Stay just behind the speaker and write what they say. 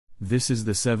This is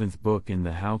the 7th book in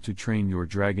the How to Train Your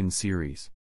Dragon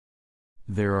series.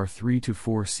 There are 3 to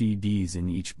 4 CDs in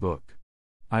each book.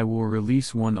 I will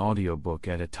release one audiobook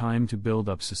at a time to build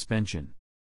up suspension.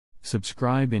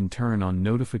 Subscribe and turn on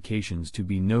notifications to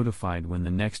be notified when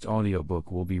the next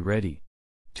audiobook will be ready.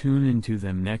 Tune into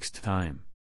them next time.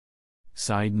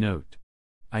 Side note: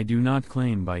 I do not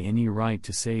claim by any right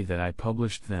to say that I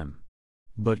published them,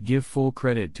 but give full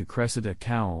credit to CRESSIDA,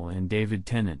 COWELL and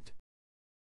TENNENT.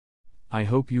 I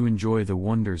hope you enjoy the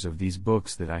wonders of these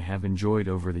books that I have enjoyed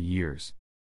over the years.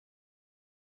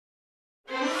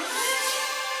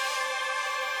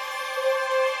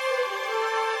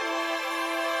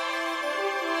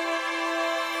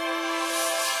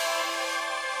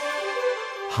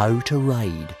 How to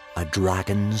Ride a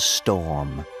Dragon's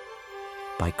Storm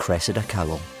by CRESSIDA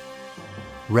COWELL.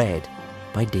 Read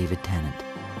by TENNENT.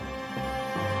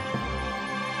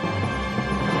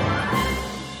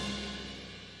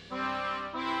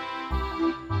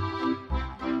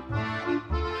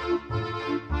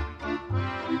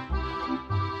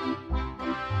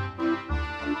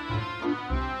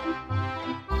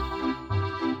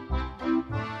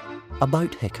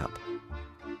 About Hiccup.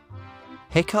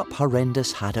 Hiccup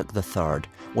Horrendous Haddock III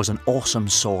was an awesome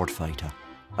sword fighter,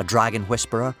 a dragon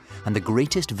whisperer, and the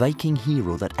greatest Viking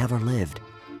hero that ever lived.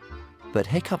 But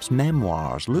Hiccup's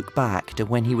memoirs look back to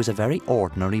when he was a very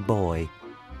ordinary boy,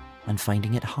 and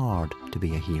finding it hard to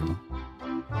be a hero.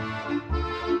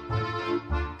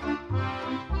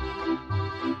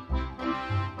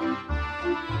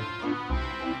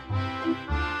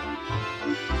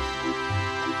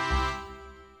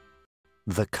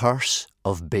 The Curse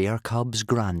of Bear Cub's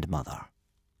Grandmother.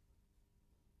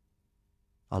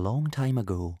 A long time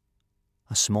ago,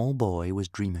 a small boy was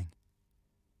dreaming.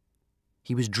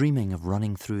 He was dreaming of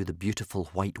running through the beautiful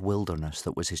white wilderness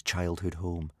that was his childhood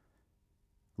home.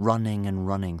 Running and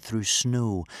running through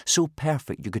snow, so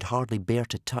perfect you could hardly bear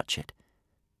to touch it.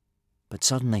 But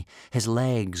suddenly his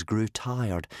legs grew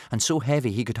tired and so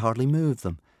heavy he could hardly move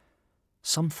them.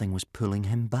 Something was pulling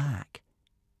him back.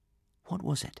 What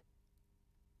was it?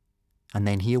 And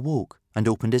then he awoke and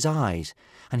opened his eyes,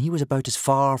 and he was about as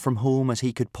far from home as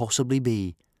he could possibly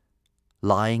be,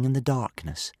 lying in the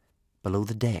darkness below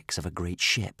the decks of a great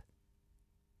ship.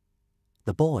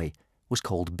 The boy was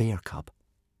called Bear Cub.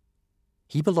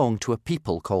 He belonged to a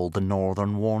people called the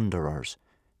Northern Wanderers,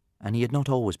 and he had not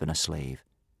always been a slave.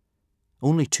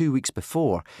 Only 2 weeks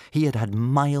before, he had had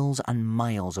miles and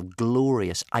miles of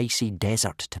glorious icy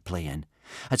desert to play in,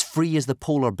 as free as the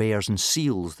polar bears and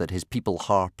seals that his people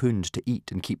harpooned to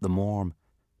eat and keep them warm.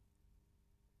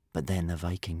 But then the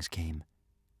Vikings came.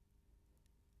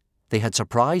 They had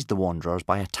surprised the wanderers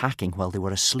by attacking while they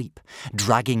were asleep,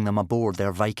 dragging them aboard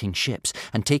their Viking ships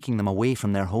and taking them away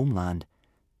from their homeland.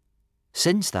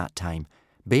 Since that time,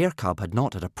 Bear Cub had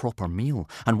not had a proper meal,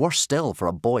 and worse still for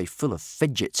a boy full of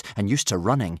fidgets and used to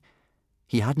running,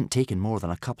 he hadn't taken more than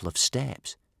a couple of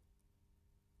steps.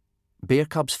 Bear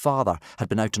Cub's father had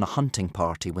been out on a hunting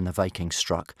party when the Vikings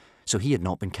struck, so he had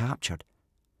not been captured.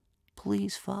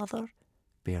 "Please, father,"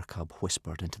 Bear Cub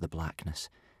whispered into the blackness.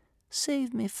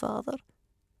 "Save me, father."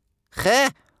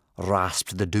 "Heh!"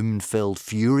 rasped the doom-filled,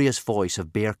 furious voice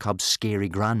of Bear Cub's scary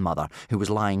grandmother, who was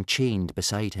lying chained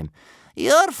beside him.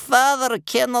 "Your father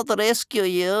cannot rescue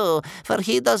you, for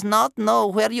he does not know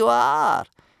where you are.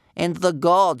 And the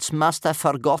gods must have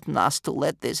forgotten us to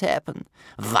let this happen.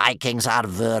 Vikings are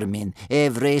vermin,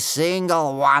 every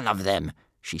single one of them."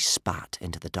 She spat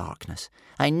into the darkness.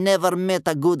 "I never met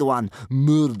a good one.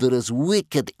 Murderous,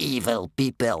 wicked, evil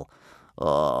people.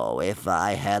 Oh, if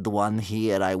I had one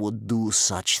here, I would do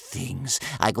such things.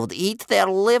 I could eat their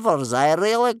livers, I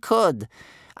really could.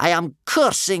 I am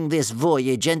cursing this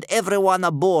voyage and everyone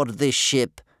aboard this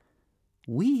ship."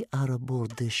 "We are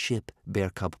aboard this ship," Bear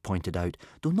Cub pointed out.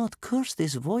 "Do not curse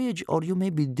this voyage, or you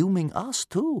may be dooming us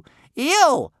too."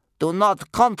 "You do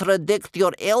not contradict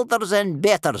your elders and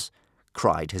betters,"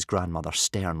 cried his grandmother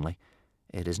sternly.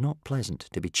 It is not pleasant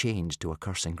to be chained to a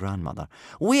cursing grandmother.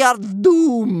 "We are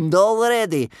doomed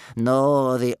already.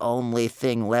 No, the only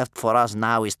thing left for us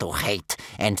now is to hate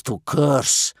and to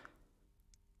curse."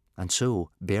 And so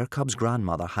Bear Cub's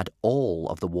grandmother had all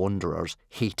of the wanderers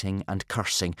hating and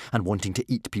cursing and wanting to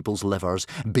eat people's livers,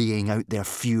 baying out their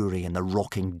fury in the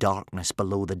rocking darkness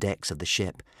below the decks of the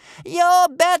ship. "You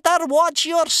better watch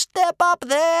your step up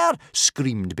there,"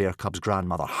 screamed Bear Cub's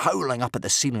grandmother, howling up at the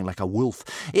ceiling like a wolf.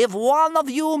 "If one of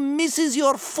you misses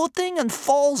your footing and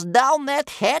falls down that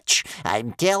hatch,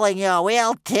 I'm telling you,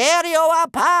 we'll tear you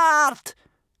apart."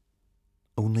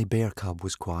 Only Bear Cub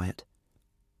was quiet.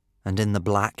 And in the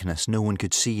blackness no one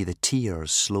could see the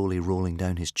tears slowly rolling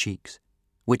down his cheeks,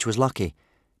 which was lucky,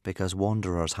 because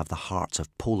wanderers have the hearts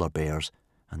of polar bears,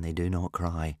 and they do not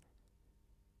cry.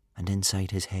 And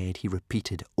inside his head he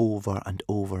repeated over and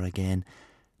over again,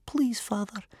 "Please,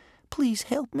 Father, please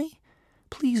help me.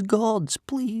 Please, gods,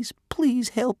 please, please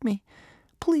help me.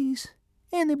 Please,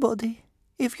 anybody,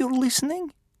 if you're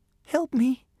listening, help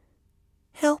me,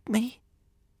 help me,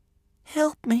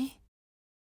 help me."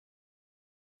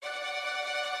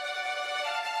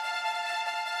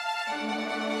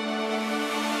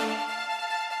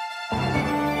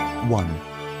 1.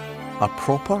 A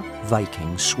proper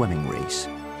Viking swimming race.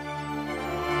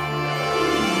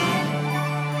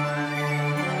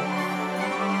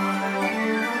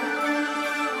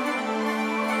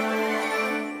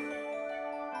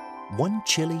 One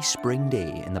chilly spring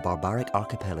day in the barbaric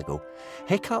archipelago,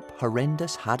 Hiccup,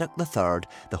 horrendous Haddock III,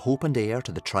 the hope and heir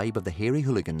to the tribe of the hairy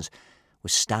hooligans,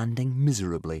 was standing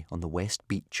miserably on the west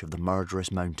beach of the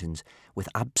murderous mountains, with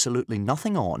absolutely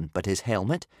nothing on but his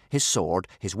helmet, his sword,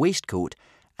 his waistcoat,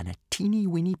 and a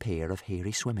teeny-weeny pair of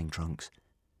hairy swimming trunks.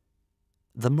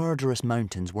 The murderous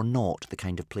mountains were not the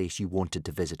kind of place you wanted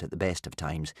to visit at the best of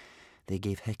times. They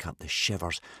gave Hiccup the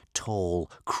shivers, tall,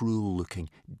 cruel-looking,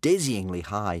 dizzyingly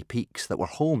high peaks that were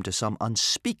home to some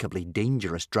unspeakably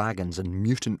dangerous dragons and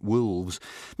mutant wolves,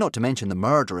 not to mention the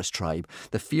murderous tribe,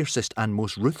 the fiercest and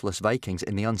most ruthless Vikings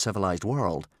in the uncivilized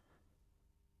world.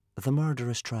 The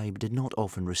murderous tribe did not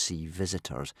often receive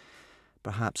visitors.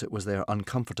 Perhaps it was their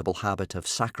uncomfortable habit of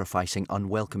sacrificing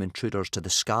unwelcome intruders to the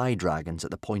sky dragons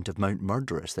at the point of Mount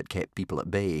Murderous that kept people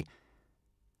at bay.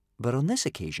 But on this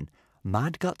occasion,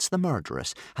 Madguts the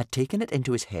Murderous had taken it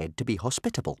into his head to be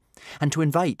hospitable, and to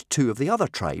invite 2 of the other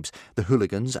tribes, the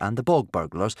Hooligans and the Bog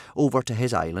Burglars, over to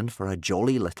his island for a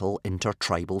jolly little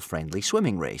inter-tribal friendly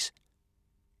swimming race.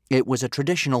 It was a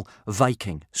traditional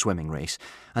Viking swimming race,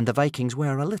 and the Vikings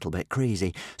were a little bit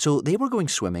crazy, so they were going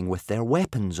swimming with their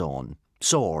weapons on,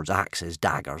 swords, axes,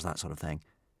 daggers, that sort of thing.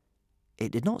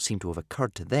 It did not seem to have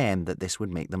occurred to them that this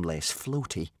would make them less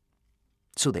floaty.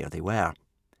 So there they were.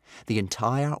 The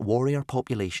entire warrior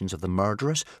populations of the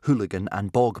murderous, hooligan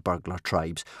and bog burglar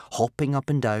tribes hopping up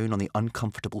and down on the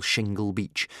uncomfortable shingle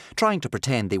beach, trying to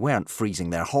pretend they weren't freezing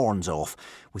their horns off,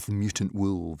 with mutant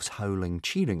wolves howling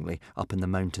cheeringly up in the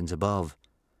mountains above.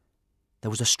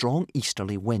 There was a strong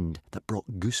easterly wind that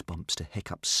brought goosebumps to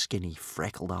Hiccup's skinny,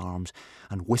 freckled arms,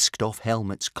 and whisked off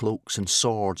helmets, cloaks and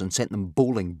swords and sent them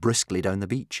bowling briskly down the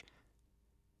beach.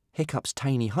 Hiccup's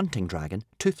tiny hunting dragon,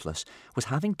 Toothless, was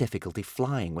having difficulty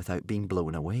flying without being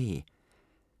blown away.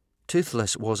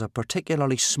 Toothless was a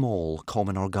particularly small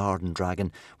common or garden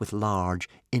dragon with large,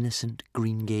 innocent,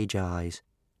 green-gauge eyes.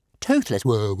 "Toothless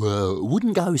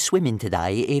wouldn't go swimming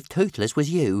today if Toothless was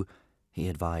you," he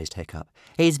advised Hiccup.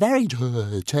 "It's very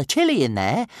chilly in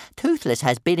there. Toothless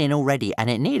has been in already and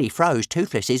it nearly froze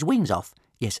Toothless's wings off."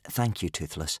 "Yes, thank you,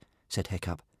 Toothless," said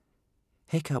Hiccup.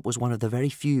 Hiccup was one of the very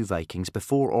few Vikings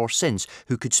before or since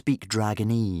who could speak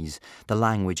Dragonese, the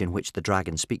language in which the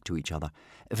dragons speak to each other.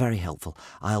 "Very helpful.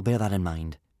 I'll bear that in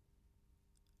mind."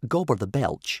 Gobber the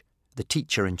Belch, the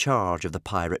teacher in charge of the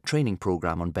pirate training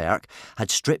programme on Berk, had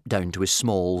stripped down to his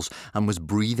smalls and was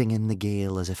breathing in the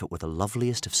gale as if it were the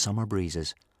loveliest of summer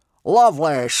breezes.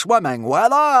 "Lovely swimming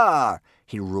weather!"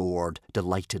 he roared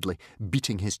delightedly,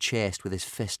 beating his chest with his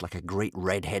fist like a great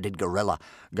red-headed gorilla.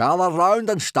 "Gather round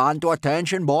and stand to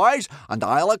attention, boys, and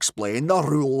I'll explain the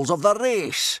rules of the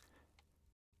race."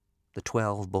 The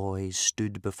 12 boys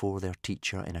stood before their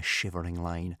teacher in a shivering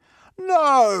line.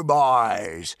 "Now,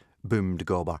 boys," boomed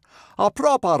Gobber, "a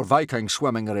proper Viking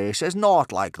swimming race is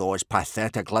not like those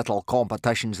pathetic little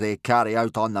competitions they carry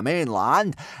out on the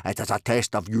mainland. It is a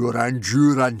test of your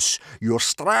endurance, your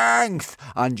strength,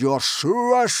 and your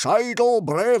suicidal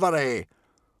bravery."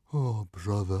 "Oh,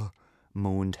 brother,"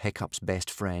 moaned Hiccup's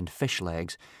best friend,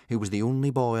 Fishlegs, who was the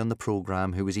only boy on the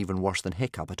programme who was even worse than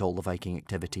Hiccup at all the Viking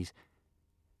activities.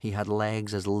 He had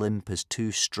legs as limp as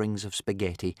 2 strings of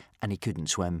spaghetti, and he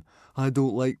couldn't swim. "I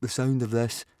don't like the sound of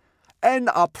this."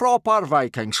 "In a proper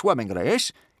Viking swimming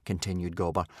race," continued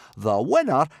Gobber, "the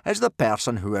winner is the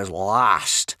person who is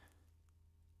last."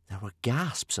 There were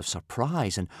gasps of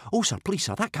surprise and, "Oh, sir, please,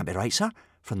 sir, that can't be right, sir,"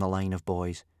 from the line of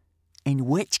boys. "In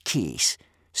which case,"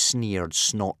 sneered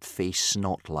Snot-Face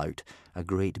Snotlout, a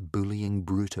great bullying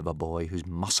brute of a boy whose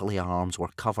muscly arms were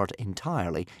covered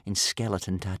entirely in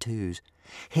skeleton tattoos,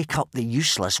 "Hiccup the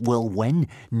Useless will win,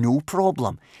 no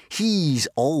problem. He's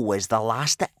always the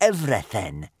last at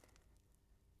everything."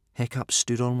 Hiccup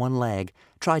stood on one leg,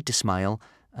 tried to smile,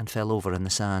 and fell over in the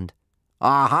sand.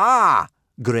 "Aha!"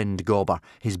 grinned Gobber,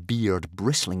 his beard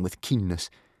bristling with keenness.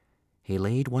 He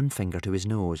laid one finger to his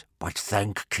nose. "But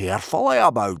think carefully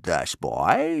about this,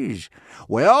 boys.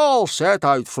 We all set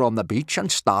out from the beach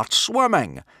and start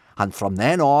swimming, and from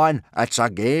then on it's a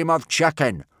game of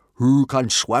chicken. Who can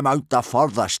swim out the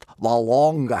furthest, the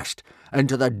longest,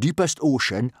 into the deepest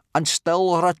ocean and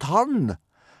still return?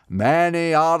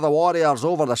 Many are the warriors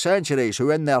over the centuries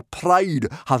who in their pride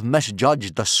have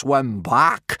misjudged the swim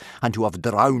back and who have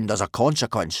drowned as a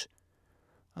consequence."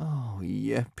 "Oh,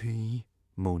 yippee,"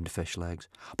 moaned Fishlegs.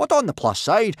 "But on the plus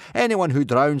side, anyone who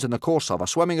drowns in the course of a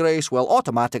swimming race will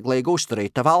automatically go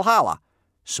straight to Valhalla,"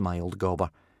 smiled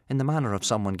Gobber, in the manner of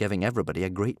someone giving everybody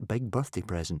a great big birthday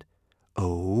present.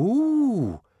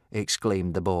 "Oh!"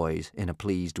 exclaimed the boys in a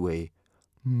pleased way.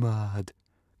 "Mad,"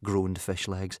 groaned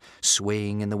Fishlegs,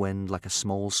 swaying in the wind like a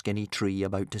small skinny tree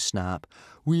about to snap.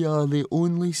 "We are the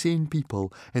only sane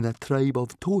people in a tribe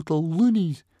of total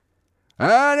loonies."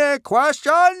 "Any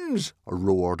questions?"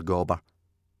 roared Gobber.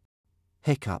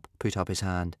 Hiccup put up his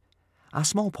hand. "A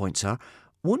small point, sir.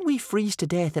 Won't we freeze to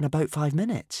death in about 5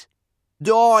 minutes?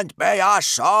 "Don't be a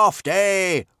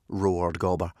softy," roared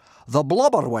Gobber. "The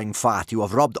blubberwing fat you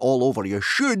have rubbed all over you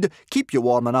should keep you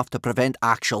warm enough to prevent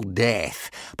actual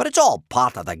death. But it's all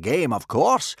part of the game, of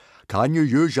course. Can you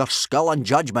use your skill and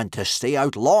judgment to stay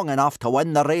out long enough to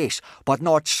win the race, but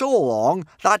not so long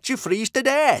that you freeze to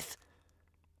death?"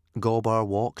 Gobber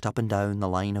walked up and down the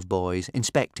line of boys,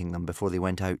 inspecting them before they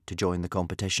went out to join the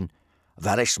competition.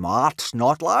 "Very smart,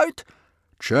 Snotlout.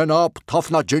 Chin up,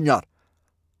 Toughnut Junior.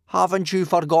 Haven't you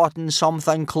forgotten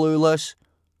something, Clueless?"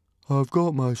 "I've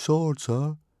got my sword,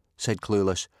 sir," said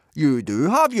Clueless. "You do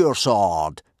have your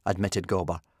sword," admitted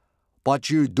Gobber. "But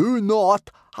you do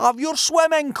not have your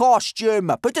swimming costume.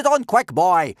 Put it on quick,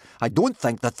 boy. I don't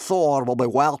think that Thor will be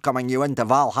welcoming you into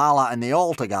Valhalla in the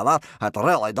altogether. It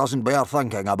really doesn't bear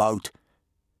thinking about."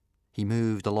 He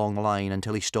moved along the line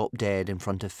until he stopped dead in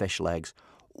front of Fishlegs.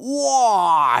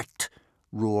 "What?"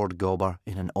 roared Gobber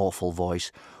in an awful voice.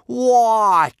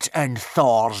 "What in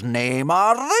Thor's name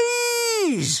are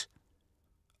these?"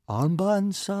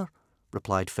 "Armbands, sir,"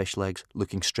 replied Fishlegs,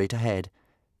 looking straight ahead.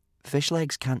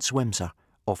 "Fishlegs can't swim, sir,"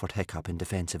 offered Hiccup in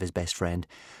defence of his best friend.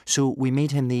 "So we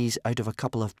made him these out of a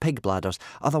couple of pig bladders,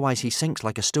 otherwise he sinks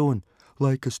like a stone."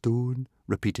 "Like a stone,"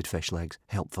 repeated Fishlegs,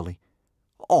 helpfully.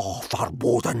 "Oh, for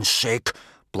Woden's sake,"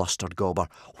 blustered Gobber.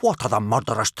 "What are the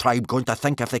murderous tribe going to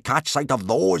think if they catch sight of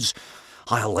those?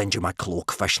 I'll lend you my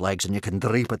cloak, Fishlegs, and you can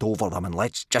drape it over them, and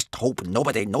let's just hope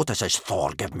nobody notices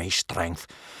Thor give me strength."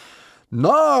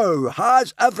 "Now,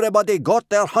 has everybody got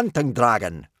their hunting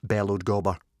dragon?" bellowed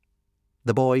Gobber.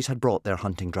 The boys had brought their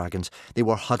hunting dragons. They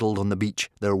were huddled on the beach,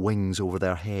 their wings over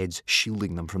their heads,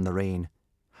 shielding them from the rain.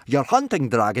 "Your hunting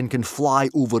dragon can fly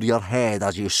over your head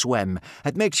as you swim.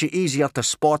 It makes you easier to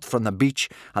spot from the beach,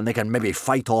 and they can maybe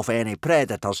fight off any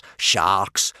predators,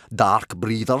 sharks, dark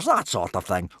breathers, that sort of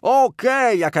thing.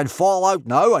 OK, you can fall out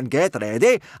now and get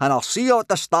ready, and I'll see you at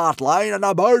the start line in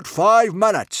about 5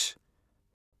 minutes.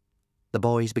 The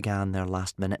boys began their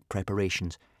last-minute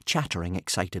preparations, chattering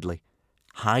excitedly.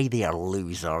 "Hi there,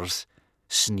 losers,"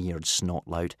 sneered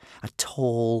Snotlout, a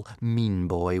tall, mean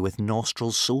boy with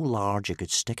nostrils so large you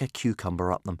could stick a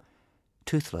cucumber up them.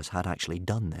 Toothless had actually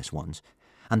done this once,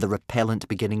 and the repellent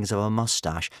beginnings of a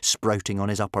moustache sprouting on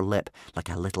his upper lip like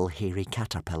a little hairy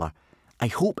caterpillar. "I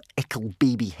hope ickle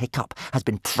baby Hiccup has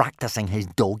been practising his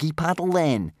doggy paddle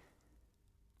then."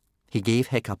 He gave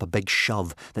Hiccup a big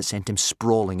shove that sent him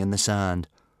sprawling in the sand.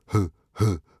 "Huh,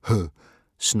 huh, huh,"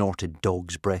 snorted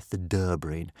Dog's Breath the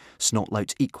Durbrain,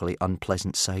 Snotlout's equally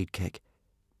unpleasant sidekick.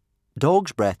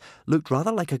 Dog's Breath looked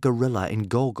rather like a gorilla in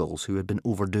goggles who had been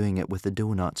overdoing it with the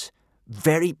doughnuts.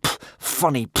 "Very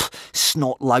funny,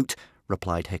 Snotlout,"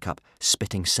 replied Hiccup,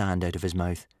 spitting sand out of his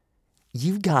mouth.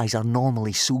 "You guys are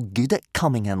normally so good at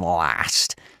coming in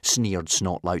last," sneered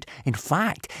Snotlout. "In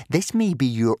fact, this may be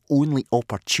your only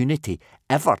opportunity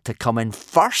ever to come in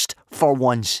first for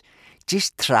once.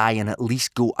 Just try and at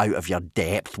least go out of your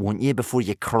depth, won't you, before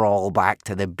you crawl back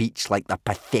to the beach like the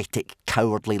pathetic,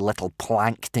 cowardly little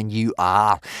plankton you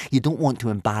are. You don't want to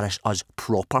embarrass us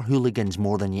proper hooligans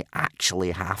more than you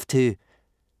actually have to.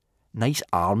 Nice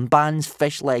armbands,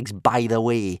 Fishlegs, by the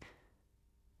way."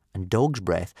 And Dog's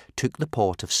Breath took the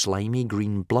pot of slimy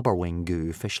green blubberwing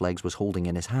goo Fishlegs was holding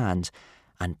in his hands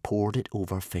and poured it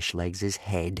over Fishlegs's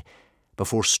head,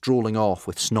 before strolling off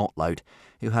with Snotlout,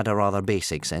 who had a rather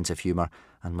basic sense of humour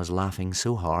and was laughing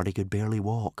so hard he could barely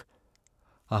walk.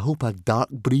 "I hope a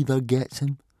dark breather gets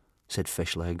him," said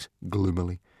Fishlegs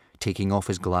gloomily, taking off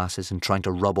his glasses and trying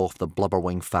to rub off the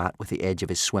blubberwing fat with the edge of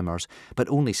his swimmers, but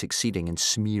only succeeding in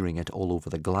smearing it all over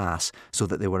the glass so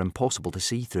that they were impossible to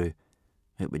see through.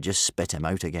 "It would just spit him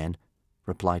out again,"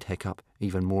 replied Hiccup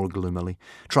even more gloomily,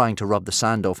 trying to rub the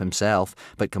sand off himself,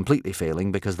 but completely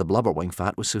failing because the blubberwing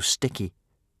fat was so sticky.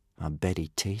 I bet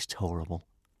he'd taste horrible.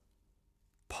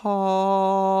 Pour-up!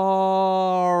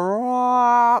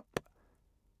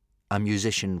 A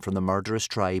musician from the murderous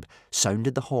tribe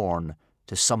sounded the horn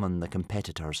to summon the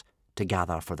competitors to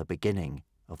gather for the beginning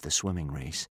of the swimming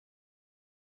race.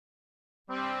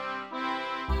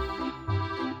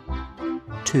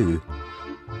 2.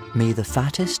 May the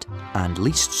fattest and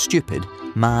least stupid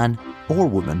man or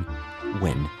woman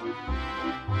win.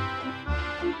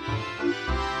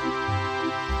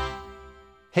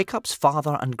 Hiccup's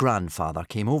father and grandfather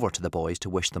came over to the boys to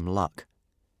wish them luck.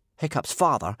 Hiccup's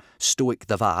father, Stoic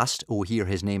the Vast, oh hear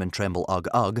his name and tremble ugh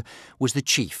ugh, was the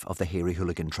chief of the hairy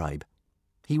hooligan tribe.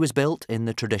 He was built in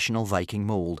the traditional Viking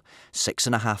mould,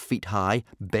 6.5 feet high,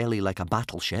 belly like a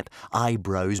battleship,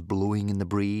 eyebrows blowing in the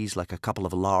breeze like a couple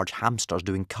of large hamsters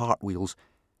doing cartwheels.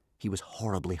 He was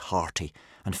horribly hearty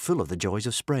and full of the joys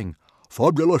of spring.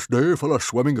 "Fabulous day for a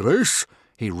swimming race,"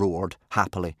 he roared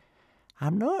happily.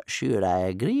 "I'm not sure I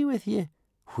agree with you,"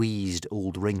 wheezed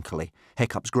old Wrinkly,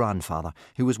 Hiccup's grandfather,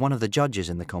 who was one of the judges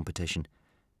in the competition.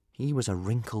 He was a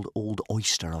wrinkled old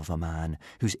oyster of a man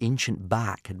whose ancient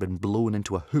back had been blown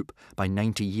into a hoop by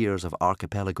 90 years of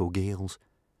archipelago gales.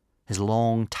 His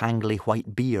long, tangly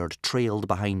white beard trailed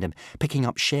behind him, picking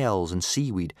up shells and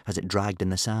seaweed as it dragged in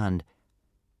the sand.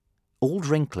 Old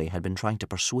Wrinkly had been trying to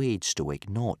persuade Stoic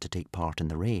not to take part in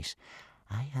the race.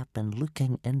 "I have been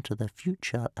looking into the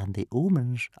future and the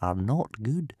omens are not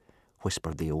good,"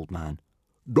 whispered the old man.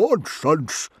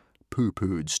 "Nonsense!"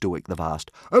 pooh-poohed Stoic the Vast.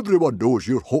 "Everyone knows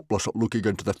you're hopeless at looking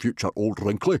into the future, old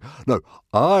Wrinkly. Now,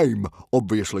 I'm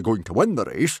obviously going to win the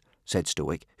race," said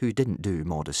Stoic, who didn't do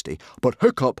modesty. "But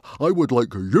Hiccup, I would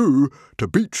like you to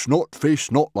beat Snot-Face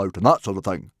Snotlout and that sort of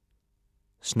thing."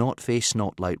 Snot-Face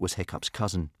Snotlout was Hiccup's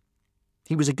cousin.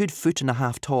 He was a good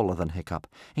 1.5 feet taller than Hiccup,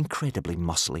 incredibly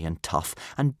muscly and tough,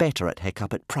 and better at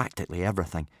Hiccup at practically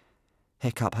everything.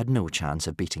 Hiccup had no chance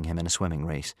of beating him in a swimming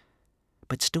race.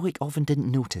 But Stoic often didn't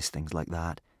notice things like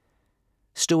that.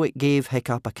 Stoic gave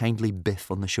Hiccup a kindly biff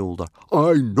on the shoulder.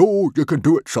 "I know you can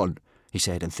do it, son," he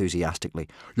said enthusiastically.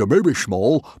 "You may be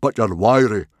small, but you're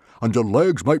wiry, and your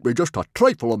legs might be just a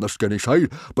trifle on the skinny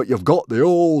side, but you've got the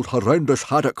old horrendous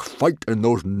haddock fight in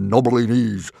those knobbly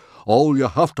knees. All you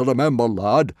have to remember,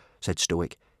 lad," said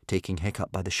Stoic, taking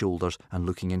Hiccup by the shoulders and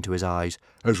looking into his eyes,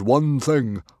 "is one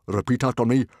thing. Repeat after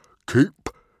me. Keep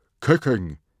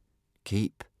kicking."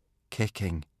 "Keep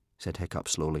kicking," said Hiccup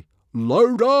slowly.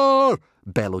 "Louder!"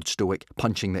 bellowed Stoic,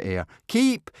 punching the air.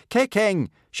 "Keep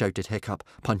kicking!" shouted Hiccup,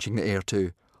 punching the air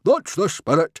too. "That's the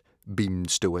spirit,"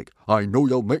 beamed Stoic. "I know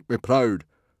you'll make me proud.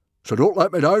 So don't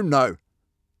let me down now."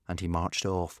 And he marched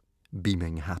off,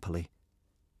 beaming happily.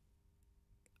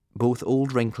 Both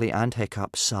old Wrinkly and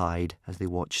Hiccup sighed as they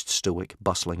watched Stoic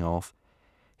bustling off.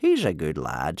 "He's a good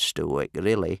lad, Stoic,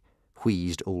 really,"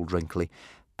 wheezed old Wrinkly,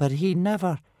 "but he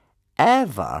never,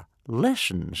 ever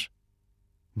listens."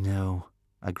 "No,"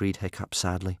 agreed Hiccup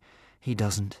sadly, "he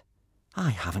doesn't.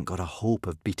 I haven't got a hope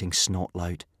of beating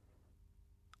Snotlout."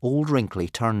 Old Wrinkly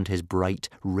turned his bright,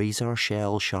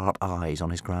 razor-shell-sharp eyes on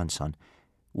his grandson.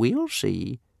 "We'll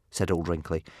see," said old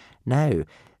Wrinkly. "Now,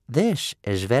 this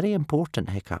is very important,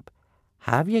 Hiccup.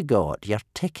 Have you got your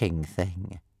ticking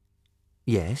thing?"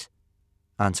 "Yes,"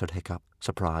 answered Hiccup,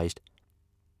 surprised.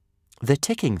 The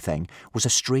ticking thing was a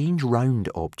strange round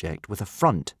object with a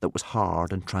front that was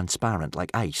hard and transparent like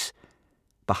ice.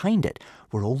 Behind it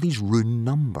were all these rune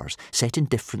numbers set in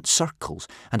different circles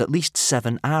and at least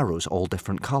 7 arrows, all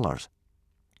different colours.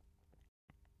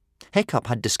 Hiccup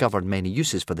had discovered many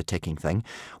uses for the ticking thing.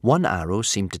 One arrow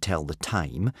seemed to tell the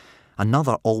time.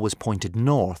 Another always pointed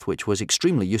north, which was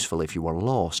extremely useful if you were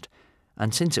lost.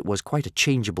 And since it was quite a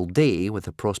changeable day, with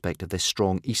the prospect of this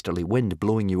strong easterly wind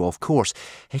blowing you off course,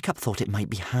 Hiccup thought it might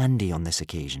be handy on this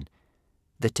occasion.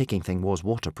 The ticking thing was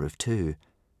waterproof too.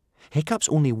 Hiccup's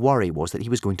only worry was that he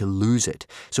was going to lose it,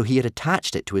 so he had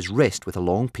attached it to his wrist with a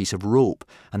long piece of rope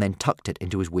and then tucked it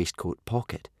into his waistcoat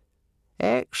pocket.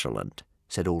 "Excellent,"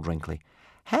 said old Wrinkly.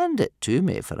 "Hand it to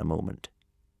me for a moment."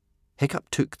 Hiccup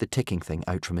took the ticking thing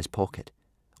out from his pocket.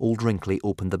 Old Wrinkly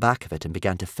opened the back of it and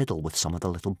began to fiddle with some of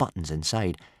the little buttons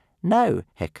inside. "Now,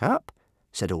 Hiccup,"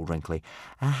 said old Wrinkly,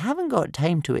 "I haven't got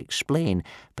time to explain,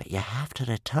 but you have to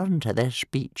return to this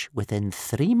beach within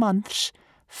 3 months,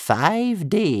 5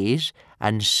 days,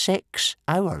 and 6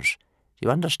 hours. Do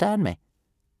you understand me?"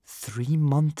 3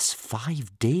 months,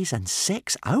 5 days, and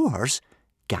 6 hours?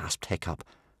 Gasped Hiccup.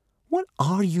 "What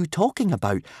are you talking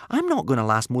about? I'm not going to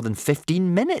last more than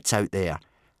 15 minutes out there."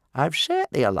 "I've set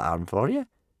the alarm for you,"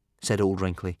 said old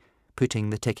Wrinkly, putting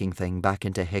the ticking thing back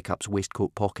into Hiccup's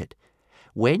waistcoat pocket.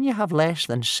 when you have less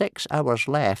than 6 hours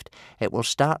left, it will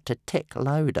start to tick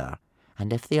louder,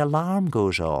 and if the alarm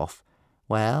goes off,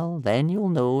 well, then you'll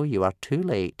know you are too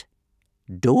late.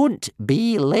 Don't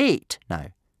be late now.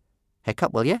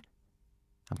 Hiccup, will you?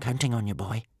 I'm counting on you,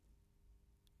 boy.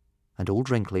 And old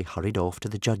Wrinkly hurried off to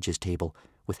the judge's table,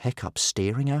 with Hiccup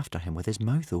staring after him with his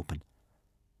mouth open.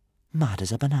 Mad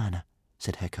as a banana,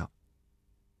 said Hiccup.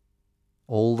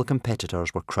 All the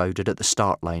competitors were crowded at the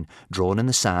start line, drawn in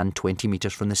the sand 20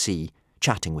 metres from the sea,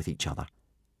 chatting with each other.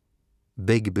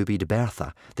 Big-boobied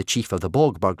Bertha, the chief of the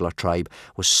bog burglar tribe,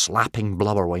 was slapping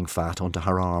Blubberwing Fat onto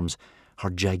her arms, her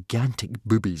gigantic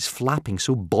boobies flapping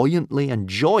so buoyantly and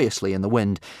joyously in the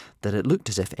wind that it looked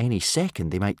as if any second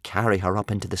they might carry her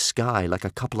up into the sky like a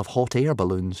couple of hot air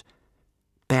balloons.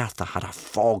 Bertha had a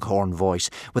foghorn voice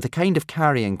with a kind of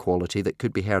carrying quality that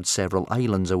could be heard several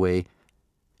islands away.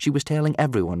 She was telling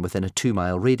everyone within a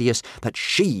 2-mile radius that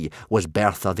she was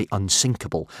Bertha the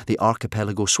Unsinkable, the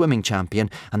archipelago swimming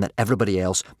champion, and that everybody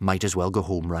else might as well go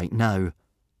home right now.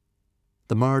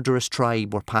 The murderous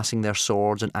tribe were passing their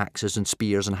swords and axes and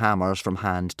spears and hammers from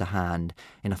hand to hand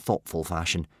in a thoughtful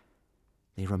fashion.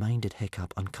 They reminded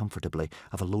Hiccup uncomfortably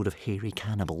of a load of hairy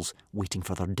cannibals waiting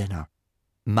for their dinner.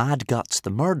 Mad Guts the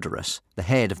Murderous, the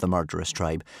head of the murderous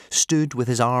tribe, stood with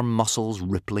his arm muscles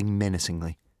rippling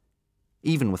menacingly.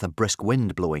 Even with a brisk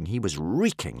wind blowing, he was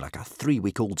reeking like a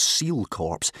 3-week-old seal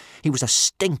corpse. He was a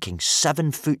stinking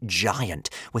 7-foot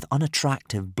giant with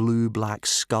unattractive blue-black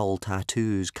skull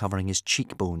tattoos covering his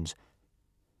cheekbones.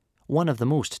 One of the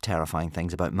most terrifying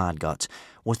things about Mad Guts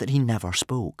was that he never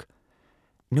spoke.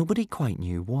 Nobody quite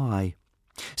knew why.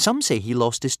 Some say he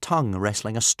lost his tongue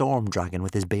wrestling a storm dragon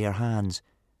with his bare hands.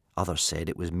 Others said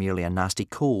it was merely a nasty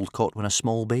cold caught when a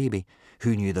small baby.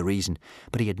 Who knew the reason?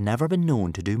 But he had never been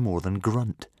known to do more than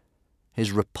grunt.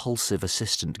 His repulsive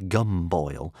assistant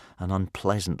Gumboil, an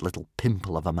unpleasant little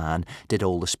pimple of a man, did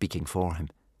all the speaking for him.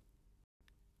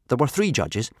 There were 3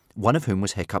 judges, one of whom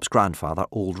was Hiccup's grandfather,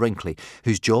 Old Wrinkly,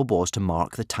 whose job was to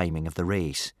mark the timing of the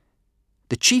race.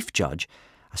 The chief judge,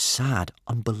 a sad,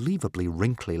 unbelievably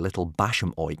wrinkly little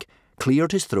Basham-oik,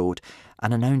 cleared his throat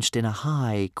and announced in a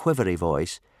high, quivery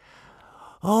voice,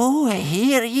 "Oh,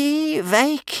 hear ye,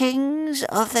 Vikings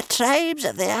of the tribes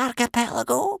of the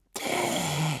archipelago.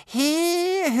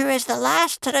 He who is the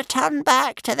last to return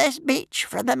back to this beach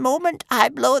from the moment I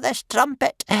blow this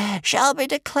trumpet shall be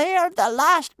declared the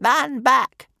last man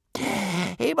back.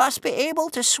 He must be able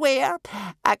to swear,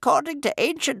 according to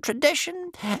ancient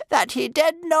tradition, that he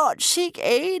did not seek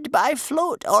aid by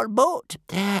float or boat,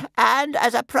 and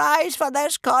as a prize for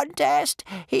this contest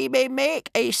he may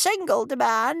make a single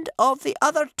demand of the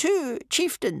other 2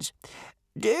 chieftains.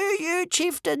 Do you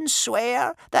chieftains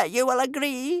swear that you will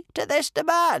agree to this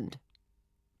demand?"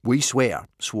 "We swear,"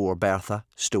 swore Bertha,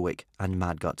 Stoic, and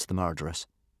Mad Guts the Murderous.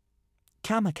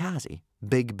 Kamikaze,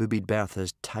 big-boobied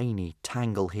Bertha's tiny,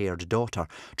 tangle-haired daughter,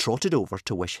 trotted over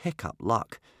to wish Hiccup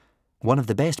luck. One of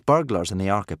the best burglars in the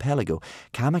archipelago,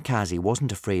 Kamikaze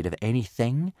wasn't afraid of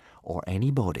anything or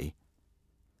anybody.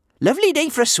 "Lovely day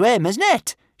for a swim, isn't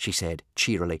it?" she said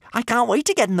cheerily. "I can't wait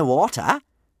to get in the water."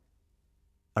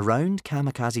 Around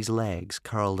Kamikaze's legs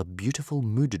curled a beautiful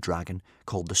mood dragon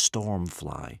called the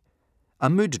Stormfly. A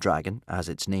mood dragon, as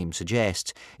its name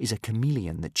suggests, is a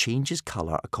chameleon that changes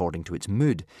colour according to its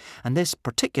mood, and this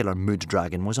particular mood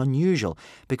dragon was unusual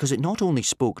because it not only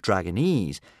spoke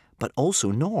Dragonese, but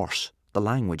also Norse, the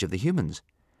language of the humans.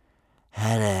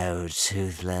 "Hello,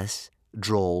 Toothless,"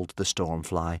 drawled the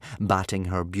Stormfly, batting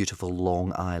her beautiful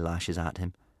long eyelashes at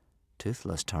him.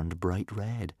 Toothless turned bright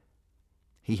red.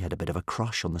 He had a bit of a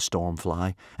crush on the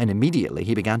Stormfly, and immediately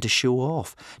he began to show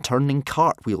off, turning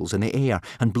cartwheels in the air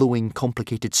and blowing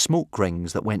complicated smoke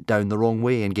rings that went down the wrong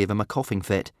way and gave him a coughing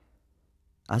fit.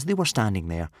 As they were standing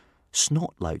there,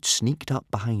 Snotlout sneaked up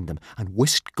behind them and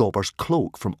whisked Gobber's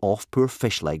cloak from off poor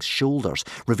Fishleg's shoulders,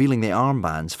 revealing the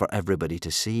armbands for everybody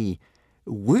to see.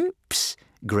 "Whoops!"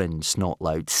 grinned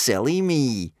Snotlout. "Silly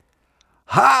me!"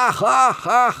 "Ha, ha,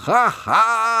 ha, ha,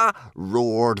 ha!"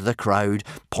 roared the crowd,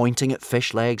 pointing at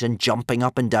Fishlegs and jumping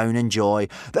up and down in joy.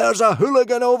 "There's a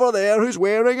hooligan over there who's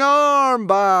wearing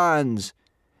armbands!"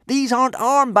 "These aren't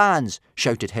armbands!"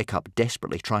 shouted Hiccup,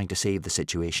 desperately trying to save the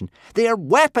situation. "They're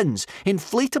weapons!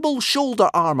 Inflatable shoulder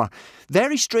armour!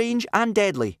 Very strange and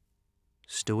deadly!"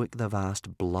 Stoic the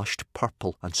Vast blushed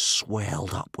purple and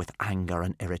swelled up with anger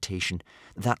and irritation.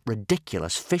 That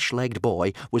ridiculous fish-legged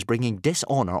boy was bringing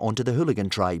dishonour onto the hooligan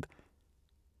tribe.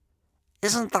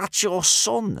 "Isn't that your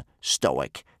son,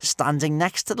 Stoic, standing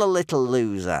next to the little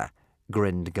loser?"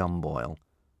 grinned Gumboil.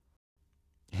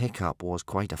 Hiccup was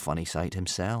quite a funny sight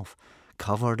himself.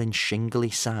 covered in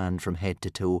shingly sand from head to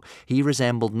toe, he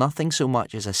resembled nothing so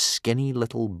much as a skinny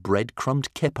little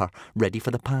bread-crumbed kipper ready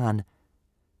for the pan.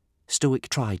 Stoic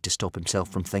tried to stop himself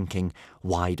from thinking,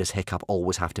 why does Hiccup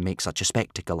always have to make such a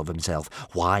spectacle of himself?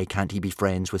 Why can't he be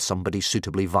friends with somebody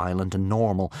suitably violent and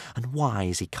normal? And why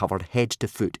is he covered head to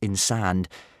foot in sand?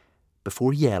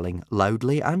 Before yelling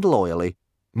loudly and loyally,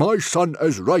 "My son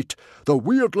is right. The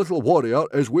weird little warrior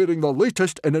is wearing the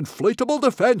latest in inflatable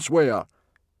defence wear."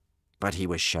 But he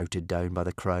was shouted down by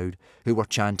the crowd, who were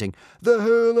chanting, "The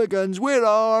hooligans wear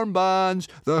armbands!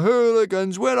 The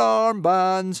hooligans wear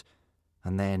armbands!"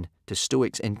 And then, to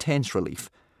Stoic's intense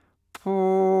relief, "Pwarp,"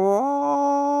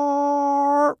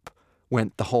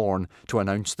 went the horn to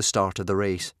announce the start of the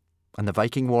race. And the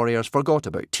Viking warriors forgot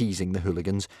about teasing the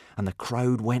hooligans, and the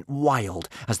crowd went wild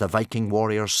as the Viking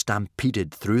warriors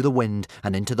stampeded through the wind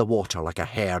and into the water like a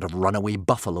herd of runaway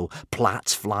buffalo,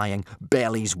 plaits flying,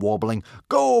 bellies wobbling.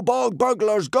 "Go, bog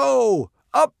burglars, go!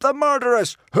 Up the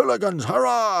murderous! Hooligans,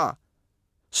 hurrah!"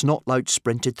 Snotlout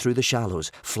sprinted through the shallows,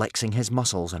 flexing his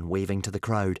muscles and waving to the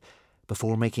crowd,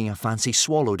 before making a fancy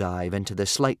swallow dive into the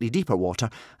slightly deeper water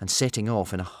and setting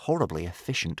off in a horribly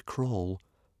efficient crawl.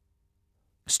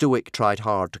 Stoic tried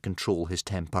hard to control his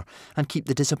temper and keep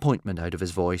the disappointment out of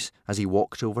his voice as he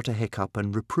walked over to Hiccup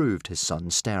and reproved his son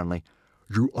sternly.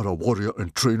 "You are a warrior in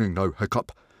training now,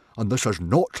 Hiccup, and this is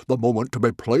not the moment to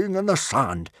be playing in the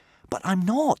sand." "But I'm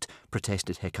not,"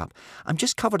 protested Hiccup. "I'm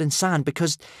just covered in sand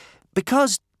because...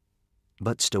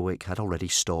 But Stoic had already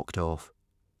stalked off.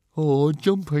 "Oh,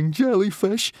 jumping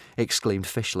jellyfish!" exclaimed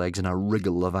Fishlegs in a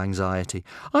wriggle of anxiety.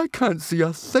 "I can't see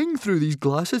a thing through these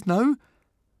glasses now."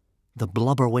 The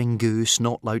blubberwing goo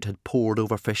Snotlout had poured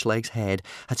over Fishlegs' head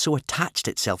had so attached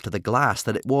itself to the glass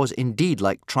that it was indeed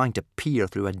like trying to peer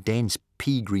through a dense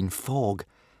pea-green fog.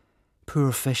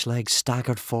 Poor Fishlegs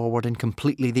staggered forward in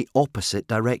completely the opposite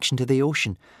direction to the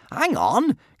ocean. "Hang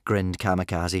on," grinned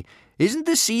Kamikaze. "Isn't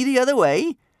the sea the other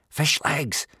way?"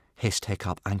 "Fishlegs," hissed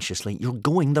Hiccup anxiously, "you're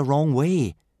going the wrong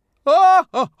way."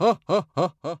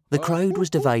 The crowd was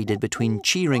divided between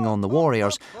cheering on the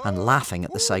warriors and laughing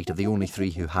at the sight of the only three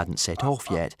who hadn't set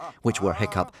off yet, which were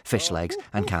Hiccup, Fishlegs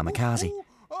and Kamikaze.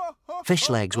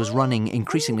 Fishlegs was running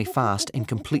increasingly fast in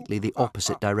completely the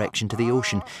opposite direction to the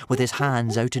ocean, with his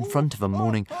hands out in front of him,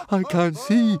 moaning, "I can't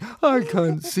see, I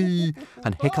can't see."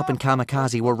 And Hiccup and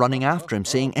Kamikaze were running after him,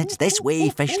 saying, "It's this way,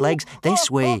 Fishlegs, this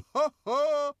way."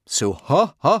 So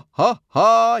ha ha ha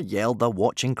ha, yelled the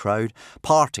watching crowd,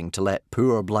 parting to let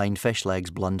poor blind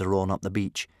Fishlegs blunder on up the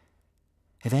beach.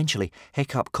 Eventually,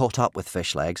 Hiccup caught up with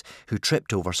Fishlegs, who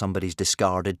tripped over somebody's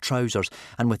discarded trousers,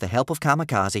 and with the help of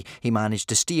Kamikaze, he managed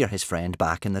to steer his friend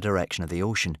back in the direction of the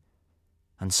ocean.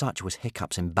 And such was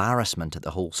Hiccup's embarrassment at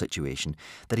the whole situation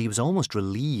that he was almost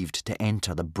relieved to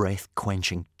enter the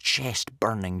breath-quenching,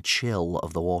 chest-burning chill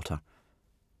of the water.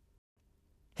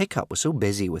 Hiccup was so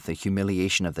busy with the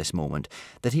humiliation of this moment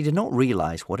that he did not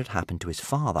realise what had happened to his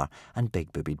father and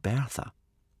big-boobied Bertha.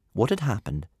 What had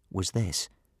happened was this.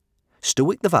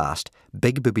 Stoic the Vast,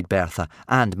 big-boobied Bertha,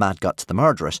 and Madguts the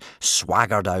Murderess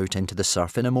swaggered out into the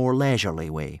surf in a more leisurely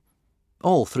way.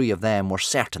 All three of them were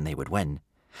certain they would win.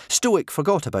 Stoic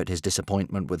forgot about his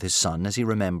disappointment with his son as he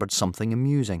remembered something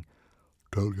amusing.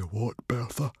 "Tell you what,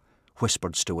 Bertha,"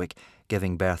 whispered Stoic,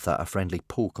 giving Bertha a friendly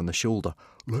poke on the shoulder.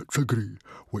 "Let's agree,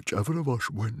 whichever of us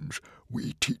wins,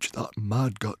 we teach that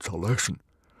Madguts a lesson.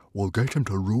 We'll get him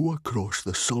to row across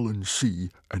the sullen sea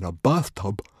in a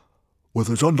bathtub with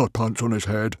his underpants on his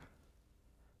head."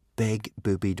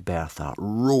 Big-boobied Bertha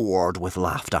roared with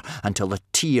laughter until the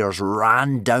tears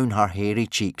ran down her hairy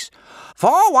cheeks.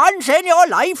 "For once in your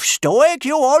life, Stoic,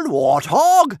 you old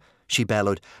warthog!" she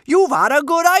bellowed. "You've had a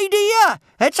good idea!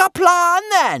 It's a plan,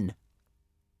 then!"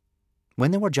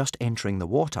 When they were just entering the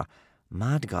water,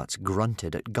 Madguts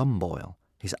grunted at Gumboil,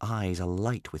 his eyes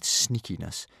alight with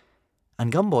sneakiness.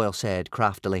 And Gumboil said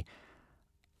craftily,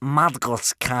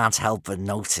 "Madguts can't help but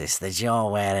notice that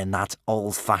you're wearing that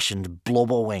old-fashioned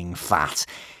blubberwing fat.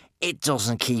 It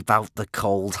doesn't keep out the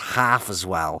cold half as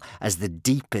well as the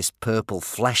deepest purple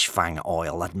flesh fang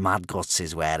oil that Madguts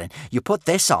is wearing. You put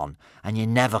this on, and you're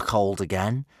never cold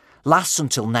again. Lasts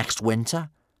until next winter."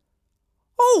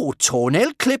 "Oh,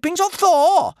 toenail clippings of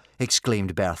Thor!"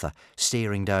 exclaimed Bertha,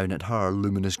 staring down at her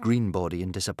luminous green body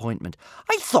in disappointment.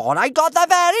 "I thought I got the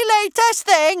very latest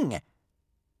thing!"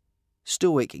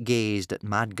 Stoic gazed at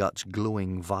Madguts'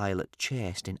 glowing violet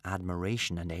chest in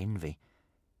admiration and envy.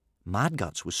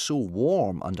 Madguts was so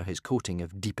warm under his coating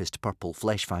of deepest purple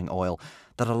fleshfang oil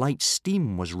that a light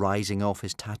steam was rising off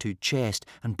his tattooed chest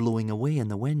and blowing away in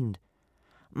the wind.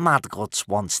 "Madguts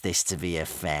wants this to be a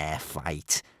fair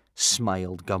fight,"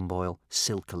 smiled Gumboil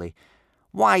silkily.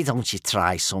 Why don't you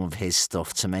try some of his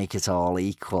stuff to make it all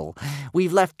equal?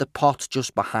 We've left the pot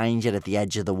just behind you at the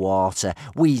edge of the water.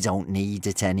 We don't need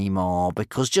it anymore,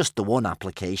 because just the one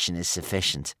application is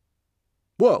sufficient."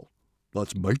 "Well,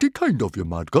 that's mighty kind of you,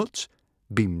 Madguts,"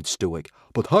 beamed Stoic.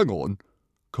 "But hang on.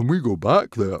 Can we go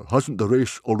back there? Hasn't the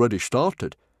race already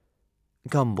started?"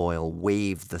 Gumboil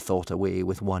waved the thought away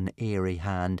with one airy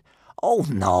hand. "Oh,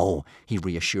 no," he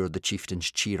reassured the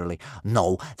chieftains cheerily.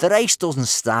 "No, the race doesn't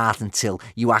start until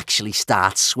you actually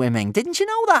start swimming. Didn't you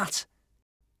know that?"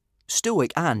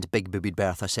 Stoic and big-boobied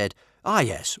Bertha said, "Ah,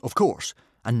 yes, of course,"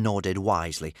 and nodded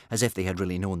wisely, as if they had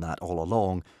really known that all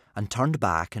along, and turned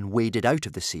back and waded out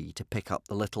of the sea to pick up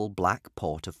the little black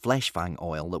pot of flesh-fang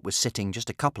oil that was sitting just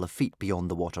a couple of feet beyond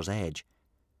the water's edge.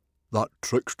 "That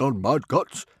trick's done,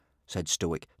 Madguts," said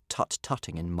Stoic,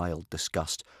 tut-tutting in mild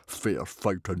disgust. "Fair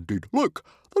fight indeed. Look,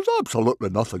 there's absolutely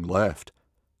nothing left."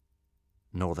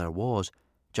 Nor there was,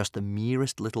 just the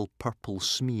merest little purple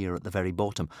smear at the very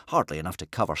bottom, hardly enough to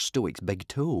cover Stoic's big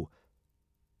toe.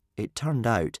 It turned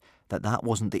out that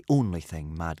wasn't the only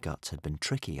thing Madguts had been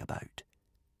tricky about.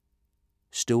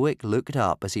 Stoic looked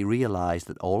up as he realised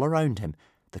that all around him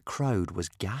the crowd was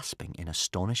gasping in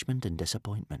astonishment and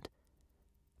disappointment.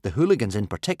 The hooligans in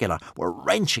particular were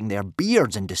wrenching their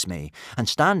beards in dismay, and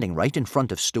standing right in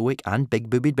front of Stoic and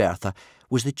big-boobied Bertha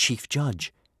was the chief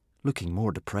judge, looking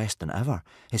more depressed than ever,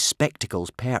 his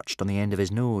spectacles perched on the end of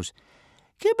his nose.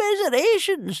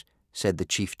 "Commiserations," said the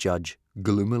chief judge,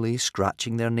 gloomily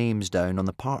scratching their names down on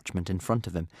the parchment in front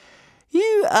of him.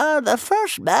 "You are the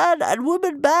first man and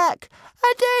woman back.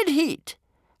 A dead heat.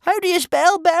 How do you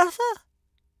spell Bertha?"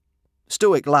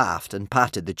 Stoic laughed and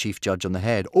patted the chief judge on the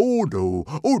head. Oh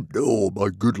no, my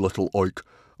good little oik.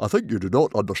 I think you do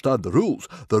not understand the rules.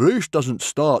 The race doesn't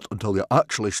start until you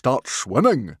actually start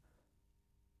swimming."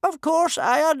 "Of course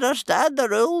I understand the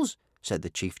rules," said the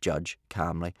chief judge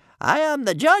calmly. "I am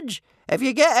the judge. If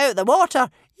you get out of the water,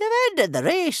 you've ended the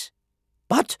race."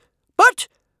 But,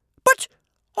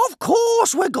 of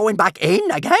course we're going back in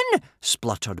again,"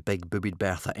 spluttered big-boobied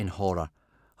Bertha in horror.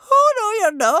 "Oh, no,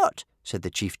 you're not," said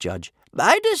the chief judge.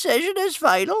 "My decision is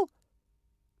final."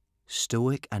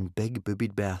 Stoic and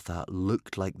big-boobied Bertha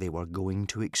looked like they were going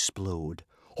to explode.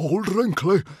 "Old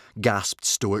Wrinkly," gasped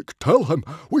Stoic, "tell him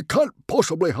we can't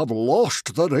possibly have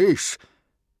lost the race."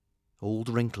 Old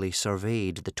Wrinkly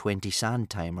surveyed the 20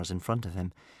 sand-timers in front of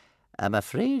him. "I'm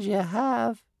afraid you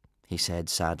have," he said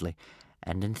sadly,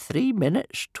 "and in 3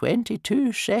 minutes,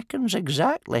 22 seconds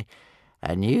exactly.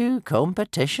 A new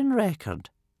competition record."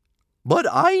 "But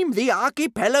I'm the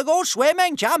archipelago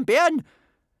swimming champion!"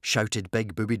 shouted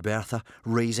big-boobied Bertha,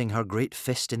 raising her great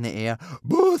fist in the air.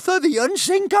 "Bertha the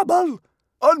unsinkable!"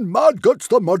 "And Madguts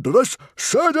the murderess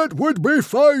said it would be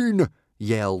fine,"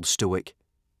 yelled Stoic.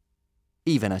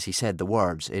 Even as he said the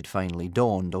words, it finally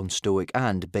dawned on Stoic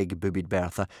and big-boobied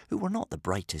Bertha, who were not the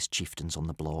brightest chieftains on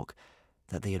the block,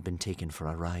 that they had been taken for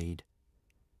a ride.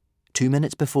 2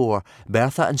 minutes before,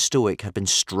 Bertha and Stoic had been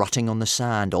strutting on the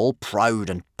sand, all proud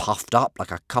and puffed up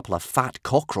like a couple of fat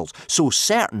cockerels, so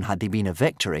certain had they been of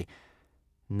victory.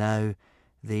 Now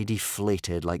they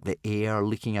deflated like the air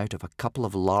leaking out of a couple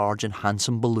of large and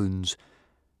handsome balloons.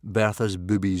 Bertha's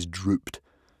boobies drooped.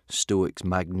 Stoic's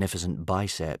magnificent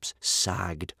biceps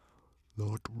sagged.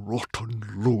 "That rotten,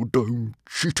 low-down,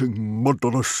 cheating,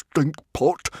 murderous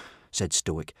stinkpot," said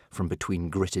Stoic from between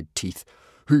gritted teeth.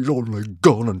 "He's only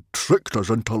gone and tricked us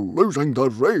into losing the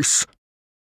race."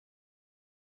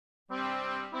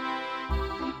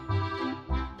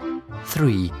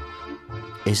 Three.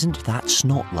 Isn't that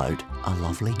Snotlout a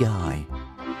lovely guy?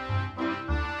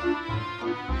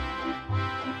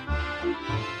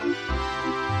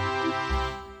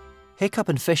 Hiccup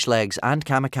and Fishlegs and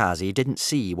Kamikaze didn't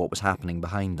see what was happening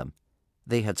behind them.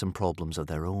 They had some problems of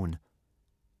their own.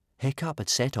 Hiccup had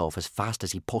set off as fast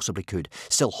as he possibly could,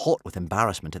 still hot with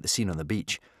embarrassment at the scene on the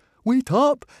beach. "Wait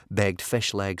up," begged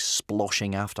Fishlegs,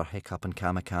 sploshing after Hiccup and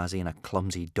Kamikaze in a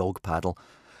clumsy dog paddle.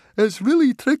 "It's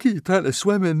really tricky trying to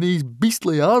swim in these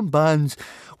beastly armbands.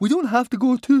 We don't have to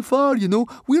go too far, you know.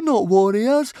 We're not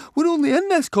warriors. We're only in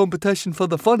this competition for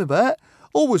the fun of it.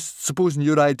 Always supposing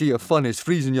your idea of fun is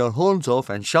freezing your horns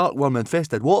off in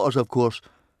sharkworm-infested waters, of course."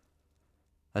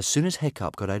 As soon as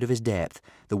Hiccup got out of his depth,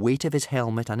 the weight of his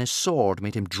helmet and his sword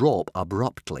made him drop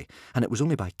abruptly, and it was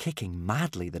only by kicking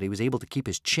madly that he was able to keep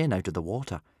his chin out of the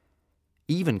water.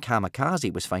 Even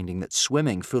Kamikaze was finding that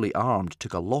swimming fully armed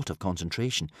took a lot of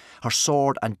concentration. Her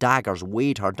sword and daggers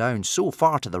weighed her down so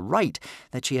far to the right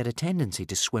that she had a tendency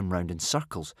to swim round in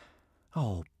circles.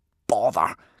 "Oh,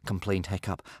 bother," complained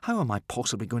Hiccup. "How am I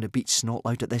possibly going to beat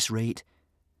Snotlout at this rate?"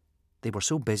 They were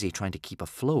so busy trying to keep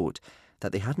afloat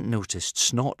that they hadn't noticed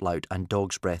Snotlout and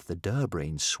Dog's Breath the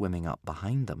Durbrain swimming up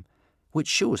behind them, which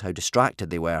shows how distracted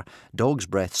they were. Dog's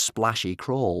Breath's splashy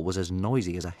crawl was as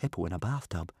noisy as a hippo in a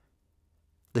bathtub.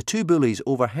 The two bullies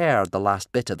overheard the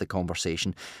last bit of the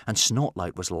conversation, and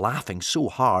Snotlout was laughing so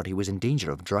hard he was in danger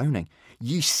of drowning.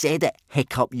 "You said it,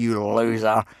 Hiccup, you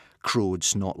loser," crowed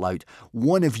Snotlout.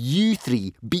 "One of you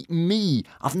three beat me.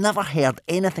 I've never heard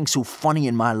anything so funny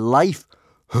in my life."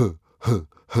 "Huh, huh,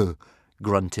 huh,"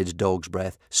 grunted Dog's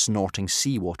Breath, snorting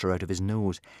seawater out of his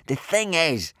nose. "The thing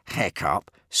is,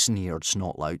 Hiccup," sneered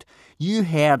Snotlout, "you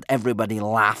heard everybody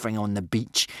laughing on the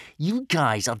beach. You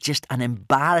guys are just an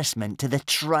embarrassment to the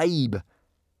tribe."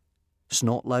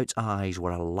 Snotlout's eyes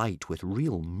were alight with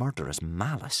real murderous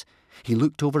malice. He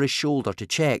looked over his shoulder to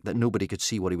check that nobody could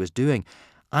see what he was doing.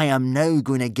 "I am now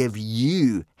going to give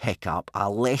you, Hiccup, a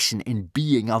lesson in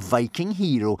being a Viking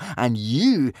hero, and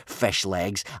you,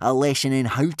 Fishlegs, a lesson in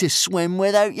how to swim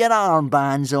without your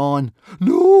armbands on."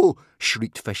 "No!"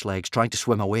 shrieked Fishlegs, trying to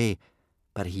swim away.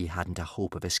 But he hadn't a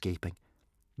hope of escaping.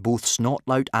 Both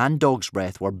Snotlout and Dog's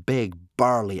Breath were big,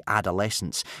 burly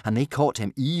adolescents, and they caught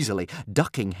him easily,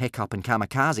 ducking Hiccup and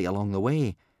Kamikaze along the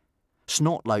way.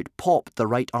 Snotlout popped the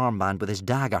right armband with his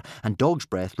dagger, and Dog's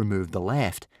Breath removed the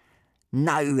left.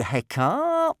 "Now,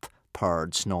 Hiccup,"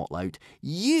 purred Snotlout,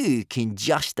 "you can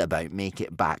just about make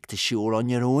it back to shore on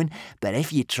your own, but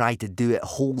if you try to do it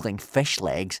holding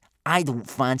Fishlegs, I don't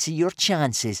fancy your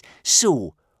chances.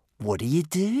 So, what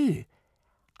do?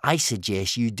 I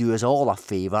suggest you do us all a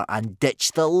favour and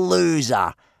ditch the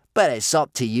loser, but it's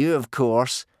up to you, of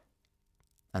course."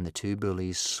 And the two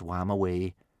bullies swam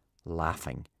away,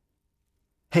 laughing.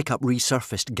 Hiccup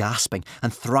resurfaced, gasping,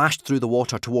 and thrashed through the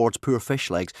water towards poor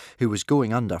Fishlegs, who was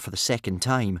going under for the second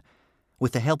time.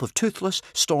 With the help of Toothless,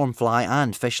 Stormfly,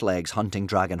 and Fishlegs' hunting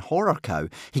dragon Horror Cow,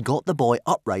 he got the boy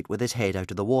upright with his head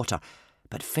out of the water.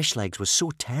 But Fishlegs was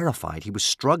so terrified he was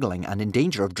struggling and in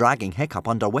danger of dragging Hiccup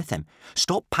under with him.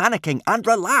 "Stop panicking and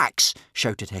relax!"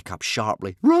 shouted Hiccup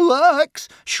sharply. "Relax!"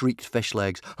 shrieked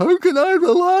Fishlegs. "How can I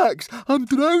relax? I'm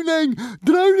drowning!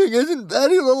 Drowning isn't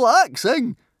very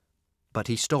relaxing!" But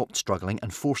he stopped struggling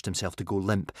and forced himself to go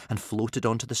limp and floated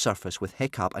onto the surface with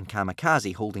Hiccup and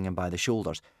Kamikaze holding him by the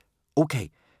shoulders.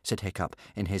 "OK," said Hiccup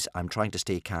in his "I'm trying to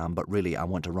stay calm, but really I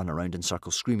want to run around in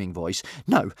circles screaming" voice.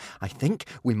 "Now, I think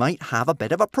we might have a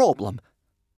bit of a problem."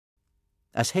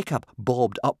 As Hiccup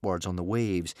bobbed upwards on the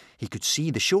waves, he could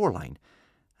see the shoreline,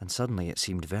 and suddenly it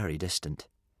seemed very distant.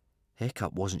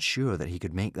 Hiccup wasn't sure that he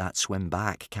could make that swim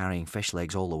back carrying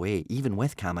Fishlegs all the way, even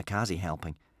with Kamikaze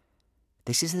helping.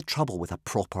 This is the trouble with a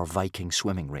proper Viking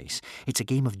swimming race. It's a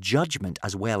game of judgment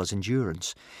as well as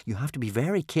endurance. You have to be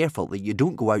very careful that you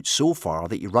don't go out so far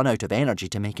that you run out of energy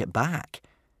to make it back.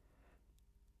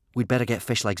 "We'd better get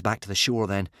Fishlegs back to the shore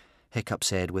then," Hiccup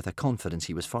said with a confidence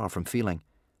he was far from feeling.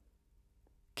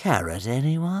 "Carrot,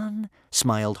 anyone?"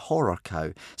 smiled Horror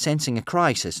Cow, sensing a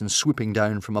crisis and swooping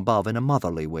down from above in a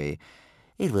motherly way.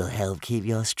 "It will help keep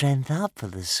your strength up for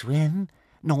the swim."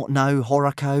 "Not now,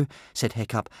 Horror Cow," said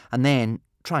Hiccup, and then,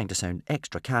 trying to sound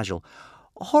extra casual,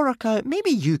 "Horror Cow,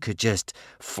 maybe you could just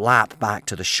flap back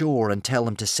to the shore and tell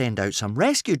them to send out some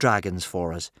rescue dragons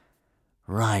for us."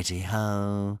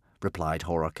 "Righty-ho," replied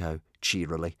Horror Cow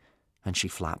cheerily, and she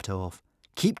flapped off.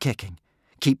 "Keep kicking,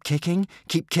 keep kicking,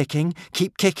 keep kicking,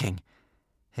 keep kicking."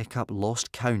 Hiccup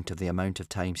lost count of the amount of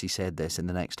times he said this in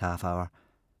the next half hour.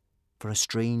 For a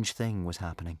strange thing was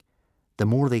happening. The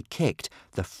more they kicked,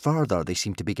 the further they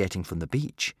seemed to be getting from the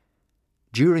beach.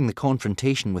 During the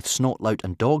confrontation with Snotlout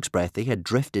and Dog's Breath, they had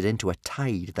drifted into a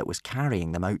tide that was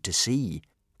carrying them out to sea.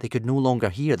 They could no longer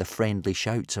hear the friendly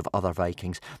shouts of other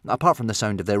Vikings. Apart from the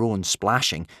sound of their own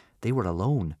splashing, they were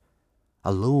alone.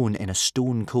 Alone in a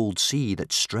stone-cold sea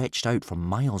that stretched out for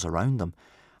miles around them.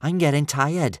 "I'm getting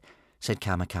tired," said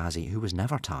Kamikaze, who was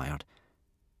never tired.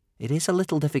 It is a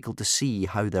little difficult to see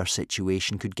how their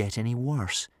situation could get any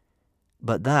worse.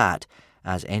 But that,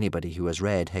 as anybody who has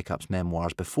read Hiccup's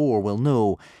memoirs before will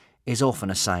know, is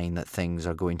often a sign that things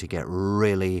are going to get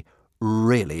really,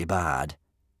 really bad.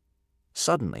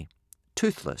 Suddenly,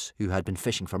 Toothless, who had been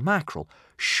fishing for mackerel,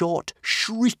 shot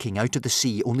shrieking out of the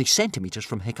sea only centimetres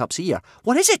from Hiccup's ear.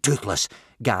 "What is it, Toothless?"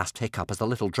 gasped Hiccup as the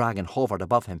little dragon hovered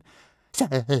above him.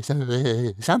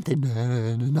 "Something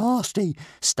nasty,"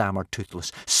 stammered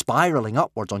Toothless, spiralling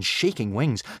upwards on shaking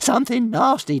wings. "Something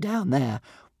nasty down there."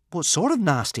 "What sort of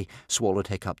nasty?" swallowed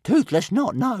Hiccup. "Toothless,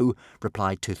 not know,"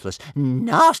 replied Toothless.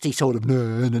 "Nasty sort of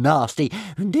nasty.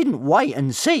 Didn't wait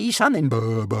and see something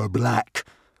black."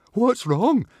 "What's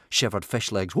wrong?" shivered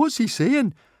Fishlegs. "What's he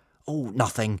saying?" "Oh,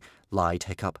 nothing," lied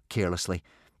Hiccup carelessly.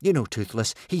 "You know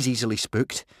Toothless, he's easily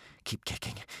spooked. keep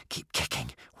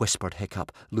kicking, whispered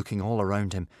Hiccup, looking all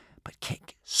around him. But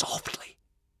kick softly.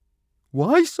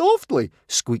 Why softly?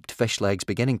 Squeaked Fishlegs,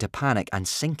 beginning to panic and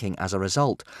sinking as a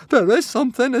result. There is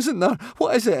something, isn't there?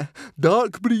 What is it?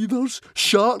 Dark breathers,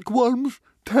 shark worms,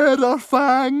 terror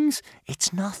fangs?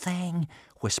 It's nothing,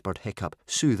 whispered Hiccup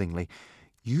soothingly.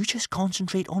 You just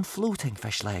concentrate on floating,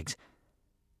 Fishlegs.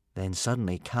 Then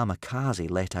suddenly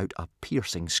Kamikaze let out a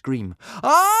piercing scream.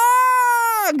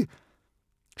 Ag!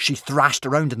 She thrashed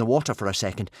around in the water for a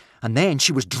second, and then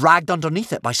she was dragged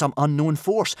underneath it by some unknown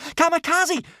force.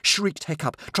 Kamikaze! Shrieked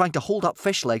Hiccup, trying to hold up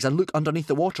Fishlegs and look underneath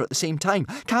the water at the same time.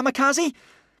 Kamikaze!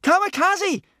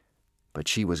 Kamikaze! But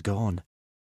she was gone.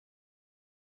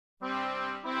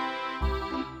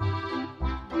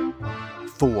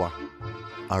 4.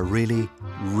 A really,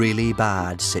 really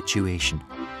bad situation.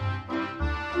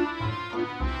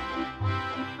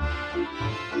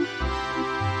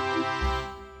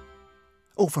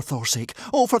 Oh, for Thor's sake!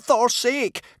 Oh, for Thor's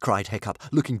sake! Cried Hiccup,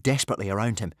 looking desperately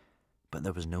around him. But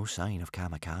there was no sign of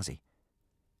Kamikaze.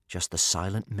 Just the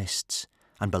silent mists,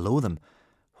 and below them,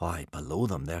 why, below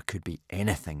them there could be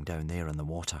anything down there in the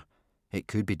water. It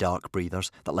could be dark breathers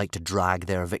that like to drag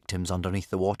their victims underneath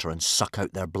the water and suck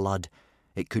out their blood.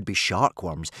 It could be shark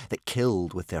worms that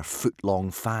killed with their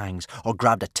foot-long fangs, or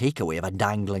grabbed a takeaway of a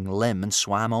dangling limb and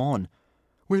swam on.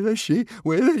 Where is she?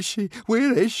 Where is she?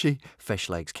 Where is she?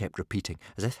 Fishlegs kept repeating,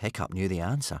 as if Hiccup knew the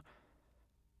answer.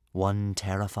 1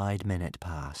 terrified minute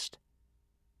passed.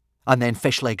 And then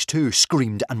Fishlegs too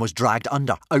screamed and was dragged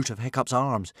under, out of Hiccup's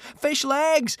arms.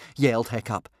 Fishlegs! Yelled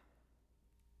Hiccup.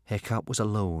 Hiccup was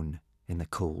alone in the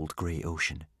cold grey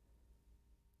ocean.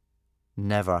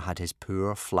 Never had his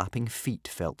poor flapping feet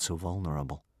felt so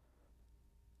vulnerable.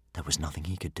 There was nothing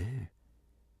he could do.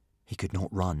 He could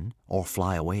not run or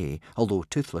fly away, although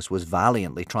Toothless was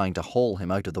valiantly trying to haul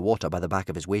him out of the water by the back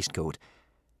of his waistcoat.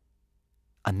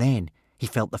 And then he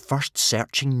felt the first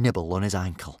searching nibble on his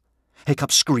ankle.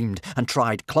 Hiccup screamed and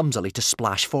tried clumsily to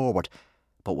splash forward,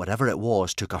 but whatever it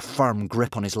was took a firm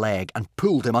grip on his leg and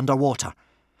pulled him under water.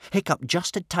 Hiccup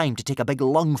just had time to take a big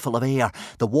lungful of air.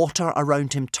 The water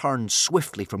around him turned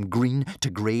swiftly from green to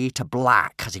grey to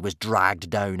black as he was dragged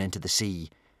down into the sea.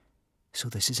 So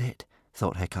this is it,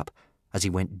 thought Hiccup, as he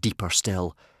went deeper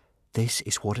still. This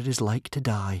is what it is like to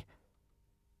die.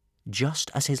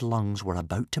 Just as his lungs were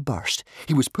about to burst,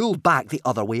 he was pulled back the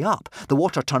other way up. The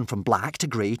water turned from black to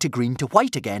grey to green to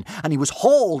white again, and he was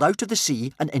hauled out of the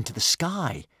sea and into the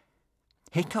sky.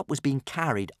 Hiccup was being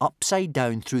carried upside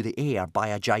down through the air by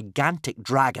a gigantic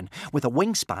dragon with a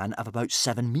wingspan of about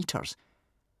 7 metres.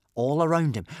 All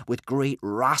around him, with great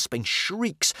rasping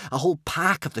shrieks, a whole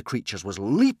pack of the creatures was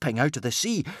leaping out of the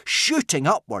sea, shooting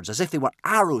upwards as if they were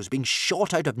arrows being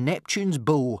shot out of Neptune's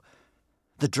bow.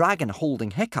 The dragon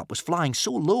holding Hiccup was flying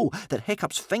so low that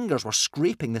Hiccup's fingers were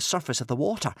scraping the surface of the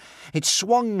water. It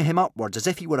swung him upwards as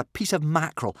if he were a piece of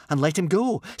mackerel and let him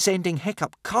go, sending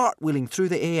Hiccup cartwheeling through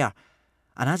the air.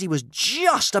 And as he was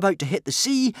just about to hit the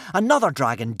sea, another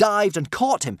dragon dived and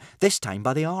caught him, this time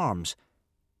by the arms.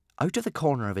 Out of the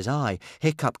corner of his eye,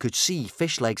 Hiccup could see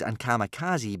Fishlegs and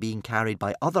Kamikaze being carried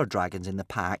by other dragons in the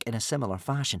pack in a similar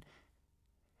fashion.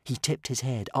 He tipped his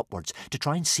head upwards to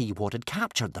try and see what had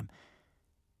captured them.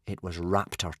 It was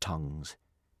raptor tongues.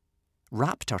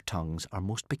 Raptor tongues are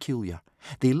most peculiar.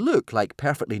 They look like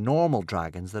perfectly normal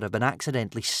dragons that have been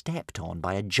accidentally stepped on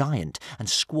by a giant and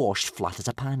squashed flat as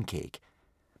a pancake.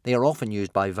 They are often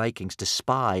used by Vikings to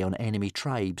spy on enemy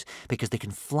tribes because they can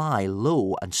fly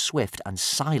low and swift and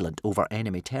silent over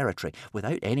enemy territory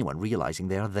without anyone realising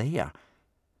they are there.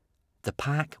 The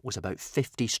pack was about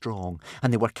 50 strong,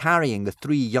 and they were carrying the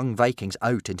 3 young Vikings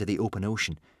out into the open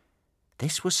ocean.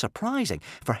 This was surprising,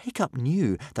 for Hiccup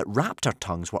knew that raptor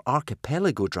tongues were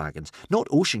archipelago dragons, not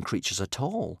ocean creatures at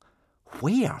all.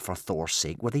 Where, for Thor's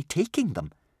sake, were they taking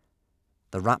them?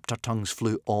 The raptor tongues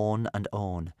flew on and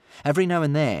on. Every now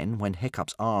and then, when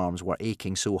Hiccup's arms were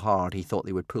aching so hard he thought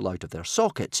they would pull out of their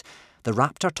sockets, the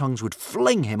raptor tongues would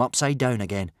fling him upside down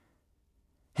again.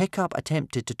 Hiccup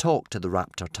attempted to talk to the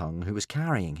raptor tongue who was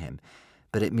carrying him,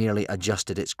 but it merely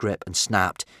adjusted its grip and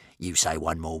snapped, "You say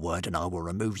one more word and I will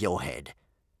remove your head."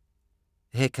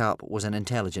 Hiccup was an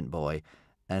intelligent boy,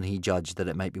 and he judged that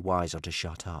it might be wiser to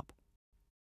shut up.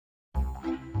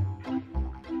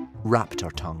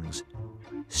 Raptor tongues.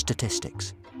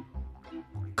 Statistics.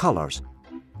 Colours.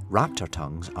 Raptor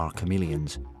tongues are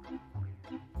chameleons.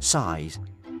 Size.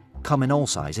 Come in all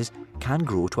sizes, can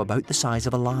grow to about the size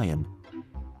of a lion.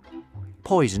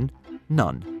 Poison.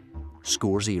 None.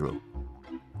 Score 0.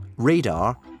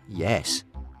 Radar. Yes.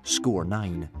 Score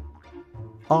 9.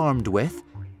 Armed with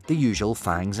the usual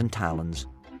fangs and talons.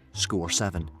 Score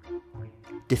 7.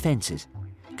 Defences.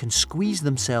 Can squeeze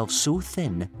themselves so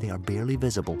thin they are barely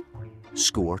visible.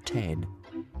 Score 10.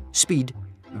 Speed.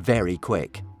 Very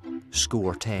quick.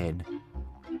 Score 10.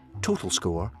 Total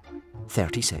score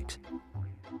 36.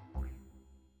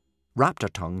 Raptor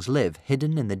tongues live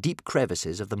hidden in the deep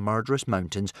crevices of the murderous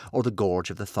mountains or the gorge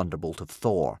of the thunderbolt of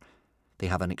Thor. They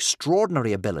have an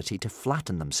extraordinary ability to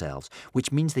flatten themselves,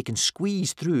 which means they can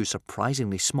squeeze through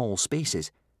surprisingly small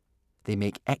spaces. They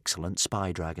make excellent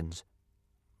spy dragons.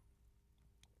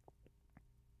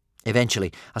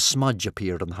 Eventually, a smudge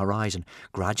appeared on the horizon,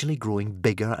 gradually growing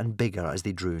bigger and bigger as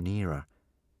they drew nearer.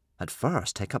 At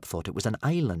first, Hiccup thought it was an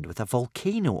island with a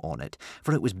volcano on it,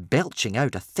 for it was belching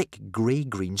out a thick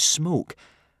grey-green smoke.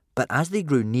 But as they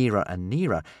grew nearer and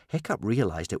nearer, Hiccup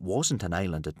realised it wasn't an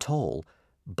island at all,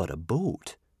 but a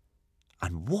boat.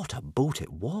 And what a boat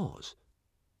it was!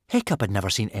 Hiccup had never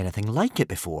seen anything like it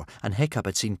before, and Hiccup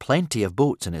had seen plenty of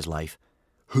boats in his life.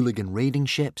 Hooligan raiding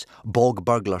ships, bog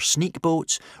burglar sneak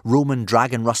boats, Roman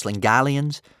dragon-rustling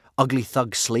galleons, ugly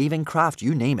thug slaving craft,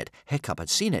 you name it, Hiccup had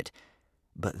seen it.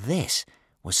 But this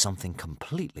was something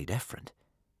completely different.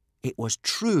 It was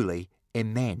truly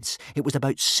immense. It was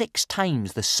about 6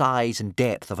 times the size and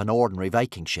depth of an ordinary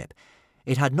Viking ship.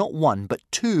 It had not one but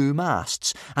 2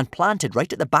 masts, and planted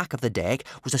right at the back of the deck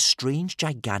was a strange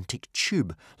gigantic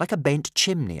tube, like a bent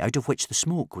chimney out of which the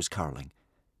smoke was curling.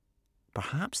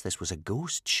 Perhaps this was a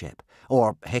ghost ship,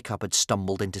 or Hiccup had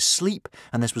stumbled into sleep,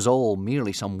 and this was all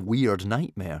merely some weird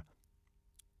nightmare.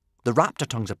 The raptor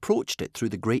tongues approached it through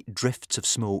the great drifts of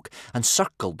smoke and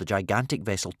circled the gigantic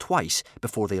vessel twice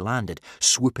before they landed,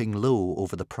 swooping low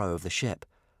over the prow of the ship.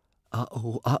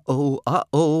 Uh-oh, uh-oh,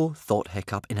 uh-oh, thought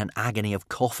Hiccup in an agony of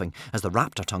coughing as the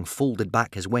raptor tongue folded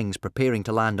back his wings, preparing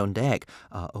to land on deck.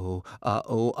 Uh-oh,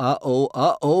 uh-oh, uh-oh,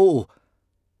 uh-oh.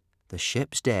 The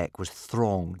ship's deck was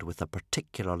thronged with a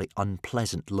particularly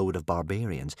unpleasant load of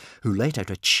barbarians, who let out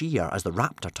a cheer as the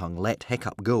raptor tongue let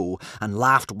Hiccup go, and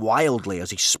laughed wildly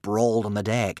as he sprawled on the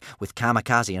deck, with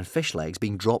Kamikaze and Fishlegs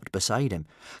being dropped beside him.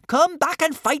 "Come back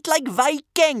and fight like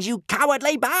Vikings, you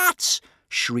cowardly bats!"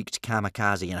 shrieked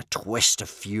Kamikaze in a twist of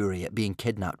fury at being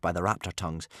kidnapped by the raptor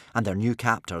tongues, and their new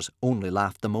captors only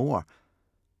laughed the more.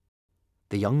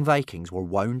 The young Vikings were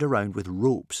wound around with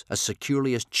ropes as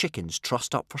securely as chickens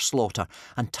trussed up for slaughter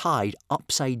and tied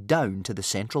upside down to the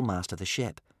central mast of the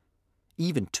ship.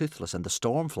 Even Toothless and the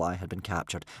Stormfly had been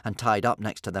captured and tied up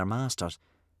next to their masters.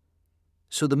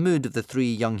 So the mood of the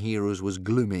 3 young heroes was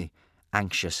gloomy,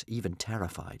 anxious, even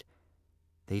terrified.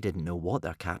 They didn't know what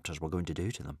their captors were going to do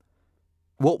to them.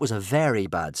 What was a very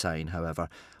bad sign, however,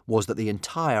 was that the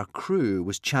entire crew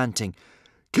was chanting,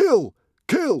 "Kill!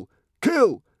 Kill!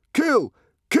 Kill! Kill!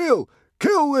 Kill!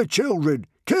 Kill the children!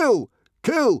 Kill!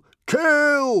 Kill!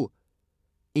 Kill!"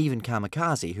 Even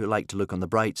Kamikaze, who liked to look on the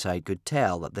bright side, could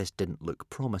tell that this didn't look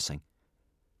promising.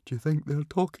 "Do you think they're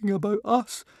talking about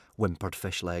us?" whimpered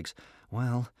Fishlegs.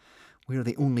 "Well, we're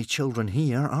the only children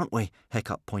here, aren't we?"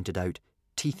 Hiccup pointed out,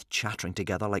 teeth chattering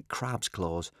together like crab's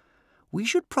claws. "We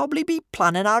should probably be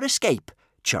planning our escape,"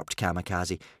 chirped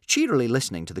Kamikaze, cheerily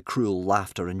listening to the cruel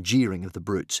laughter and jeering of the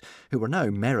brutes, who were now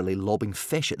merrily lobbing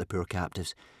fish at the poor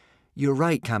captives. "You're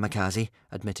right, Kamikaze,"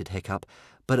 admitted Hiccup,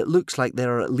 "but it looks like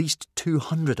there are at least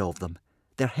 200 of them.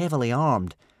 They're heavily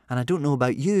armed, and I don't know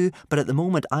about you, but at the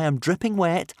moment I am dripping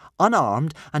wet,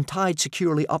 unarmed, and tied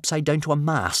securely upside down to a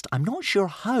mast. I'm not sure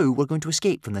how we're going to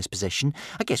escape from this position.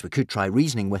 I guess we could try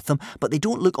reasoning with them, but they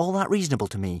don't look all that reasonable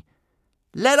to me."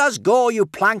 "Let us go, you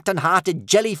plankton-hearted,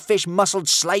 jellyfish-muscled,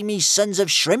 slimy sons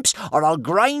of shrimps, or I'll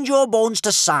grind your bones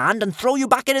to sand and throw you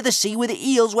back into the sea with the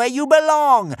eels where you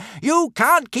belong. You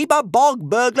can't keep a bog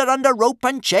burglar under rope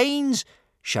and chains,"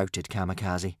 shouted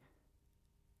Kamikaze.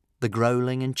 The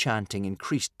growling and chanting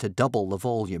increased to double the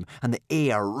volume, and the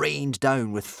air rained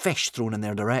down with fish thrown in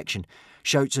their direction.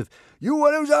 Shouts of, "You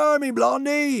want whose army,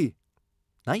 Blondie?"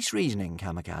 "Nice reasoning,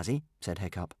 Kamikaze," said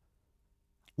Hiccup.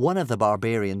 One of the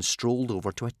barbarians strolled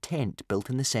over to a tent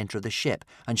built in the centre of the ship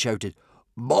and shouted,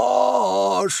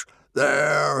 "Boss,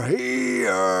 they're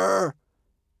here!"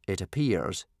 "It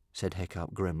appears," said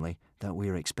Hiccup grimly, "that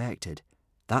we're expected.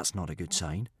 That's not a good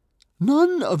sign."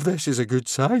 "None of this is a good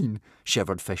sign,"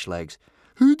 shivered Fishlegs.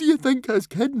 "Who do you think has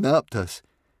kidnapped us?"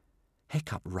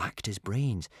 Hiccup racked his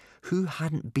brains. Who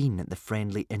hadn't been at the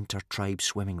friendly inter-tribe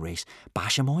swimming race?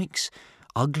 Bashamoiks?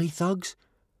 Ugly thugs?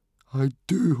 "I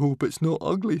do hope it's not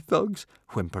ugly thugs,"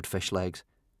 whimpered Fishlegs.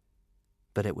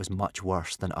 But it was much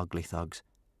worse than ugly thugs.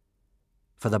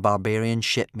 For the barbarian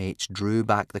shipmates drew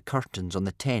back the curtains on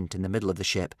the tent in the middle of the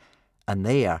ship, and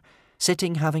there,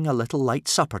 sitting having a little light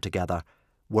supper together,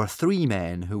 were 3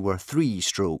 men who were 3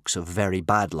 strokes of very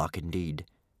bad luck indeed.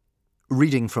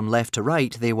 Reading from left to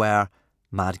right, they were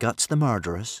Madguts the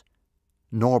murderess,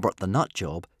 Norbert the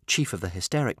nutjob, chief of the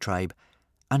hysteric tribe,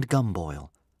 and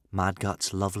Gumboil,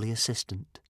 Madgut's lovely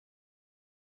assistant.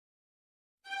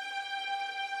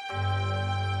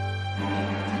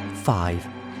 5.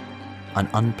 An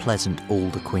unpleasant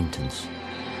old acquaintance.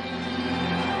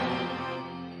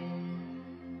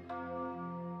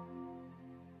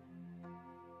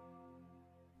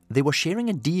 They were sharing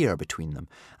a deer between them,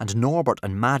 and Norbert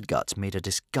and Madguts made a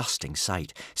disgusting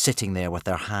sight, sitting there with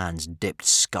their hands dipped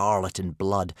scarlet in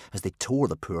blood as they tore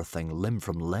the poor thing limb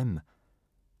from limb.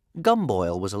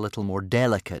 Gumboil was a little more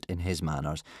delicate in his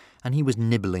manners, and he was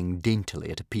nibbling daintily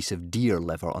at a piece of deer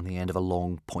liver on the end of a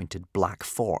long, pointed black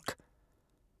fork.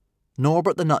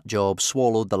 Norbert the nutjob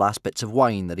swallowed the last bits of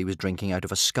wine that he was drinking out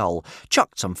of a skull,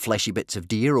 chucked some fleshy bits of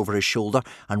deer over his shoulder,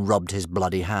 and rubbed his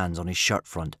bloody hands on his shirt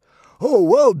front. "Oh,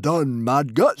 well done,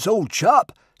 Madguts, old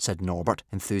chap," said Norbert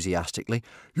enthusiastically.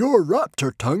 "Your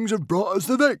raptor tongues have brought us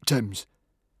the victims."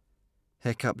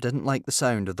 Hiccup didn't like the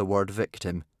sound of the word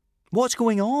victim. "What's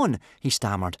going on?" he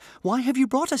stammered. "Why have you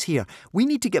brought us here? We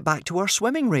need to get back to our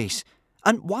swimming race.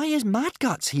 And why is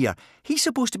Madguts here? He's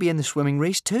supposed to be in the swimming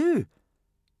race too."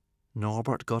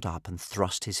 Norbert got up and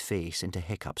thrust his face into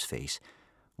Hiccup's face.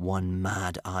 One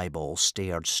mad eyeball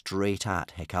stared straight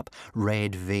at Hiccup,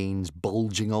 red veins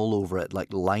bulging all over it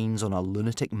like lines on a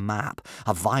lunatic map,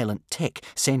 a violent tic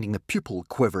sending the pupil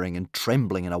quivering and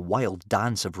trembling in a wild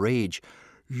dance of rage.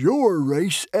 "Your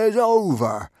race is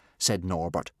over," said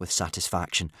Norbert with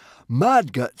satisfaction.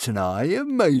 "Madguts and I have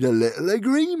made a little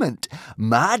agreement.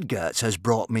 Madguts has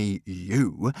brought me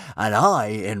you, and I,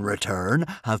 in return,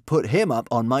 have put him up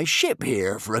on my ship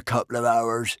here for a couple of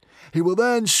hours. He will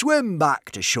then swim back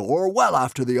to shore well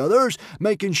after the others,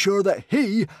 making sure that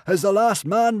he is the last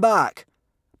man back."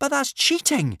 "But that's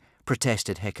cheating,"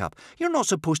 protested Hiccup. "You're not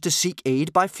supposed to seek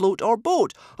aid by float or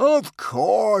boat." "Of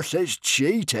course it's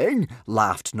cheating,"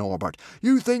 laughed Norbert.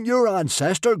 "You think your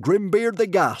ancestor Grimbeard the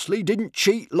Ghastly didn't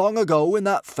cheat long ago in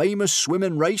that famous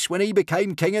swimming race when he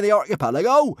became king of the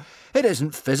archipelago? It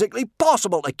isn't physically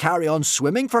possible to carry on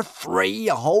swimming for 3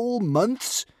 whole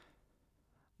months."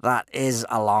 "That is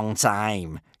a long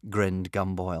time," grinned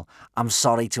Gumboil. "I'm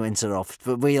sorry to interrupt,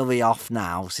 but we'll be off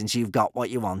now, since you've got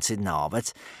what you wanted,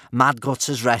 Norbert. Madguts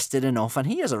has rested enough, and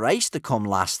he has a race to come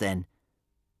last then."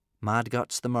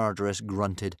 Madguts the murderess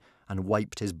grunted and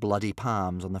wiped his bloody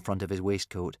palms on the front of his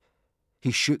waistcoat. He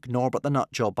shook Norbert the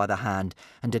nutjob by the hand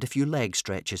and did a few leg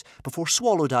stretches before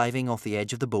swallow diving off the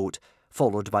edge of the boat,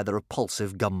 followed by the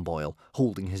repulsive Gumboil,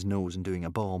 holding his nose and doing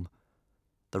a bomb.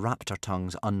 The raptor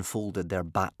tongues unfolded their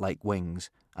bat-like wings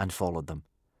and followed them.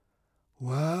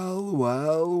 "Well,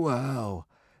 well, well,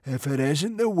 if it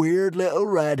isn't the weird little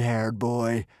red-haired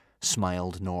boy,"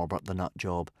 smiled Norbert the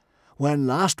nutjob. "When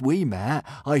last we met,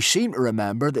 I seem to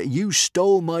remember that you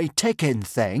stole my ticking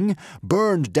thing,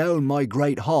 burned down my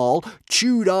great hall,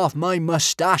 chewed off my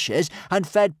moustaches, and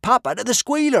fed Papa to the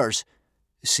squealers."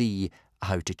 See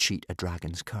How to Cheat a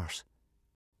Dragon's Curse.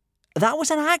 "That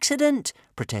was an accident,"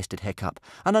 protested Hiccup.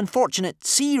 "An unfortunate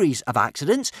series of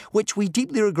accidents, which we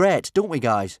deeply regret, don't we,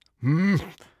 guys?"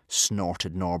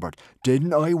 Snorted Norbert.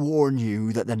 "Didn't I warn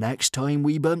you that the next time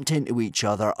we bumped into each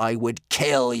other, I would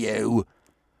kill you?"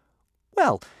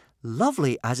 "Well,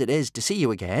 lovely as it is to see you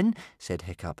again," said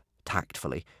Hiccup,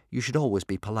 tactfully. You should always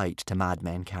be polite to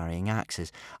madmen carrying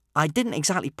axes. "I didn't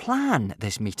exactly plan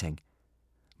this meeting."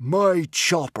 "My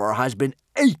chopper has been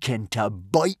aching to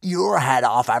bite your head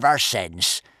off ever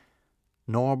since."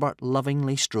 Norbert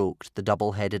lovingly stroked the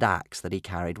double-headed axe that he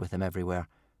carried with him everywhere.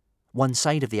 One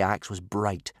side of the axe was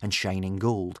bright and shining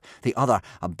gold, the other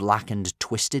a blackened,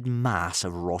 twisted mass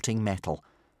of rotting metal.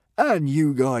 "And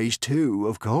you guys too,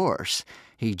 of course."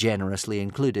 He generously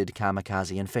included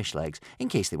Kamikaze and Fishlegs, in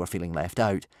case they were feeling left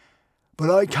out. "But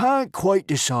I can't quite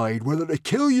decide whether to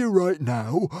kill you right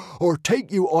now or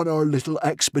take you on our little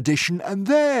expedition and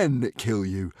then kill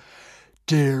you.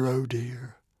 Dear, oh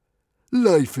dear.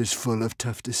 Life is full of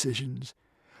tough decisions."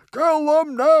 "Kill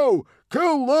them now!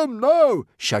 Kill them now!"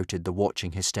 shouted the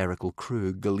watching hysterical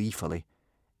crew gleefully.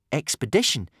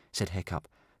 "Expedition?" said Hiccup,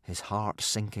 his heart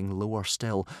sinking lower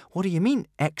still. "What do you mean,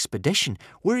 expedition?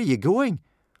 Where are you going?"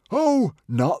 "Oh,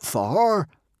 not far."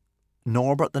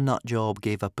 Norbert the nutjob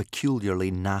gave a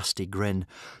peculiarly nasty grin.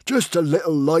 "Just a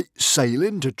little light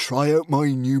sailing to try out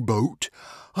my new boat.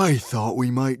 I thought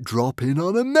we might drop in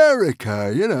on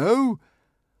America, you know."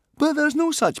 "But there's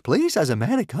no such place as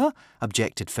America,"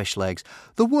 objected Fishlegs.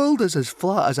 "The world is as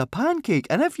flat as a pancake,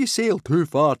 and if you sail too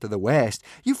far to the west,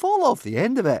 you fall off the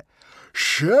end of it."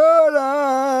 "Shut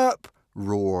up!"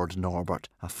 roared Norbert,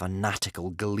 a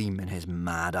fanatical gleam in his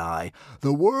mad eye.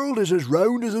 "The world is as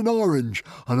round as an orange,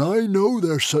 and I know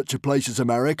there's such a place as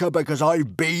America because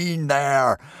I've been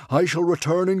there. I shall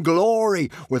return in glory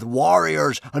with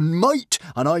warriors and might,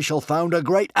 and I shall found a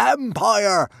great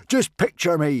empire. Just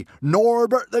picture me,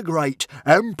 Norbert the Great,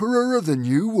 Emperor of the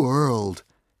New World."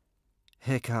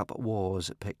 Hiccup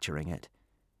was picturing it.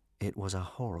 It was a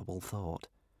horrible thought.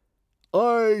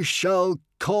 "I shall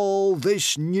call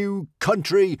this new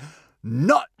country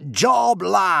Nut Job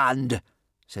Land,"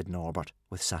 said Norbert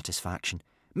with satisfaction,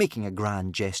 making a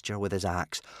grand gesture with his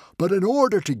axe. "But in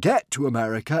order to get to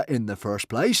America in the first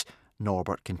place,"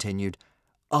 Norbert continued,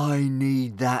 "I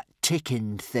need that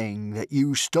ticking thing that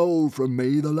you stole from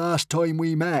me the last time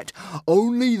we met.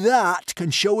 Only that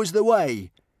can show us the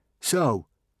way. So,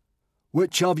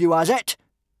 which of you has it?"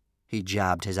 He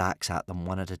jabbed his axe at them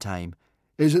one at a time.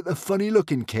 "Is it the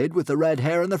funny-looking kid with the red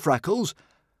hair and the freckles?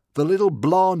 The little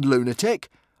blonde lunatic?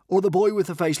 Or the boy with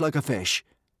the face like a fish?"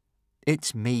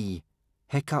 "It's me,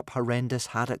 Hiccup Horrendous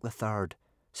Haddock III,"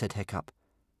 said Hiccup.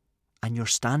 "And you're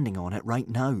standing on it right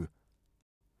now."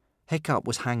 Hiccup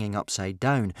was hanging upside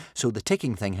down, so the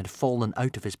ticking thing had fallen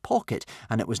out of his pocket,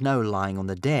 and it was now lying on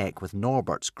the deck with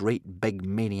Norbert's great big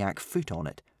maniac foot on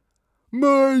it.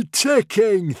 "My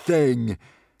ticking thing!"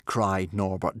 cried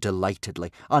Norbert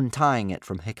delightedly, untying it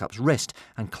from Hiccup's wrist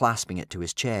and clasping it to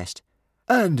his chest.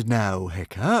 "And now,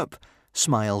 Hiccup,"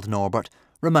 smiled Norbert,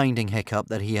 reminding Hiccup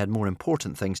that he had more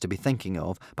important things to be thinking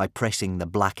of by pressing the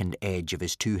blackened edge of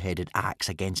his two-headed axe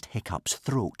against Hiccup's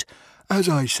throat. "as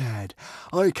I said,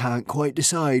 I can't quite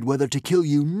decide whether to kill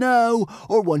you now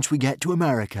or once we get to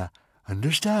America.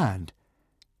 Understand?"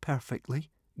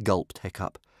 "Perfectly," gulped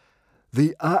Hiccup.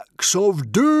 "The axe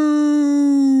of doom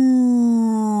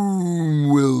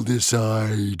will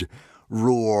decide,"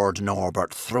 roared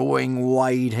Norbert, throwing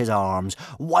wide his arms.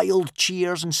 Wild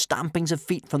cheers and stampings of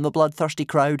feet from the bloodthirsty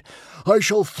crowd. "I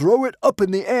shall throw it up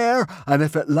in the air, and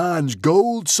if it lands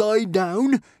gold side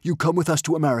down, you come with us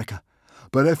to America.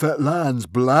 But if it lands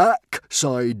black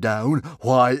side down,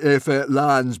 why, if it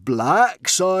lands black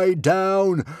side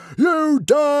down, you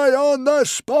die on the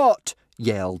spot,"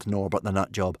 yelled Norbert the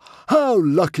Nutjob. "How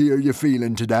lucky are you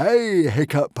feeling today,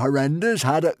 Hiccup Horrendous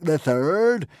Haddock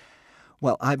III?"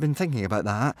 "Well, I've been thinking about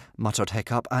that," muttered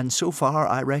Hiccup, "and so far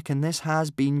I reckon this has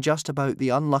been just about the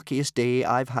unluckiest day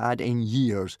I've had in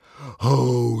years."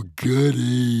 "Oh,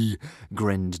 goody,"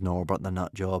 grinned Norbert the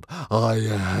Nutjob. "I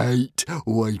hate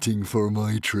waiting for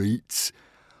my treats."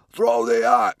 "Throw the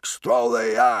axe! Throw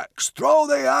the axe! Throw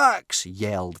the axe!"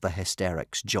 yelled the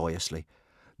hysterics joyously.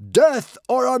 "Death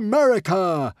or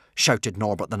America!" shouted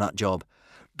Norbert the Nutjob.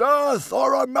 "Death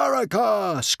or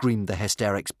America!" screamed the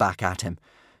hysterics back at him.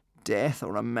 "Death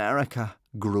or America,"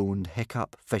 groaned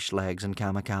Hiccup, Fishlegs and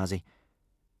Kamikaze.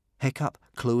 Hiccup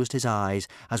closed his eyes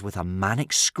as with a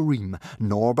manic scream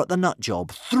Norbert the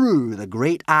Nutjob threw the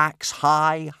great axe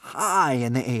high, high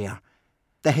in the air.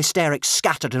 The hysterics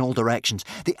scattered in all directions.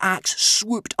 The axe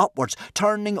swooped upwards,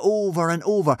 turning over and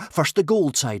over, first the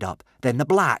gold side up, then the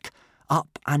black.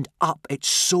 Up and up it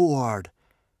soared.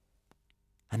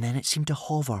 And then it seemed to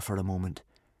hover for a moment,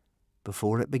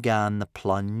 before it began the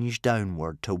plunge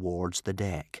downward towards the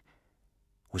deck.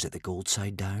 Was it the gold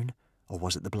side down, or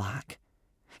was it the black?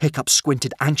 Hiccup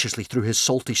squinted anxiously through his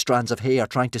salty strands of hair,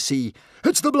 trying to see.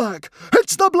 "It's the black!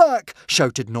 It's the black!"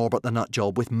 shouted Norbert the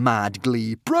Nutjob with mad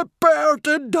glee. "Prepare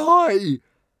to die!"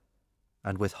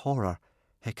 And with horror,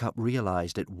 Hiccup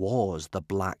realised it was the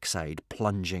black side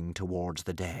plunging towards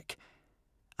the deck,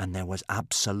 and there was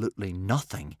absolutely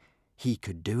nothing he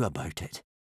could do about it.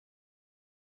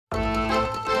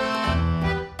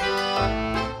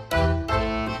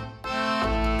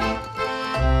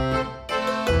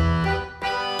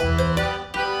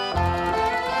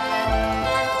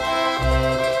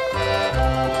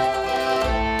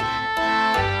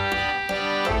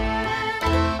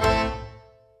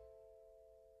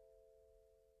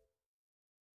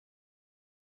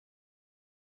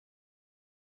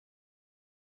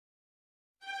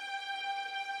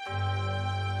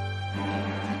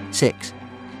 Six.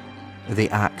 The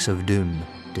Axe of Doom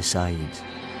decides.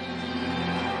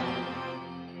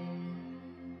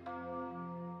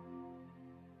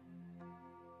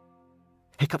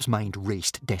 Hiccup's mind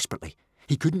raced desperately.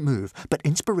 He couldn't move, but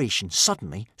inspiration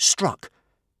suddenly struck.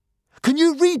 "Can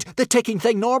you read the ticking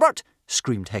thing, Norbert?"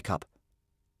 screamed Hiccup.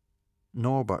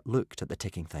 Norbert looked at the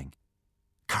ticking thing.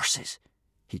 Curses!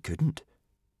 He couldn't.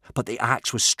 But the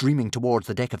axe was streaming towards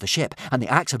the deck of the ship, and the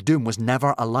Axe of Doom was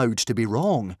never allowed to be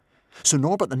wrong. So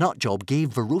Norbert the Nutjob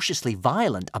gave Ferociously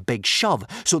Violent a big shove,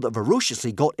 so that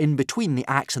Ferociously got in between the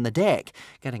axe and the deck,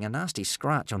 getting a nasty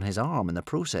scratch on his arm in the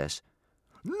process.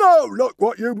 "Now look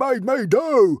what you made me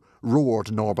do!"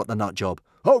 roared Norbert the Nutjob.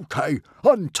 "OK,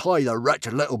 untie the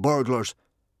wretched little burglars."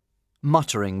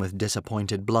 Muttering with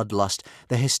disappointed bloodlust,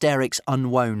 the hysterics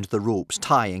unwound the ropes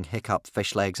tying Hiccup,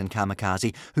 Fishlegs and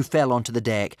Kamikaze, who fell onto the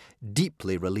deck,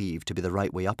 deeply relieved to be the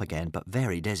right way up again, but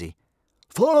very dizzy.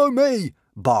 "Follow me!"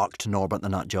 barked Norbert the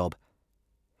Nutjob.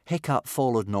 Hiccup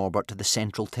followed Norbert to the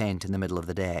central tent in the middle of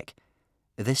the deck.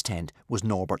 This tent was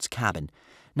Norbert's cabin.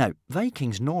 Now,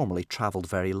 Vikings normally travelled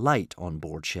very light on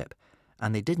board ship,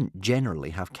 and they didn't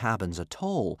generally have cabins at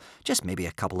all, just maybe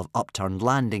a couple of upturned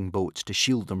landing boats to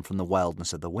shield them from the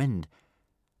wildness of the wind.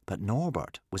 But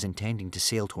Norbert was intending to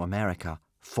sail to America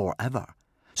forever,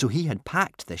 so he had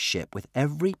packed this ship with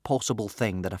every possible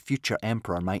thing that a future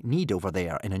emperor might need over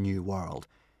there in a new world.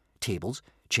 Tables,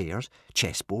 chairs,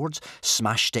 chessboards,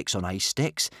 smash sticks on ice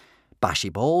sticks, bashy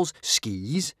balls,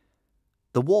 skis.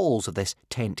 The walls of this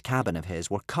tent cabin of his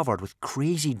were covered with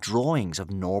crazy drawings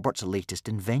of Norbert's latest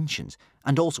inventions,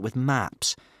 and also with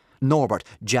maps. Norbert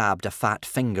jabbed a fat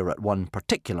finger at one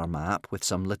particular map with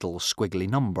some little squiggly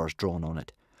numbers drawn on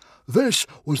it. "This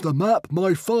was the map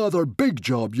my father Big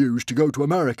Job used to go to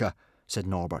America," said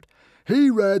Norbert. "He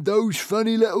read those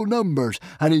funny little numbers,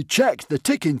 and he checked the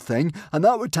ticking thing, and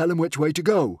that would tell him which way to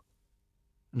go."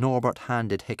 Norbert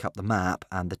handed Hiccup the map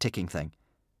and the ticking thing.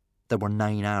 There were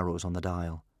 9 arrows on the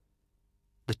dial.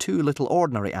 The 2 little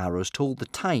ordinary arrows told the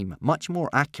time much more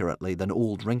accurately than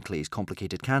old Wrinkly's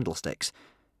complicated candlesticks.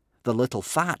 The little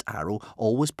fat arrow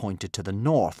always pointed to the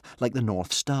north, like the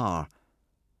North Star.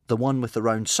 The one with the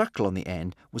round circle on the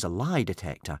end was a lie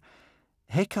detector.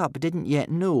 Hiccup didn't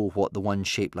yet know what the one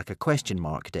shaped like a question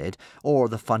mark did, or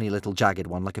the funny little jagged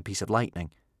one like a piece of lightning.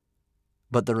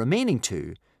 But the remaining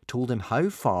 2 told him how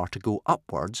far to go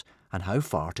upwards and how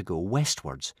far to go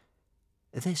westwards.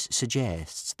 This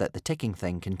suggests that the ticking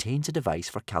thing contains a device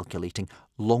for calculating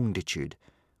longitude,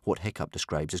 what Hiccup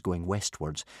describes as going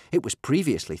westwards. It was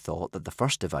previously thought that the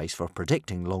first device for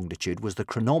predicting longitude was the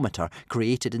chronometer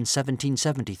created in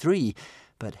 1773,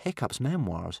 but Hiccup's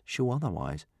memoirs show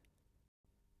otherwise.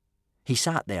 He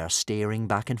sat there staring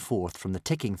back and forth from the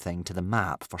ticking thing to the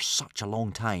map for such a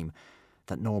long time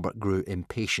that Norbert grew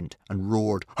impatient and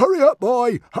roared, "Hurry up,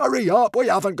 boy! Hurry up! We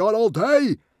haven't got all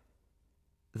day!"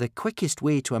 The quickest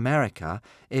way to America,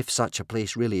 if such a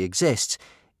place really exists,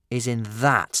 is in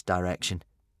that direction.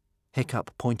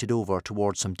 Hiccup pointed over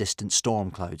towards some distant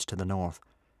storm clouds to the north.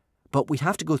 But we'd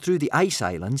have to go through the ice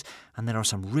islands, and there are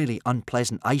some really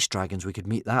unpleasant ice dragons we could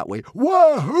meet that way.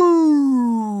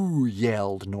 "Wahoo!"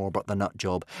 yelled Norbert the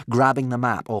Nutjob, grabbing the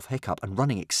map off Hiccup and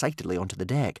running excitedly onto the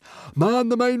deck. "Man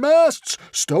the mainmasts!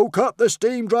 Stoke up the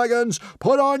steam dragons!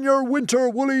 Put on your winter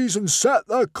woolies and set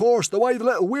the course the way the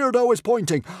little weirdo is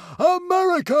pointing!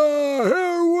 America,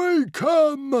 here we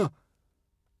come!"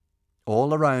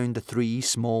 All around the 3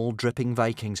 small dripping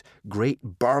Vikings, great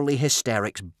burly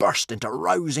hysterics burst into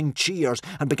rousing cheers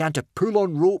and began to pull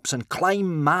on ropes and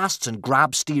climb masts and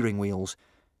grab steering wheels.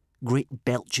 Great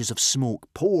belches of smoke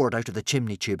poured out of the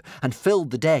chimney tube and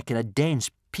filled the deck in a dense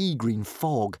pea-green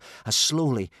fog as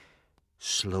slowly,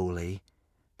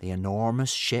 the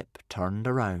enormous ship turned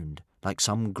around like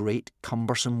some great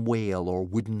cumbersome whale or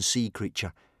wooden sea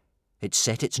creature. It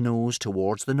set its nose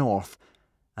towards the north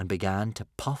and began to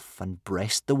puff and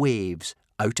breast the waves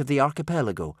out of the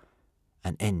archipelago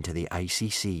and into the icy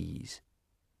seas.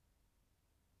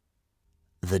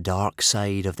 The Dark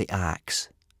Side of the Axe,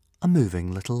 a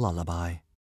moving little lullaby.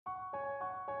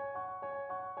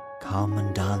 Come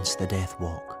and dance the death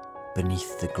walk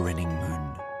beneath the grinning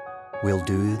moon. We'll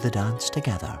do the dance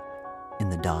together in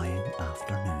the dying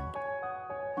afternoon.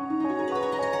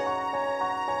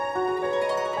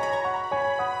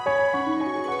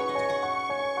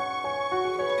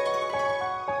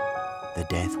 The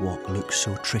death walk looks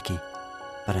so tricky,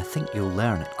 but I think you'll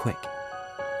learn it quick.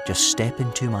 Just step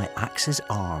into my axe's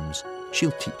arms,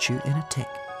 she'll teach you in a tick.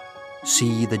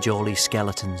 See the jolly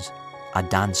skeletons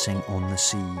a-dancing on the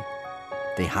sea.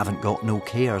 They haven't got no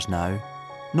cares now,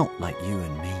 not like you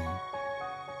and me.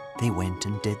 They went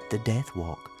and did the death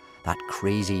walk, that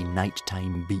crazy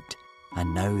nighttime beat,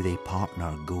 and now they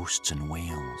partner ghosts and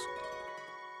whales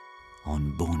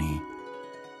on bony,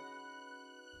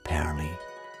 pearly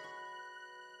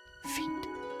feet.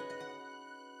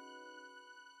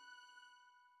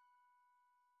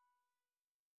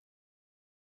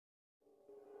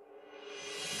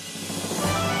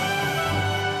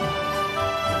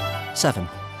 Seven.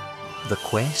 The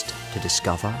Quest to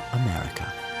Discover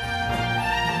America.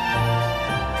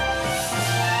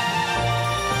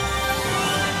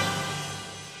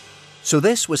 So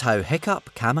this was how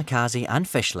Hiccup, Kamikaze and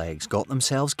Fishlegs got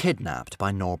themselves kidnapped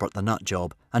by Norbert the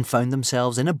Nutjob and found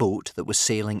themselves in a boat that was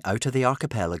sailing out of the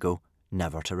archipelago,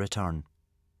 never to return.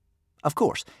 Of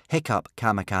course, Hiccup,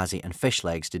 Kamikaze and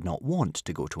Fishlegs did not want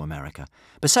to go to America,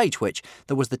 besides which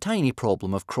there was the tiny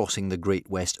problem of crossing the Great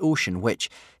West Ocean, which,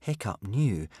 Hiccup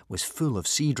knew, was full of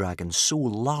sea dragons so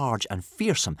large and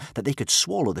fearsome that they could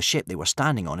swallow the ship they were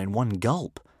standing on in one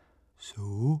gulp.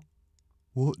 So,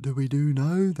 what do we do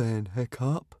now then,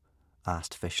 Hiccup?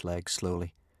 Asked Fishlegs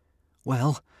slowly.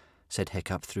 Well, said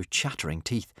Hiccup through chattering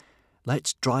teeth,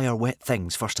 let's dry our wet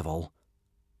things first of all.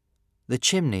 The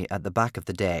chimney at the back of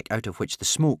the deck, out of which the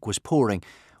smoke was pouring,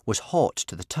 was hot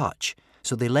to the touch,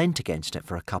 so they leant against it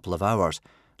for a couple of hours,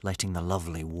 letting the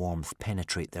lovely warmth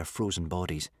penetrate their frozen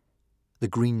bodies. The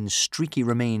green, streaky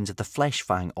remains of the flesh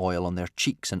fang oil on their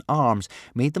cheeks and arms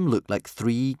made them look like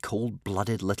 3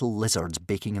 cold-blooded little lizards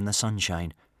baking in the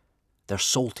sunshine. Their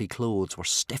salty clothes were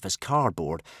stiff as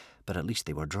cardboard, but at least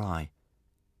they were dry.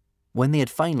 When they had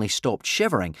finally stopped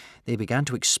shivering, they began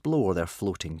to explore their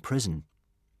floating prison.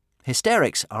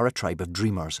 Hysterics are a tribe of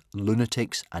dreamers,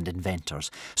 lunatics and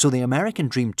inventors, so the American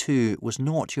Dream 2 was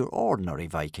not your ordinary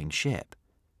Viking ship.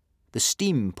 The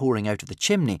steam pouring out of the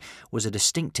chimney was a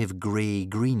distinctive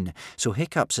grey-green, so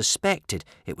Hiccup suspected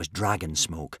it was dragon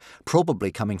smoke,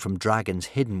 probably coming from dragons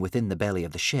hidden within the belly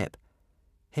of the ship.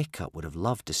 Hiccup would have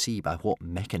loved to see by what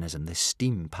mechanism this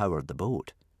steam powered the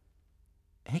boat.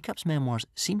 Hiccup's memoirs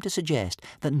seem to suggest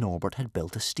that Norbert had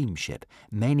built a steamship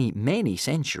many, many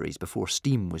centuries before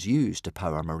steam was used to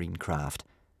power marine craft.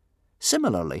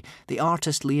 Similarly, the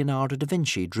artist Leonardo da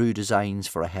Vinci drew designs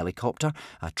for a helicopter,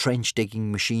 a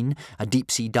trench-digging machine, a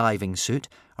deep-sea diving suit,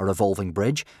 a revolving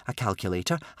bridge, a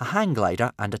calculator, a hang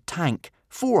glider and a tank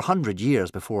 400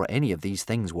 years before any of these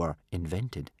things were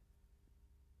invented.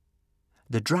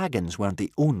 The dragons weren't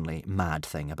the only mad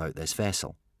thing about this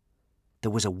vessel.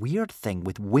 There was a weird thing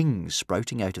with wings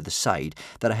sprouting out of the side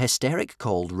that a hysteric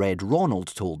called Red Ronald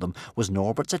told them was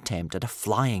Norbert's attempt at a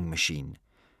flying machine.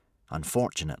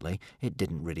 Unfortunately, it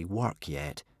didn't really work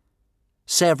yet.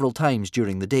 Several times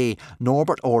during the day,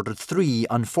 Norbert ordered 3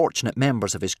 unfortunate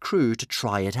members of his crew to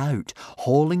try it out,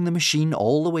 hauling the machine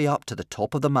all the way up to the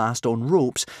top of the mast on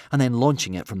ropes and then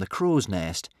launching it from the crow's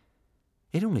nest.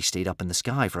 It only stayed up in the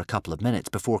sky for a couple of minutes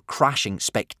before crashing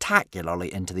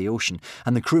spectacularly into the ocean,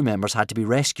 and the crew members had to be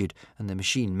rescued and the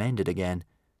machine mended again.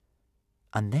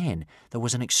 And then there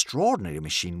was an extraordinary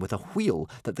machine with a wheel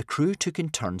that the crew took in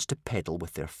turns to pedal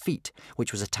with their feet,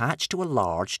 which was attached to a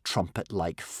large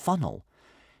trumpet-like funnel.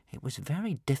 It was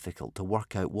very difficult to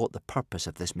work out what the purpose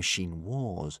of this machine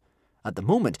was. At the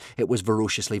moment, it was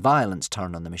Ferociously Violent's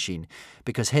turn on the machine,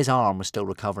 because his arm was still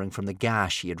recovering from the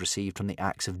gash he had received from the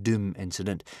Axe of Doom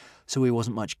incident, so he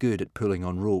wasn't much good at pulling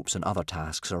on ropes and other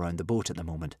tasks around the boat at the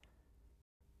moment.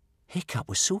 Hiccup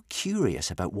was so curious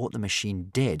about what the machine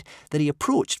did that he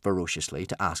approached Ferociously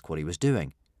to ask what he was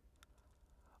doing.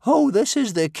 "Oh, this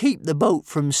is the keep the boat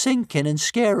from sinking and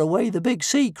scare away the big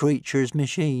sea creatures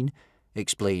machine,"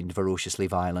 explained Ferociously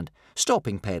Violent,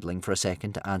 stopping pedalling for a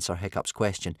second to answer Hiccup's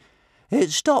question.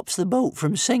 "It stops the boat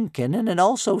from sinking and it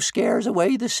also scares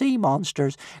away the sea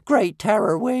monsters, Great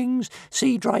Terror Wings,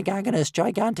 Sea Drigagonus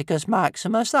Giganticus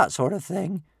Maximus, that sort of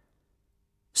thing."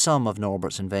 Some of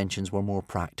Norbert's inventions were more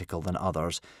practical than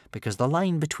others, because the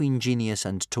line between genius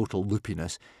and total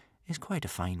loopiness is quite a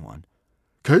fine one.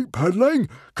 Keep pedalling!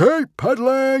 Keep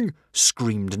pedalling!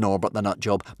 Screamed Norbert the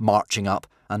Nutjob, marching up,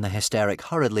 and the hysteric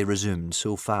hurriedly resumed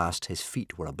so fast his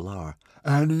feet were a blur.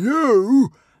 And you,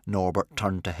 Norbert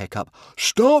turned to Hiccup,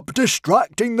 stop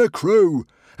distracting the crew.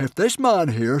 If this man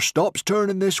here stops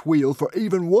turning this wheel for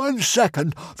even 1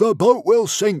 second, the boat will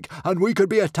sink and we could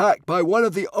be attacked by one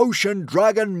of the ocean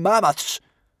dragon mammoths.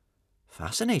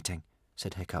 Fascinating,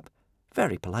 said Hiccup,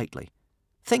 very politely,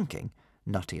 thinking,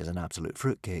 nutty as an absolute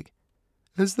fruitcake.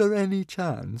 Is there any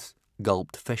chance,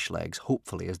 gulped Fishlegs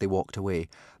hopefully as they walked away,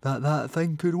 that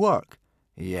thing could work?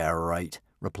 Yeah, right,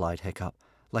 replied Hiccup,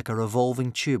 like a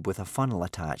revolving tube with a funnel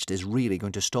attached is really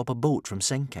going to stop a boat from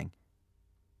sinking.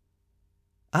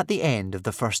 At the end of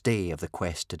the first day of the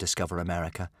quest to discover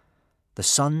America, the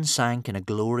sun sank in a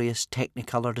glorious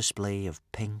technicolor display of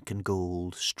pink and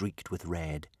gold streaked with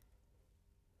red.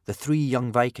 The 3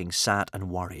 young Vikings sat and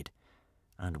worried,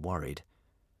 and worried,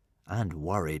 and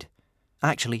worried.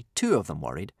 Actually, 2 of them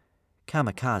worried.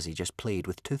 Kamikaze just played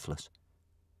with Toothless.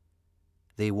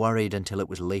 They worried until it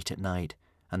was late at night,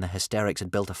 and the hysterics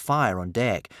had built a fire on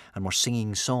deck and were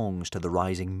singing songs to the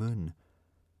rising moon.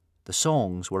 The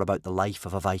songs were about the life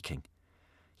of a Viking.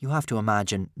 You have to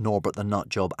imagine Norbert the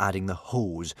Nutjob adding the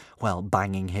hose while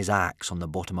banging his axe on the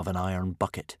bottom of an iron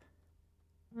bucket.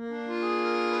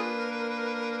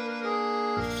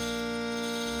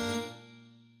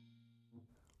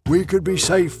 We could be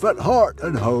safe at heart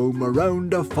and home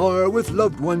around a fire with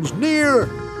loved ones near.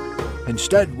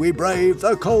 Instead we brave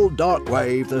the cold dark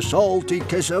wave, the salty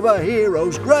kiss of a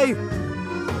hero's grave.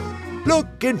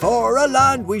 Looking for a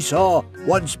land we saw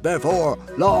once before,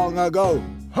 long ago.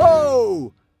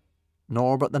 Ho!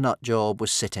 Norbert the Nutjob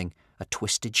was sitting, a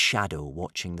twisted shadow,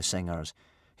 watching the singers,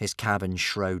 his cabin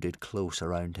shrouded close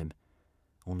around him.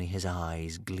 Only his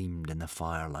eyes gleamed in the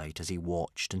firelight as he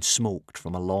watched and smoked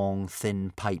from a long,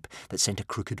 thin pipe that sent a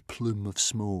crooked plume of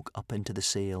smoke up into the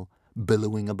sail,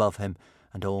 billowing above him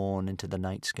and on into the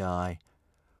night sky.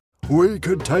 We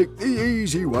could take the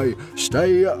easy way,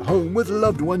 stay at home with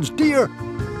loved ones dear.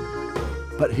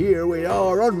 But here we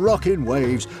are on rocking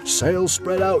waves, sails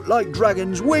spread out like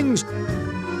dragons' wings.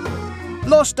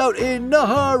 Lost out in a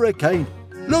hurricane,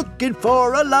 looking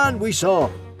for a land we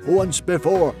saw once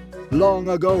before, long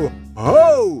ago.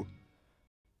 Ho!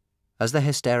 As the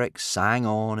hysterics sang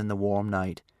on in the warm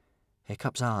night,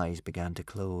 Hiccup's eyes began to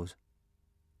close.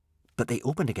 But they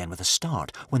opened again with a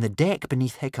start when the deck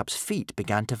beneath Hiccup's feet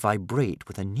began to vibrate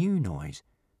with a new noise.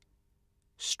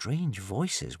 Strange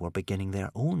voices were beginning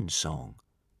their own song.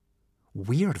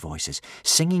 Weird voices,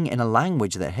 singing in a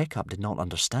language that Hiccup did not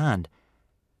understand.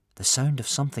 The sound of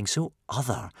something so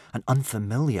other and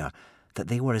unfamiliar that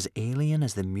they were as alien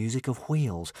as the music of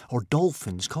whales or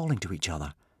dolphins calling to each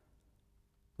other.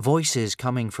 Voices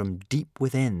coming from deep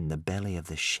within the belly of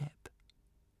the ship.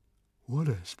 What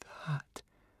is that?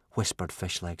 Whispered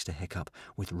Fishlegs to Hiccup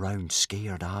with round,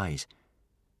 scared eyes.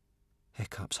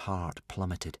 Hiccup's heart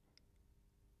plummeted.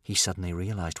 He suddenly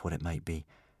realised what it might be.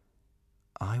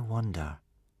 I wonder,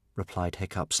 replied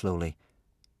Hiccup slowly,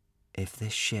 if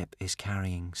this ship is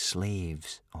carrying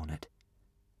slaves on it.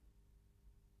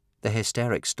 The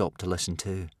hysterics stopped to listen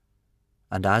too,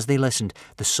 and as they listened,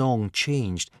 the song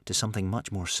changed to something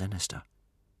much more sinister.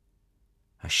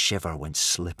 A shiver went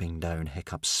slipping down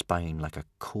Hiccup's spine like a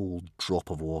cold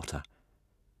drop of water.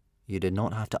 You did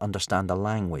not have to understand the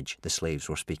language the slaves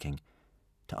were speaking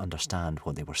to understand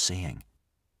what they were saying.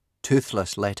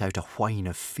 Toothless let out a whine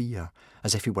of fear,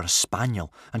 as if he were a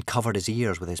spaniel, and covered his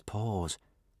ears with his paws.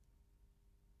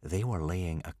 They were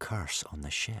laying a curse on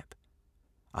the ship,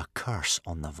 a curse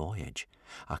on the voyage,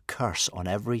 a curse on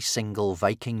every single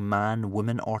Viking man,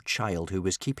 woman, or child who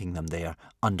was keeping them there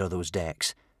under those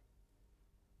decks.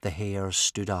 The hairs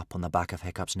stood up on the back of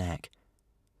Hiccup's neck.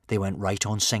 They went right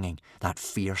on singing that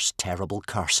fierce, terrible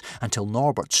curse until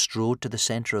Norbert strode to the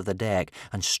centre of the deck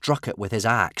and struck it with his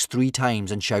axe 3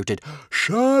 times and shouted,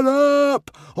 Shut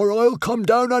up, or I'll come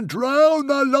down and drown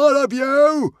the lot of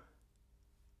you!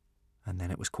 And then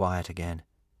it was quiet again.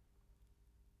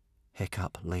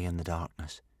 Hiccup lay in the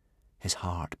darkness, his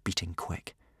heart beating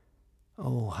quick.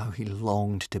 Oh, how he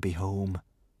longed to be home.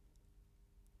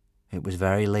 It was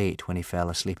very late when he fell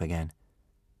asleep again,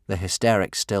 the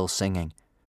hysterics still singing.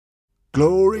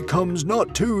 Glory comes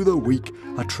not to the weak,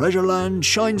 a treasure land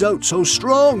shines out so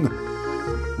strong.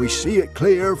 We see it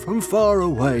clear from far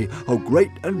away, O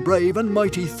great and brave and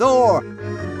mighty Thor.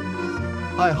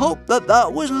 I hope that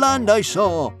that was land I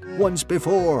saw once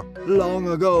before, long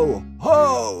ago.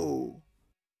 Ho!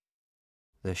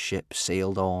 The ship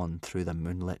sailed on through the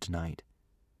moonlit night.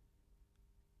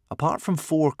 Apart from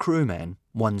 4 crewmen,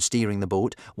 one steering the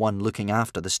boat, one looking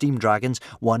after the steam dragons,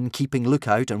 one keeping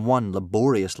lookout, and one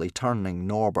laboriously turning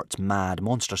Norbert's mad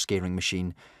monster-scaring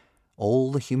machine,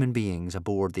 all the human beings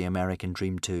aboard the American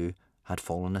Dream 2 had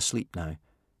fallen asleep now.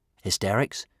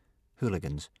 Hysterics,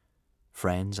 hooligans,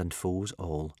 friends and foes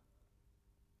all.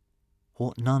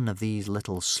 What none of these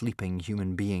little sleeping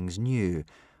human beings knew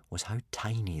was how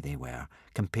tiny they were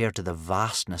compared to the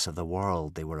vastness of the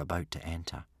world they were about to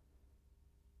enter.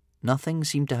 Nothing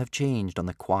seemed to have changed on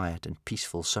the quiet and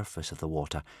peaceful surface of the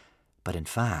water, but in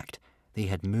fact they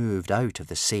had moved out of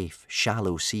the safe,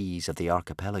 shallow seas of the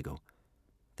archipelago.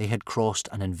 They had crossed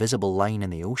an invisible line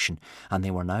in the ocean, and they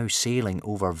were now sailing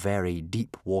over very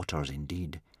deep waters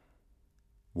indeed.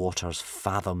 Waters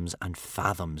fathoms and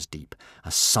fathoms deep,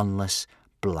 a sunless,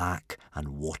 black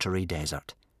and watery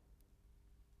desert.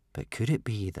 But could it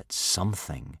be that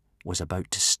something was about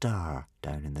to stir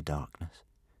down in the darkness?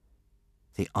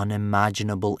 The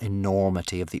unimaginable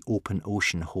enormity of the open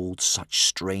ocean holds such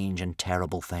strange and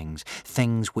terrible things,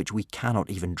 things which we cannot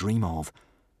even dream of.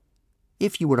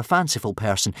 If you were a fanciful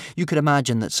person, you could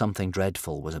imagine that something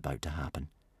dreadful was about to happen.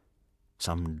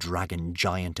 Some dragon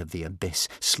giant of the abyss,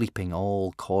 sleeping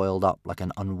all coiled up like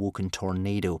an unwoken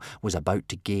tornado, was about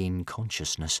to gain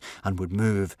consciousness and would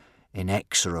move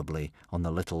inexorably on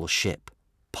the little ship,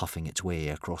 puffing its way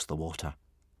across the water.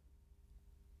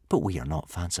 But we are not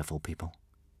fanciful people.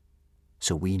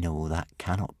 so we know that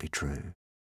cannot be true.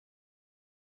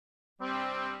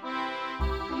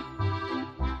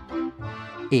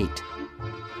 Eight.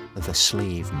 The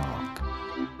slave mark.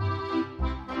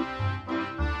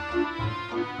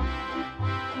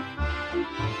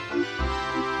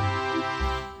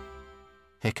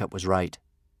 Hiccup was right.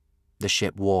 The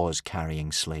ship was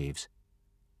carrying slaves.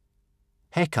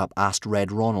 Hiccup asked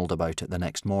Red Ronald about it the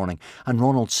next morning, and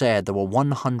Ronald said there were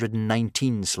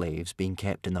 119 slaves being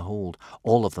kept in the hold,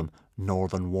 all of them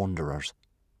northern wanderers.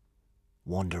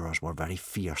 Wanderers were very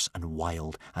fierce and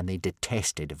wild, and they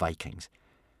detested Vikings.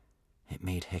 It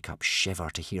made Hiccup shiver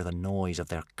to hear the noise of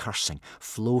their cursing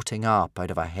floating up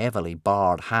out of a heavily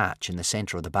barred hatch in the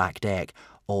centre of the back deck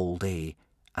all day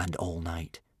and all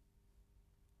night.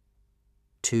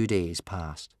 2 days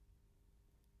passed.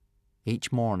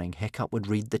 Each morning Hiccup would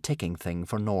read the ticking thing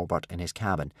for Norbert in his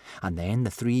cabin, and then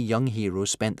the three young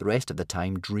heroes spent the rest of the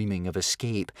time dreaming of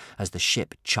escape as the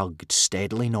ship chugged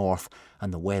steadily north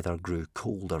and the weather grew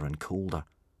colder and colder.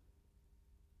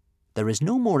 There is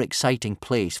no more exciting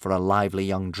place for a lively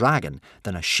young dragon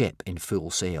than a ship in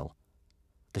full sail.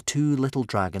 The two little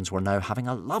dragons were now having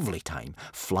a lovely time,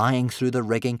 flying through the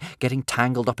rigging, getting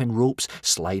tangled up in ropes,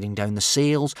 sliding down the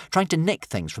sails, trying to nick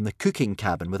things from the cooking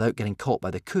cabin without getting caught by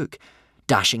the cook,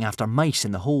 dashing after mice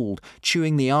in the hold,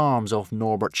 chewing the arms off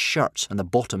Norbert's shirts and the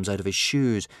bottoms out of his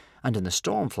shoes, and in the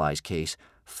Stormfly's case,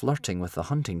 flirting with the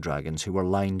hunting dragons who were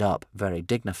lined up, very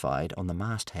dignified, on the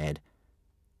masthead.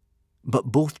 But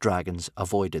both dragons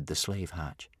avoided the slave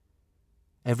hatch.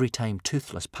 Every time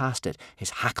Toothless passed it,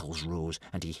 his hackles rose,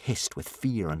 and he hissed with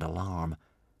fear and alarm.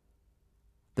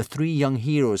 The three young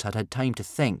heroes had had time to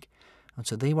think, and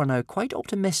so they were now quite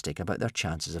optimistic about their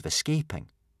chances of escaping.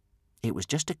 It was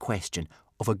just a question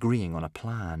of agreeing on a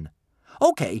plan.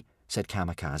 "OK," said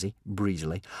Kamikaze,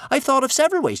 breezily. "I've thought of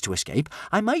several ways to escape.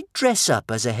 I might dress up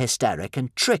as a hysteric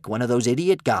and trick one of those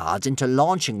idiot guards into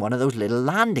launching one of those little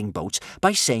landing boats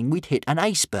by saying we'd hit an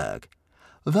iceberg."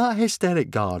 "That hysteric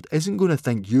guard isn't going to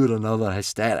think you're another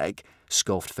hysteric,"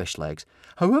 scoffed Fishlegs.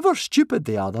 "However stupid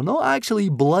they are, they're not actually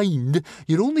blind.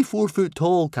 You're only 4 foot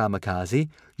tall, Kamikaze.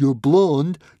 You're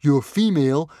blonde, you're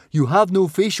female, you have no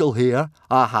facial hair."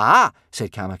 "Aha!"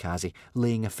 said Kamikaze,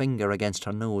 laying a finger against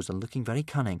her nose and looking very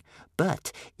cunning.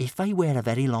 "But if I wear a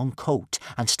very long coat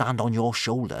and stand on your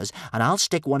shoulders, and I'll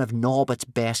stick one of Norbert's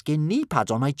bearskin knee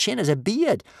pads on my chin as a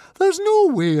beard." "There's no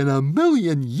way in a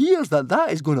million years that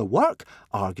is going to work,"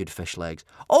 argued Fishlegs.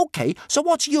 "OK, so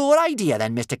what's your idea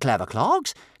then, Mr.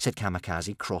 Cleverclogs?" said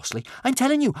Kamikaze crossly. "I'm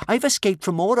telling you, I've escaped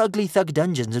from more ugly thug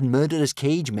dungeons and murderous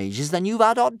cage mazes than you've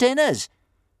had hot dinners."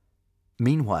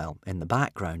 Meanwhile, in the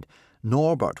background,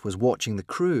 Norbert was watching the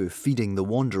crew feeding the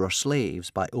wanderer slaves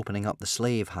by opening up the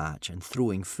slave hatch and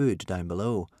throwing food down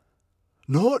below.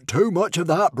 "Not too much of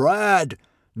that bread,"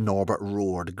 Norbert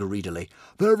roared greedily.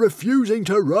 "They're refusing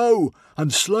to row,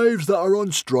 and slaves that are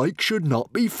on strike should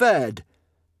not be fed."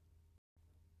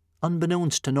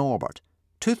 Unbeknownst to Norbert,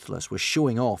 Toothless was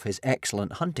showing off his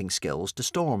excellent hunting skills to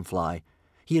Stormfly.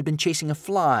 He had been chasing a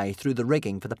fly through the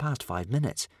rigging for the past 5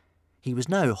 minutes. He was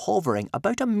now hovering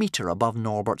about a metre above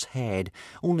Norbert's head,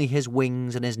 only his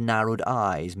wings and his narrowed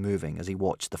eyes moving as he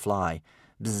watched the fly.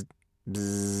 Bzz,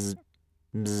 bzz,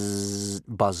 bzz,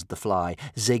 buzzed the fly,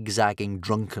 zigzagging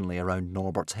drunkenly around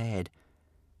Norbert's head.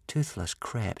 Toothless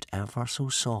crept ever so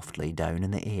softly down in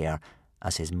the air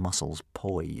as his muscles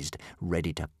poised,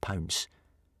 ready to pounce.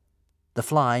 The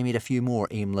fly made a few more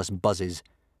aimless buzzes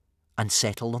and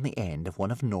settled on the end of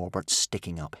one of Norbert's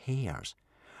sticking up hairs.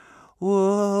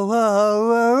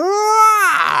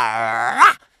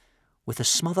 With a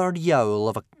smothered yowl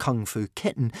of a kung fu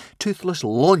kitten, Toothless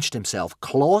launched himself,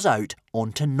 claws out,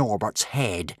 onto Norbert's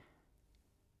head.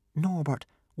 Norbert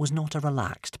was not a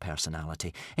relaxed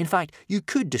personality. In fact, you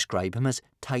could describe him as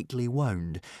tightly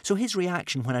wound, so his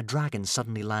reaction when a dragon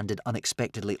suddenly landed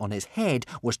unexpectedly on his head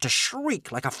was to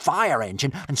shriek like a fire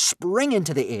engine and spring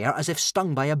into the air as if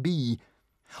stung by a bee.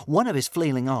 One of his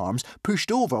flailing arms pushed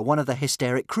over one of the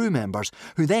hysteric crew members,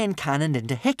 who then cannoned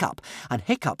into Hiccup, and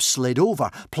Hiccup slid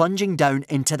over, plunging down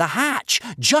into the hatch,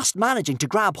 just managing to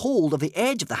grab hold of the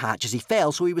edge of the hatch as he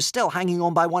fell, so he was still hanging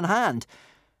on by one hand.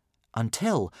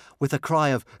 Until, with a cry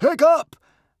of "Hiccup!"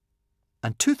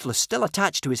 and Toothless still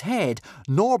attached to his head,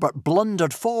 Norbert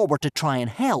blundered forward to try and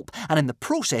help, and in the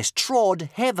process trod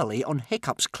heavily on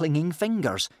Hiccup's clinging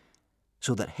fingers,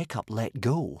 so that Hiccup let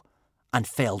go and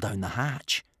fell down the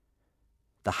hatch.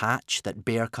 The hatch that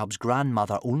Bear Cub's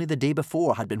grandmother only the day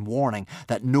before had been warning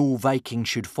that no Viking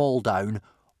should fall down,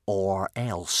 or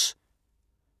else.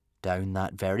 Down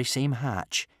that very same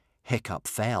hatch, Hiccup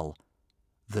fell,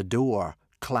 the door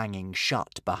clanging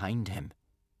shut behind him.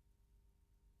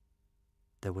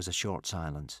 There was a short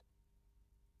silence.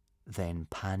 Then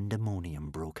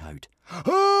pandemonium broke out.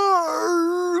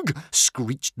 Arg!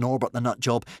 Screeched Norbert the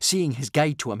Nutjob, seeing his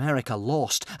guide to America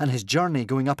lost and his journey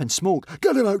going up in smoke.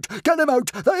 Get him out! Get him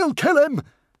out! They'll kill him!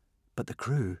 But the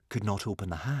crew could not open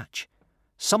the hatch.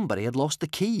 Somebody had lost the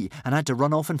key and had to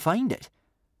run off and find it.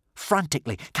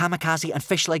 Frantically, Kamikaze and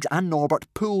Fishlegs and Norbert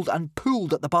pulled and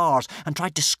pulled at the bars and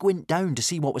tried to squint down to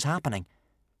see what was happening.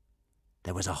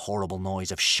 There was a horrible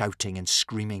noise of shouting and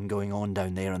screaming going on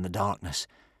down there in the darkness.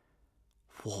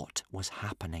 What was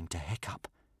happening to Hiccup?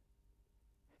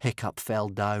 Hiccup fell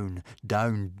down,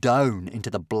 down, down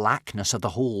into the blackness of the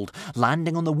hold,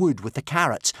 landing on the wood with the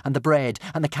carrots and the bread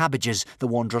and the cabbages the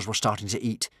wanderers were starting to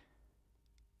eat.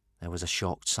 There was a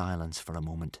shocked silence for a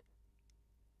moment.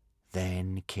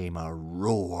 Then came a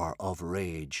roar of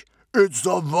rage. It's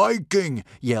the Viking!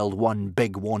 Yelled one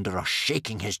big wanderer,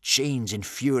 shaking his chains in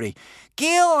fury.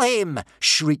 Kill him!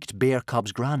 Shrieked Bear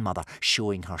Cub's grandmother,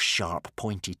 showing her sharp,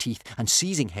 pointy teeth and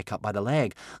seizing Hiccup by the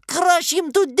leg. Crush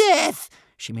him to death!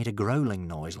 She made a growling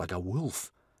noise like a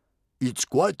wolf. It's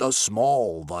quite a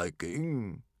small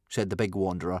Viking, said the big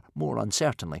wanderer, more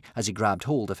uncertainly, as he grabbed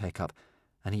hold of Hiccup,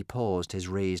 and he paused his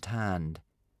raised hand.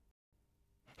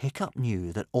 Hiccup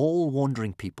knew that all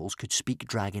wandering peoples could speak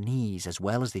Dragonese as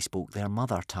well as they spoke their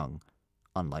mother tongue,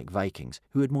 unlike Vikings,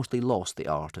 who had mostly lost the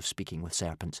art of speaking with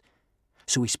serpents.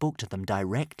 So he spoke to them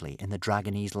directly in the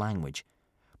Dragonese language.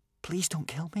 Please don't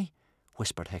kill me,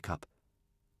 whispered Hiccup.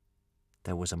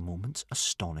 There was a moment's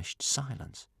astonished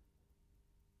silence.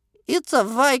 It's a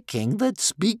Viking that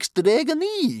speaks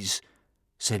Dragonese,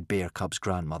 said Bear Cub's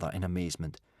grandmother in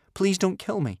amazement. Please don't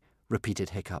kill me, repeated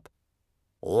Hiccup.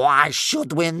 Why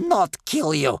should we not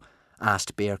kill you?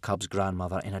 Asked Bear Cub's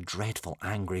grandmother in a dreadful,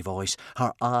 angry voice,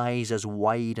 her eyes as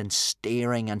wide and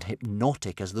staring and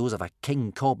hypnotic as those of a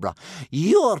king cobra.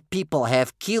 Your people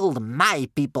have killed my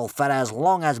people for as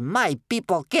long as my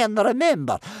people can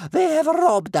remember. They have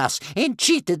robbed us and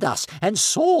cheated us and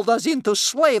sold us into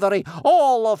slavery.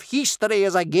 All of history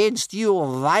is against you,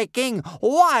 Viking.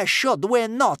 Why should we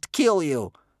not kill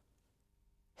you?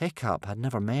 Hiccup had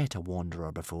never met a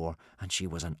wanderer before, and she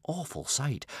was an awful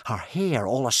sight, her hair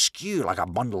all askew like a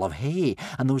bundle of hay,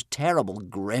 and those terrible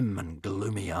grim and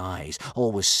gloomy eyes,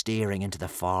 always staring into the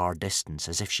far distance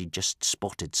as if she'd just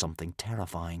spotted something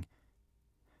terrifying.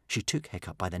 She took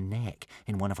Hiccup by the neck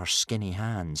in one of her skinny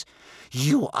hands.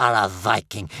 You are a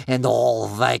Viking, and all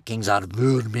Vikings are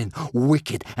vermin,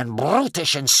 wicked and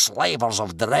brutish enslavers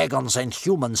of dragons and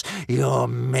humans. You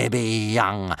may be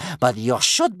young, but you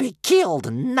should be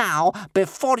killed now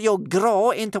before you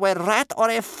grow into a rat or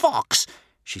a fox,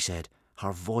 she said,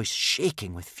 her voice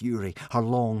shaking with fury. Her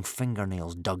long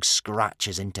fingernails dug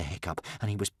scratches into Hiccup, and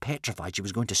he was petrified she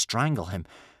was going to strangle him.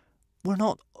 We're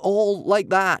not all like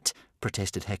that,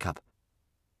 protested Hiccup.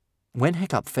 When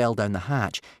Hiccup fell down the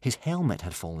hatch, his helmet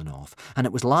had fallen off, and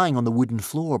it was lying on the wooden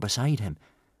floor beside him.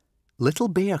 Little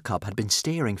Bear Cub had been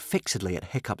staring fixedly at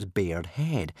Hiccup's bared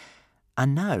head,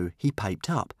 and now he piped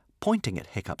up, pointing at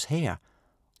Hiccup's hair.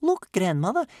 Look,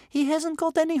 grandmother, he hasn't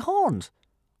got any horns.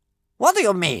 What do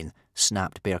you mean?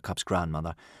 Snapped Bear Cub's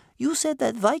grandmother. You said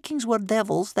that Vikings were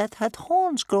devils that had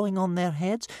horns growing on their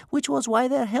heads, which was why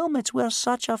their helmets were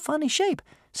such a funny shape,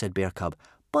 said Bear Cub.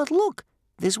 But look,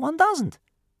 this one doesn't.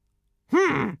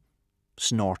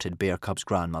 Snorted Bear Cub's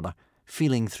grandmother,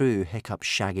 feeling through Hiccup's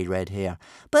shaggy red hair.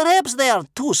 Perhaps they are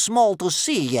too small to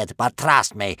see yet, but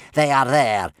trust me, they are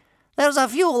there. There's a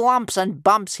few lumps and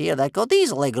bumps here that could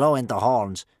easily grow into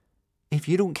horns. If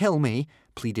you don't kill me,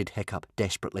 pleaded Hiccup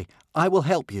desperately, I will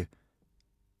help you.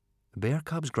 Bear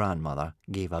Cub's grandmother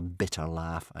gave a bitter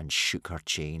laugh and shook her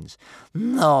chains.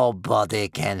 Nobody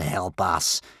can help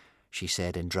us, she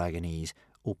said in Dragonese,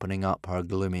 opening up her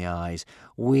gloomy eyes.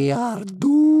 We are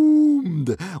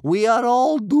doomed. We are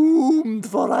all doomed,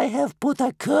 for I have put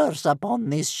a curse upon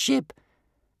this ship.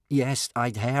 Yes,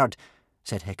 I'd heard,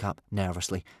 said Hiccup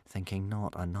nervously, thinking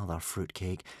not another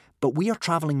fruitcake. But we are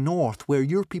travelling north, where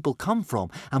your people come from,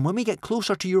 and when we get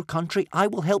closer to your country, I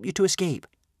will help you to escape.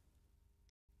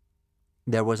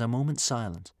 There was a moment's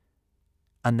silence,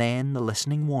 and then the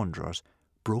listening wanderers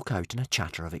broke out in a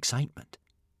chatter of excitement.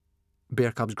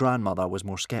 Bear Cub's grandmother was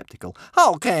more sceptical.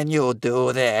 How can you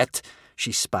do that?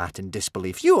 She spat in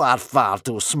disbelief. You are far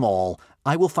too small.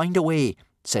 I will find a way,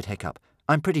 said Hiccup.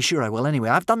 I'm pretty sure I will anyway.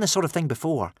 I've done this sort of thing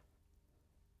before.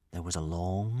 There was a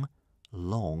long,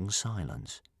 long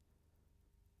silence.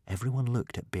 Everyone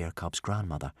looked at Bear Cub's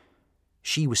grandmother.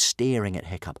 She was staring at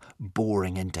Hiccup,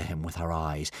 boring into him with her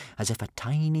eyes, as if a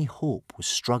tiny hope was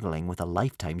struggling with a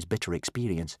lifetime's bitter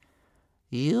experience.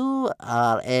 You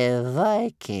are a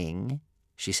Viking,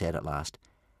 she said at last,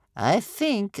 I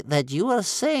think that you are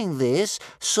saying this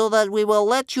so that we will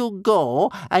let you go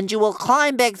and you will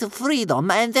climb back to freedom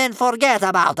and then forget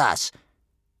about us.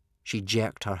 She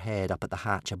jerked her head up at the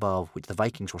hatch above, which the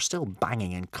Vikings were still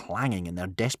banging and clanging in their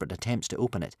desperate attempts to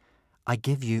open it. I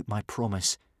give you my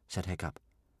promise, said Hiccup.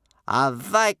 A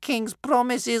Viking's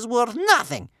promise is worth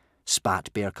nothing,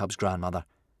 spat Bear Cub's grandmother.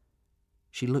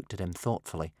 She looked at him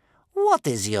thoughtfully. What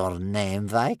is your name,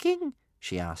 Viking?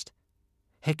 She asked.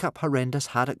 Hiccup Horrendous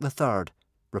Haddock III,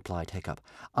 replied Hiccup.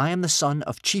 I am the son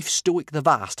of Chief Stoic the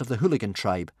Vast of the Hooligan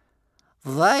tribe.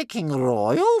 Viking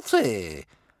royalty,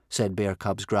 said Bear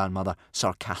Cub's grandmother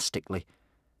sarcastically.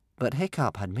 But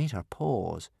Hiccup had made her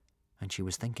pause, and she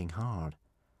was thinking hard.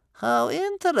 How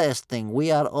interesting,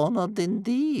 we are honoured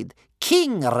indeed.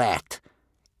 King Rat!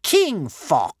 King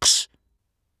Fox!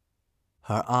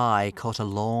 Her eye caught a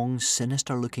long,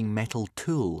 sinister-looking metal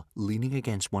tool leaning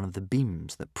against one of the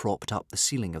beams that propped up the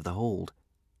ceiling of the hold.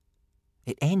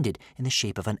 It ended in the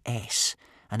shape of an S,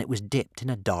 and it was dipped in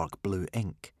a dark blue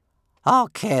ink.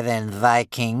 Okay then,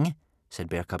 Viking, said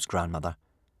Bear Cub's grandmother.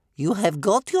 You have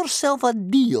got yourself a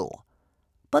deal,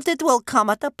 but it will come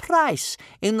at a price.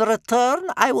 In return,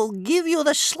 I will give you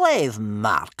the slave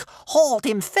mark. Hold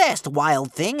him fast,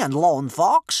 Wild Thing and Lone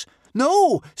Fox.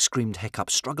 No, screamed Hiccup,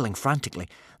 struggling frantically.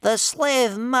 The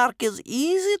slave mark is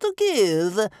easy to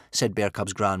give, said Bear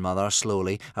Cub's grandmother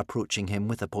slowly, approaching him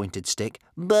with a pointed stick,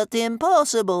 but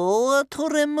impossible to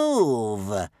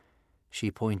remove.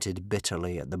 She pointed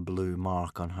bitterly at the blue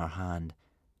mark on her hand.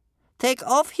 Take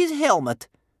off his helmet,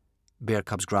 Bear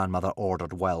Cub's grandmother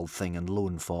ordered Wild Thing and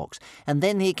Lone Fox, and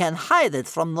then he can hide it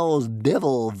from those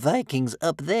devil Vikings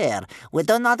up there. We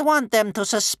do not want them to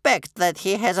suspect that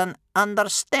he has an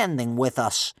understanding with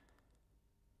us.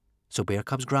 So Bear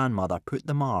Cub's grandmother put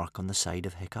the mark on the side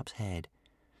of Hiccup's head,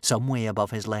 some way above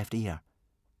his left ear.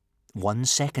 1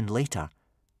 second later,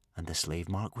 and the slave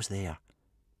mark was there.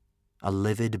 A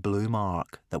livid blue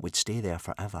mark that would stay there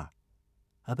forever,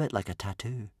 a bit like a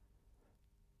tattoo.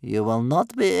 You will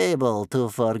not be able to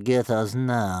forget us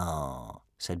now,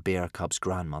 said Bear Cub's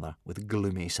grandmother with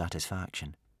gloomy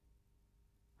satisfaction.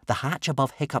 The hatch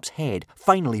above Hiccup's head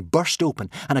finally burst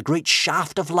open, and a great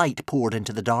shaft of light poured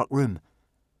into the dark room.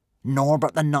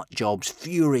 Norbert the Nutjob's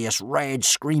furious, red,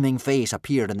 screaming face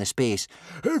appeared in the space.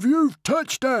 If you've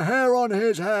touched a hair on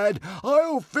his head,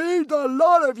 I'll feed the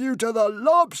lot of you to the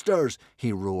lobsters,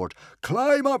 he roared.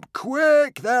 Climb up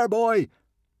quick there, boy.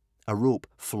 A rope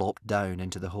flopped down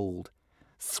into the hold.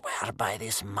 Swear by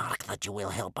this mark that you will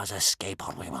help us escape,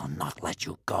 or we will not let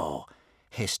you go,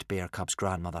 hissed Bear Cub's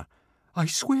grandmother. I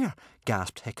swear,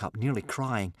 gasped Hiccup, nearly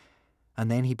crying, and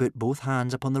then he put both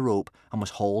hands upon the rope and was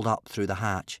hauled up through the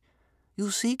hatch. You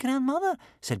see, grandmother,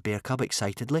 said Bear Cub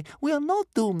excitedly, we are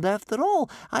not doomed after all.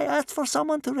 I asked for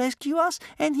someone to rescue us,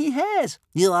 and he has.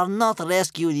 You are not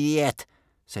rescued yet,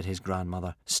 said his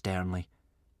grandmother sternly.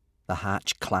 The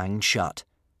hatch clanged shut,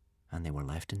 and they were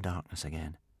left in darkness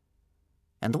again.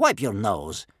 And wipe your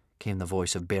nose, came the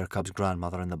voice of Bear Cub's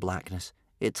grandmother in the blackness.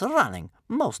 It's running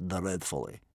most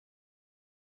dreadfully.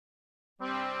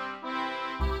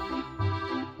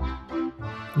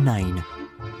 9.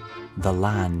 The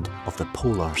Land of the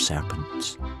Polar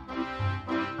Serpents.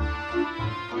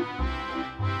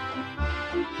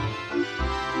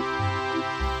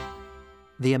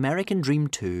 The American Dream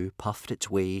 2 puffed its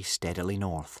way steadily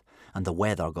north, and the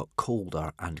weather got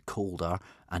colder and colder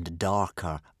and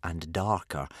darker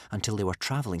until they were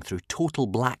travelling through total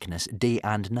blackness day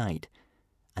and night.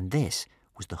 And this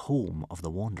was the home of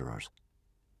the wanderers.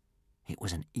 It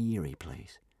was an eerie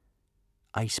place.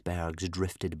 Icebergs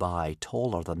drifted by,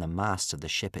 taller than the masts of the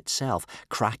ship itself,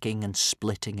 cracking and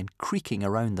splitting and creaking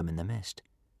around them in the mist.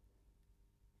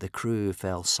 The crew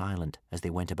fell silent as they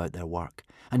went about their work,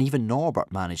 and even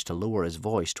Norbert managed to lower his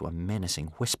voice to a menacing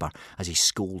whisper as he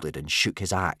scolded and shook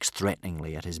his axe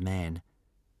threateningly at his men.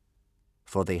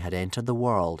 For they had entered the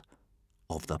world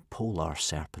of the polar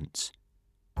serpents.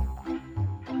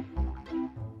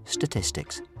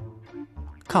 Statistics.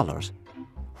 Colours: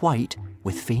 white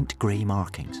with faint grey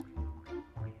markings.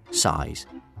 Size: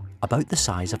 about the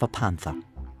size of a panther.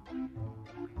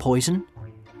 Poison: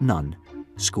 none,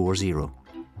 score 0.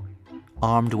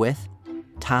 Armed with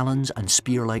talons and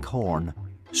spear-like horn,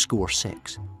 score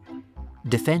 6.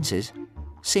 Defences: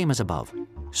 same as above,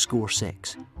 score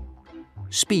 6.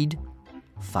 Speed: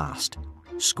 fast,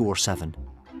 score 7.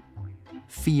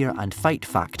 Fear and fight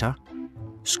factor,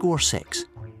 score 6.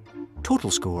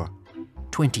 Total score,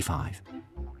 25.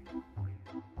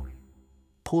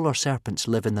 Polar serpents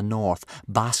live in the north,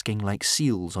 basking like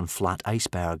seals on flat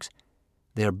icebergs.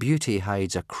 Their beauty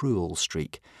hides a cruel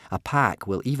streak. A pack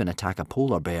will even attack a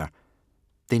polar bear.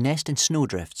 They nest in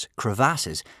snowdrifts,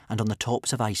 crevasses, and on the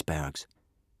tops of icebergs.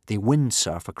 They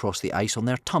windsurf across the ice on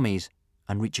their tummies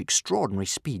and reach extraordinary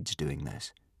speeds doing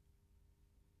this.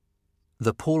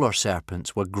 The polar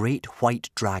serpents were great white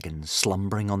dragons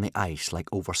slumbering on the ice like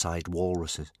oversized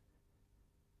walruses.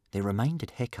 They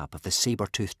reminded Hiccup of the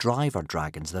saber-toothed driver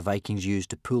dragons the Vikings used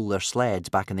to pull their sleds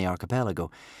back in the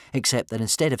archipelago, except that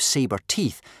instead of saber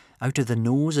teeth, out of the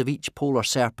nose of each polar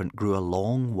serpent grew a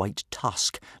long white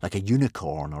tusk, like a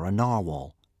unicorn or a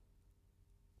narwhal.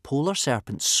 Polar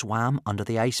serpents swam under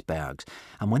the icebergs,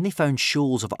 and when they found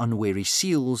shoals of unwary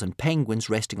seals and penguins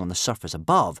resting on the surface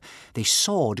above, they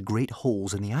sawed great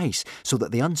holes in the ice so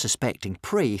that the unsuspecting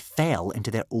prey fell into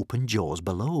their open jaws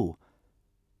below.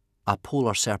 A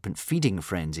polar serpent feeding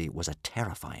frenzy was a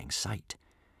terrifying sight.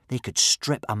 They could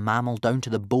strip a mammal down to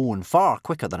the bone far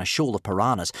quicker than a shoal of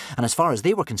piranhas, and as far as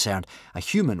they were concerned, a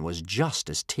human was just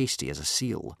as tasty as a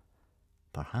seal.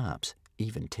 Perhaps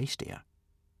even tastier.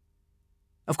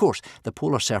 Of course, the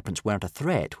polar serpents weren't a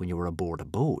threat when you were aboard a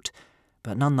boat,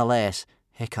 but nonetheless,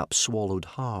 Hiccup swallowed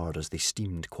hard as they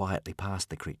steamed quietly past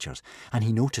the creatures, and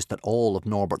he noticed that all of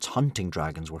Norbert's hunting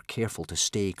dragons were careful to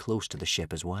stay close to the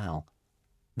ship as well.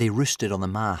 They roosted on the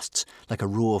masts like a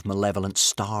row of malevolent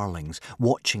starlings,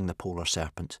 watching the polar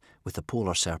serpents, with the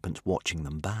polar serpents watching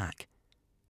them back.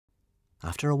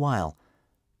 After a while,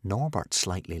 Norbert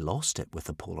slightly lost it with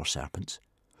the polar serpents.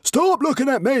 "Stop looking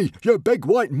at me, you big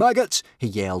white maggots!" he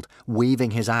yelled,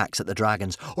 waving his axe at the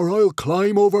dragons. "Or I'll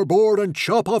climb overboard and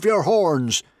chop off your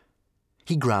horns!"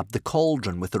 He grabbed the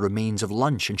cauldron with the remains of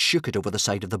lunch and shook it over the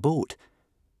side of the boat.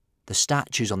 The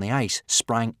statues on the ice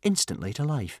sprang instantly to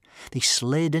life. They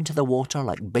slid into the water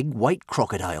like big white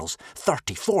crocodiles,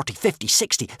 30, 40, 50,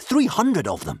 60, 300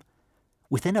 of them.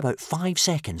 Within about 5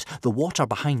 seconds, the water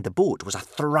behind the boat was a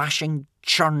thrashing,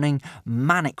 churning,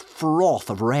 manic froth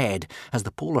of red as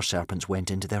the polar serpents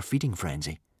went into their feeding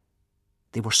frenzy.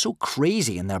 They were so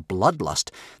crazy in their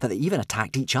bloodlust that they even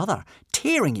attacked each other,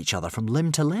 tearing each other from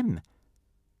limb to limb.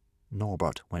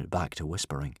 Norbert went back to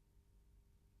whispering.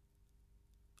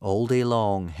 All day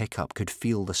long, Hiccup could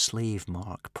feel the slave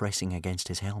mark pressing against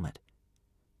his helmet.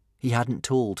 He hadn't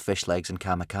told Fishlegs and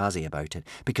Kamikaze about it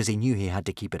because he knew he had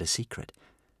to keep it a secret.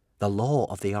 The law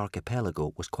of the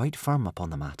archipelago was quite firm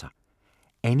upon the matter.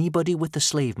 Anybody with the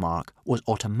slave mark was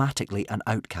automatically an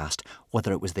outcast,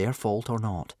 whether it was their fault or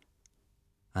not.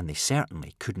 And they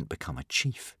certainly couldn't become a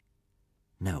chief.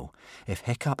 No, if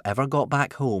Hiccup ever got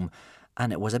back home,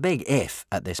 and it was a big if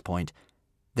at this point,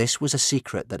 this was a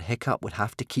secret that Hiccup would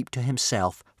have to keep to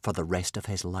himself for the rest of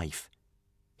his life.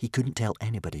 He couldn't tell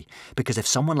anybody, because if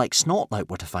someone like Snotlout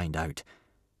were to find out...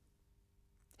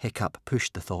 Hiccup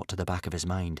pushed the thought to the back of his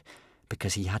mind,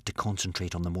 because he had to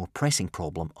concentrate on the more pressing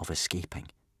problem of escaping.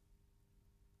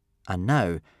 And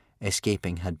now,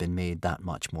 escaping had been made that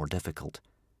much more difficult.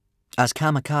 As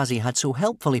Kamikaze had so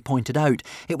helpfully pointed out,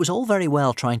 it was all very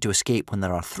well trying to escape when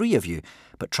there are 3 of you,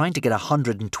 but trying to get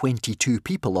 122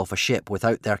 people off a ship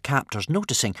without their captors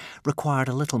noticing required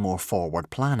a little more forward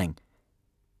planning.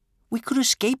 "We could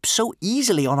escape so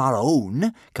easily on our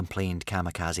own," complained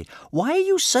Kamikaze. "Why are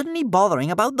you suddenly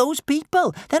bothering about those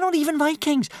people? They're not even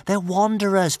Vikings. They're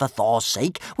wanderers, for Thor's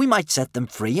sake. We might set them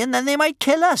free and then they might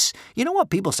kill us. You know what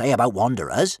people say about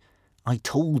wanderers." "I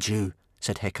told you,"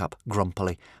 said Hiccup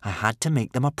grumpily. "I had to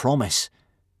make them a promise."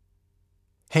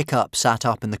 Hiccup sat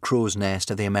up in the crow's nest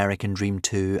of the American Dream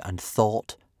 2 and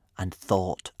thought and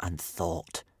thought and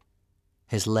thought.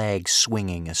 His legs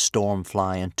swinging as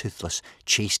Stormfly and Toothless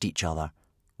chased each other,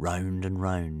 round and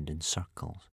round in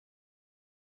circles.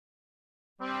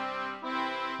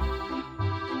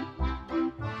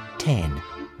 10.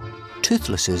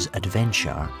 Toothless's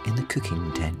Adventure in the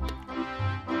Cooking Tent.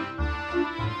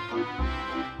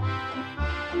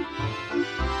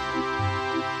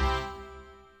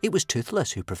 It was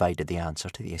Toothless who provided the answer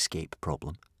to the escape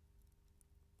problem.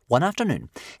 One afternoon,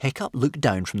 Hiccup looked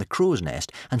down from the crow's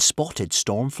nest and spotted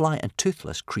Stormfly and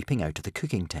Toothless creeping out of the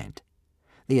cooking tent.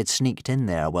 They had sneaked in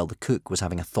there while the cook was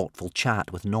having a thoughtful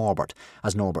chat with Norbert,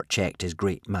 as Norbert checked his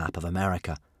great map of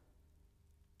America.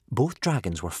 Both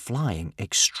dragons were flying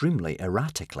extremely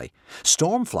erratically.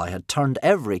 Stormfly had turned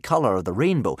every colour of the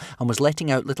rainbow and was letting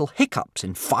out little hiccups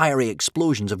in fiery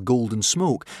explosions of golden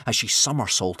smoke as she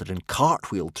somersaulted and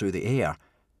cartwheeled through the air.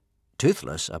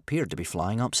 Toothless appeared to be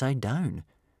flying upside down.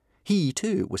 He,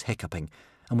 too, was hiccuping,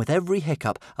 and with every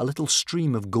hiccup a little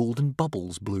stream of golden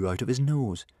bubbles blew out of his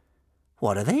nose.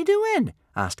 "What are they doing?"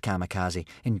 asked Kamikaze,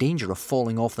 in danger of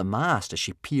falling off the mast as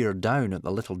she peered down at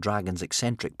the little dragon's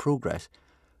eccentric progress.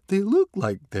 "They look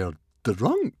like they're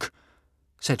drunk,"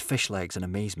 said Fishlegs in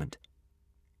amazement.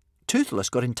 Toothless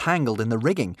got entangled in the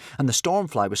rigging, and the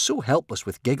Stormfly was so helpless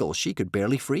with giggles she could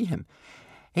barely free him.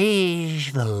 "He's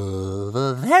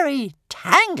very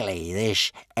tangly,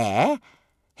 this air,"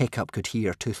 Hiccup could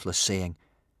hear Toothless saying.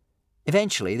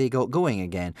 Eventually they got going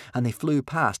again, and they flew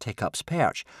past Hiccup's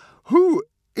perch. "Who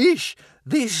is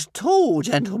this tall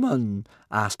gentleman?"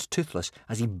 asked Toothless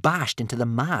as he bashed into the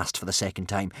mast for the second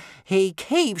time. "He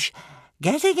keeps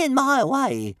getting in my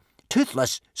way."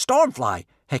 "Toothless, Stormfly,"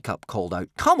 Hiccup called out.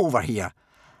 "Come over here."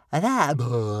 "That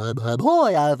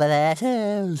boy over there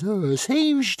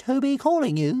seems to be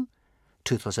calling you,"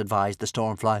 Toothless advised the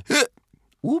Stormfly.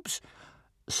 "Oops,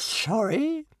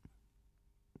 "Sorry."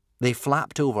 They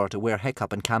flapped over to where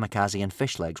Hiccup and Kamikaze and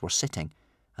Fishlegs were sitting,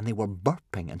 and they were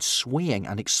burping and swaying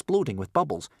and exploding with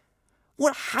bubbles.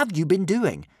 "What have you been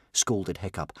doing?" scolded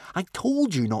Hiccup. "I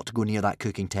told you not to go near that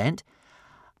cooking tent."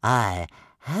 "I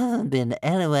haven't been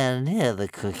anywhere near the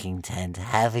cooking tent,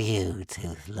 have you,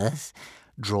 Toothless?"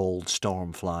 drawled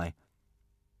Stormfly.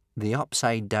 The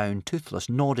upside-down Toothless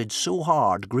nodded so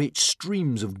hard great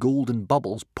streams of golden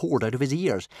bubbles poured out of his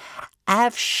ears.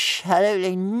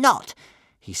 "Absolutely not,"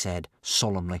 he said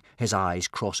solemnly, his eyes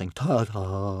crossing.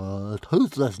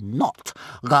 "Toothless not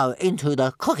go into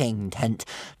the cooking tent.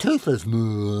 Toothless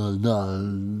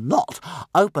not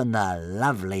open the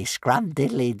lovely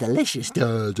scrum-diddly delicious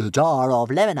jar of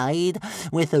lemonade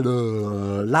with the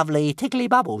lovely tickly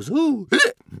bubbles. Ooh,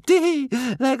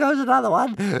 there goes another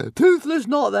one. Toothless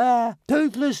not there.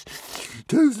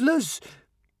 Toothless."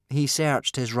 He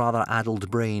searched his rather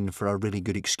addled brain for a really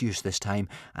good excuse this time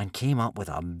and came up with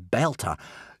a belter.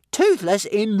 "Toothless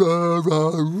in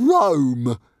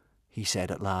Rome," he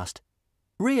said at last.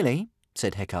 "Really?"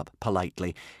 said Hiccup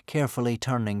politely, carefully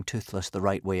turning Toothless the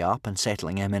right way up and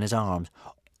settling him in his arms.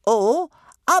 "Or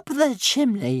up the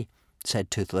chimney,"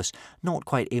 said Toothless, not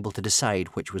quite able to decide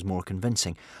which was more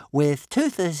convincing. "with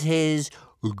Toothless his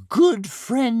good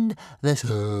friend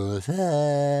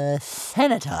the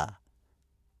Senator."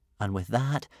 And with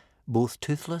that, both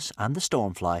Toothless and the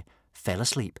Stormfly fell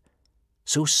asleep,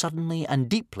 so suddenly and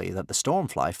deeply that the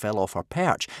Stormfly fell off her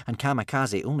perch and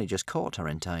Kamikaze only just caught her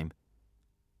in time.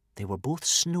 They were both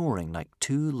snoring like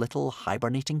two little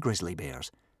hibernating grizzly bears.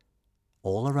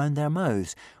 All around their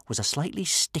mouths was a slightly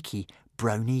sticky,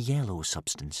 browny-yellow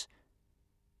substance.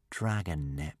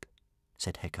 "Dragon nip,"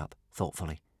 said Hiccup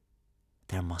thoughtfully.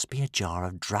 "There must be a jar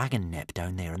of dragon nip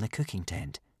down there in the cooking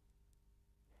tent."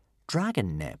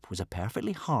 Dragon nip was a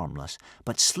perfectly harmless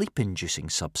but sleep-inducing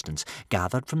substance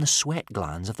gathered from the sweat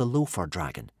glands of the loafer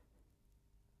dragon.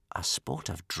 "A spot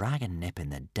of dragon nip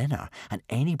in the dinner, and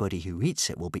anybody who eats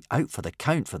it will be out for the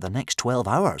count for the next 12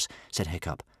 hours, said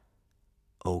Hiccup.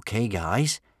 "OK,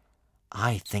 guys,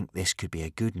 I think this could be a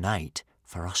good night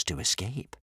for us to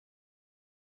escape."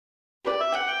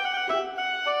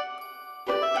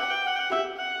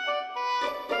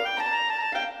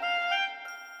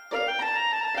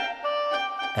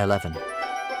 (11)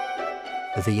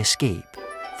 The Escape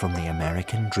from the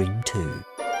American Dream 2.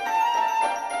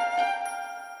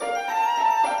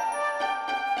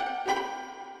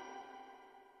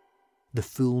 The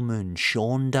full moon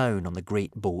shone down on the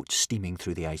great boat steaming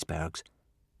through the icebergs.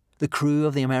 The crew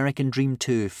of the American Dream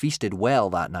 2 feasted well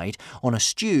that night on a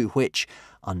stew which,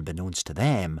 unbeknownst to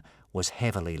them, was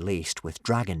heavily laced with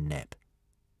dragon nip.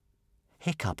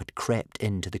 Hiccup had crept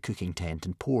into the cooking tent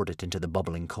and poured it into the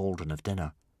bubbling cauldron of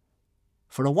dinner.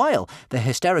 For a while, the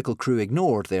hysterical crew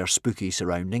ignored their spooky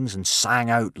surroundings and sang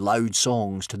out loud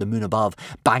songs to the moon above,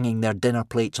 banging their dinner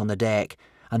plates on the deck,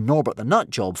 and Norbert the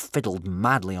Nutjob fiddled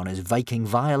madly on his Viking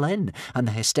violin, and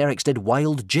the hysterics did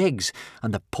wild jigs,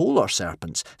 and the polar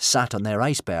serpents sat on their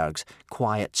icebergs,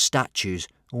 quiet statues,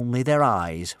 only their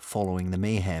eyes following the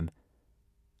mayhem.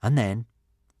 And then,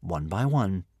 one by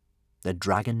one, the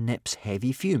dragon nip's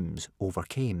heavy fumes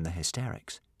overcame the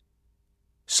hysterics.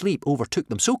 Sleep overtook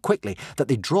them so quickly that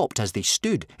they dropped as they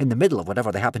stood in the middle of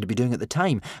whatever they happened to be doing at the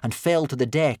time and fell to the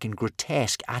deck in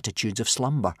grotesque attitudes of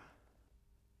slumber.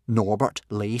 Norbert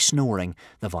lay snoring,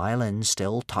 the violin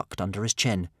still tucked under his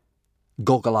chin.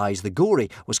 Goggle-Eyes the Gory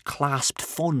was clasped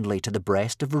fondly to the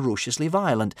breast of Ferociously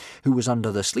Violent, who was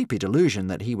under the sleepy delusion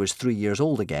that he was 3 years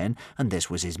old again and this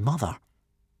was his mother.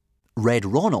 Red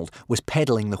Ronald was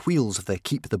pedalling the wheels of the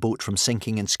Keep the Boat from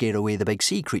Sinking and Scare Away the Big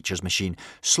Sea Creatures machine,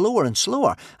 slower and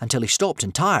slower, until he stopped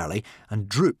entirely and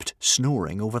drooped,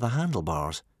 snoring over the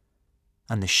handlebars.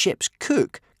 And the ship's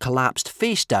cook collapsed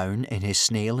face down in his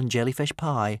snail and jellyfish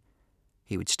pie.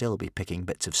 He would still be picking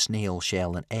bits of snail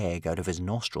shell and egg out of his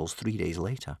nostrils 3 days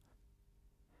later.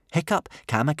 Hiccup,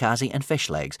 Kamikaze and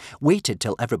Fishlegs waited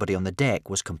till everybody on the deck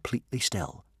was completely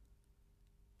still.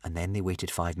 And then they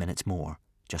waited 5 minutes more,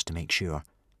 just to make sure.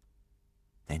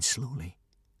 Then slowly,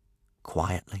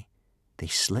 quietly, they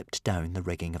slipped down the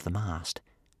rigging of the mast.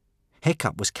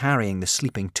 Hiccup was carrying the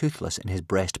sleeping Toothless in his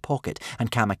breast pocket,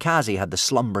 and Kamikaze had the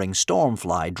slumbering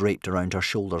Stormfly draped around her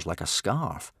shoulders like a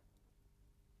scarf.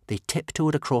 They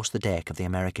tiptoed across the deck of the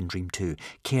American Dream 2,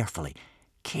 carefully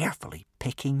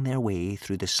picking their way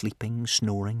through the sleeping,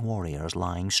 snoring warriors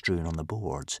lying strewn on the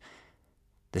boards.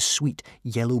 The sweet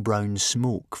yellow-brown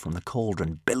smoke from the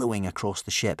cauldron billowing across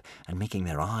the ship and making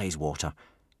their eyes water.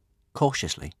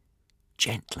 Cautiously,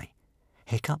 gently,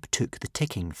 Hiccup took the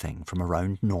ticking thing from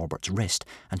around Norbert's wrist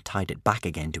and tied it back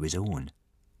again to his own.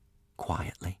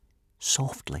 Quietly,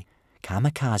 softly,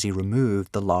 Kamikaze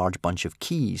removed the large bunch of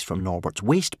keys from Norbert's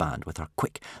waistband with her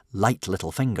quick, light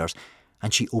little fingers,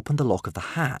 and she opened the lock of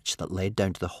the hatch that led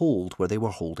down to the hold where they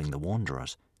were holding the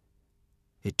Wanderers.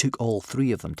 It took all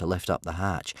three of them to lift up the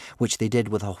hatch, which they did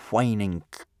with a whining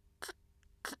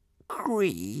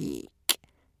creak.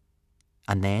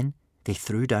 And then they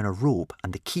threw down a rope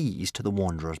and the keys to the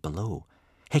Wanderers below,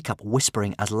 Hiccup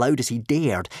whispering as loud as he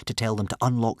dared to tell them to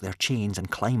unlock their chains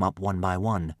and climb up one by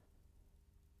one.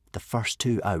 The first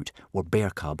two out were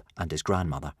Bear Cub and his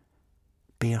grandmother.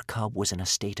 Bear Cub was in a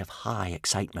state of high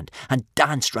excitement and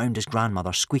danced round his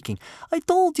grandmother, squeaking, I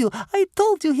told you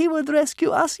he would rescue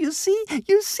us, you see,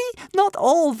 not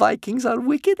all Vikings are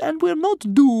wicked and we're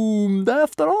not doomed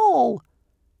after all.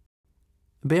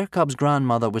 Bear Cub's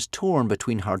grandmother was torn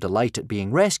between her delight at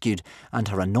being rescued and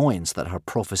her annoyance that her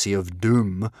prophecy of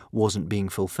doom wasn't being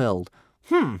fulfilled.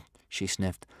 She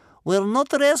sniffed. We're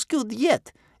not rescued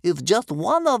yet. If just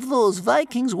one of those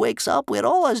Vikings wakes up, we're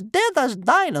all as dead as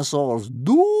dinosaurs.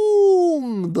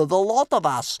 Doomed, the lot of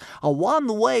us. A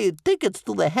one-way ticket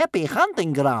to the happy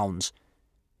hunting grounds.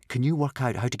 Can you work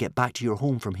out how to get back to your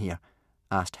home from here?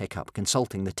 Asked Hiccup,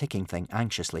 consulting the ticking thing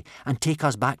anxiously. And take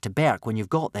us back to Berk when you've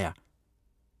got there.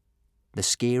 The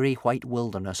scary white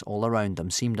wilderness all around them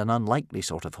seemed an unlikely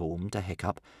sort of home to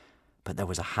Hiccup, but there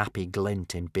was a happy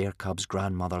glint in Bear Cub's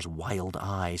grandmother's wild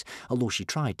eyes, although she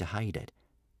tried to hide it.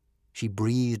 She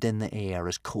breathed in the air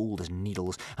as cold as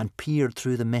needles and peered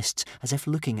through the mists as if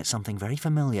looking at something very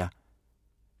familiar.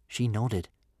 She nodded.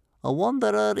 A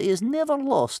wanderer is never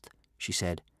lost, she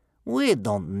said. We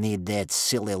don't need that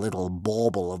silly little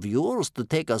bauble of yours to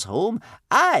take us home.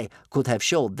 I could have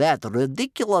showed that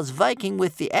ridiculous Viking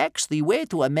with the axe the way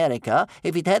to America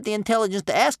if he'd had the intelligence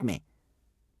to ask me.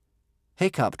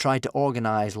 Hiccup tried to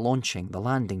organise launching the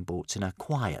landing boats in a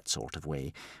quiet sort of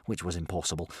way, which was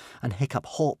impossible, and Hiccup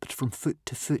hopped from foot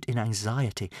to foot in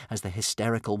anxiety as the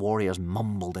hysterical warriors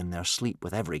mumbled in their sleep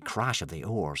with every crash of the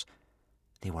oars.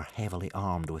 They were heavily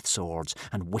armed with swords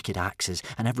and wicked axes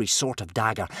and every sort of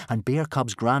dagger, and Bear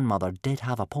Cub's grandmother did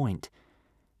have a point.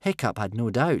 Hiccup had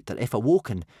no doubt that if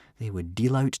awoken, they would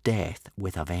deal out death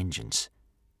with a vengeance.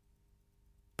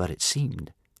 But it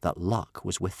seemed that luck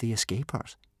was with the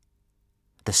escapers.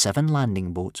 The 7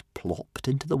 landing boats plopped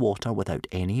into the water without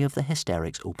any of the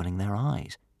hysterics opening their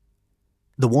eyes.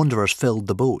 The Wanderers filled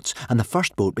the boats, and the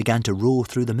first boat began to row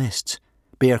through the mists,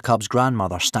 Bear Cub's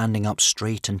grandmother standing up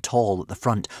straight and tall at the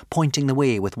front, pointing the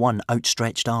way with one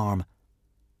outstretched arm.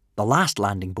 The last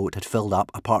landing boat had filled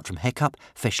up apart from Hiccup,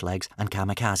 Fishlegs and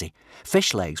Kamikaze.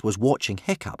 Fishlegs was watching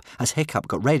Hiccup as Hiccup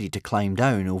got ready to climb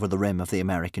down over the rim of the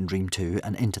American Dream 2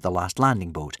 and into the last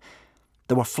landing boat.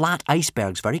 There were flat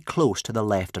icebergs very close to the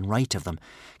left and right of them.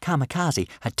 Kamikaze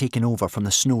had taken over from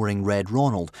the snoring Red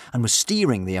Ronald and was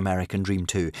steering the American Dream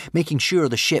 2, making sure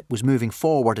the ship was moving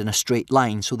forward in a straight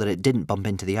line so that it didn't bump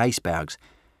into the icebergs.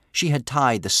 She had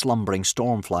tied the slumbering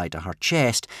Stormfly to her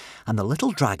chest, and the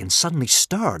little dragon suddenly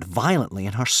stirred violently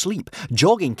in her sleep,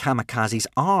 jogging Kamikaze's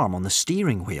arm on the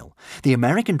steering wheel. The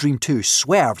American Dream 2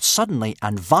 swerved suddenly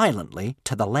and violently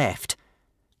to the left.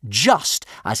 Just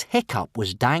as Hiccup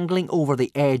was dangling over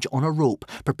the edge on a rope,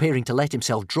 preparing to let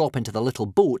himself drop into the little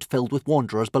boat filled with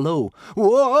wanderers below.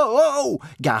 "Whoa!"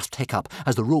 gasped Hiccup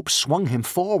as the rope swung him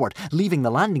forward, leaving the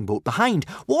landing boat behind.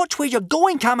 "Watch where you're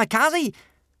going, Kamikaze!"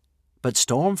 But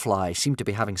Stormfly seemed to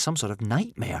be having some sort of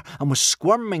nightmare and was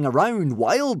squirming around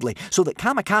wildly so that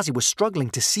Kamikaze was struggling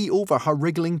to see over her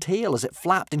wriggling tail as it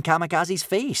flapped in Kamikaze's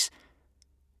face.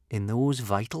 In those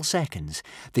vital seconds,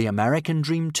 the American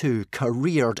Dream 2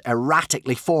 careered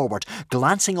erratically forward,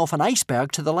 glancing off an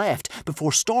iceberg to the left,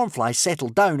 before Stormfly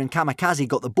settled down and Kamikaze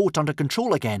got the boat under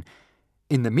control again.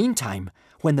 In the meantime,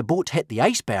 when the boat hit the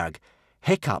iceberg,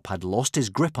 Hiccup had lost his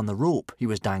grip on the rope he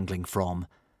was dangling from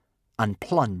and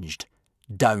plunged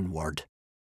downward.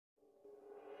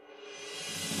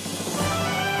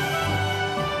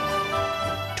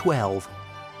 "12.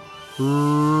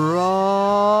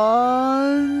 Run!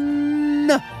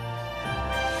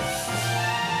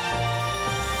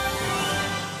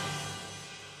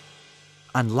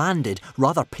 and landed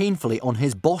rather painfully on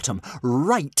his bottom,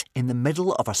 right in the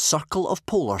middle of a circle of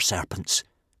polar serpents.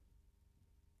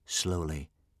 Slowly,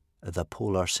 the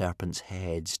polar serpents'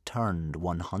 heads turned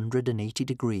 180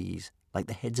 degrees, like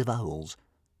the heads of owls,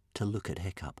 to look at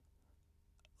Hiccup.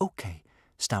 "Okay,"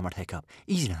 stammered Hiccup.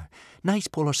 "Easy now. Nice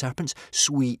polar serpents,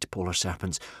 sweet polar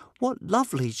serpents. What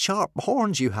lovely sharp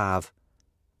horns you have."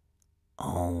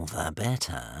 "All the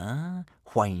better,"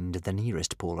 whined the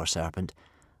nearest polar serpent,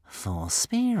 "for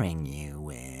spearing you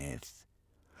with."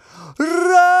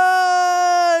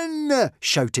 "Run!"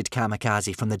 shouted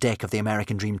Kamikaze from the deck of the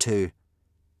American Dream 2.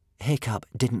 Hiccup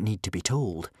didn't need to be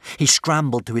told. He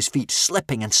scrambled to his feet,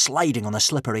 slipping and sliding on the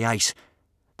slippery ice.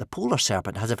 The polar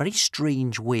serpent has a very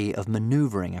strange way of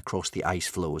manoeuvring across the ice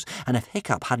floes, and if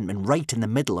Hiccup hadn't been right in the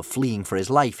middle of fleeing for his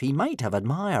life, he might have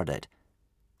admired it.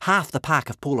 Half the pack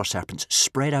of polar serpents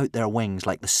spread out their wings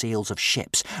like the sails of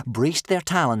ships, braced their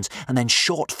talons, and then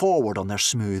shot forward on their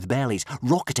smooth bellies,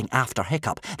 rocketing after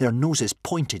Hiccup, their noses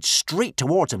pointed straight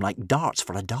towards him like darts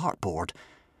for a dartboard.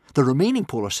 The remaining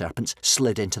polar serpents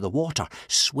slid into the water,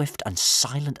 swift and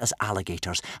silent as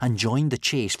alligators, and joined the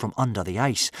chase from under the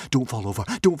ice. "Don't fall over,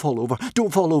 don't fall over,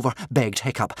 don't fall over," begged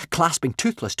Hiccup, clasping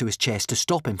Toothless to his chest to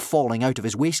stop him falling out of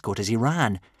his waistcoat as he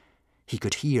ran. He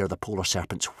could hear the polar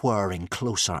serpents whirring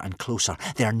closer and closer,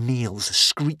 their nails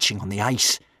screeching on the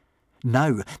ice.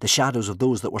 Now the shadows of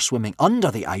those that were swimming under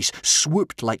the ice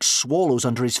swooped like swallows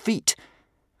under his feet.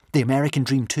 The American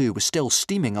Dream 2 was still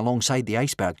steaming alongside the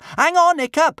iceberg. "Hang on,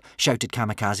 Hiccup!" shouted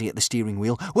Kamikaze at the steering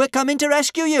wheel. "We're coming to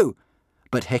rescue you!"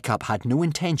 But Hiccup had no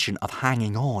intention of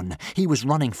hanging on. He was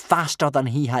running faster than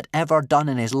he had ever done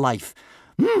in his life.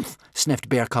 "Humph!" sniffed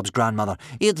Bear Cub's grandmother.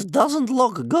 "It doesn't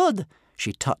look good."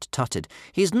 She tut-tutted.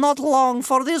 "He's not long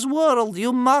for this world,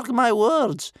 you mark my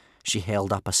words." She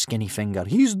held up a skinny finger.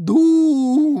 "He's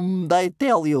doomed, I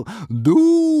tell you.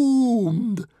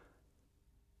 Doomed."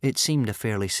 It seemed a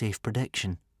fairly safe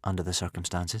prediction under the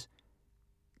circumstances.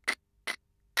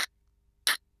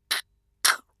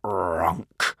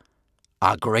 Crunk!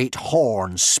 A great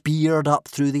horn speared up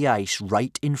through the ice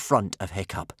right in front of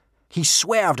Hiccup. He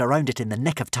swerved around it in the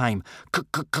nick of time.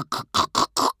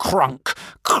 Crunk!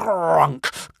 Crunk!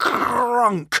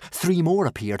 Crunk! 3 more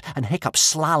appeared, and Hiccup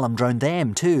slallomed round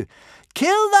them too.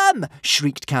 "Kill them!"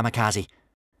 shrieked Kamikaze.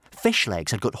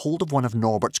 Fishlegs had got hold of one of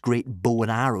Norbert's great bow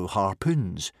and arrow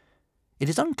harpoons. It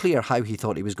is unclear how he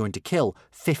thought he was going to kill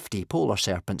 50 polar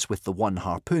serpents with the one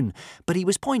harpoon, but he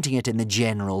was pointing it in the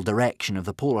general direction of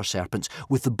the polar serpents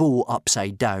with the bow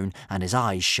upside down and his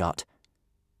eyes shut.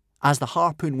 As the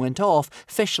harpoon went off,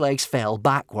 Fishlegs fell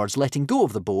backwards, letting go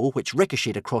of the bow, which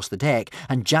ricocheted across the deck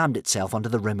and jammed itself under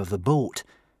the rim of the boat.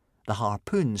 The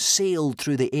harpoon sailed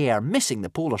through the air, missing the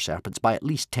polar serpents by at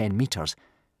least 10 metres.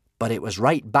 But it was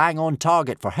right bang on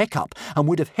target for Hiccup and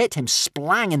would have hit him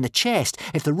splang in the chest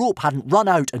if the rope hadn't run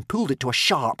out and pulled it to a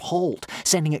sharp halt,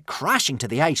 sending it crashing to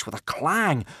the ice with a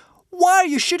clang. "Why are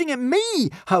you shooting at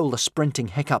me?" howled a sprinting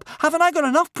Hiccup. "Haven't I got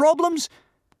enough problems?"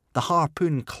 The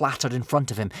harpoon clattered in front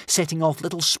of him, setting off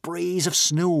little sprays of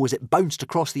snow as it bounced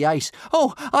across the ice.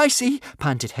 "Oh, I see,"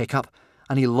 panted Hiccup,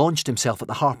 and he launched himself at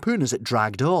the harpoon as it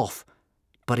dragged off.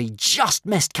 But he just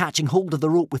missed catching hold of the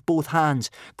rope with both hands.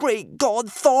 "Great God,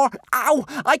 Thor! Ow!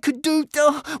 I could do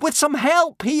with some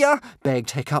help here,"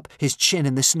 begged Hiccup, his chin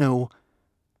in the snow.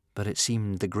 But it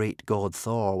seemed the great god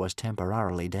Thor was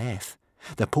temporarily deaf.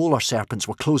 The polar serpents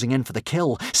were closing in for the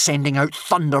kill, sending out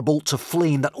thunderbolts of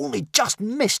flame that only just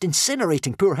missed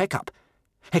incinerating poor Hiccup.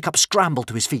 Hiccup scrambled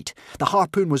to his feet. The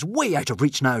harpoon was way out of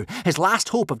reach now, his last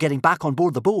hope of getting back on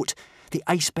board the boat. The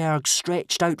iceberg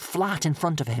stretched out flat in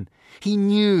front of him. He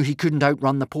knew he couldn't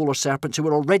outrun the polar serpents who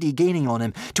were already gaining on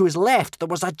him. To his left there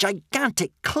was a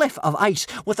gigantic cliff of ice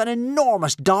with an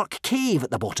enormous dark cave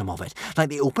at the bottom of it, like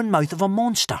the open mouth of a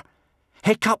monster.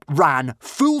 Hiccup ran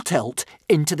full tilt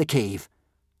into the cave.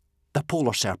 The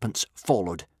polar serpents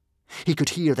followed. He could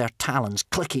hear their talons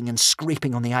clicking and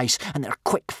scraping on the ice, and their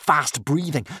quick, fast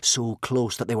breathing, so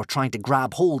close that they were trying to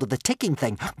grab hold of the ticking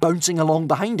thing, bouncing along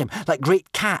behind him, like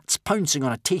great cats pouncing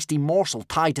on a tasty morsel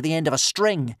tied to the end of a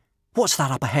string. "What's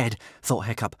that up ahead?" thought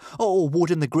Hiccup. "Oh,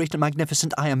 Woden the Great and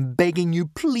Magnificent, I am begging you,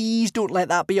 please don't let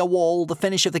that be a wall, the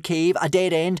finish of the cave, a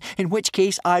dead end, in which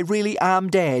case I really am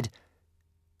dead."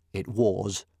 It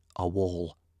was a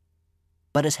wall.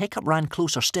 But as Hiccup ran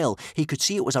closer still, he could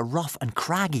see it was a rough and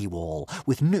craggy wall,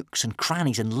 with nooks and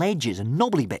crannies and ledges and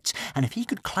knobbly bits, and if he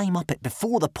could climb up it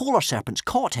before the polar serpents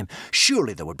caught him,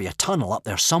 surely there would be a tunnel up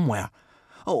there somewhere.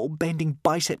 Oh, bending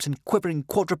biceps and quivering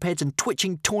quadrupeds and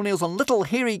twitching toenails and little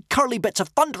hairy curly bits of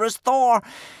thunderous Thor!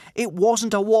 It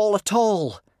wasn't a wall at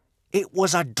all. It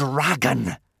was a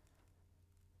dragon.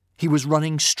 He was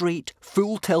running straight,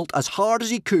 full tilt, as hard as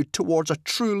he could towards a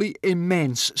truly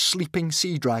immense sleeping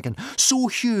sea dragon, so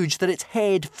huge that its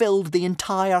head filled the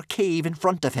entire cave in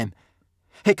front of him.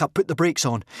 Hiccup put the brakes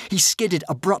on. He skidded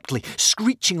abruptly,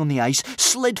 screeching on the ice,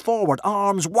 slid forward,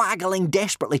 arms waggling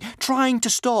desperately, trying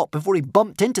to stop before he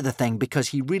bumped into the thing because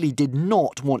he really did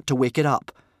not want to wake it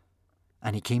up.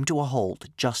 And he came to a halt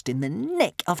just in the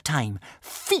nick of time,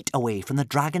 feet away from the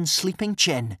dragon's sleeping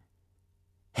chin.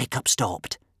 Hiccup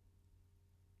stopped.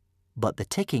 But the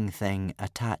ticking thing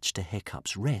attached to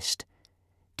Hiccup's wrist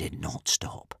did not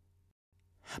stop.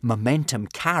 Momentum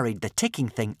carried the ticking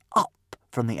thing up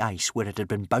from the ice where it had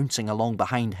been bouncing along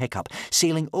behind Hiccup,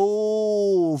 sailing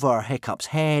over Hiccup's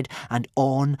head and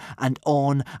on and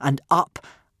on and up,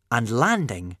 and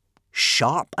landing,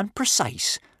 sharp and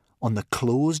precise, on the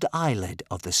closed eyelid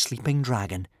of the sleeping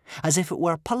dragon, as if it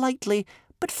were politely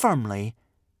but firmly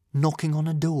knocking on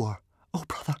a door. "Oh,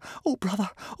 brother, oh, brother,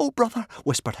 oh, brother,"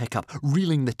 whispered Hiccup,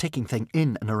 reeling the ticking thing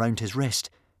in and around his wrist.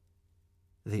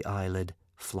 The eyelid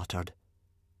fluttered.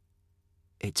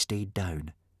 It stayed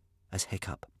down as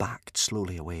Hiccup backed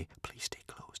slowly away. "Please stay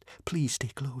closed, please stay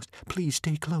closed, please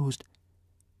stay closed."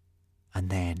 And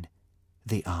then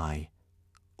the eye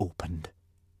opened.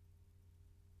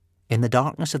 In the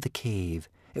darkness of the cave,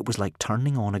 it was like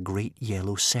turning on a great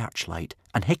yellow searchlight,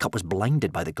 and Hiccup was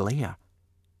blinded by the glare.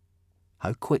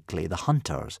 How quickly the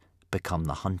hunters become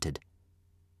the hunted.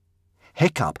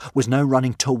 Hiccup was now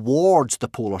running towards the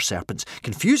polar serpents,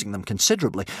 confusing them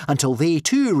considerably, until they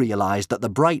too realised that the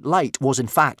bright light was in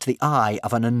fact the eye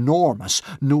of an enormous,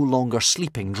 no longer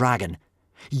sleeping dragon.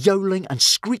 Yowling and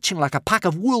screeching like a pack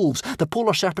of wolves, the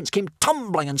polar serpents came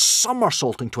tumbling and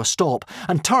somersaulting to a stop,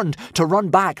 and turned to run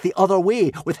back the other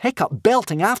way, with Hiccup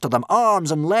belting after them,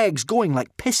 arms and legs going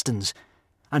like pistons.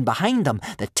 And behind them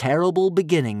the terrible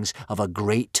beginnings of a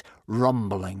great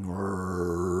rumbling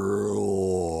roar.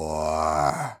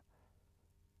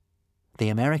 The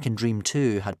American Dream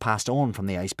 2 had passed on from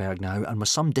the iceberg now and was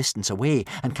some distance away,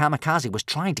 and Kamikaze was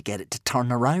trying to get it to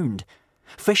turn around.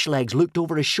 Fishlegs looked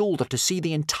over his shoulder to see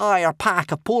the entire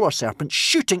pack of polar serpents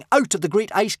shooting out of the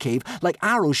great ice cave like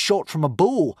arrows shot from a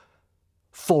bow,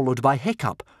 followed by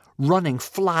Hiccup, running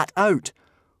flat out.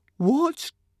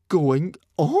 "What's going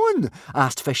on?"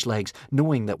 asked Fishlegs,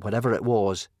 knowing that whatever it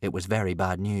was very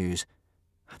bad news.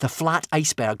 The flat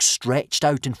iceberg stretched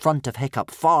out in front of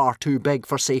Hiccup, far too big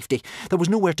for safety. There was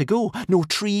nowhere to go, no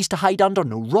trees to hide under,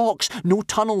 no rocks, no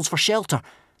tunnels for shelter.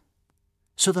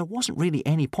 So there wasn't really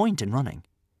any point in running.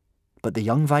 But the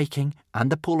young Viking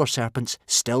and the polar serpents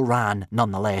still ran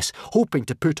nonetheless, hoping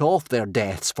to put off their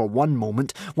deaths for one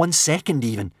moment, 1 second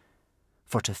even.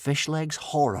 For to Fishlegs'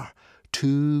 horror,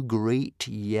 2 great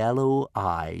yellow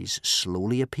eyes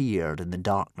slowly appeared in the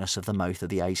darkness of the mouth of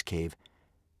the ice cave.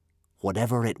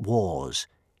 Whatever it was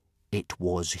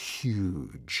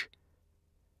huge.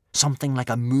 Something like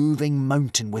a moving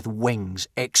mountain with wings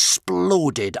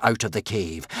exploded out of the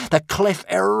cave. The cliff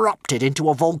erupted into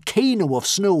a volcano of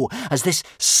snow as this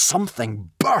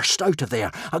something burst out of there,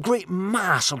 a great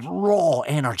mass of raw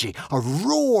energy, a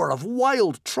roar of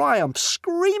wild triumph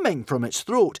screaming from its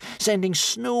throat, sending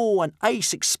snow and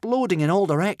ice exploding in all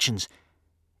directions.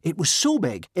 It was so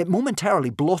big, it momentarily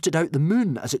blotted out the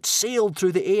moon as it sailed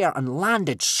through the air and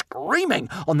landed screaming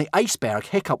on the iceberg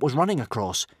Hiccup was running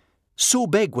across. So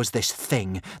big was this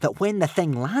thing that when the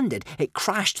thing landed, it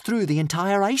crashed through the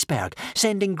entire iceberg,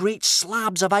 sending great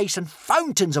slabs of ice and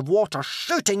fountains of water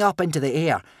shooting up into the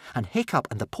air, and Hiccup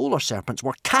and the polar serpents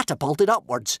were catapulted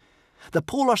upwards. The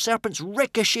polar serpents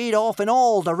ricocheted off in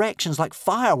all directions like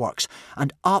fireworks,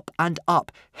 and up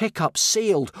Hiccup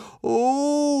sailed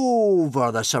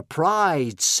over the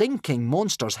surprised sinking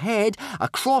monster's head,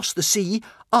 across the sea,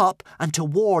 up and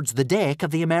towards the deck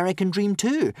of the American Dream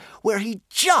 2, where he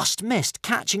just missed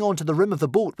catching onto the rim of the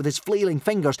boat with his flailing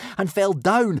fingers and fell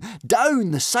down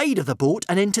the side of the boat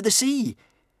and into the sea,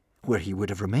 where he would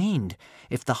have remained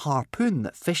if the harpoon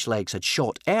that Fishlegs had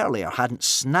shot earlier hadn't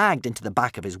snagged into the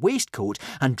back of his waistcoat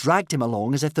and dragged him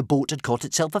along as if the boat had caught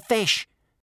itself a fish.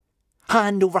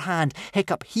 Hand over hand,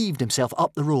 Hiccup heaved himself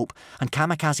up the rope, and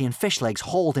Kamikaze and Fishlegs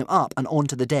hauled him up and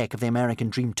onto the deck of the American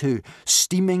Dream 2,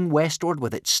 steaming westward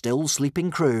with its still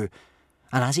sleeping crew.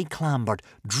 And as he clambered,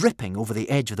 dripping over the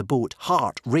edge of the boat,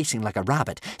 heart racing like a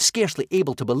rabbit, scarcely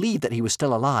able to believe that he was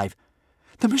still alive,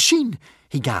 "The machine!"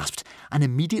 he gasped, and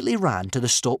immediately ran to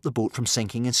stop the boat from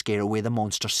sinking and scare away the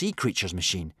monster sea creature's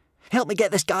machine. "Help me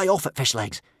get this guy off it,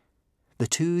 Fishlegs." The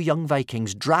 2 young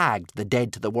Vikings dragged the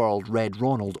dead-to-the-world Red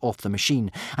Ronald off the machine,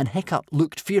 and Hiccup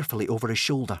looked fearfully over his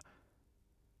shoulder.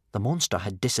 The monster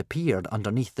had disappeared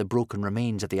underneath the broken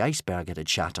remains of the iceberg it had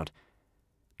shattered.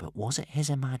 But was it his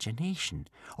imagination,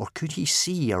 or could he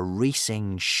see a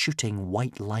racing, shooting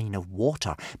white line of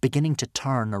water beginning to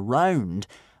turn around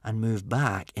and move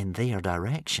back in their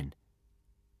direction?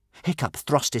 Hiccup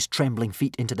thrust his trembling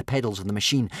feet into the pedals of the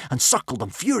machine and circled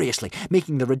them furiously,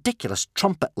 making the ridiculous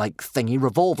trumpet-like thingy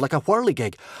revolve like a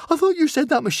whirligig. "I thought you said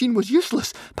that machine was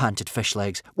useless," panted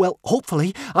Fishlegs. "Well,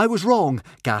 hopefully I was wrong,"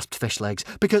 gasped Fishlegs,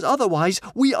 "because otherwise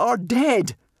we are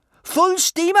dead." "Full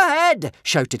steam ahead!"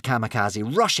 shouted Kamikaze,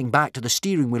 rushing back to the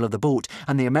steering wheel of the boat,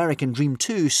 and the American Dream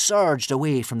 2 surged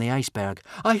away from the iceberg.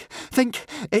 "I think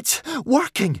it's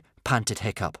working," panted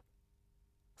Hiccup.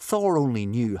 Thor only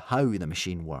knew how the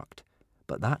machine worked,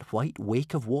 but that white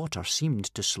wake of water seemed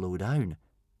to slow down,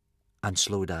 and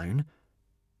slow down,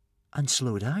 and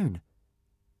slow down,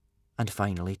 and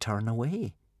finally turn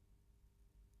away.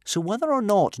 So whether or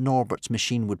not Norbert's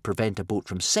machine would prevent a boat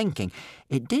from sinking,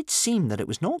 it did seem that it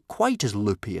was not quite as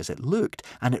loopy as it looked,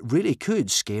 and it really could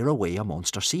scare away a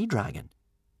monster sea dragon.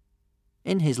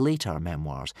 In his later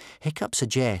memoirs, Hiccup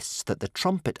suggests that the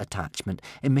trumpet attachment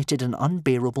emitted an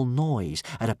unbearable noise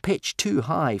at a pitch too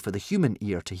high for the human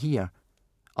ear to hear.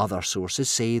 Other sources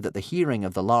say that the hearing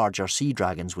of the larger sea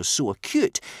dragons was so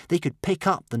acute they could pick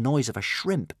up the noise of a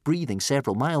shrimp breathing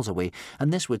several miles away,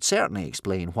 and this would certainly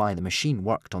explain why the machine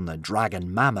worked on the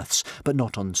dragon mammoths, but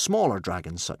not on smaller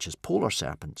dragons such as polar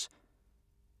serpents.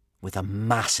 With a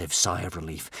massive sigh of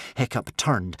relief, Hiccup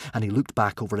turned and he looked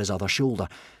back over his other shoulder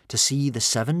to see the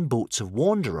 7 boats of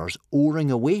wanderers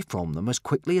oaring away from them as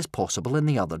quickly as possible in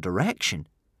the other direction.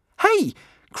 "Hey!"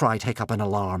 cried Hiccup in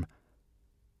alarm.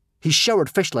 He showered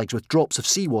Fishlegs with drops of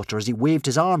seawater as he waved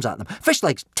his arms at them.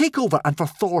 "Fishlegs, take over, and for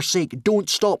Thor's sake, don't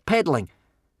stop pedalling."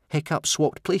 Hiccup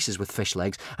swapped places with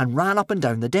Fishlegs and ran up and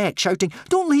down the deck, shouting,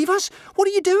 "Don't leave us! What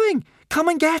are you doing? Come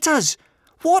and get us!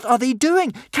 What are they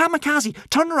doing? Kamikaze,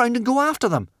 turn around and go after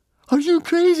them." "Are you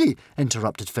crazy?"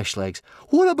 interrupted Fishlegs.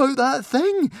 "What about that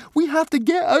thing? We have to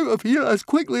get out of here as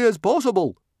quickly as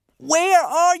possible." "Where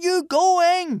are you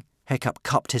going?" Hiccup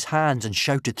cupped his hands and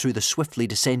shouted through the swiftly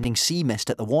descending sea mist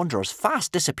at the wanderers,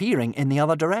 fast disappearing in the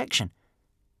other direction.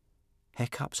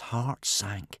 Hiccup's heart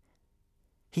sank.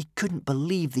 He couldn't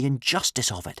believe the injustice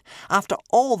of it. After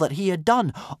all that he had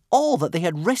done, all that they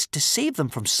had risked to save them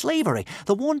from slavery,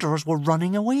 the wanderers were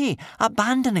running away,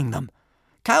 abandoning them.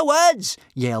 "Cowards!"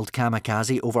 yelled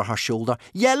Kamikaze over her shoulder.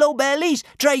 "Yellow bellies!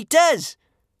 Traitors!"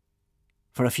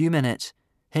 For a few minutes,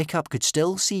 Hiccup could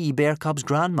still see Bear Cub's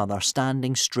grandmother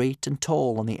standing straight and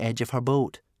tall on the edge of her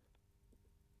boat.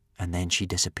 And then she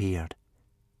disappeared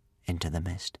into the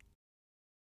mist.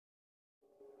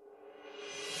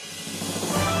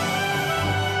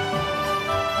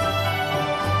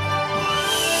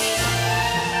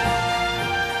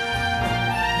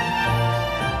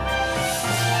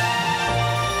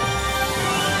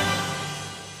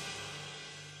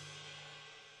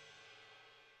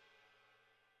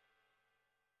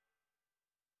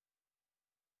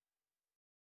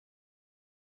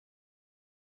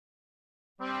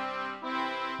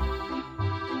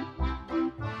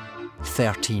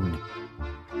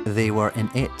 They were in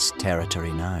its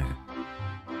territory now.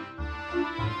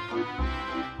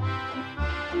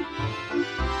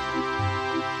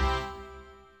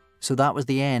 So that was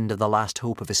the end of the last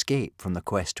hope of escape from the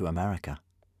quest to America.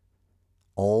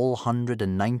 All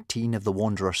 119 of the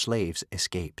wanderer slaves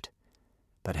escaped,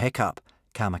 but Hiccup,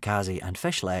 Kamikaze and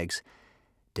Fishlegs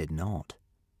did not.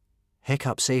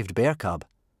 Hiccup saved Bear Cub,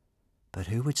 but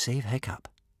who would save Hiccup?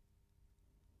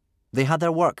 They had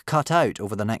their work cut out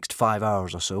over the next 5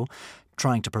 hours or so,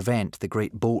 trying to prevent the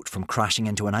great boat from crashing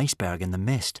into an iceberg in the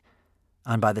mist.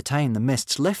 And by the time the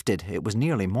mists lifted, it was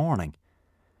nearly morning.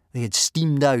 They had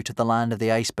steamed out of the land of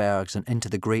the icebergs and into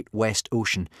the great West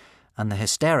Ocean, and the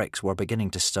hysterics were beginning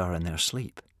to stir in their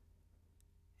sleep.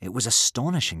 It was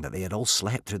astonishing that they had all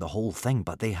slept through the whole thing,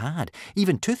 but they had.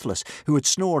 Even Toothless, who had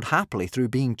snored happily through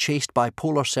being chased by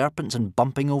polar serpents and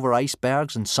bumping over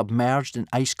icebergs and submerged in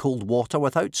ice-cold water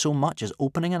without so much as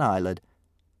opening an eyelid.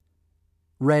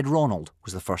 Red Ronald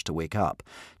was the first to wake up,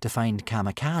 to find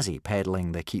Kamikaze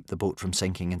pedalling the keep the boat from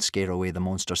sinking and scare away the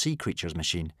monster sea creatures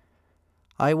machine.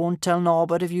 "I won't tell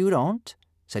Norbert if you don't,"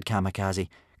 said Kamikaze,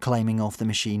 climbing off the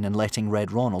machine and letting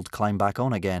Red Ronald climb back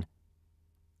on again.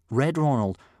 Red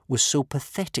Ronald was so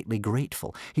pathetically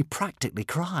grateful, he practically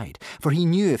cried, for he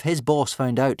knew if his boss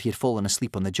found out he had fallen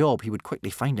asleep on the job, he would quickly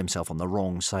find himself on the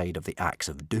wrong side of the axe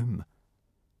of doom.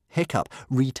 Hiccup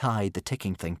retied the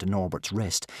ticking thing to Norbert's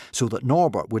wrist, so that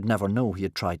Norbert would never know he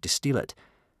had tried to steal it,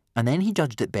 and then he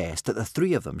judged it best that the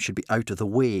 3 of them should be out of the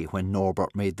way when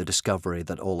Norbert made the discovery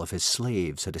that all of his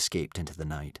slaves had escaped into the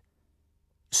night.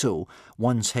 So,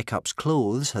 once Hiccup's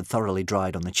clothes had thoroughly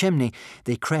dried on the chimney,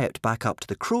 they crept back up to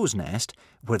the crow's nest,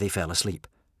 where they fell asleep,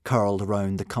 curled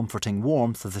around the comforting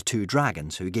warmth of the two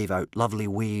dragons who gave out lovely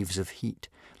waves of heat,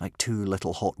 like two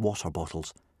little hot water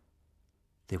bottles.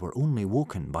 They were only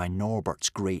woken by Norbert's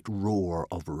great roar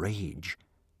of rage.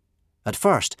 At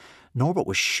first, Norbert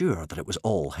was sure that it was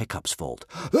all Hiccup's fault.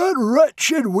 "That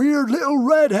wretched, weird little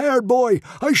red-haired boy!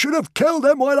 I should have killed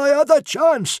him while I had the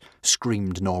chance!"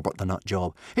 screamed Norbert the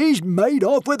Nutjob. "He's made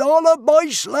off with all of my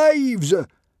slaves!"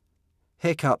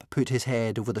 Hiccup put his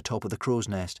head over the top of the crow's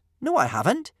nest. "No, I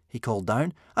haven't," he called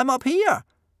down. "I'm up here."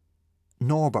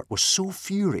 Norbert was so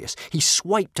furious, he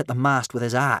swiped at the mast with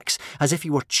his axe, as if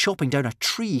he were chopping down a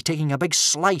tree, taking a big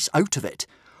slice out of it.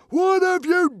 "What have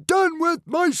you done with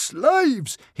my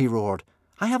slaves?" he roared.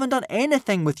 "I haven't done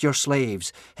anything with your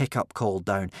slaves," Hiccup called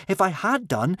down. "If I had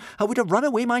done, I would have run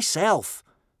away myself."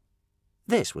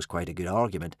 This was quite a good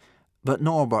argument, but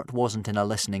Norbert wasn't in a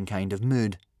listening kind of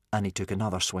mood, and he took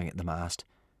another swing at the mast.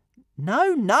 "Now,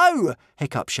 now,"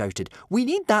 Hiccup shouted. "We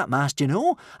need that mast, you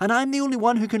know, and I'm the only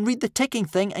one who can read the ticking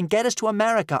thing and get us to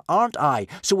America, aren't I?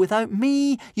 So without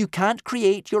me, you can't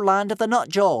create your land of the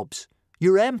Nutjobs,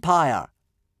 your empire."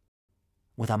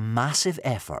 With a massive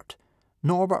effort,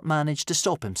 Norbert managed to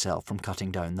stop himself from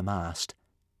cutting down the mast.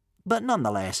 But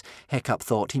nonetheless, Hiccup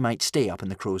thought he might stay up in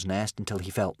the crow's nest until he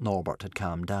felt Norbert had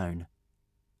calmed down.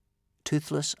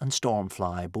 Toothless and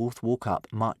Stormfly both woke up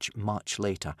much, much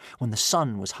later, when the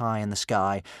sun was high in the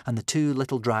sky and the two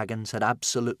little dragons had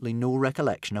absolutely no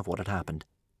recollection of what had happened.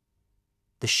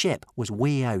 The ship was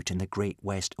way out in the great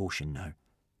West Ocean now.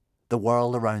 The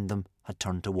world around them had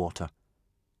turned to water.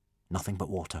 Nothing but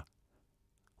water.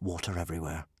 Water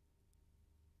everywhere.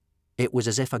 It was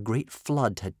as if a great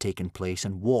flood had taken place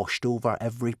and washed over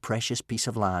every precious piece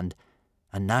of land,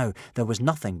 and now there was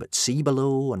nothing but sea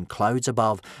below and clouds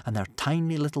above, and their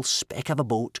tiny little speck of a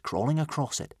boat crawling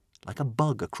across it, like a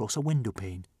bug across a window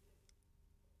pane.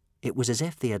 It was as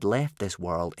if they had left this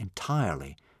world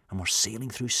entirely and were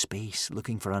sailing through space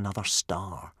looking for another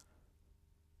star.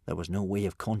 There was no way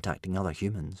of contacting other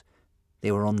humans.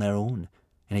 They were on their own,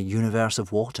 in a universe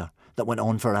of water that went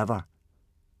on forever.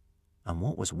 And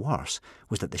what was worse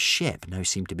was that the ship now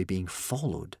seemed to be being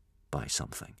followed by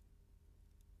something.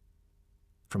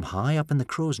 From high up in the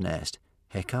crow's nest,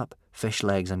 Hiccup,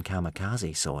 Fishlegs and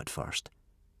Kamikaze saw it first.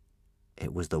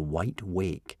 It was the white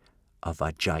wake of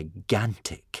a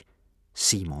gigantic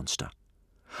sea monster.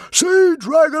 "Sea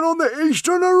dragon on the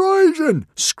eastern horizon!"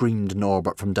 screamed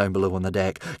Norbert from down below on the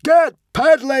deck. "Get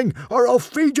paddling, or I'll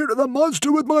feed you to the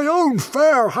monster with my own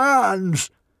fair hands!"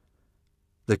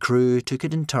 The crew took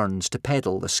it in turns to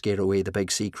pedal the scare away the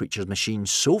big sea creature's machine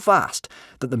so fast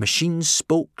that the machine's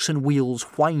spokes and wheels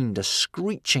whined a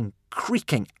screeching,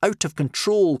 creaking,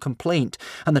 out-of-control complaint,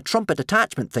 and the trumpet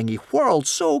attachment thingy whirled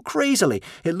so crazily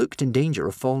it looked in danger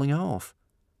of falling off.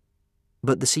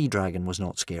 But the sea dragon was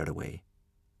not scared away.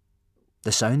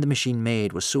 The sound the machine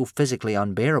made was so physically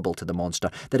unbearable to the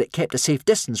monster that it kept a safe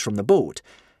distance from the boat,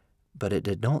 but it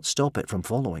did not stop it from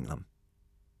following them.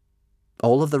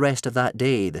 All of the rest of that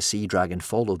day the sea dragon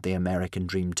followed the American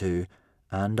Dream 2,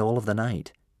 and all of the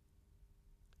night.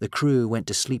 The crew went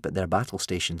to sleep at their battle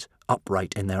stations,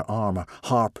 upright in their armour,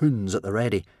 harpoons at the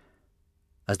ready.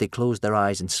 As they closed their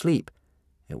eyes in sleep,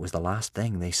 it was the last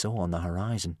thing they saw on the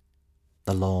horizon.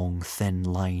 The long, thin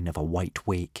line of a white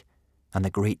wake, and the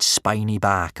great spiny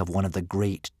back of one of the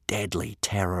great, deadly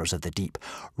terrors of the deep,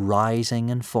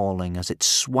 rising and falling as it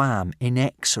swam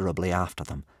inexorably after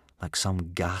them, like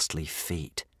some ghastly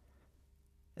fate.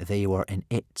 They were in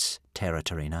its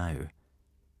territory now,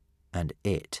 and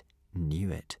it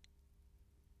knew it.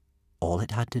 All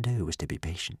it had to do was to be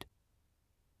patient.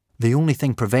 The only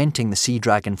thing preventing the sea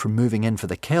dragon from moving in for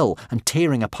the kill and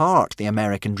tearing apart the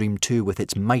American Dream 2 with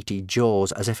its mighty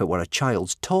jaws as if it were a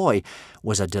child's toy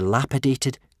was a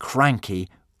dilapidated, cranky,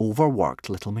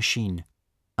 overworked little machine.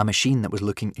 A machine that was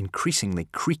looking increasingly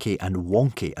creaky and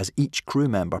wonky as each crew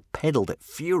member pedalled it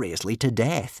furiously to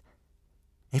death.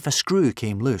 If a screw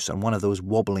came loose on one of those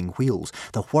wobbling wheels,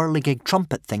 the whirligig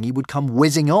trumpet thingy would come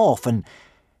whizzing off, and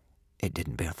it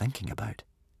didn't bear thinking about.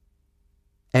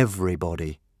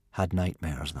 Everybody had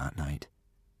nightmares that night,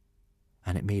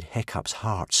 and it made Hiccup's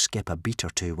heart skip a beat or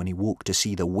two when he woke to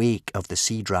see the wake of the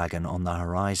sea dragon on the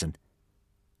horizon.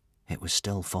 It was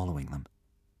still following them.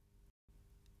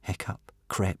 Hiccup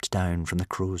crept down from the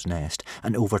crow's nest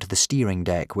and over to the steering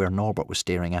deck where Norbert was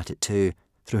staring at it too,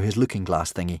 through his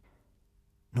looking-glass thingy.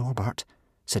 "Norbert,"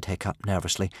 said Hiccup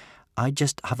nervously, "I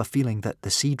just have a feeling that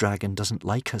the sea dragon doesn't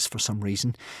like us for some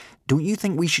reason. Don't you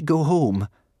think we should go home?"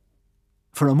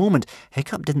 For a moment,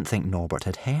 Hiccup didn't think Norbert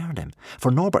had heard him,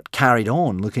 for Norbert carried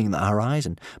on looking at the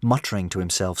horizon, muttering to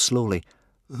himself slowly,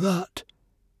 "That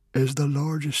is the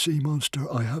largest sea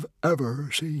monster I have ever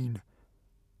seen."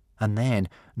 And then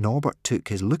Norbert took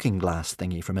his looking-glass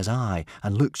thingy from his eye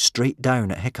and looked straight down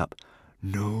at Hiccup.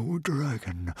 "No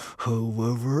dragon,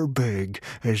 however big,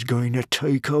 is going to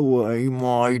take away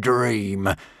my dream,"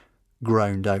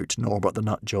 ground out Norbert the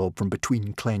Nutjob from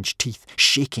between clenched teeth,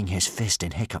 shaking his fist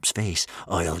in Hiccup's face.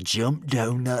 "I'll jump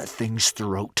down that thing's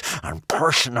throat and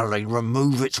personally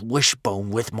remove its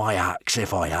wishbone with my axe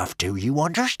if I have to. You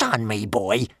understand me,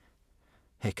 boy?"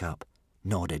 Hiccup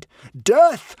nodded.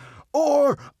 "Death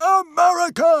or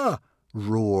America!"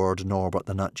 roared Norbert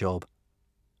the Nutjob.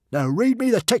 "Now read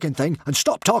me the ticking thing and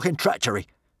stop talking treachery."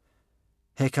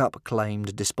 Hiccup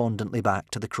climbed despondently back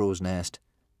to the crow's nest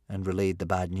and relayed the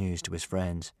bad news to his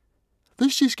friends.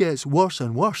 "This just gets worse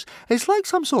and worse. It's like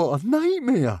some sort of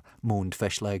nightmare," moaned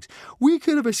Fishlegs. "We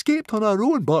could have escaped on our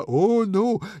own, but oh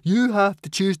no, you have to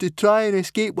choose to try and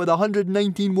escape with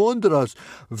 119 wanderers.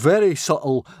 Very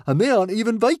subtle, and they aren't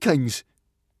even Vikings."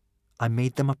 "I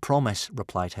made them a promise,"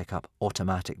 replied Hiccup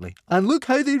automatically. "And look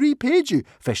how they repaid you,"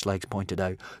 Fishlegs pointed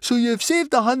out. "So you've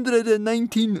saved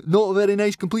 119 not very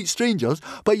nice complete strangers,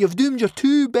 but you've doomed your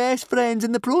two best friends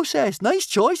in the process. Nice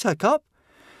choice, Hiccup.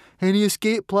 Any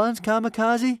escape plans,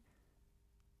 Kamikaze?"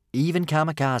 Even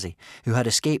Kamikaze, who had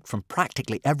escaped from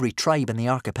practically every tribe in the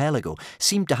archipelago,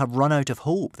 seemed to have run out of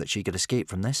hope that she could escape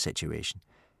from this situation.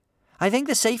 "I think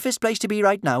the safest place to be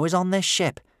right now is on this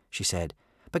ship," she said,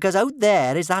 "because out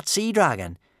there is that sea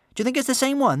dragon. Do you think it's the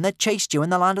same one that chased you in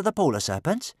the land of the polar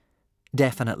serpents?"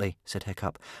 "Definitely," said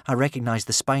Hiccup. "I recognise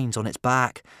the spines on its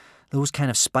back. Those kind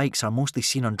of spikes are mostly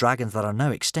seen on dragons that are now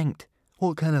extinct."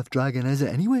 "What kind of dragon is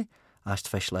it anyway?"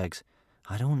 asked Fishlegs.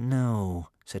 "I don't know,"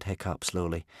 said Hiccup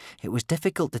slowly. "It was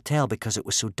difficult to tell because it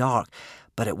was so dark,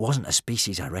 but it wasn't a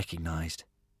species I recognised.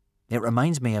 It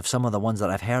reminds me of some of the ones that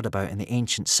I've heard about in the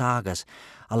ancient sagas,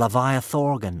 a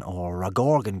Leviathorgan or a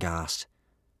Gorgongast."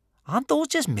 "Aren't those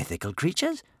just mythical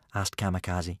creatures?" asked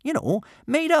Kamikaze. "You know,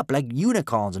 made up like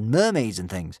unicorns and mermaids and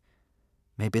things."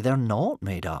 "Maybe they're not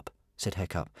made up," said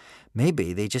Hiccup.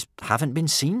 "Maybe they just haven't been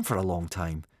seen for a long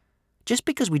time. Just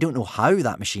because we don't know how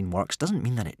that machine works doesn't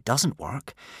mean that it doesn't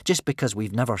work. Just because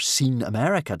we've never seen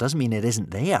America doesn't mean it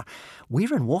isn't there.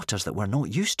 We're in waters that we're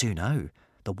not used to now,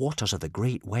 the waters of the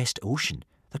great West Ocean.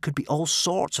 There could be all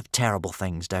sorts of terrible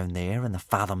things down there in the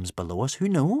fathoms below us. Who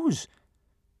knows?"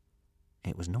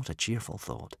 It was not a cheerful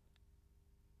thought.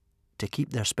 To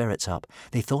keep their spirits up,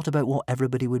 they thought about what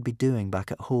everybody would be doing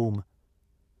back at home.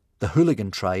 The hooligan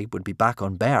tribe would be back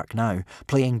on Berk now,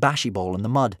 playing bashyball in the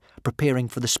mud, preparing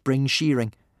for the spring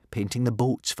shearing, painting the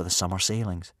boats for the summer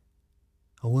sailings.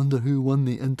 "I wonder who won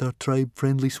the inter-tribe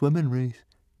friendly swimming race,"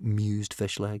 mused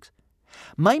Fishlegs.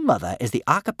 "My mother is the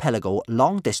archipelago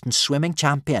long-distance swimming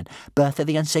champion, Bertha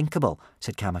the Unsinkable,"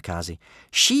 said Kamikaze.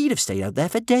 "She'd have stayed out there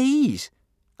for days."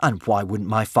 "And why wouldn't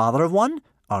my father have won?"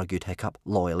 argued Hiccup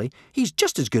loyally. "He's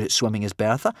just as good at swimming as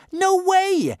Bertha." "No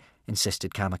way!"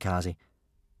 insisted Kamikaze.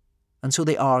 And so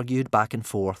they argued back and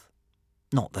forth.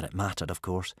 Not that it mattered, of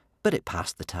course, but it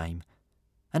passed the time,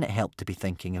 and it helped to be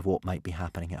thinking of what might be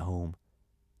happening at home.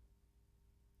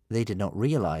 They did not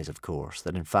realise, of course,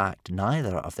 that in fact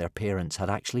neither of their parents had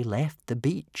actually left the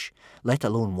beach, let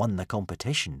alone won the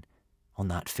competition, on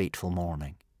that fateful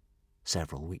morning,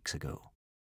 several weeks ago.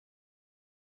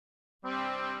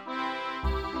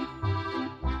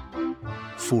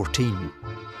 14.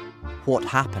 What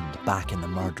happened back in the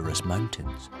murderous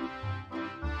mountains?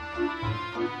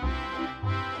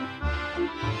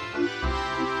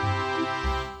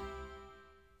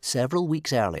 Several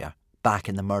weeks earlier, back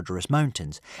in the murderous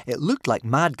mountains, it looked like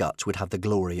Mad Guts would have the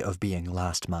glory of being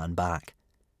last man back.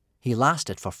 He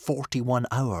lasted for 41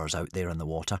 hours out there in the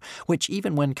water, which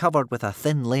even when covered with a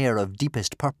thin layer of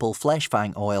deepest purple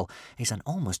fleshfang oil is an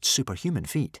almost superhuman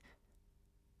feat.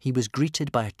 He was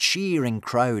greeted by a cheering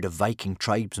crowd of Viking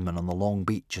tribesmen on the long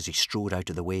beach as he strode out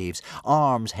of the waves,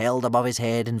 arms held above his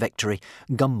head in victory,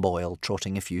 Gumboil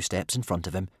trotting a few steps in front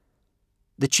of him.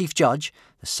 The chief judge,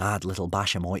 the sad little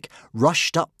Bashamoik,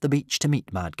 rushed up the beach to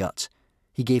meet Mad Guts.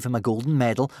 He gave him a golden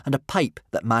medal and a pipe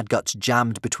that Mad Guts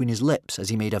jammed between his lips as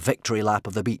he made a victory lap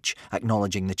of the beach,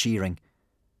 acknowledging the cheering.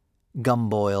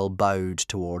 Gumboil bowed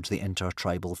towards the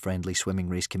inter-tribal friendly swimming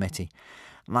race committee.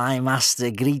 "My master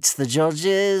greets the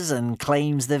judges and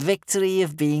claims the victory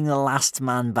of being the last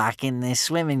man back in this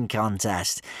swimming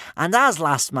contest. And as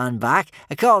last man back,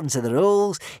 according to the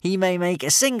rules, he may make a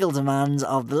single demand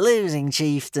of the losing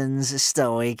chieftains,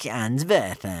 Stoic and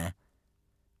Bertha."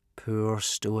 Poor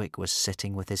Stoic was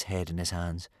sitting with his head in his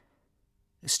hands.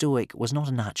 Stoic was not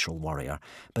a natural warrior,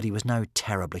 but he was now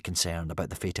terribly concerned about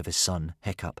the fate of his son,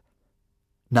 Hiccup.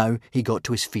 Now he got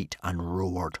to his feet and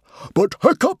roared, "But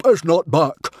Hiccup is not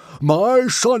back. My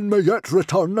son may yet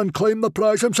return and claim the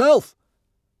prize himself."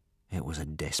 It was a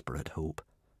desperate hope,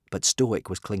 but Stoic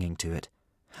was clinging to it.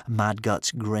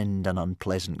 Madguts grinned an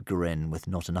unpleasant grin with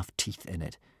not enough teeth in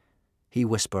it. He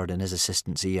whispered in his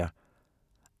assistant's ear,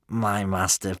 "My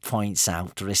master points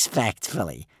out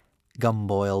respectfully,"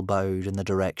 Gumboil bowed in the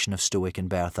direction of Stoic and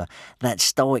Bertha, "that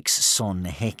Stoic's son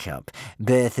Hiccup,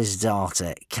 Bertha's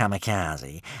daughter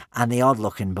Kamikaze, and the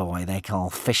odd-looking boy they call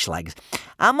Fishlegs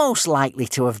are most likely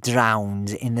to have drowned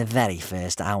in the very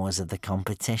first hours of the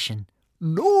competition."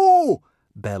 "No!"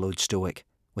 bellowed Stoic,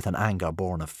 with an anger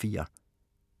born of fear.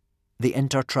 The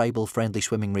Intertribal Friendly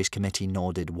Swimming Race Committee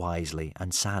nodded wisely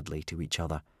and sadly to each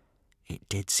other. It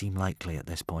did seem likely at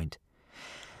this point.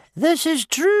 "This is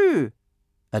true,"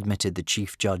 admitted the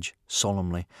chief judge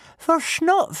solemnly. "For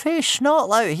Snot-Faced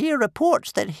Snotlout here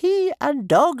reports that he and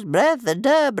Dog's Breath the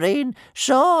Durbrain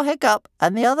saw Hiccup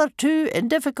and the other two in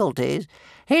difficulties.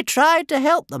 He tried to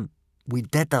help them." "We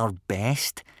did our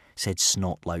best," said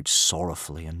Snotlout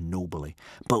sorrowfully and nobly,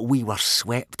 "but we were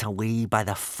swept away by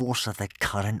the force of the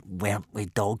current, weren't we,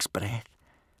 Dog's Breath?"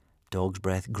 Dog's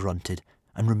Breath grunted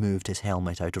and removed his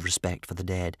helmet out of respect for the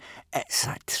dead. "It's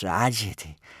a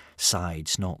tragedy," sighed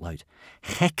Snotlout.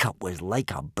 "Hiccup was like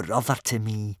a brother to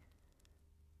me."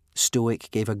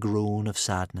 Stoic gave a groan of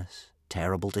sadness,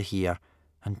 terrible to hear,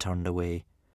 and turned away.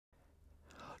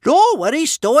 "Don't worry,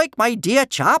 Stoic, my dear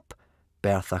chap,"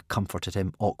 Bertha comforted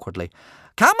him awkwardly.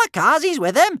 "Kamikaze's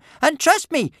with him, and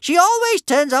trust me, she always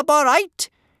turns up all right.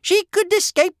 She could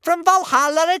escape from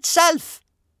Valhalla itself."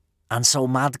 "And so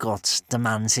Madguts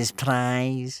demands his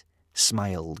prize,"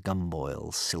 smiled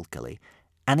Gumboil silkily.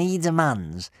 "And he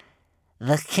demands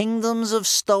the kingdoms of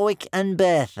Stoic and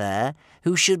Bertha,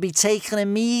 who should be taken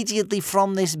immediately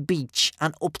from this beach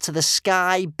and up to the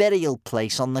sky burial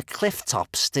place on the cliff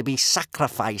tops to be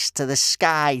sacrificed to the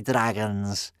sky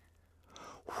dragons."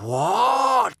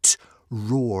 "What?"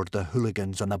 roared the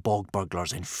hooligans and the bog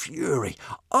burglars in fury.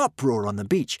 Uproar on the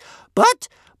beach. But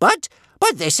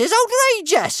this is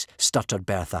outrageous," stuttered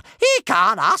Bertha. "He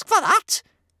can't ask for that."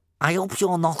 "I hope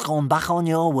you're not going back on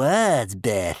your words,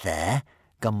 Bertha."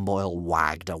 Gumboil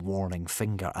wagged a warning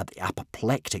finger at the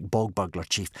apoplectic bog burglar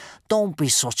chief. "Don't be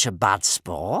such a bad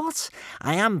sport.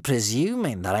 I am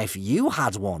presuming that if you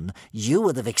had won, you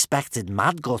would have expected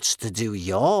Madguts to do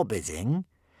your bidding."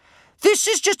 "This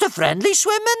is just a friendly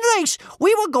swimming race.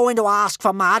 We were going to ask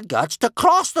for Madguts to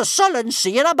cross the sullen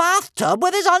sea in a bathtub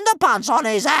with his underpants on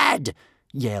his head,"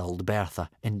 yelled Bertha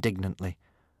indignantly.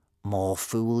 "More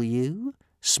fool you,"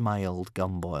 smiled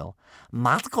Gumboil.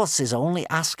 "Madguts is only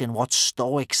asking what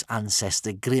Stoic's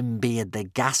ancestor Grimbeard the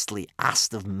Ghastly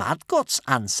asked of Madguts'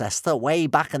 ancestor way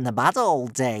back in the bad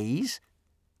old days."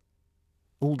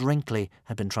 Old Wrinkly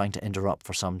had been trying to interrupt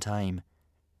for some time.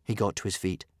 He got to his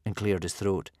feet and cleared his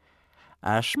throat.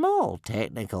 "A small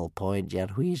technical point, your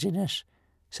wheeziness,"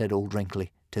 said Old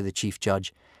Wrinkly to the chief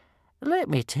judge. "Let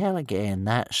me tell again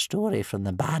that story from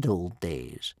the bad old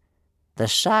days. The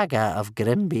saga of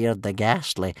Grimbeard the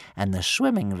Ghastly and the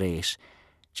swimming race,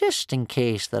 just in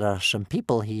case there are some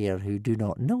people here who do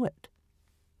not know it."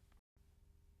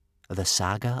 The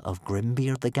saga of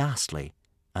Grimbeard the Ghastly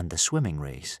and the swimming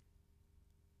race.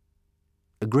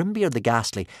 Grimbeard the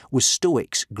Ghastly was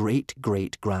Stoic's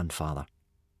great-great-grandfather,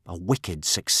 a wicked,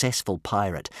 successful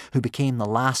pirate who became the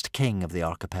last king of the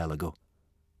archipelago.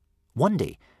 One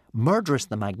day, Murderous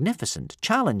the Magnificent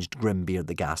challenged Grimbeard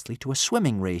the Ghastly to a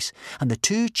swimming race, and the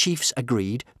two chiefs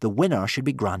agreed the winner should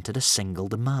be granted a single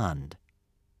demand.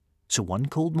 So one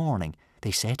cold morning,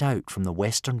 they set out from the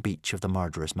western beach of the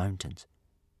Murderous Mountains.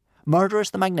 Murderous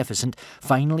the Magnificent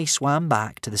finally swam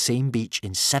back to the same beach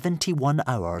in 71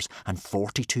 hours and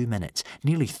 42 minutes,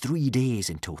 nearly 3 days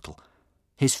in total.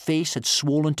 His face had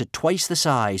swollen to twice the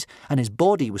size, and his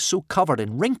body was so covered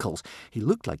in wrinkles he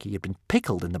looked like he had been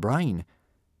pickled in the brine.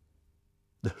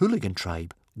 The hooligan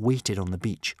tribe waited on the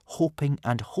beach, hoping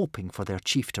and hoping for their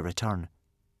chief to return.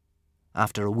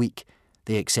 After a week,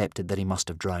 they accepted that he must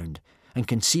have drowned, and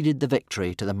conceded the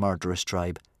victory to the Murderous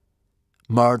tribe.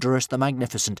 Murderous the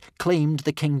Magnificent claimed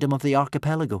the kingdom of the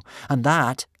archipelago, and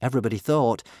that, everybody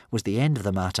thought, was the end of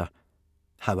the matter.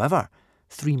 However,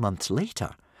 3 months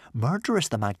later, Murderous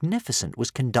the Magnificent was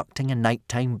conducting a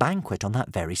nighttime banquet on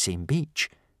that very same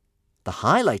beach. The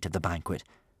highlight of the banquet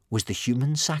was the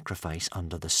human sacrifice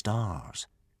under the stars.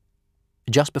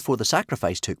 Just before the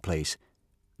sacrifice took place,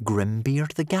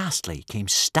 Grimbeard the Ghastly came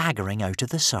staggering out of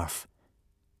the surf.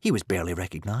 He was barely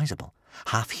recognisable,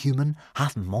 half human,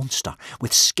 half monster,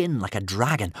 with skin like a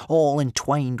dragon, all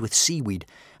entwined with seaweed,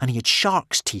 and he had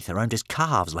shark's teeth around his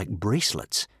calves like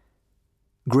bracelets.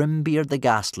 Grimbeard the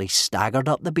Ghastly staggered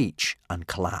up the beach and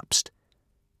collapsed.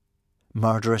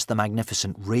 Murderous the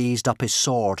Magnificent raised up his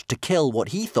sword to kill what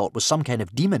he thought was some kind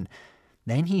of demon.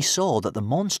 Then he saw that the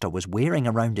monster was wearing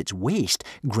around its waist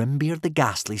Grimbeard the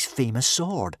Ghastly's famous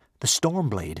sword, the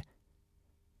Stormblade.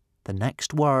 The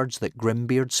next words that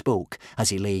Grimbeard spoke as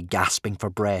he lay gasping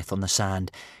for breath on the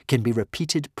sand can be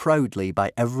repeated proudly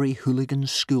by every hooligan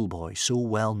schoolboy, so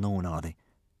well known are they.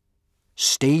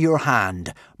 "Stay your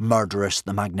hand, Murderous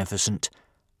the Magnificent.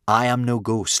 I am no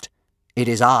ghost. It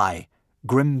is I,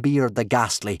 Grimbeard the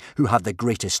Ghastly, who have the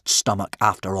greatest stomach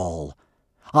after all.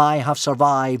 I have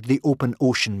survived the open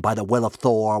ocean by the will of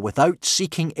Thor without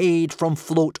seeking aid from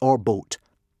float or boat.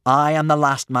 I am the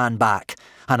last man back,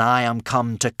 and I am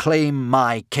come to claim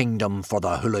my kingdom for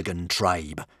the hooligan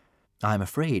tribe." I am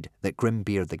afraid that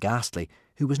Grimbeard the Ghastly,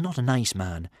 who was not a nice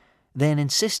man, then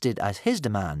insisted as his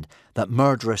demand that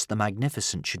Murderous the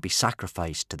Magnificent should be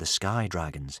sacrificed to the sky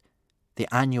dragons.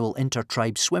 The annual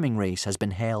inter-tribe swimming race has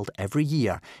been held every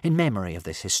year in memory of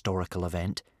this historical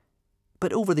event,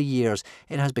 but over the years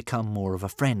it has become more of a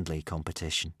friendly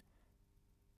competition.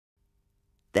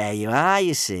 "There you are,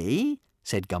 you see,"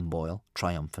 said Gumboil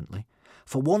triumphantly.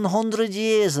 "For 100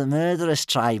 years the murderous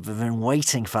tribe have been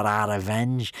waiting for our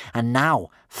revenge, and now,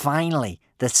 finally,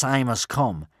 the time has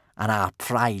come, and our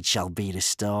pride shall be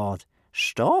restored."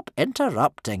 "Stop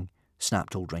interrupting,"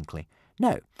 snapped old Wrinkly.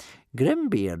 "Now,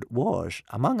 Grimbeard was,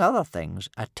 among other things,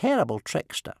 a terrible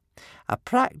trickster, a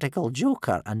practical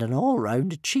joker and an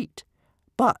all-round cheat.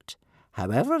 But,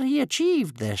 however he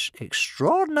achieved this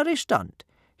extraordinary stunt,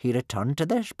 he returned to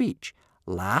this beach,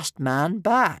 last man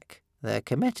back. The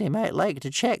committee might like to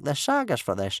check the sagas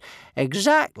for this.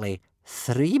 Exactly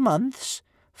 3 months,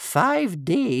 5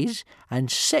 days, and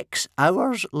 6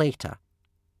 hours later.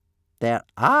 There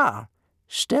are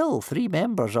still 3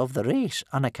 members of the race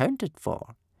unaccounted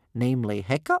for, namely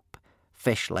Hiccup,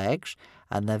 Fishlegs,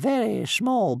 and the very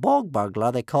small bog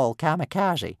burglar they call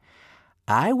Kamikaze.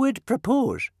 I would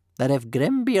propose that if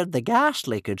Grimbeard the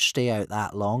Ghastly could stay out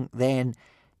that long, then,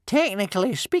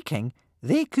 technically speaking,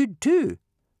 they could too.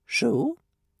 So,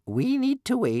 we need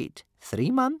to wait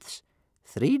 3 months,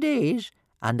 3 days,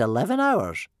 and 11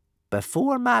 hours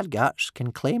before Madguts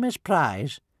can claim his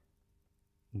prize."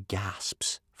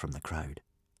 Gasps from the crowd.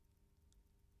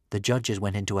 The judges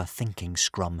went into a thinking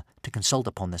scrum to consult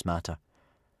upon this matter.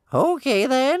 "OK,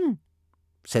 then,"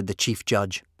 said the chief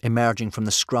judge, emerging from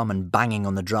the scrum and banging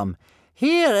on the drum.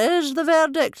 "Here is the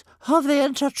verdict of the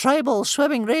Intertribal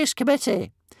Swimming Race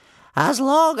Committee. As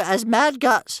long as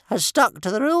Madguts has stuck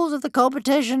to the rules of the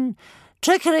competition,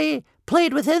 trickery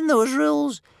played within those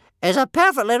rules is a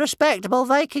perfectly respectable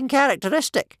Viking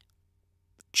characteristic."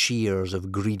 Cheers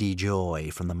of greedy joy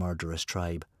from the murderous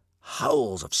tribe.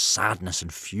 Howls of sadness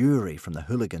and fury from the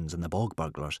hooligans and the bog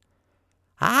burglars.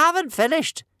 "I haven't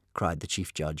finished," cried the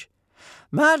chief judge.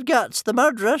 "Madguts the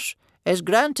Murderous is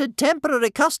granted temporary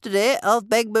custody of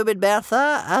Big-Boobed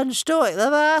Bertha and Stoic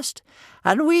the Vast,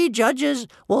 and we judges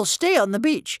will stay on the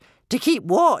beach to keep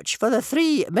watch for the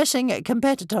 3 missing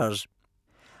competitors.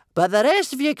 But the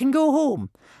rest of you can go home,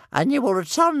 and you will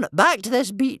return back to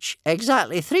this beach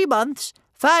exactly 3 months,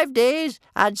 5 days,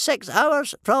 and 6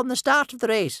 hours from the start of the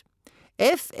race.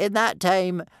 If, in that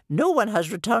time, no one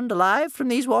has returned alive from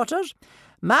these waters,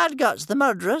 Madguts the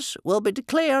Murderous will be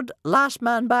declared last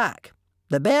man back.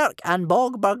 The Berk and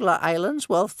Bog Burglar Islands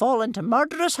will fall into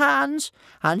murderous hands,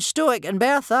 and Stoic and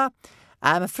Bertha,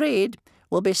 I'm afraid,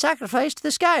 will be sacrificed to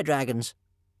the sky dragons."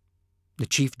 The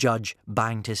chief judge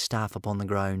banged his staff upon the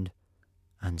ground,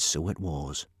 and so it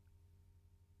was.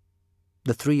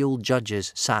 The 3 old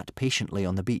judges sat patiently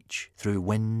on the beach through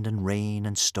wind and rain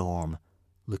and storm,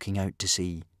 looking out to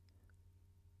sea.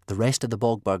 The rest of the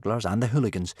bog burglars and the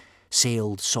hooligans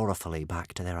sailed sorrowfully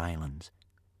back to their islands.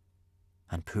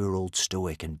 And poor old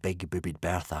Stoic and Big-Boobed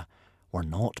Bertha were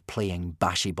not playing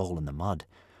bashy ball in the mud,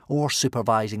 or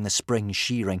supervising the spring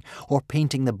shearing, or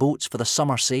painting the boats for the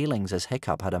summer sailings as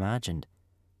Hiccup had imagined.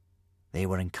 They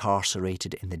were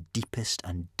incarcerated in the deepest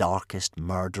and darkest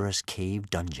murderous cave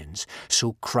dungeons,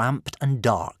 so cramped and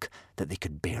dark that they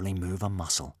could barely move a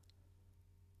muscle.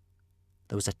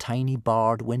 There was a tiny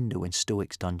barred window in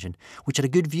Stoic's dungeon, which had a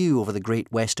good view over the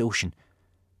great West Ocean,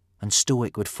 and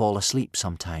Stoic would fall asleep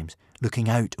sometimes, looking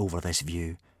out over this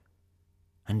view,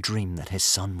 and dream that his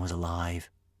son was alive,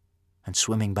 and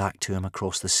swimming back to him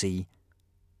across the sea.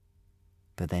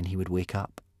 But then he would wake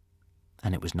up,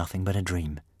 and it was nothing but a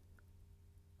dream,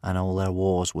 and all there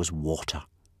was water.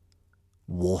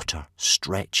 water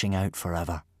stretching out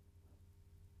forever,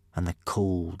 and the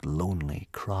cold, lonely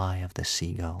cry of the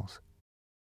seagulls.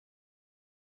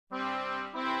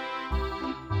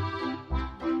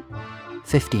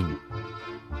 "15.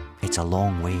 It's a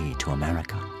long way to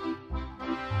America."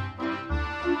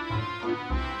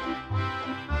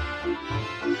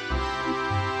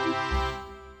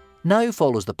 Now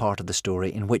follows the part of the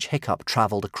story in which Hiccup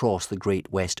travelled across the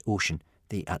Great West Ocean,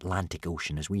 the Atlantic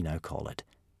Ocean as we now call it.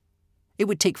 It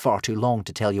would take far too long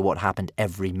to tell you what happened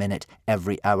every minute,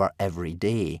 every hour, every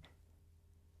day.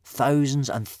 Thousands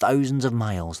and thousands of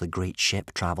miles the great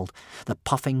ship travelled, the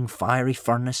puffing, fiery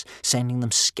furnace sending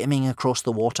them skimming across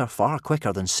the water far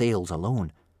quicker than sails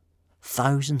alone.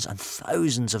 Thousands and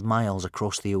thousands of miles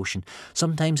across the ocean,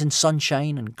 sometimes in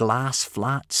sunshine and glass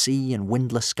flat sea and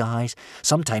windless skies,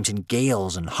 sometimes in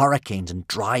gales and hurricanes and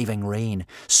driving rain,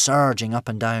 surging up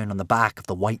and down on the back of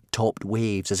the white-topped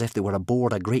waves as if they were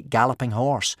aboard a great galloping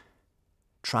horse.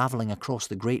 Travelling across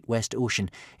the Great West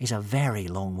Ocean is a very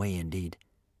long way indeed.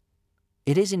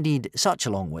 It is indeed such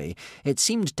a long way, it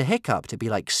seemed to Hiccup to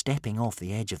be like stepping off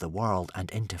the edge of the world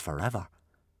and into forever.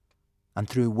 And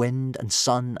through wind and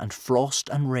sun and frost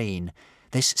and rain,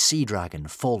 this sea dragon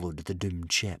followed the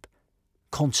doomed ship,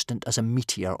 constant as a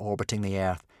meteor orbiting the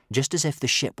earth, just as if the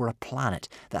ship were a planet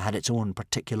that had its own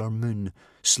particular moon,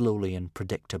 slowly and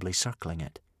predictably circling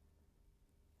it.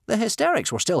 The hysterics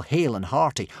were still hale and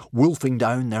hearty, wolfing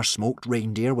down their smoked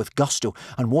reindeer with gusto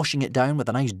and washing it down with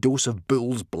a nice dose of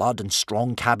bull's blood and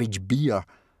strong cabbage beer.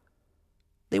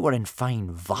 They were in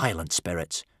fine, violent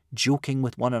spirits, joking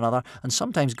with one another and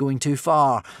sometimes going too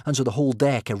far, and so the whole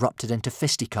deck erupted into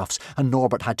fisticuffs, and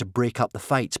Norbert had to break up the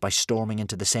fights by storming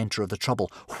into the centre of the trouble,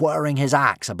 whirring his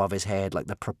axe above his head like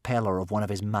the propeller of one of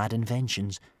his mad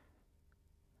inventions.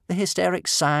 The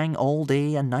hysterics sang all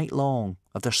day and night long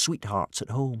of their sweethearts at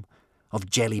home, of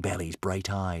Jellybelly's bright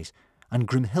eyes, and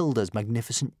Grimhilda's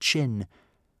magnificent chin,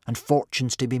 and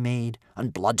fortunes to be made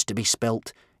and blood to be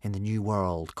spilt in the new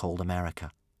world called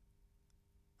America.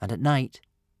 And at night,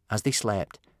 as they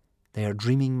slept, their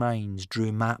dreaming minds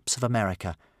drew maps of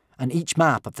America, and each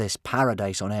map of this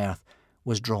paradise on earth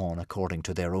was drawn according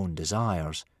to their own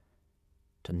desires.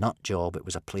 To Nutjob it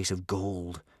was a place of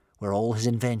gold, where all his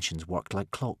inventions worked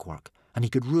like clockwork, and he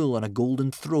could rule on a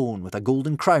golden throne with a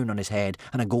golden crown on his head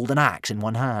and a golden axe in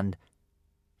one hand.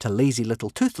 To lazy little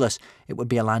Toothless it would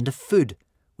be a land of food,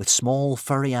 with small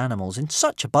furry animals in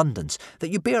such abundance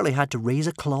that you barely had to raise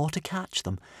a claw to catch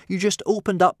them. You just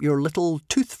opened up your little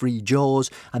tooth-free jaws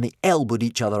and they elbowed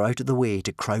each other out of the way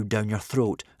to crowd down your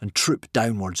throat and troop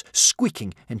downwards,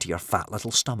 squeaking into your fat little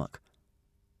stomach.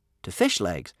 To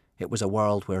Fishlegs, it was a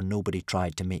world where nobody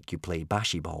tried to make you play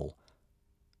bashyball.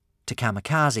 To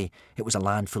Kamikaze, it was a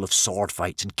land full of sword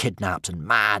fights and kidnaps and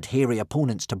mad, hairy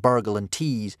opponents to burgle and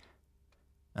tease.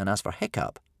 And as for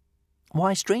Hiccup,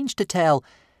 why, strange to tell,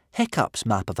 Hiccup's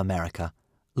map of America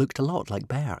looked a lot like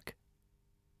Berk.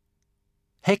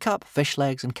 Hiccup,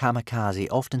 Fishlegs and Kamikaze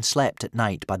often slept at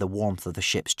night by the warmth of the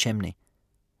ship's chimney,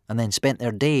 and then spent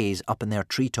their days up in their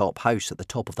treetop house at the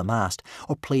top of the mast,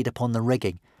 or played upon the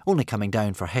rigging, only coming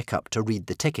down for Hiccup to read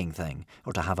the ticking thing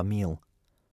or to have a meal.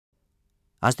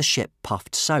 As the ship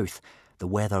puffed south, the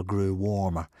weather grew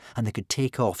warmer, and they could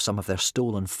take off some of their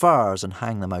stolen furs and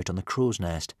hang them out on the crow's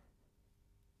nest.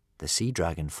 The sea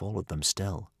dragon followed them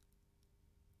still.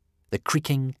 The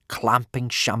creaking, clamping,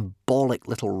 shambolic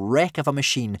little wreck of a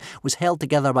machine was held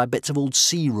together by bits of old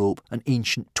sea rope and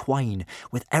ancient twine.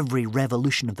 With every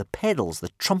revolution of the pedals,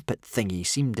 the trumpet thingy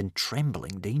seemed in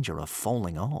trembling danger of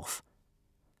falling off.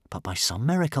 But by some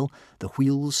miracle, the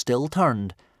wheels still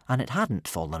turned, and it hadn't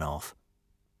fallen off.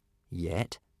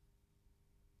 Yet.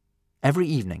 Every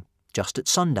evening, just at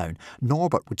sundown,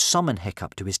 Norbert would summon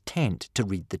Hiccup to his tent to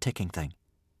read the ticking thing.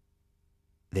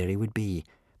 There he would be,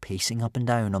 pacing up and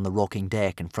down on the rocking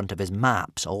deck in front of his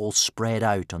maps all spread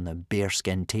out on the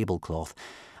bearskin tablecloth,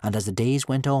 and as the days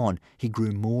went on he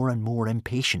grew more and more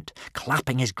impatient,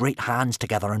 clapping his great hands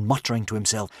together and muttering to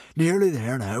himself, "Nearly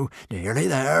there now, nearly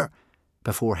there,"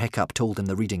 before Hiccup told him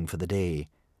the reading for the day.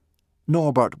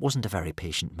 Norbert wasn't a very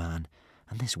patient man,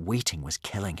 and this waiting was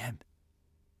killing him.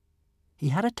 He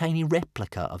had a tiny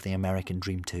replica of the American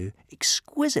Dream too,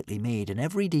 exquisitely made in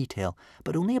every detail,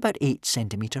 but only about 8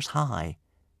 centimetres high.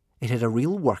 It had a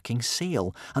real working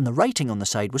sail, and the writing on the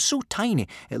side was so tiny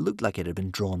it looked like it had been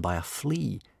drawn by a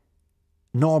flea.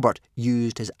 Norbert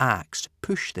used his axe to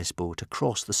push this boat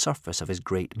across the surface of his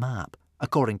great map,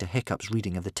 according to Hiccup's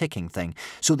reading of the ticking thing,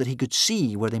 so that he could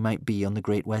see where they might be on the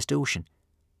Great West Ocean.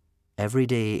 Every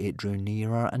day it drew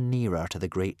nearer and nearer to the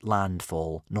great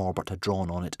landfall Norbert had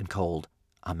drawn on it and called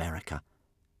America,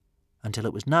 until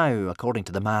it was now, according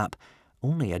to the map,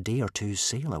 only a day or two's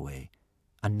sail away,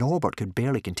 and Norbert could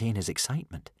barely contain his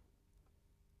excitement.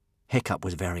 Hiccup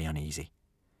was very uneasy.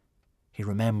 He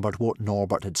remembered what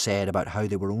Norbert had said about how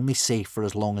they were only safe for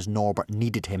as long as Norbert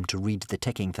needed him to read the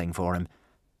ticking thing for him.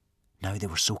 Now they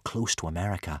were so close to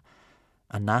America.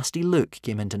 A nasty look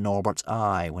came into Norbert's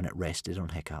eye when it rested on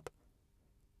Hiccup.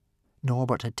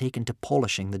 Norbert had taken to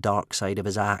polishing the dark side of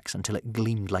his axe until it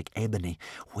gleamed like ebony,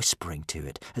 whispering to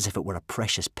it as if it were a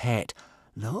precious pet,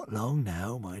 "Not long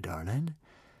now, my darling.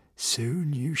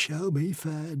 Soon you shall be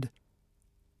fed."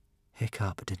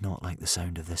 Hiccup did not like the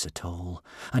sound of this at all,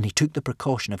 and he took the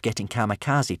precaution of getting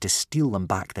Kamikaze to steal them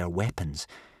back their weapons.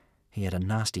 He had a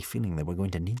nasty feeling they were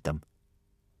going to need them.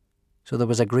 So there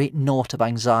was a great knot of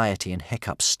anxiety in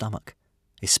Hiccup's stomach,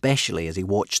 especially as he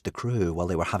watched the crew while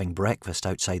they were having breakfast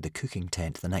outside the cooking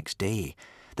tent the next day.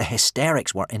 The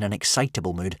hysterics were in an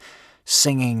excitable mood,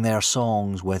 singing their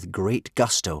songs with great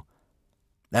gusto.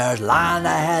 "There's land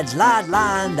ahead, lad,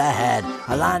 land ahead,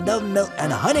 a land of milk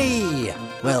and honey.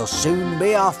 We'll soon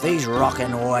be off these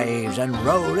rocking waves and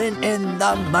rolling in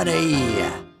the money."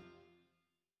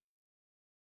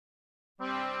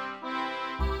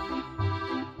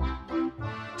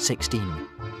 "16.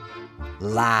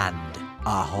 Land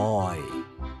ahoy."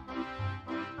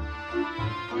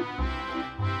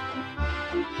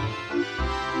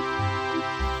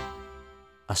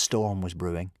 A storm was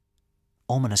brewing.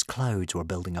 Ominous clouds were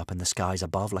building up in the skies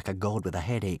above like a god with a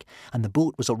headache, and the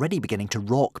boat was already beginning to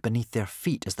rock beneath their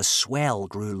feet as the swell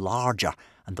grew larger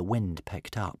and the wind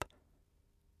picked up.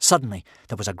 Suddenly,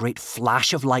 there was a great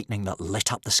flash of lightning that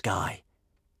lit up the sky.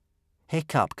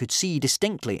 Hiccup could see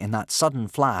distinctly in that sudden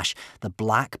flash the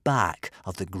black back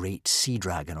of the great sea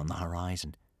dragon on the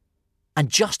horizon. And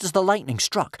just as the lightning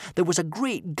struck, there was a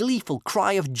great gleeful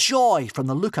cry of joy from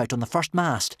the lookout on the first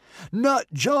mast. "Nut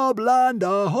job land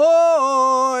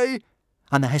ahoy!"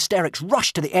 And the hysterics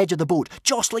rushed to the edge of the boat,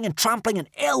 jostling and trampling and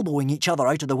elbowing each other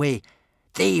out of the way.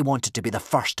 They wanted to be the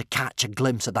first to catch a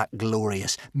glimpse of that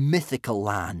glorious, mythical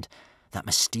land, that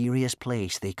mysterious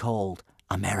place they called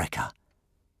America.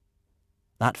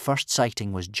 That first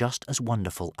sighting was just as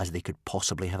wonderful as they could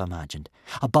possibly have imagined.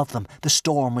 Above them, the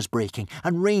storm was breaking,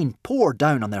 and rain poured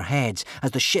down on their heads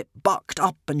as the ship bucked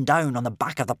up and down on the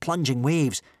back of the plunging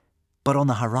waves. But on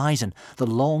the horizon, the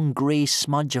long grey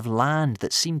smudge of land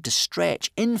that seemed to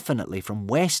stretch infinitely from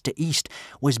west to east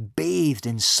was bathed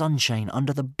in sunshine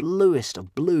under the bluest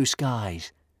of blue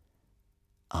skies.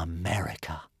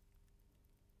 America.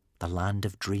 The land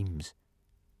of dreams.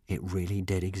 It really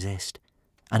did exist.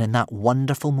 And in that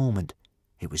wonderful moment,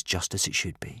 it was just as it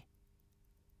should be.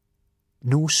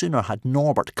 No sooner had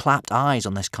Norbert clapped eyes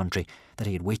on this country that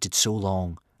he had waited so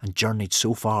long and journeyed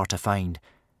so far to find,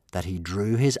 that he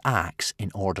drew his axe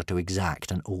in order to exact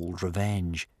an old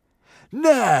revenge.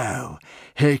 "Now,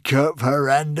 Hiccup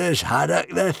horrendous haddock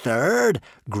the third,"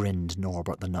 grinned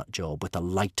Norbert the Nutjob with the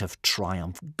light of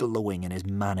triumph glowing in his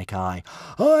manic eye.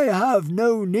 "I have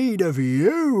no need of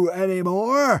you any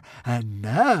more, and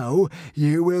now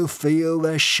you will feel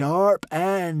the sharp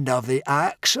end of the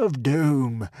axe of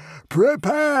doom.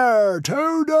 Prepare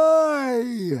to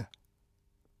die!"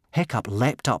 Hiccup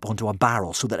leapt up onto a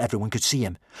barrel so that everyone could see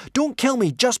him. "Don't kill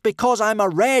me just because I'm a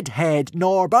redhead,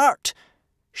 Norbert!"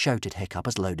 shouted Hiccup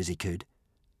as loud as he could.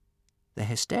 The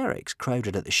hysterics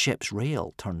crowded at the ship's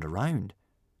rail turned around.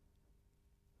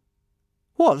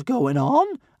 "What's going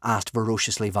on?" asked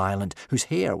Ferociously Violent, whose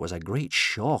hair was a great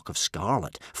shock of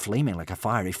scarlet, flaming like a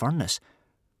fiery furnace.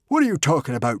 "What are you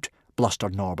talking about?"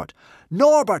 blustered Norbert.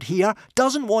 "Norbert here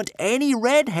doesn't want any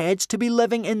redheads to be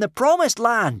living in the promised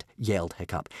land," yelled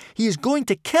Hiccup. "He is going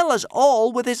to kill us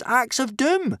all with his axe of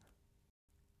doom."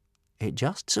 It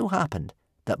just so happened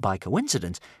that by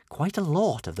coincidence, quite a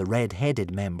lot of the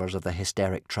red-headed members of the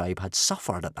hysteric tribe had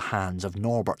suffered at the hands of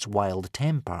Norbert's wild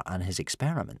temper and his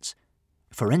experiments.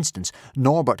 For instance,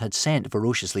 Norbert had sent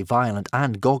Ferociously Violent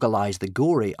and Goggle-Eyes the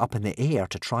Gory up in the air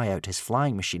to try out his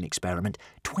flying machine experiment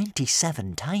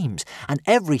 27 times, and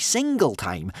every single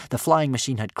time the flying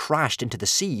machine had crashed into the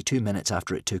sea 2 minutes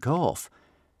after it took off.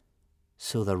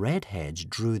 So the redheads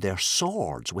drew their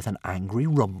swords with an angry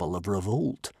rumble of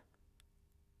revolt.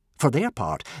 For their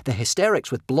part, the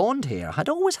hysterics with blonde hair had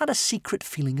always had a secret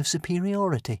feeling of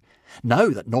superiority. Now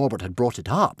that Norbert had brought it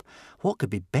up, what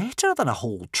could be better than a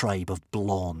whole tribe of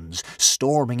blondes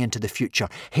storming into the future,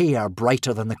 hair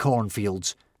brighter than the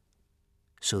cornfields?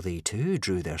 So they too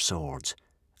drew their swords,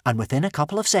 and within a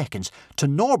couple of seconds, to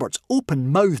Norbert's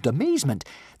open-mouthed amazement,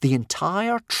 the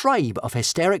entire tribe of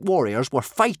hysteric warriors were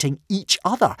fighting each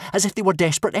other as if they were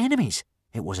desperate enemies.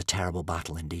 It was a terrible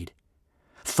battle indeed.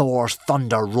 Thor's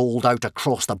thunder rolled out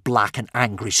across the black and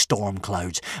angry storm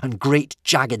clouds, and great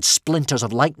jagged splinters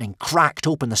of lightning cracked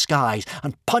open the skies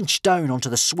and punched down onto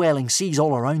the swelling seas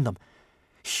all around them.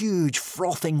 Huge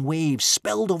frothing waves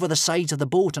spilled over the sides of the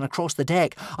boat and across the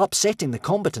deck, upsetting the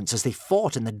combatants as they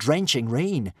fought in the drenching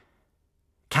rain.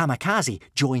 Kamikaze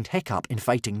joined Hiccup in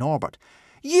fighting Norbert.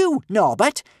 "You,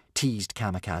 Norbert," teased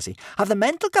Kamikaze, "have the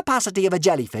mental capacity of a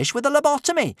jellyfish with a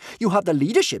lobotomy. You have the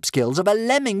leadership skills of a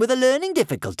lemming with a learning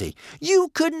difficulty.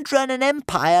 You couldn't run an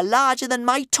empire larger than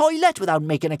my toilet without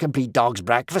making a complete dog's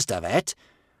breakfast of it.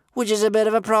 Which is a bit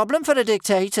of a problem for a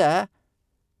dictator."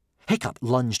 Hiccup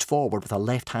lunged forward with a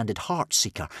left-handed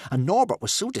heart-seeker, and Norbert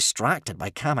was so distracted by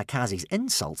Kamikaze's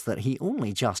insults that he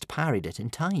only just parried it in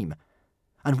time.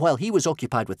 And while he was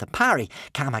occupied with the parry,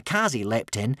 Kamikaze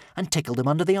leapt in and tickled him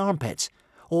under the armpits.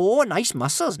 "Oh, nice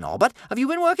muscles, Norbert. Have you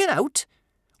been working out?"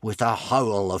 With a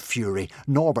howl of fury,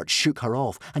 Norbert shook her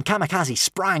off, and Kamikaze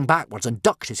sprang backwards and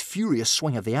ducked his furious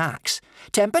swing of the axe.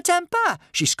 "Temper, temper!"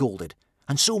 she scolded.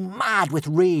 And so mad with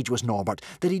rage was Norbert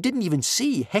that he didn't even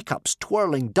see Hiccup's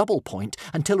twirling double point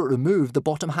until it removed the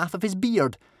bottom half of his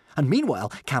beard. And meanwhile,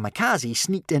 Kamikaze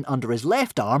sneaked in under his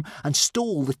left arm and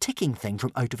stole the ticking thing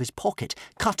from out of his pocket,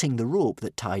 cutting the rope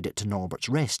that tied it to Norbert's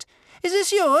wrist. "Is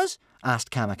this yours?"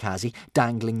 asked Kamikaze,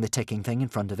 dangling the ticking thing in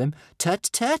front of him. "Tut,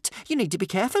 tut, you need to be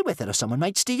careful with it or someone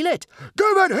might steal it."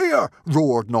 Give it here!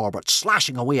 roared Norbert,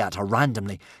 slashing away at her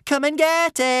randomly. "Come and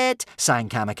get it!" sang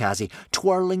Kamikaze,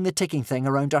 twirling the ticking thing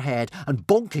around her head and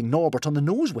bonking Norbert on the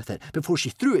nose with it before she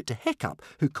threw it to Hiccup,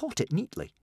 who caught it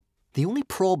neatly. The only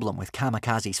problem with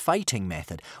Kamikaze's fighting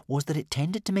method was that it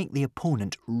tended to make the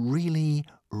opponent really,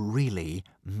 really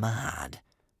mad.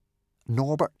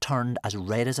 Norbert turned as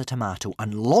red as a tomato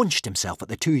and launched himself at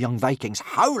the two young Vikings,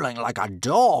 howling like a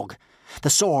dog. The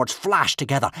swords flashed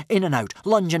together, in and out,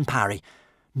 lunge and parry.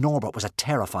 Norbert was a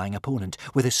terrifying opponent,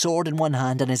 with his sword in one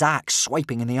hand and his axe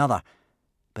swiping in the other.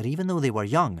 But even though they were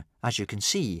young, as you can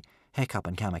see, Hiccup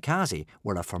and Kamikaze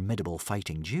were a formidable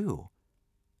fighting duo.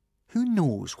 Who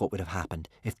knows what would have happened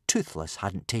if Toothless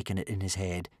hadn't taken it in his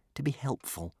head to be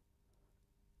helpful?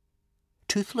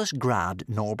 Toothless grabbed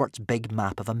Norbert's big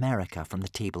map of America from the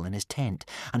table in his tent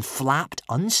and flapped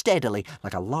unsteadily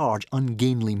like a large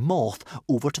ungainly moth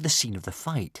over to the scene of the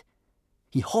fight.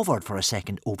 He hovered for a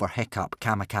second over Hiccup,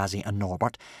 Kamikaze and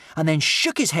Norbert, and then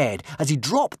shook his head as he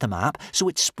dropped the map so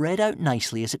it spread out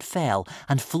nicely as it fell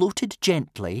and floated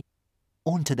gently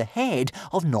onto the head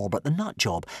of Norbert the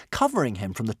Nutjob, covering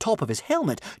him from the top of his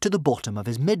helmet to the bottom of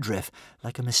his midriff,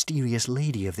 like a mysterious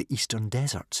lady of the eastern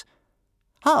deserts.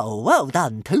 "Oh, well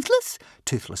done, Toothless!"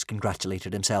 Toothless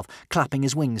congratulated himself, clapping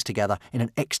his wings together in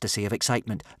an ecstasy of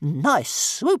excitement. "Nice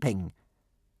swooping!"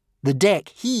 The deck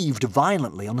heaved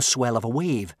violently on the swell of a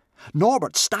wave.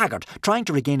 Norbert staggered, trying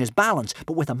to regain his balance,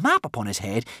 but with a map upon his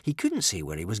head, he couldn't see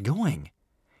where he was going.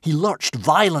 He lurched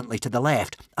violently to the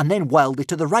left, and then wildly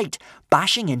to the right,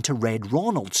 bashing into Red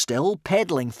Ronald, still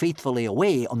pedalling faithfully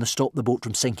away on the Stop the Boat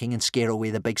from Sinking and Scare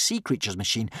Away the Big Sea Creatures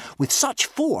machine with such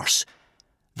force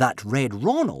that Red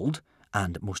Ronald,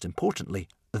 and most importantly,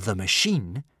 the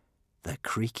machine, the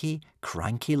creaky,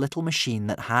 cranky little machine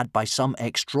that had by some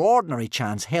extraordinary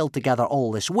chance held together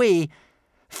all this way,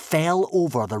 fell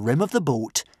over the rim of the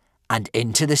boat and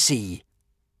into the sea.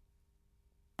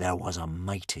 There was a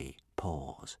mighty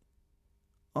pause.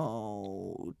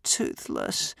 "Oh,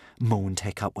 Toothless," moaned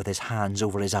Hiccup with his hands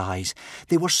over his eyes.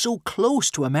 They were so close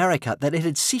to America that it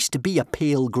had ceased to be a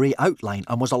pale grey outline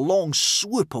and was a long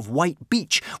swoop of white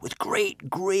beach with great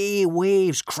grey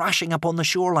waves crashing up on the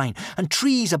shoreline and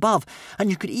trees above, and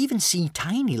you could even see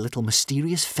tiny little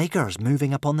mysterious figures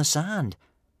moving up on the sand.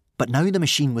 But now the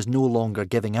machine was no longer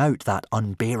giving out that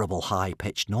unbearable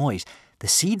high-pitched noise. The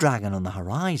sea dragon on the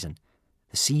horizon,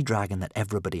 the sea dragon that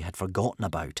everybody had forgotten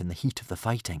about in the heat of the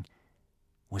fighting,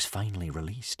 was finally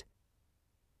released.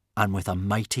 And with a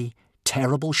mighty,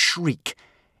 terrible shriek,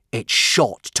 it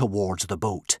shot towards the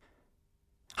boat.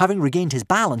 Having regained his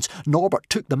balance, Norbert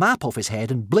took the map off his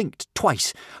head and blinked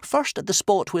twice, first at the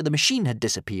spot where the machine had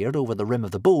disappeared over the rim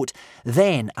of the boat,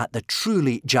 then at the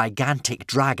truly gigantic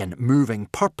dragon moving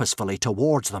purposefully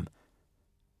towards them.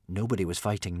 Nobody was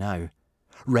fighting now.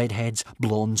 Redheads,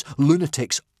 blondes,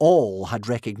 lunatics, all had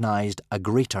recognised a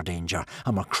greater danger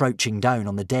and were crouching down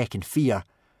on the deck in fear.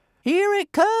 "Here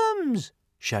it comes!"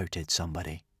 shouted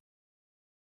somebody.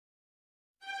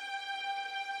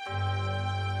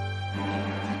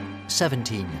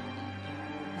 "17.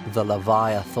 The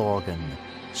Leviathorgan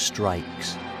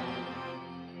strikes."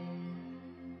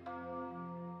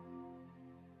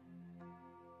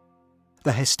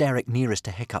 The hysteric nearest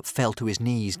to Hiccup fell to his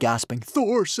knees, gasping,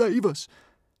 "Thor, save us!"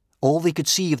 All they could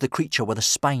see of the creature were the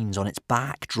spines on its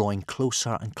back drawing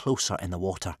closer and closer in the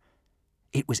water.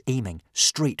 It was aiming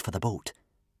straight for the boat.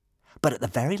 But at the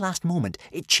very last moment,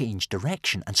 it changed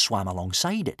direction and swam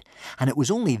alongside it, and it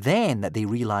was only then that they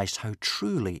realised how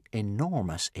truly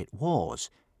enormous it was.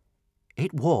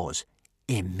 It was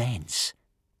immense.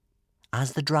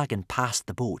 As the dragon passed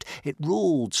the boat, it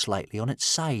rolled slightly on its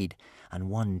side, and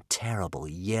one terrible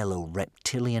yellow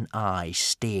reptilian eye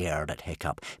stared at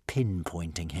Hiccup,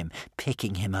 pinpointing him,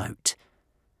 picking him out.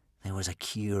 There was a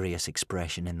curious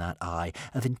expression in that eye,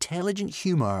 of intelligent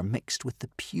humour mixed with the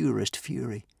purest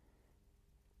fury.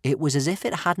 It was as if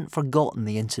it hadn't forgotten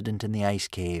the incident in the ice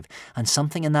cave, and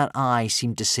something in that eye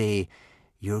seemed to say,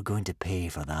 "You're going to pay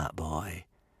for that, boy,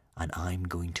 and I'm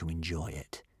going to enjoy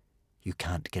it. You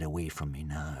can't get away from me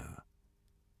now."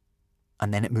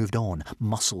 And then it moved on,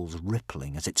 muscles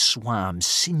rippling as it swam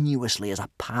sinuously as a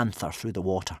panther through the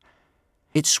water.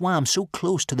 It swam so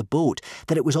close to the boat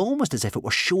that it was almost as if it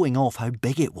were showing off how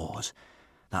big it was.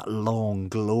 That long,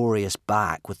 glorious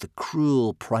back with the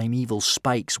cruel primeval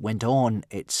spikes went on,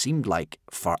 it seemed like,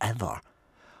 forever.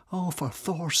 "Oh, for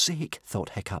Thor's sake," thought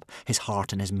Hiccup, his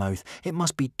heart in his mouth. "It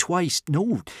must be twice,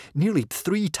 no, nearly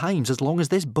 3 times as long as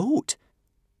this boat."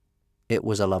 It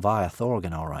was a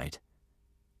Leviathorgan, all right.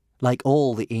 Like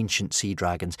all the ancient sea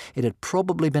dragons, it had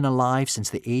probably been alive since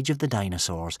the age of the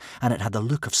dinosaurs, and it had the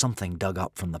look of something dug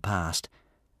up from the past.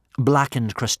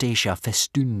 Blackened crustacea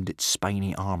festooned its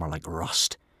spiny armour like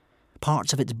rust.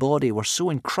 Parts of its body were so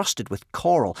encrusted with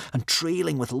coral and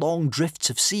trailing with long drifts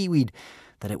of seaweed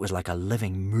that it was like a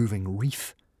living, moving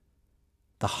reef.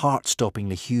 The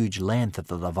heart-stoppingly huge length of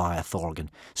the Leviathorgan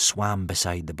swam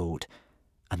beside the boat,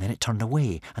 and then it turned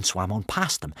away and swam on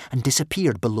past them and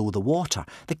disappeared below the water,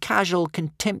 the casual,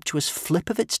 contemptuous flip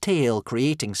of its tail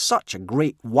creating such a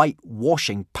great white,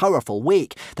 washing, powerful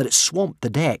wake that it swamped the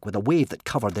deck with a wave that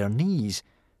covered their knees.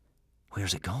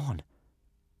 "Where's it gone?"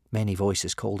 Many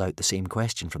voices called out the same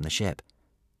question from the ship.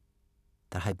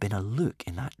 There had been a look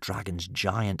in that dragon's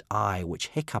giant eye which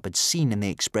Hiccup had seen in the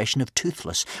expression of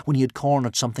Toothless when he had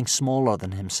cornered something smaller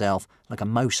than himself, like a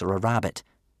mouse or a rabbit.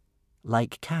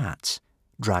 Like cats,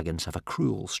 dragons have a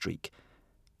cruel streak,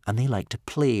 and they like to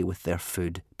play with their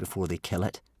food before they kill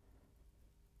it.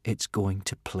 "It's going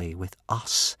to play with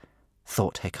us,"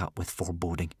 thought Hiccup with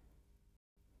foreboding.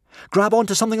 "Grab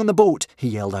onto something on the boat," he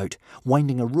yelled out,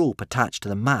 winding a rope attached to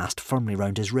the mast firmly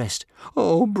round his wrist.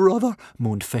 "Oh, brother,"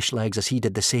 moaned Fishlegs as he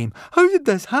did the same. "How did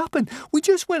this happen? We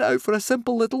just went out for a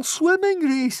simple little swimming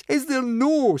race. Is there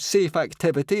no safe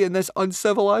activity in this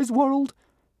uncivilized world?"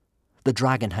 The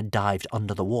dragon had dived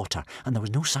under the water, and there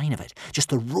was no sign of it, just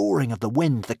the roaring of the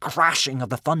wind, the crashing of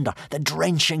the thunder, the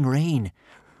drenching rain.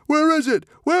 "Where is it?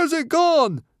 Where's it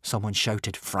gone?" someone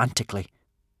shouted frantically.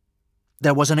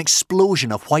 There was an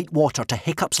explosion of white water to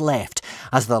Hiccup's left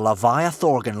as the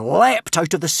Leviathorgan leapt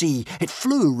out of the sea. It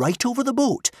flew right over the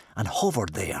boat and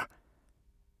hovered there.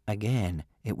 Again,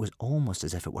 it was almost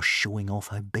as if it were showing off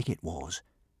how big it was.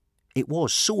 It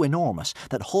was so enormous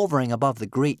that hovering above the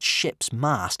great ship's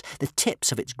mast, the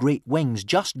tips of its great wings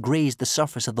just grazed the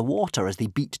surface of the water as they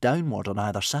beat downward on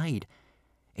either side.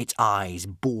 Its eyes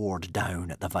bored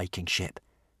down at the Viking ship.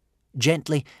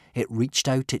 Gently, it reached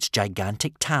out its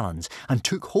gigantic talons and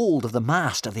took hold of the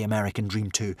mast of the American Dream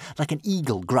 2, like an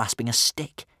eagle grasping a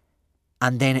stick.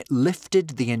 And then it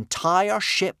lifted the entire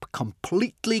ship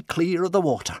completely clear of the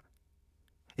water.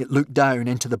 It looked down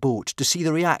into the boat to see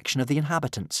the reaction of the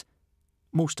inhabitants.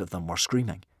 Most of them were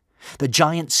screaming. The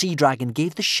giant sea dragon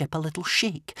gave the ship a little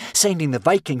shake, sending the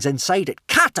Vikings inside it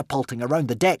catapulting around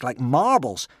the deck like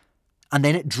marbles. And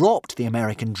then it dropped the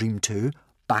American Dream 2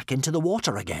 back into the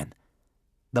water again.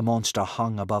 The monster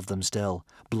hung above them still,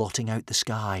 blotting out the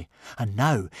sky, and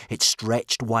now it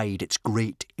stretched wide its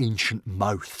great ancient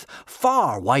mouth,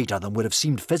 far wider than would have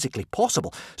seemed physically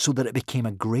possible, so that it became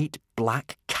a great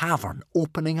black cavern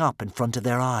opening up in front of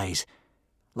their eyes.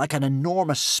 Like an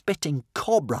enormous spitting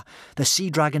cobra, the sea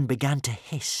dragon began to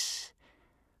hiss.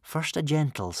 First a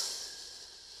gentle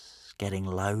sss, getting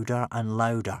louder and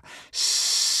louder,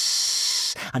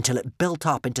 sss, until it built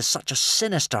up into such a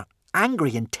sinister,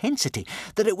 angry intensity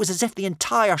that it was as if the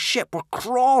entire ship were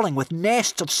crawling with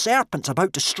nests of serpents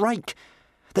about to strike.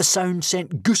 The sound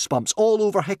sent goosebumps all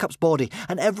over Hiccup's body,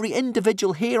 and every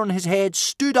individual hair on his head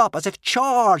stood up as if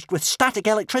charged with static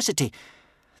electricity.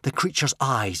 The creature's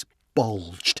eyes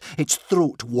bulged, its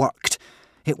throat worked.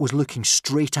 It was looking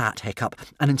straight at Hiccup,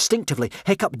 and instinctively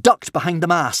Hiccup ducked behind the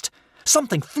mast.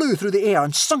 Something flew through the air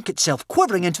and sunk itself,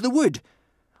 quivering into the wood.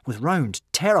 With round,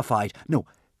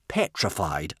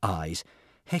 petrified eyes,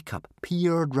 Hiccup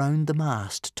peered round the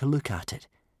mast to look at it.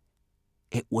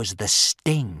 It was the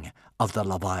sting of the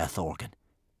Leviathorgan.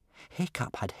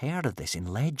 Hiccup had heard of this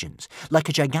in legends. Like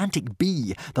a gigantic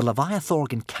bee, the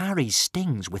Leviathorgan carries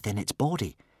stings within its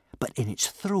body, but in its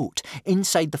throat,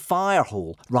 inside the fire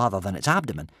hole rather than its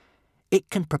abdomen. It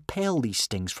can propel these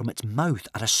stings from its mouth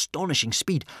at astonishing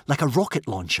speed, like a rocket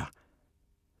launcher.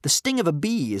 The sting of a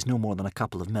bee is no more than a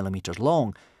couple of millimetres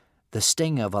long. The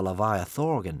sting of a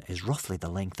Leviathorgan is roughly the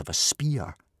length of a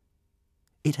spear.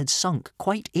 It had sunk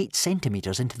quite 8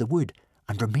 centimetres into the wood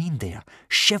and remained there,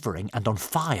 shivering and on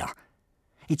fire.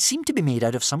 It seemed to be made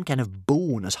out of some kind of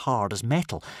bone as hard as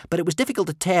metal, but it was difficult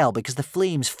to tell because the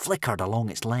flames flickered along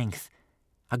its length.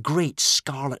 A great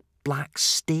scarlet-black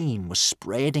stain was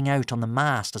spreading out on the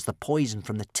mast as the poison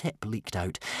from the tip leaked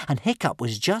out, and Hiccup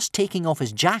was just taking off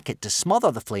his jacket to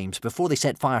smother the flames before they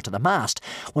set fire to the mast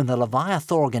when the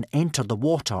Leviathorgan entered the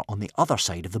water on the other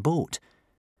side of the boat.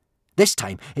 This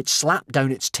time it slapped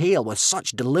down its tail with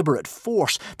such deliberate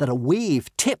force that a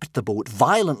wave tipped the boat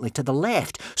violently to the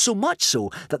left, so much so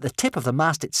that the tip of the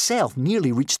mast itself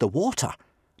nearly reached the water.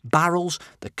 Barrels,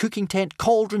 the cooking tent,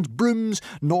 cauldrons, brooms,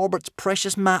 Norbert's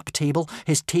precious map table,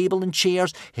 his table and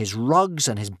chairs, his rugs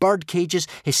and his bird cages,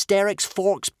 hysterics,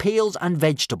 forks, pails and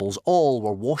vegetables all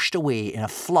were washed away in a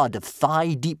flood of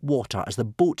thigh-deep water as the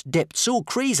boat dipped so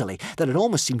crazily that it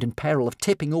almost seemed in peril of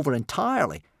tipping over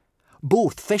entirely.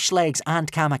 Both Fishlegs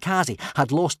and Kamikaze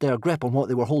had lost their grip on what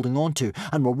they were holding on to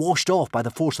and were washed off by the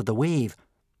force of the wave.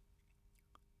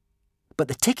 But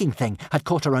the ticking thing had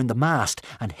caught around the mast,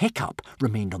 and Hiccup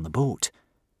remained on the boat.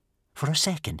 For a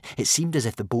second, it seemed as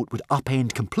if the boat would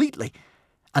upend completely,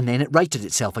 and then it righted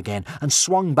itself again and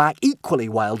swung back equally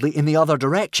wildly in the other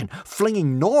direction,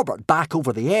 flinging Norbert back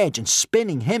over the edge and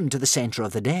spinning him to the centre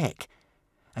of the deck.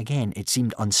 Again, it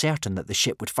seemed uncertain that the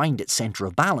ship would find its centre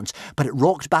of balance, but it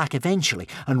rocked back eventually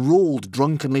and rolled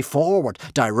drunkenly forward,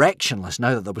 directionless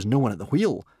now that there was no one at the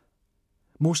wheel.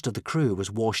 Most of the crew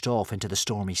was washed off into the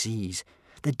stormy seas.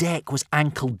 The deck was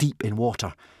ankle-deep in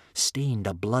water, stained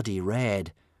a bloody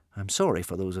red. I'm sorry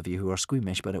for those of you who are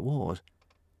squeamish, but it was.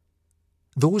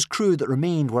 Those crew that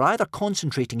remained were either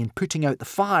concentrating in putting out the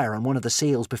fire on one of the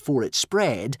sails before it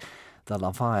spread. The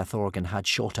Leviathorgan had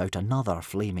shot out another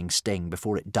flaming sting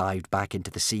before it dived back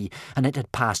into the sea, and it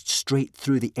had passed straight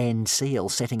through the end sail,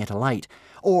 setting it alight.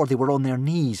 Or they were on their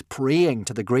knees, praying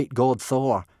to the great god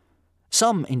Thor.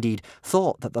 Some, indeed,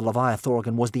 thought that the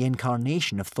Leviathorgan was the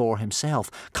incarnation of Thor himself,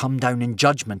 come down in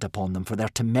judgment upon them for their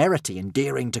temerity in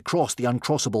daring to cross the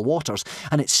uncrossable waters,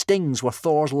 and its stings were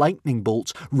Thor's lightning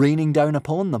bolts raining down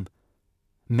upon them.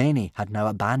 Many had now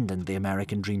abandoned the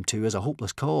American dream too as a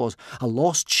hopeless cause, a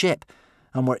lost ship,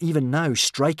 and were even now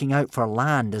striking out for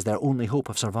land as their only hope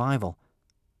of survival.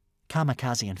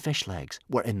 Kamikaze and Fishlegs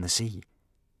were in the sea.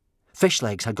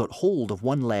 Fishlegs had got hold of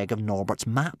one leg of Norbert's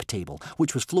map table,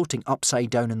 which was floating upside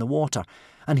down in the water,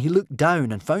 and he looked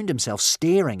down and found himself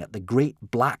staring at the great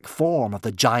black form of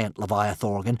the giant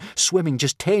Leviathorgan swimming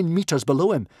just 10 metres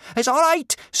below him. "It's all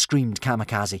right!" screamed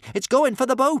Kamikaze. "It's going for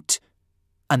the boat!"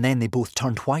 And then they both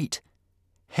turned white.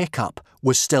 Hiccup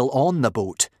was still on the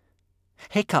boat.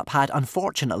 Hiccup had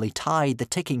unfortunately tied the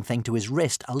ticking thing to his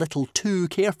wrist a little too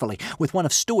carefully with one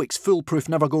of Stoic's foolproof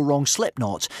never-go-wrong slip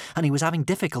knots, and he was having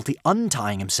difficulty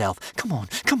untying himself. "Come on,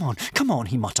 come on, come on,"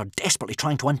 he muttered, desperately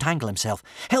trying to untangle himself.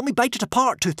 "Help me bite it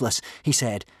apart, Toothless," he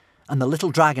said, and the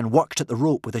little dragon worked at the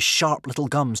rope with his sharp little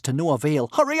gums to no avail.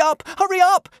 "Hurry up, hurry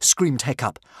up," screamed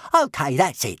Hiccup. "OK,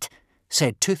 that's it,"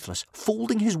 said Toothless,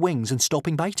 folding his wings and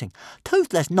stopping biting.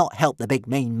 "Toothless not help the big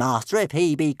mean master if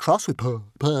he be cross with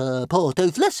poor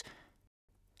Toothless."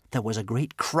 There was a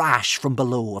great crash from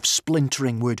below of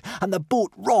splintering wood, and the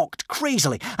boat rocked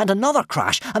crazily, and another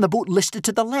crash, and the boat listed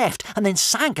to the left, and then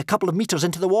sank a couple of metres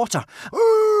into the water.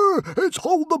 It's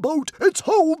hold the boat! It's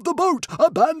hold the boat!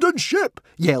 Abandon ship!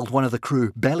 Yelled one of the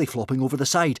crew, belly flopping over the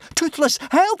side. "Toothless,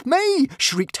 help me!"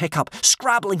 shrieked Hiccup,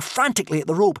 scrabbling frantically at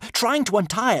the rope, trying to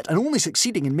untie it, and only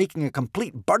succeeding in making a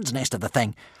complete bird's nest of the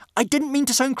thing. "I didn't mean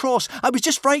to sound cross. I was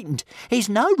just frightened." "He's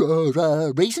no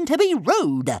reason to be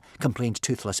rude," complained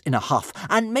Toothless in a huff,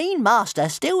 "and mean master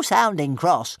still sounding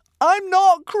cross." "I'm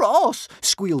not cross,"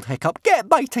 squealed Hiccup. "Get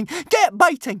biting! Get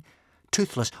biting!"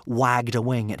 Toothless wagged a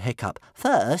wing at Hiccup.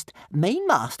 "First, mean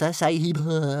master say he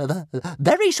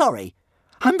very sorry."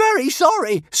 "I'm very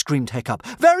sorry," screamed Hiccup.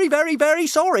 "Very, very, very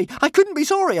sorry. I couldn't be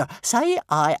sorrier." "Say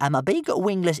I am a big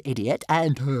wingless idiot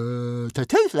and to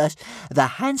Toothless, the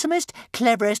handsomest,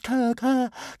 cleverest,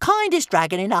 kindest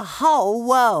dragon in the whole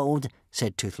world,"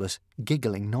 said Toothless,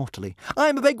 giggling naughtily. "I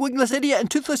am a big wingless idiot and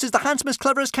Toothless is the handsomest,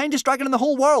 cleverest, kindest dragon in the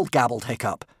whole world," gabbled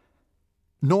Hiccup.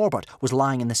 Norbert was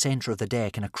lying in the centre of the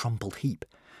deck in a crumpled heap.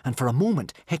 and for a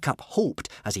moment Hiccup hoped,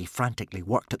 as he frantically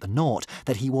worked at the knot,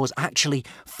 that he was actually,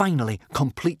 finally,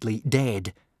 completely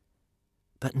dead.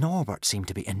 But Norbert seemed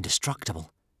to be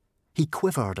indestructible. He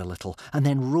quivered a little and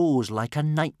then rose like a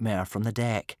nightmare from the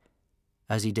deck,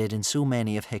 as he did in so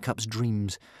many of Hiccup's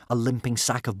dreams, a limping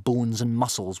sack of bones and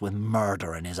muscles with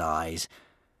murder in his eyes.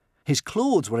 His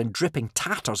clothes were in dripping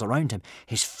tatters around him.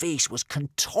 His face was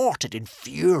contorted in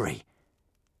fury.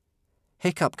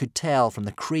 Hiccup could tell from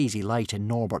the crazy light in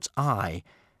Norbert's eye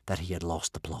that he had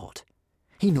lost the plot.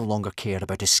 He no longer cared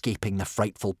about escaping the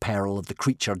frightful peril of the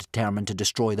creature determined to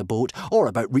destroy the boat, or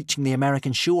about reaching the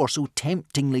American shore so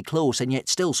temptingly close and yet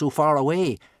still so far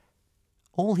away.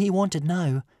 All he wanted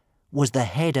now was the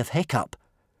head of Hiccup.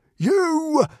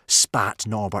 "You!" spat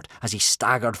Norbert as he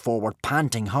staggered forward,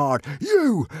 panting hard.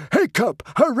 "You, Hiccup,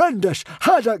 horrendous,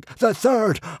 Haddock the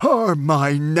Third, are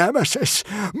my nemesis,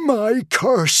 my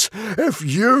curse. If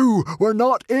you were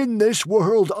not in this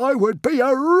world, I would be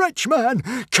a rich man,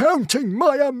 counting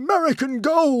my American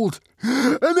gold.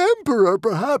 An emperor,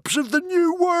 perhaps, of the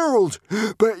New World.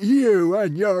 But you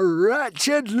and your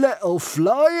wretched little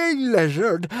flying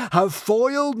lizard have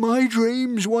foiled my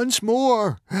dreams once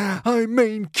more. I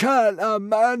mean, can't a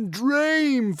man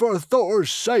dream, for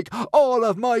Thor's sake? All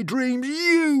of my dreams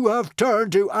you have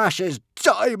turned to ashes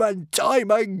time and time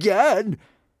again."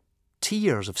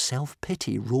 Tears of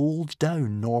self-pity rolled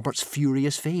down Norbert's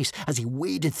furious face as he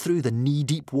waded through the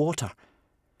knee-deep water.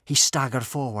 He staggered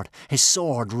forward, his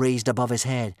sword raised above his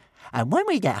head. "And when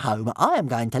we get home, I am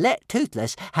going to let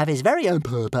Toothless have his very own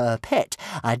pet,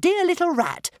 a dear little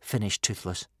rat," finished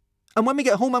Toothless. "And when we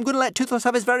get home, I'm going to let Toothless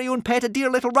have his very own pet, a dear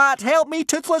little rat. Help me,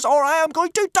 Toothless, or I am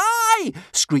going to die!"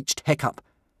 screeched Hiccup.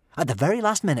 At the very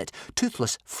last minute,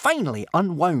 Toothless finally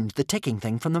unwound the ticking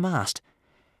thing from the mast.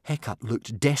 Hiccup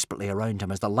looked desperately around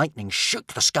him as the lightning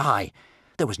shook the sky.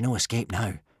 There was no escape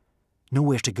now.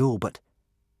 Nowhere to go but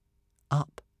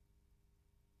up.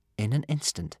 In an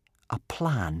instant, a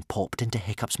plan popped into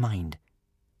Hiccup's mind.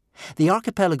 The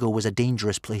archipelago was a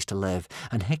dangerous place to live,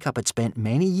 and Hiccup had spent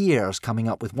many years coming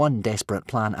up with one desperate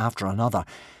plan after another.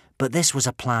 But this was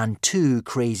a plan too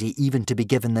crazy even to be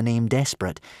given the name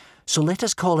desperate, so let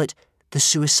us call it the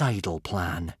suicidal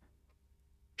plan.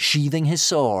 Sheathing his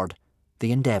sword,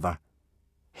 the Endeavour,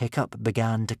 Hiccup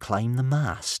began to climb the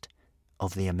mast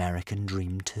of the American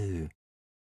Dream 2.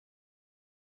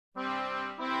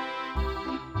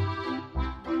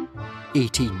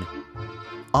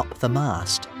 Up the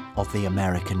mast of the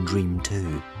American Dream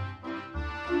 2.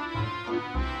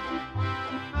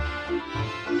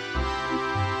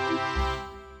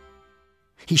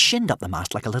 He shinned up the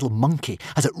mast like a little monkey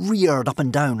as it reared up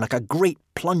and down like a great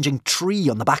plunging tree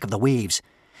on the back of the waves.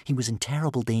 He was in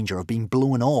terrible danger of being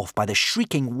blown off by the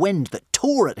shrieking wind that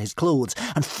tore at his clothes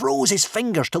and froze his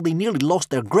fingers till they nearly lost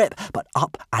their grip, but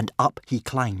up and up he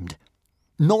climbed.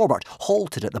 Norbert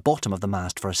halted at the bottom of the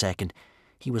mast for a second.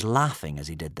 He was laughing as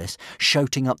he did this,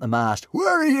 shouting up the mast,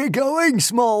 "Where are you going,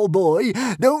 small boy?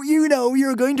 Don't you know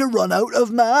you're going to run out of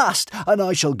mast, and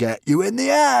I shall get you in the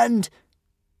end?"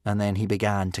 And then he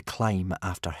began to climb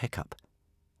after Hiccup.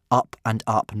 Up and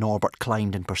up Norbert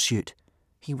climbed in pursuit.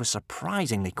 He was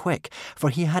surprisingly quick,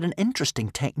 for he had an interesting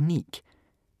technique.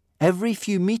 Every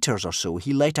few metres or so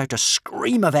he let out a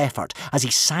scream of effort as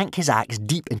he sank his axe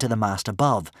deep into the mast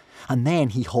above, and then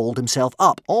he hauled himself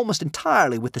up almost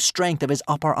entirely with the strength of his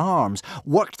upper arms,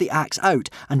 worked the axe out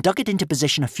and dug it into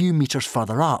position a few metres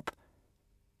further up.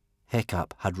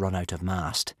 Hiccup had run out of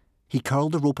mast. He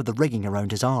curled the rope of the rigging around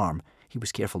his arm. He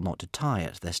was careful not to tie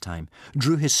it this time,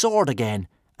 drew his sword again,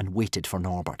 and waited for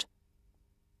Norbert.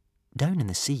 Down in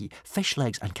the sea,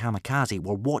 Fishlegs and Kamikaze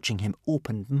were watching him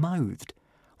open-mouthed.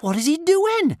 "What is he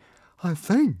doing?" "I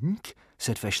think,"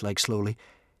 said Fishleg slowly,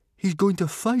 "he's going to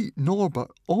fight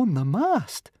Norbert on the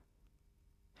mast."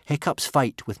 Hiccup's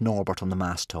fight with Norbert on the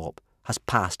mast-top has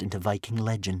passed into Viking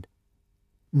legend.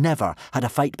 Never had a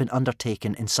fight been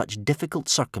undertaken in such difficult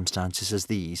circumstances as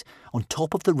these, on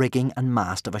top of the rigging and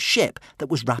mast of a ship that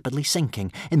was rapidly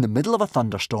sinking, in the middle of a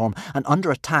thunderstorm, and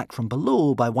under attack from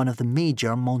below by one of the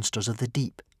major monsters of the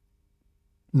deep.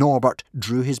 Norbert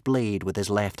drew his blade with his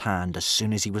left hand as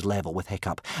soon as he was level with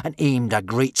Hiccup, and aimed a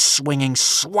great swinging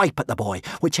swipe at the boy,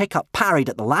 which Hiccup parried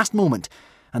at the last moment,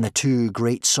 and the two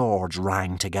great swords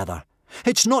rang together.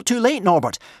 "It's not too late,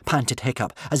 Norbert," panted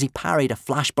Hiccup, as he parried a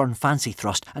flashburn fancy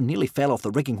thrust and nearly fell off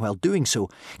the rigging while doing so.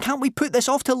 "Can't we put this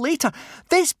off till later?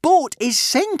 This boat is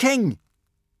sinking!"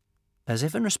 As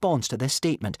if in response to this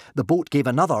statement, the boat gave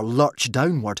another lurch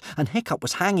downward, and Hiccup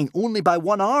was hanging only by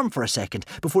one arm for a second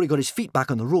before he got his feet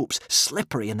back on the ropes,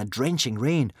 slippery in the drenching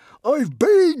rain. "I've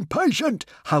been patient,"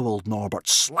 howled Norbert,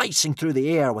 slicing through the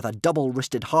air with a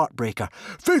double-wristed heartbreaker.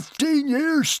 15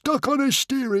 years stuck on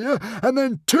hysteria, and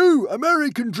then 2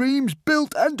 American dreams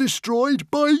built and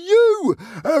destroyed by you.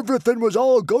 Everything was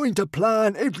all going to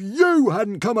plan if you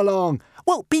hadn't come along.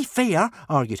 "Well, be fair,"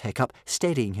 argued Hiccup,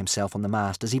 steadying himself on the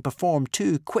mast as he performed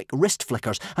 2 quick wrist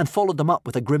flickers and followed them up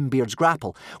with a Grimbeard's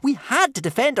grapple. "We had to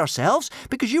defend ourselves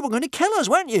because you were going to kill us,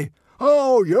 weren't you?"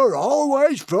 "Oh, you're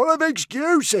always full of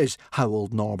excuses,"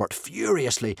 howled Norbert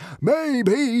furiously.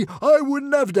 "Maybe I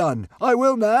wouldn't have done. I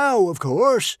will now, of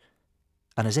course."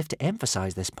 And as if to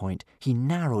emphasise this point, he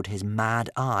narrowed his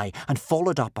mad eye and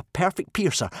followed up a perfect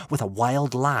piercer with a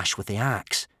wild lash with the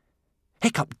axe.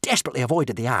 Hiccup desperately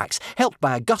avoided the axe, helped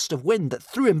by a gust of wind that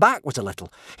threw him backwards a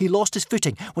little. He lost his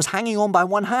footing, was hanging on by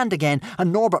one hand again,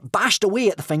 and Norbert bashed away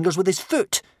at the fingers with his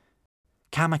foot.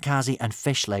 Kamikaze and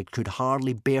Fishleg could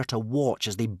hardly bear to watch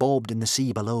as they bobbed in the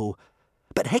sea below.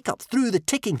 But Hiccup threw the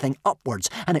ticking thing upwards,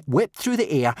 and it whipped through the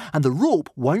air, and the rope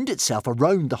wound itself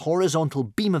around the horizontal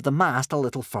beam of the mast a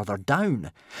little further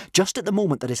down. Just at the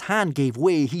moment that his hand gave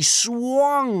way, he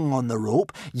swung on the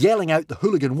rope, yelling out the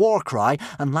hooligan war cry,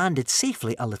 and landed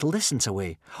safely a little distance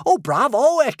away. "Oh,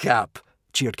 bravo, Hiccup!"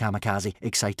 cheered Kamikaze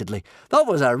excitedly. "That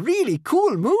was a really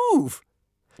cool move."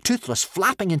 Toothless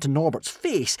flapping into Norbert's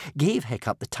face gave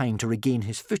Hiccup the time to regain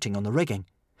his footing on the rigging.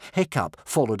 Hiccup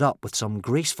followed up with some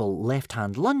graceful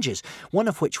left-hand lunges, one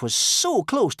of which was so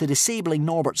close to disabling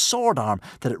Norbert's sword arm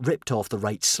that it ripped off the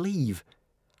right sleeve.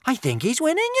 "I think he's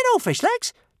winning, you know,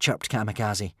 Fishlegs," chirped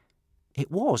Kamikaze.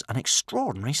 It was an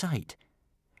extraordinary sight.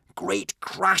 Great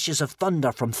crashes of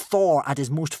thunder from Thor at his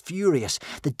most furious,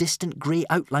 the distant grey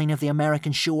outline of the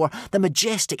American shore, the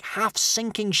majestic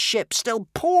half-sinking ship still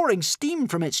pouring steam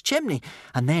from its chimney,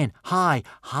 and then, high,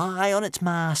 high on its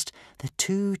mast, the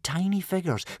 2 tiny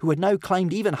figures who had now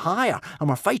climbed even higher and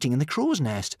were fighting in the crow's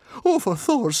nest. "Oh, for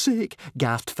Thor's sake,"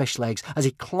 gasped Fishlegs as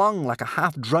he clung like a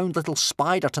half-drowned little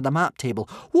spider to the map table.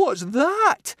 "What's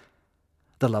that?"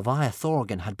 The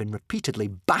Leviathorgan had been repeatedly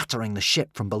battering the ship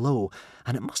from below,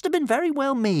 and it must have been very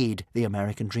well made, the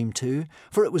American Dream too,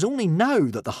 for it was only now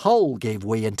that the hull gave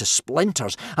way into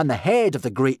splinters, and the head of the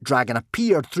great dragon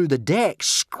appeared through the deck,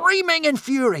 screaming in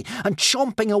fury and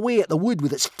chomping away at the wood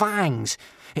with its fangs.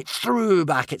 It threw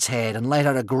back its head and let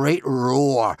out a great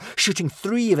roar, shooting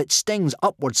 3 of its stings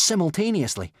upwards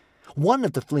simultaneously. One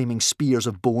of the flaming spears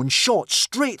of bone shot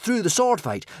straight through the sword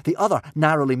fight. The other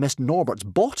narrowly missed Norbert's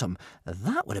bottom.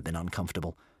 That would have been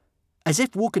uncomfortable. As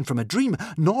if woken from a dream,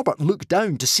 Norbert looked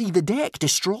down to see the deck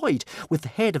destroyed, with the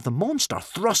head of the monster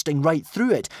thrusting right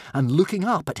through it and looking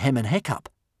up at him and Hiccup.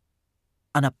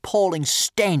 An appalling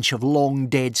stench of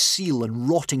long-dead seal and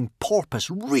rotting porpoise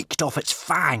reeked off its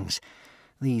fangs.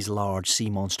 These large sea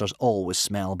monsters always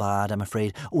smell bad, I'm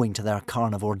afraid, owing to their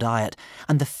carnivore diet,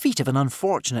 and the feet of an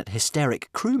unfortunate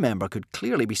hysteric crew member could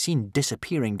clearly be seen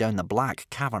disappearing down the black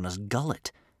cavernous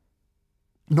gullet.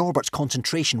 Norbert's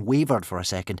concentration wavered for a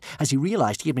second as he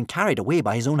realised he had been carried away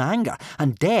by his own anger,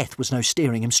 and death was now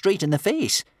staring him straight in the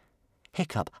face.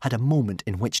 Hiccup had a moment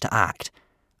in which to act,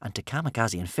 and to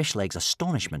Kamikaze and Fishleg's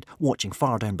astonishment, watching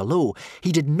far down below,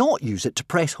 he did not use it to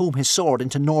press home his sword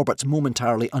into Norbert's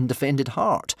momentarily undefended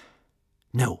heart.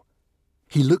 No.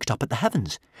 He looked up at the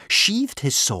heavens, sheathed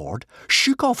his sword,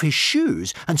 shook off his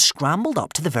shoes, and scrambled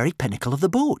up to the very pinnacle of the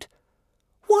boat.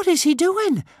 "What is he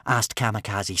doing?" asked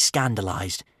Kamikaze,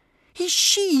 scandalised. "He's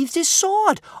sheathed his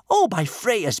sword. Oh, by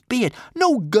Freya's beard,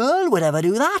 no girl would ever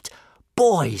do that.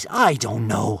 Boys, I don't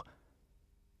know."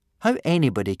 How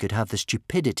anybody could have the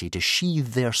stupidity to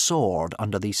sheathe their sword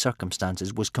under these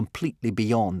circumstances was completely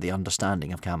beyond the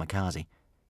understanding of Kamikaze.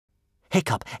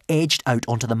 Hiccup edged out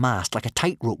onto the mast like a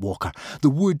tightrope walker,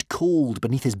 the wood cold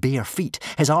beneath his bare feet,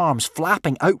 his arms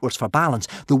flapping outwards for balance,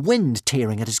 the wind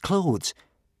tearing at his clothes.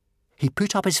 He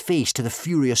put up his face to the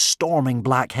furious, storming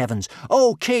black heavens.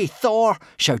 "OK, Thor,"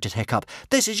 shouted Hiccup,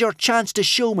 "this is your chance to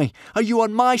show me. Are you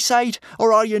on my side,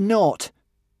 or are you not?"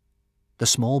 The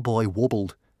small boy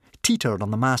wobbled, teetered on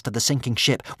the mast of the sinking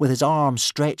ship with his arms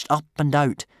stretched up and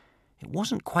out. It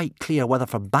wasn't quite clear whether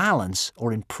for balance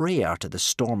or in prayer to the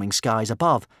storming skies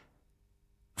above.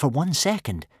 For 1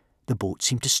 second, the boat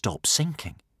seemed to stop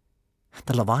sinking.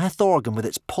 The Leviathorgan, with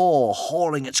its paw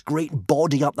hauling its great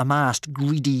body up the mast,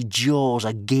 greedy jaws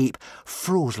agape,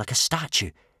 froze like a statue.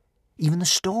 Even the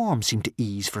storm seemed to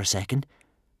ease for a second.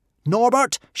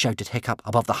 "Norbert," shouted Hiccup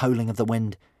above the howling of the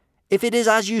wind, "if it is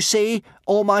as you say,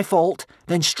 all my fault,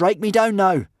 then strike me down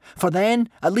now, for then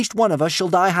at least one of us shall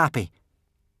die happy."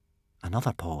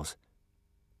 Another pause.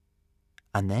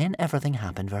 And then everything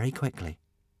happened very quickly.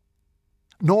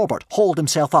 Norbert hauled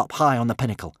himself up high on the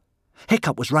pinnacle.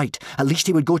 Hiccup was right. At least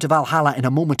he would go to Valhalla in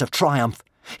a moment of triumph.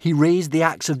 He raised the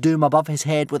axe of doom above his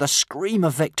head with a scream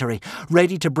of victory,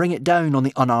 ready to bring it down on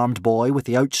the unarmed boy with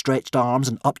the outstretched arms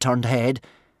and upturned head.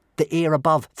 The air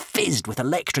above fizzed with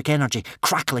electric energy,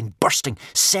 crackling, bursting,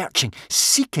 searching,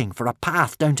 seeking for a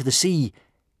path down to the sea.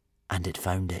 And it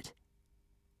found it.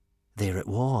 There it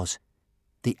was,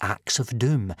 the axe of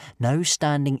doom, now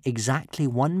standing exactly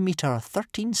 1 metre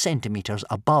 13 centimetres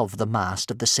above the mast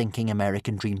of the sinking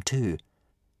American Dream 2.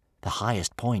 The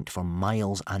highest point for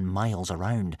miles and miles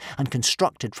around, and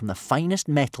constructed from the finest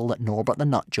metal that Norbert the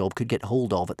Nutjob could get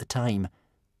hold of at the time.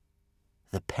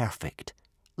 The perfect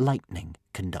lightning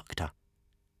conductor.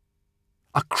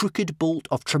 A crooked bolt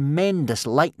of tremendous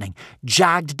lightning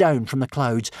jagged down from the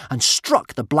clouds and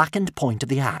struck the blackened point of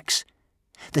the axe.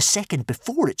 The second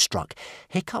before it struck,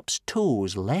 Hiccup's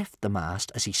toes left the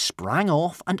mast as he sprang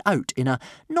off and out in a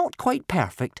not quite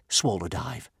perfect swallow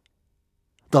dive.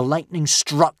 The lightning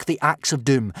struck the axe of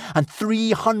doom, and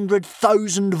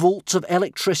 300,000 volts of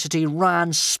electricity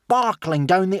ran sparkling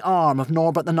down the arm of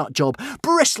Norbert the Nutjob,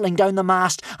 bristling down the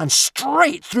mast and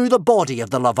straight through the body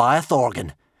of the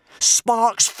Leviathorgan.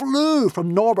 Sparks flew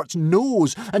from Norbert's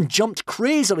nose and jumped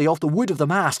crazily off the wood of the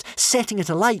mast, setting it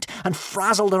alight, and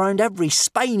frazzled around every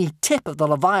spiny tip of the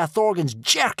Leviathorgan's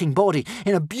jerking body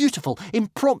in a beautiful,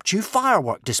 impromptu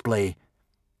firework display.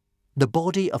 The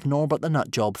body of Norbert the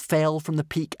Nutjob fell from the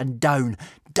peak and down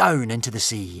into the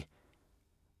sea.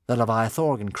 The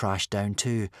Leviathorgan crashed down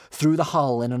too, through the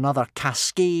hull in another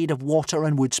cascade of water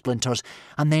and wood splinters,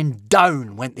 and then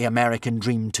down went the American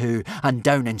Dream 2, and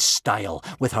down in style,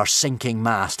 with her sinking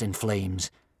mast in flames.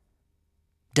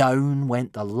 Down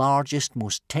went the largest,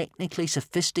 most technically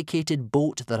sophisticated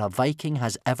boat that a Viking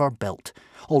has ever built,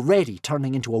 already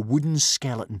turning into a wooden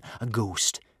skeleton, a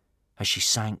ghost, as she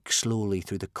sank slowly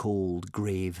through the cold,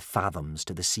 grave fathoms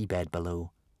to the seabed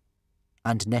below.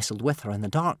 And nestled with her in the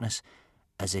darkness,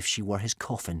 as if she were his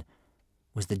coffin,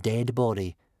 was the dead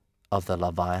body of the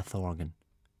Leviathorgan.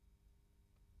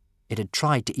 It had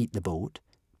tried to eat the boat,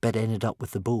 but ended up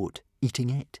with the boat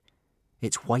eating it,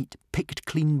 its white,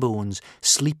 picked-clean bones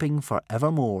sleeping for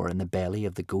evermore in the belly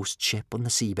of the ghost ship on the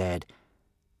seabed,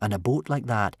 and a boat like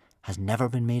that has never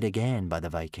been made again by the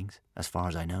Vikings, as far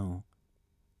as I know.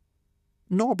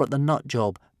 Norbert the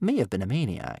Nutjob may have been a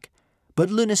maniac,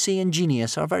 but lunacy and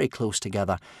genius are very close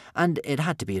together, and it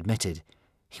had to be admitted,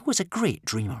 he was a great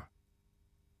dreamer.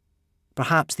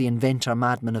 Perhaps the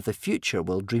inventor-madman of the future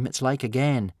will dream its like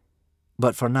again,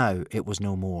 but for now it was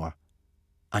no more,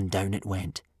 and down it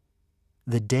went.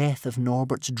 The death of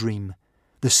Norbert's dream,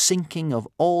 the sinking of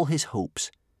all his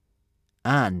hopes,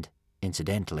 and,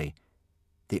 incidentally,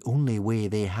 the only way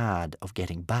they had of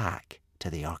getting back to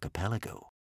the archipelago.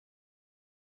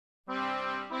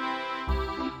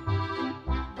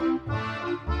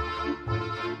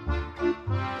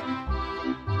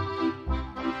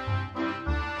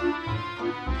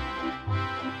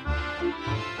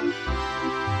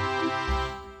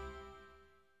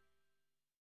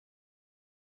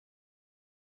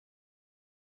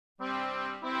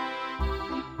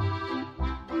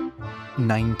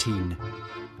 "19.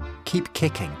 Keep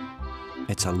kicking.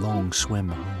 It's a long swim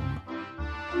home."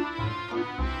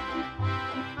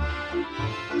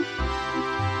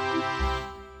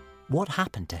 What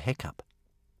happened to Hiccup?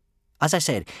 As I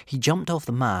said, he jumped off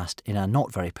the mast in a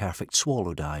not very perfect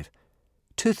swallow dive.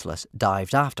 Toothless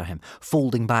dived after him,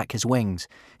 folding back his wings.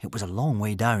 It was a long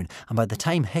way down, and by the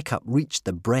time Hiccup reached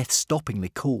the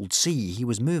breath-stoppingly cold sea, he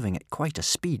was moving at quite a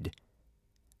speed.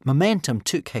 Momentum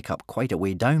took Hiccup quite a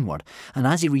way downward, and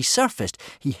as he resurfaced,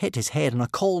 he hit his head on a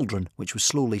cauldron which was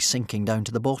slowly sinking down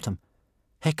to the bottom.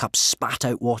 Hiccup spat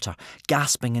out water,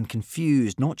 gasping and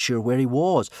confused, not sure where he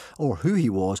was, or who he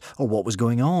was, or what was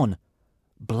going on.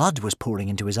 Blood was pouring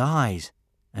into his eyes,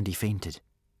 and he fainted.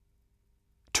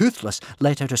 Toothless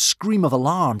let out a scream of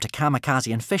alarm to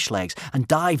Kamikaze and Fishlegs, and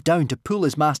dived down to pull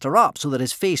his master up so that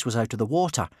his face was out of the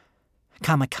water.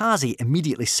 Kamikaze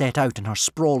immediately set out in her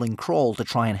sprawling crawl to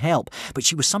try and help, but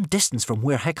she was some distance from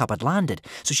where Hiccup had landed,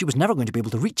 so she was never going to be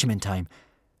able to reach him in time.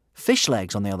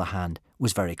 Fishlegs, on the other hand,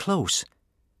 was very close.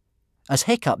 As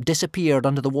Hiccup disappeared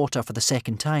under the water for the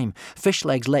second time,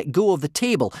 Fishlegs let go of the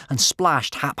table and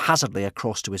splashed haphazardly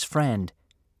across to his friend.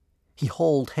 He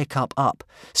hauled Hiccup up,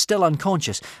 still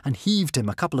unconscious, and heaved him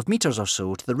a couple of metres or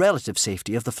so to the relative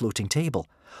safety of the floating table.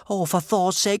 "Oh, for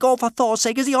Thor's sake,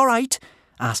 is he all right?"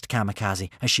 asked Kamikaze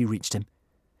as she reached him.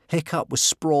 Hiccup was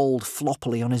sprawled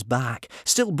floppily on his back,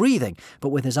 still breathing, but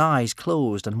with his eyes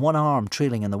closed and one arm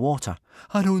trailing in the water.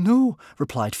 "I don't know,"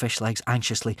 replied Fishlegs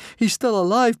anxiously. "He's still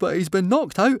alive, but he's been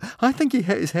knocked out. I think he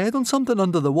hit his head on something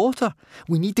under the water."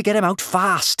 "We need to get him out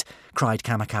fast," cried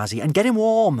Kamikaze, "and get him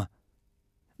warm."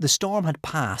 The storm had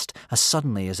passed as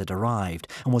suddenly as it arrived,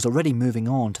 and was already moving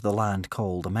on to the land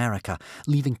called America,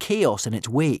 leaving chaos in its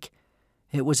wake.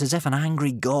 It was as if an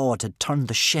angry god had turned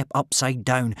the ship upside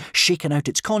down, shaken out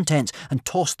its contents, and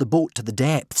tossed the boat to the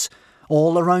depths.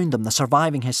 All around them, the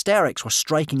surviving hysterics were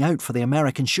striking out for the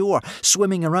American shore,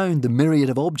 swimming around the myriad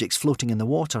of objects floating in the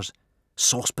waters.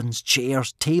 Saucepans,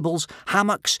 chairs, tables,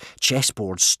 hammocks,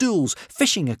 chessboards, stools,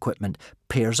 fishing equipment,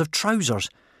 pairs of trousers.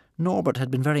 Norbert had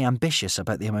been very ambitious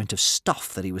about the amount of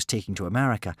stuff that he was taking to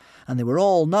America, and they were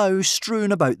all now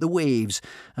strewn about the waves,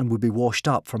 and would be washed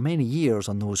up for many years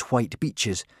on those white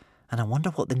beaches, and I wonder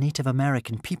what the Native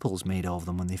American peoples made of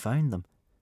them when they found them.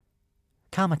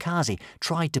 Kamikaze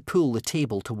tried to pull the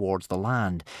table towards the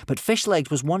land, but Fishlegs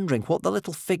was wondering what the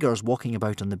little figures walking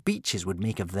about on the beaches would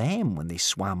make of them when they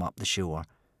swam up the shore.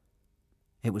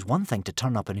 It was one thing to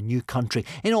turn up in a new country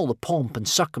in all the pomp and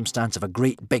circumstance of a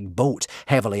great big boat,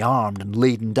 heavily armed and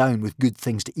laden down with good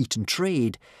things to eat and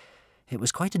trade. It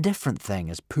was quite a different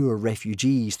thing, as poor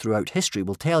refugees throughout history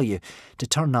will tell you, to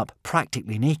turn up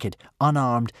practically naked,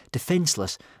 unarmed,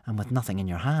 defenceless, and with nothing in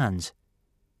your hands.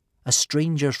 As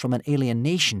strangers from an alien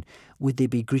nation, would they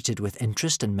be greeted with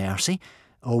interest and mercy,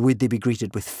 or would they be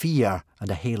greeted with fear and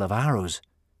a hail of arrows?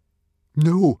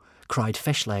 "No," cried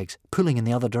Fishlegs, pulling in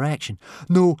the other direction.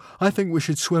 "No, I think we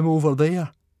should swim over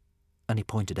there." And he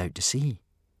pointed out to sea.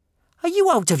 "Are you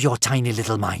out of your tiny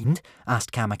little mind?"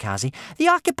 asked Kamikaze. "The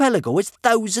archipelago is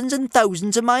thousands and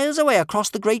thousands of miles away across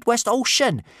the great West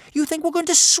Ocean. You think we're going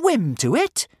to swim to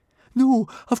it?" "No,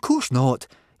 of course not,"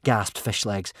 gasped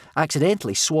Fishlegs,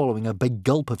 accidentally swallowing a big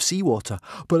gulp of seawater.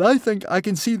 "But I think I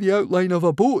can see the outline of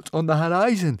a boat on the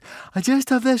horizon. I just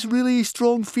have this really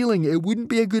strong feeling it wouldn't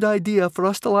be a good idea for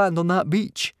us to land on that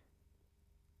beach."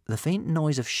 The faint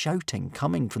noise of shouting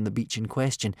coming from the beach in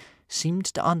question seemed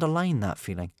to underline that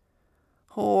feeling.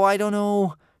 "Oh, I don't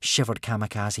know," shivered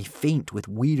Kamikaze, faint with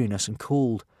weariness and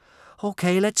cold.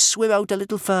 "OK, let's swim out a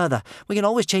little further. We can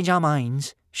always change our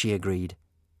minds," she agreed.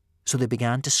 So they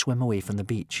began to swim away from the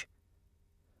beach.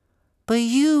 "But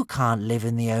you can't live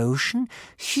in the ocean.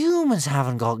 Humans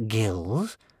haven't got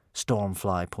gills,"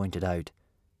 Stormfly pointed out.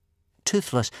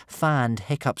 Toothless fanned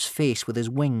Hiccup's face with his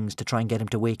wings to try and get him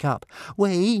to wake up.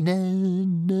 "We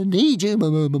need you,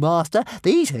 master.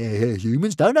 These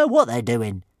humans don't know what they're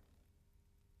doing."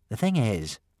 The thing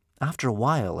is, after a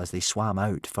while, as they swam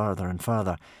out further and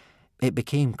further, it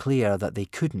became clear that they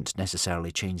couldn't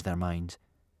necessarily change their minds.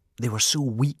 They were so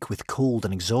weak with cold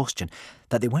and exhaustion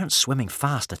that they weren't swimming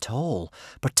fast at all,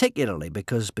 particularly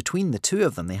because between the two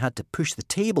of them they had to push the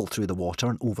table through the water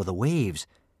and over the waves.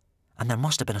 And there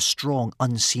must have been a strong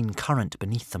unseen current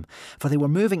beneath them, for they were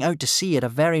moving out to sea at a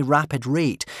very rapid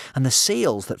rate, and the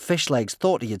sails that Fishlegs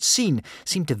thought he had seen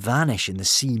seemed to vanish in the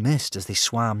sea mist as they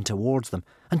swam towards them,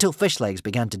 until Fishlegs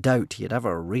began to doubt he had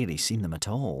ever really seen them at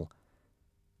all.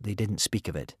 They didn't speak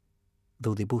of it,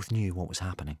 though they both knew what was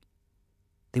happening.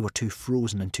 They were too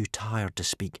frozen and too tired to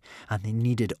speak, and they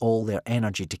needed all their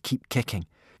energy to keep kicking.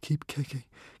 "Keep kicking,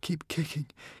 keep kicking,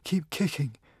 keep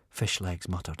kicking," Fishlegs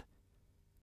muttered.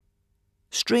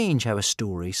 Strange how a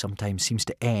story sometimes seems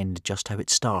to end just how it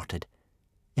started,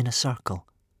 in a circle.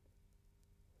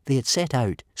 They had set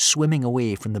out, swimming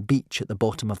away from the beach at the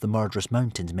bottom of the murderous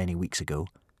mountains many weeks ago.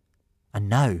 And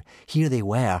now, here they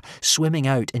were, swimming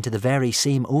out into the very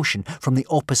same ocean from the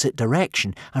opposite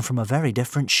direction and from a very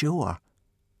different shore.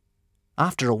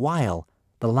 After a while,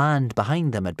 the land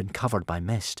behind them had been covered by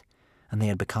mist, and they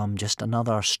had become just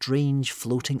another strange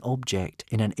floating object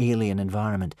in an alien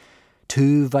environment.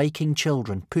 Two Viking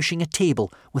children pushing a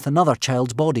table with another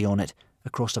child's body on it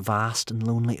across a vast and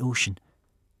lonely ocean.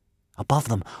 Above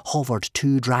them hovered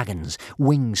two dragons,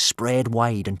 wings spread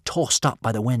wide and tossed up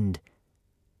by the wind.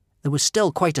 There was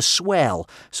still quite a swell,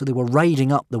 so they were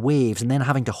riding up the waves and then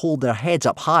having to hold their heads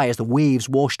up high as the waves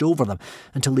washed over them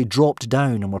until they dropped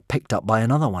down and were picked up by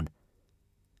another one.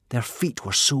 Their feet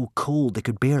were so cold they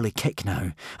could barely kick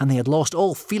now, and they had lost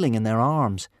all feeling in their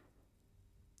arms.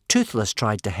 Toothless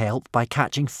tried to help by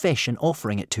catching fish and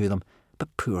offering it to them,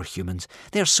 but poor humans,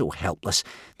 they're so helpless,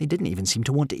 they didn't even seem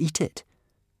to want to eat it.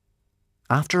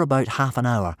 After about half an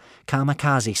hour,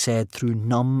 Kamikaze said through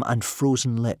numb and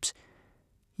frozen lips,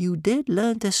 "You did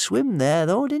learn to swim there,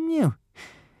 though, didn't you?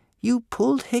 You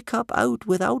pulled Hiccup out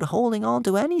without holding on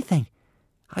to anything.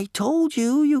 I told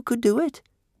you you could do it."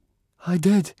 "I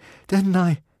did, didn't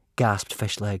I?" gasped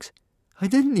Fishlegs. I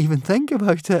didn't even think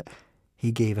about it."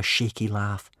 He gave a shaky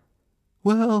laugh.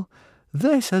 "Well,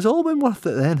 this has all been worth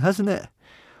it then, hasn't it?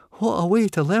 What a way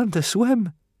to learn to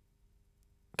swim."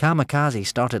 Kamikaze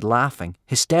started laughing,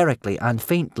 hysterically and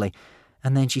faintly,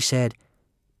 and then she said,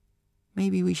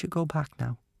 "Maybe we should go back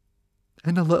now."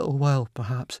 "In a little while,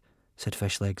 perhaps," said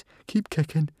Fishlegs. "Keep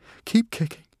kicking, keep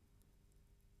kicking."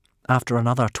 After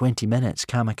another 20 minutes,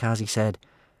 Kamikaze said,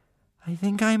 "I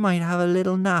think I might have a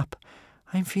little nap.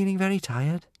 I'm feeling very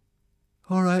tired."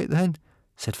 "All right then,"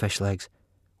 said Fishlegs.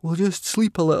 "We'll just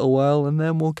sleep a little while and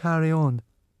then we'll carry on."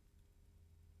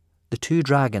 The two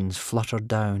dragons fluttered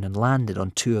down and landed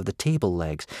on two of the table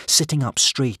legs, sitting up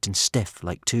straight and stiff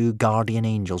like two guardian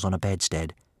angels on a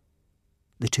bedstead.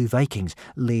 The two Vikings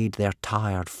laid their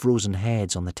tired, frozen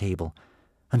heads on the table,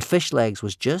 and Fishlegs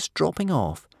was just dropping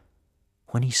off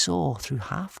when he saw through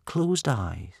half-closed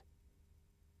eyes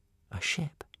a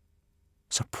ship,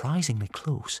 surprisingly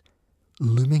close,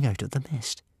 looming out of the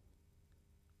mist.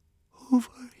 "Over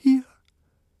here,"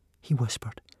 he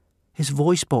whispered, his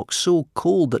voice box so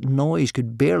cold that noise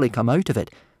could barely come out of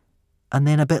it, and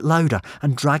then a bit louder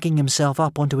and dragging himself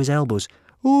up onto his elbows.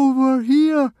 "Over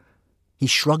here." He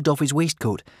shrugged off his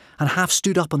waistcoat and half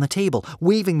stood up on the table,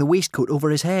 waving the waistcoat over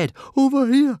his head. "Over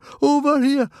here, over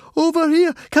here, over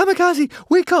here. Kamikaze,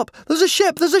 wake up! There's a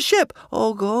ship, there's a ship!"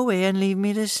 "Oh, go away and leave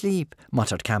me to sleep,"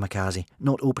 muttered Kamikaze,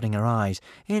 not opening her eyes.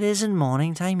 "It isn't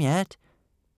morning time yet."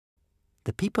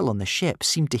 The people on the ship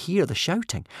seemed to hear the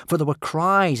shouting, for there were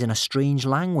cries in a strange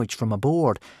language from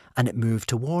aboard, and it moved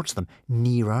towards them,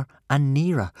 nearer and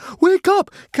nearer. "Wake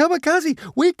up! Kamikaze,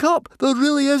 wake up! There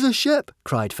really is a ship!"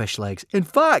 cried Fishlegs. "In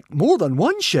fact, more than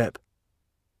one ship."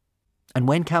 And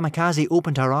when Kamikaze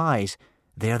opened her eyes,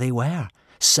 there they were,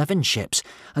 7 ships,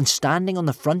 and standing on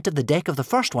the front of the deck of the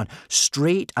first one,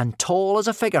 straight and tall as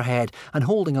a figurehead, and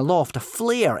holding aloft a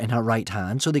flare in her right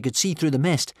hand so they could see through the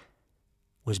mist,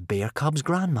 was Bear Cub's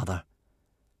grandmother.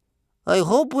 "I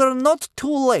hope we're not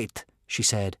too late," she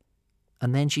said,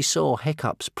 and then she saw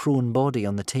Hiccup's prone body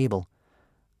on the table.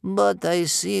 "But I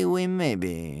see we may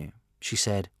be," she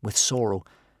said, with sorrow,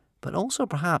 but also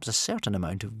perhaps a certain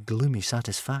amount of gloomy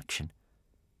satisfaction.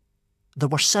 There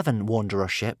were 7 Wanderer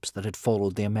ships that had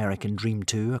followed the American Dream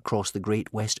 2 across the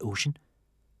Great West Ocean.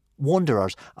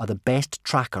 Wanderers are the best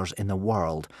trackers in the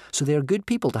world, so they are good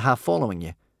people to have following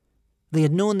you. They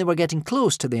had known they were getting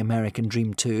close to the American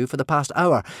Dream 2 for the past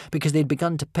hour because they'd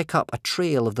begun to pick up a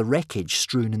trail of the wreckage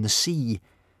strewn in the sea.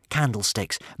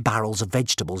 Candlesticks, barrels of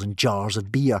vegetables and jars of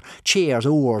beer, chairs,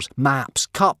 oars, maps,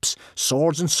 cups,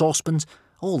 swords and saucepans,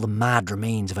 all the mad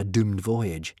remains of a doomed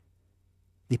voyage.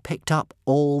 They picked up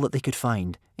all that they could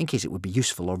find, in case it would be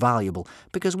useful or valuable,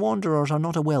 because wanderers are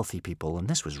not a wealthy people, and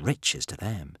this was riches to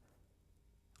them.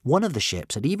 One of the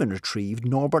ships had even retrieved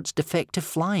Norbert's defective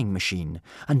flying machine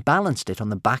and balanced it on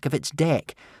the back of its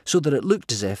deck so that it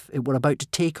looked as if it were about to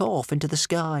take off into the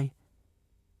sky.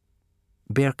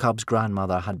 Bear Cub's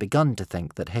grandmother had begun to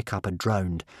think that Hiccup had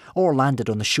drowned or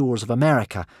landed on the shores of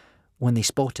America when they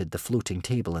spotted the floating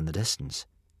table in the distance.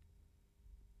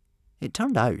 It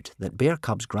turned out that Bear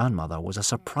Cub's grandmother was a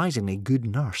surprisingly good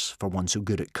nurse for one so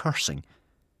good at cursing.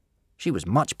 She was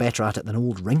much better at it than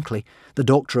old Wrinkly, the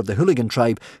doctor of the hooligan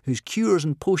tribe, whose cures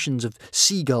and potions of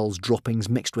seagulls' droppings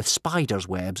mixed with spiders'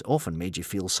 webs often made you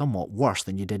feel somewhat worse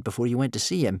than you did before you went to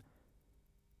see him.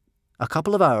 A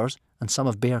couple of hours, and some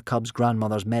of Bear Cub's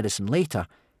grandmother's medicine later,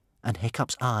 and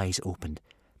Hiccup's eyes opened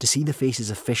to see the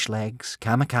faces of Fishlegs,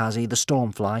 Kamikaze, the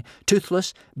Stormfly,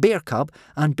 Toothless, Bear Cub,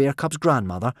 and Bear Cub's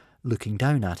grandmother looking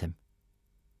down at him.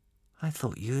 "I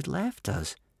thought you had left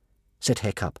us," said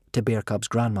Hiccup to Bear Cub's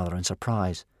grandmother in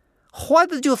surprise. "Why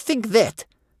did you think that?"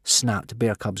 snapped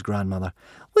Bear Cub's grandmother.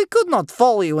 "We could not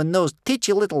follow you in those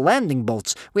titchy little landing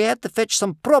boats. We had to fetch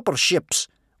some proper ships.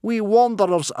 We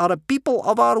wanderers are a people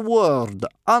of our word,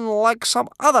 unlike some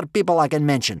other people I can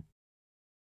mention."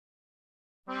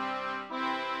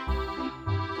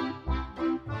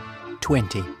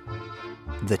 "20.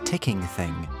 The ticking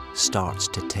thing starts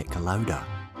to tick louder."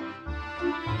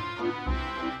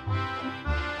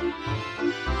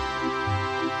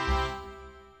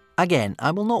 Again, I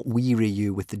will not weary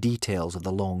you with the details of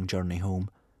the long journey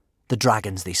home. The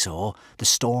dragons they saw, the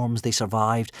storms they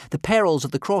survived, the perils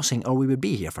of the crossing, or we would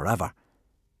be here forever.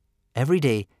 Every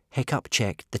day, Hiccup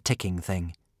checked the ticking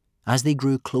thing. As they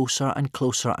grew closer and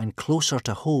closer and closer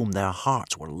to home, their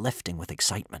hearts were lifting with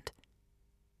excitement.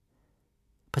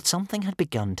 But something had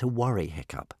begun to worry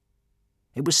Hiccup.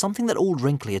 It was something that old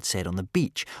Wrinkly had said on the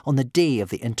beach on the day of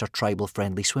the intertribal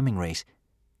friendly swimming race.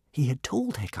 He had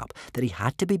told Hiccup that he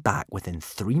had to be back within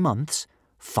 3 months,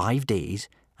 5 days,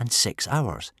 and 6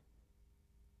 hours.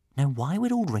 Now, why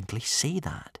would old Wrinkly say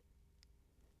that?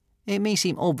 It may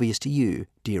seem obvious to you,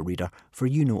 dear reader, for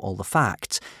you know all the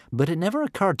facts, but it never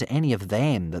occurred to any of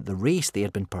them that the race they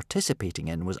had been participating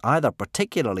in was either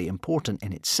particularly important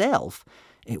in itself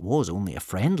 — it was only a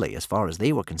friendly as far as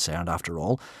they were concerned after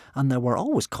all, and there were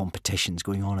always competitions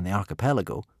going on in the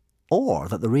archipelago — or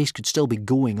that the race could still be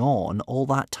going on all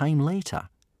that time later.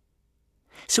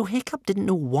 So Hiccup didn't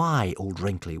know why old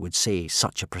Wrinkly would say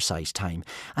such a precise time,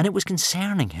 and it was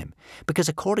concerning him, because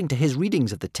according to his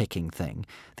readings of the ticking thing,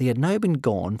 they had now been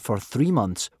gone for 3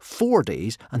 months, 4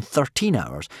 days, and 13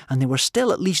 hours, and they were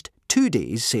still at least 2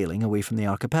 days sailing away from the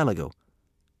archipelago.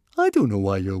 I don't know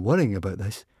why you're worrying about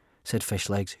this, said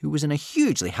Fishlegs, who was in a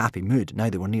hugely happy mood now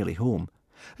they were nearly home.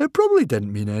 It probably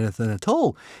didn't mean anything at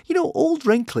all. You know, old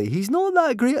Wrinkly, he's not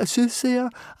that great a soothsayer,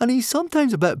 and he's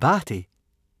sometimes a bit batty.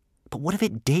 But what if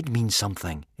it did mean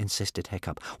something? Insisted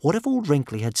Hiccup. What if old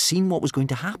Wrinkly had seen what was going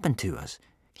to happen to us?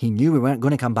 He knew we weren't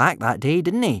going to come back that day,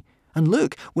 didn't he? And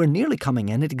look, we're nearly coming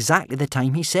in at exactly the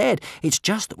time he said. It's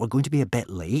just that we're going to be a bit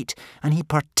late, and he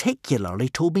particularly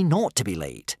told me not to be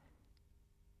late.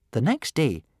 The next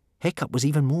day, Hiccup was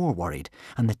even more worried,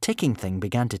 and the ticking thing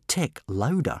began to tick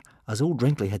louder, as old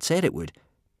Wrinkly had said it would.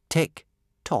 Tick,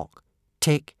 tock,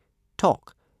 tick,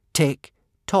 tock, tick,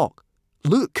 tock.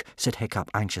 Look, said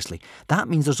Hiccup anxiously, that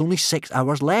means there's only 6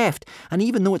 hours left, and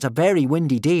even though it's a very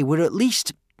windy day, we're at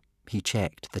least, he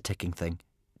checked the ticking thing,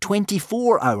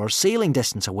 24 hours sailing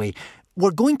distance away.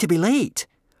 We're going to be late.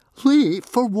 Late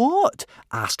for what?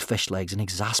 Asked Fishlegs in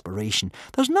exasperation.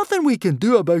 There's nothing we can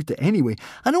do about it anyway,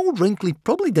 and old Wrinkly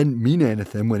probably didn't mean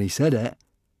anything when he said it.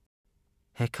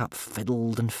 Hiccup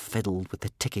fiddled and fiddled with the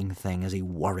ticking thing as he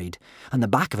worried, and the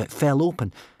back of it fell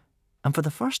open, and for the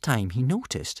first time he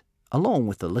noticed, along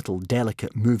with the little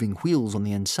delicate moving wheels on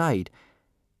the inside,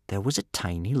 there was a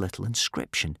tiny little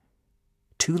inscription.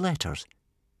 2 letters.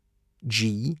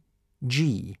 G.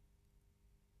 G.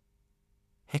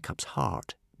 Hiccup's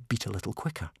heart beat a little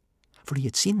quicker, for he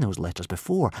had seen those letters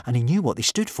before, and he knew what they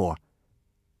stood for.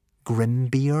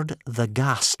 Grimbeard the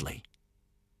Ghastly.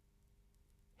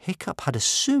 Hiccup had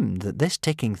assumed that this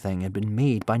ticking thing had been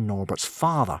made by Norbert's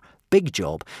father, Big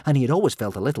Job, and he had always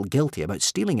felt a little guilty about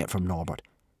stealing it from Norbert.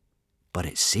 But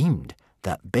it seemed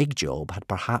that Big Job had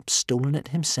perhaps stolen it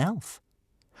himself.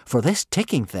 For this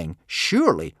ticking thing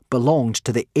surely belonged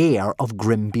to the heir of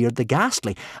Grimbeard the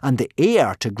Ghastly, and the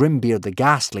heir to Grimbeard the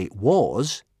Ghastly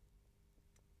was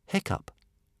Hiccup.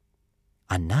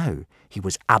 And now he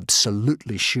was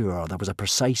absolutely sure there was a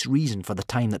precise reason for the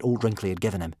time that old Wrinkly had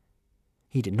given him.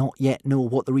 He did not yet know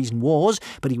what the reason was,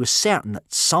 but he was certain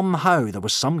that somehow there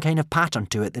was some kind of pattern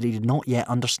to it that he did not yet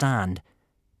understand.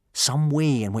 Some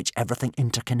way in which everything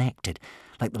interconnected,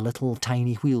 like the little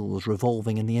tiny wheels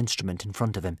revolving in the instrument in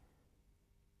front of him.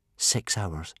 6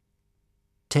 hours.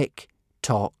 Tick,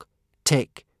 tock,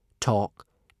 tick, tock,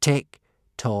 tick,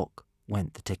 tock,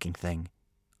 went the ticking thing,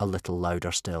 a little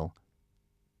louder still.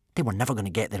 They were never going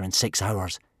to get there in 6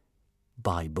 hours.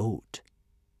 By boat.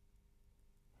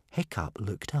 Hiccup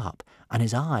looked up, and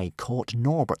his eye caught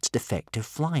Norbert's defective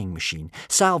flying machine,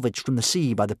 salvaged from the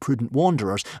sea by the prudent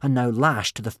wanderers, and now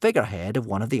lashed to the figurehead of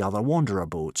one of the other wanderer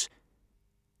boats.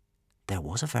 There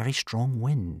was a very strong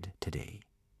wind today.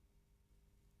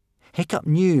 Hiccup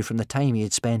knew from the time he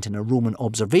had spent in a Roman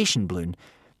observation balloon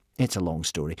 — it's a long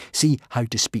story, see How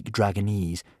to Speak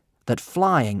Dragonese — that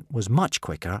flying was much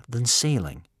quicker than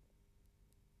sailing.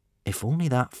 If only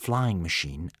that flying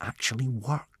machine actually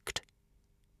worked.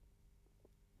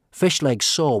 Fishlegs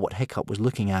saw what Hiccup was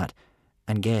looking at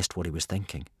and guessed what he was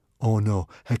thinking. Oh no,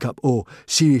 Hiccup, oh,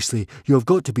 seriously, you've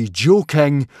got to be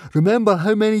joking. Remember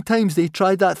how many times they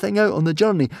tried that thing out on the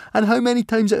journey, and how many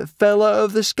times it fell out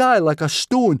of the sky like a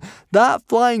stone? That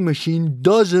flying machine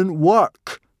doesn't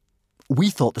work. We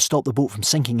thought to stop the boat from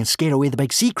sinking and scare away the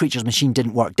big sea creature's machine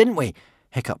didn't work, didn't we?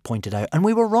 Hiccup pointed out, and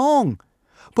we were wrong.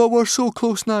 But we're so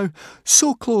close now,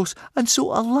 so close, and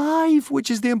so alive, which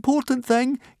is the important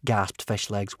thing, gasped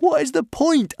Fishlegs. What is the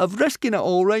point of risking it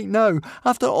all right now,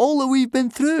 after all that we've been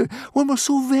through, when we're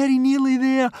so very nearly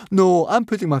there? No, I'm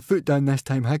putting my foot down this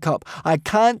time, Hiccup. I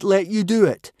can't let you do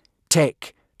it.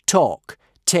 Tick, tock,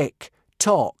 tick,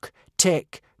 tock,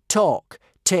 tick, tock,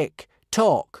 tick,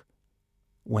 tock,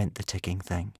 went the ticking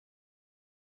thing.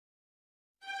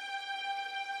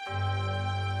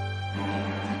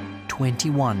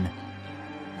 21.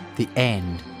 The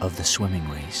end of the swimming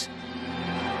race.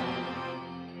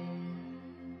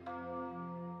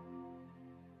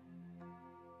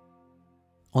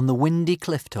 On the windy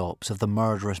cliff tops of the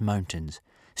murderous mountains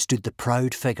stood the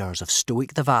proud figures of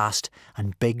Stoic the Vast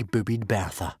and big-boobied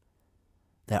Bertha,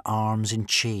 their arms in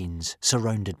chains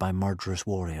surrounded by murderous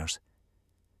warriors.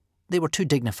 They were too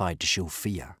dignified to show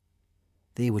fear.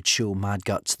 They would show Mad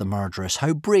Guts the murderess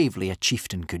how bravely a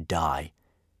chieftain could die.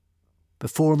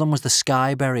 Before them was the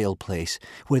Sky Burial Place,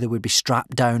 where they would be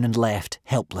strapped down and left,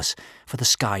 helpless, for the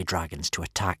sky dragons to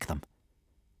attack them.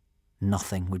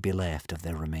 Nothing would be left of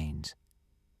their remains.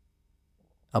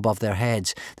 Above their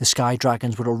heads, the sky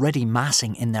dragons were already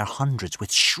massing in their hundreds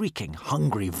with shrieking,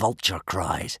 hungry vulture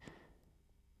cries.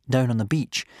 Down on the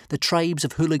beach, the tribes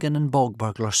of hooligan and bog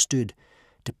burglar stood,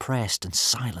 depressed and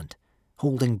silent,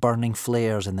 holding burning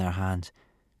flares in their hands,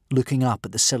 looking up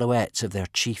at the silhouettes of their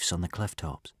chiefs on the cliff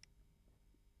tops.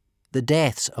 The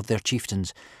deaths of their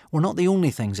chieftains were not the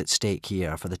only things at stake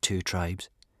here for the two tribes.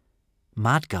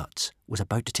 Mad Guts was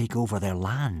about to take over their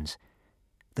lands.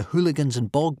 The hooligans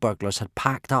and bog burglars had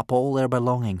packed up all their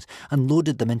belongings and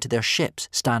loaded them into their ships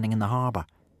standing in the harbour.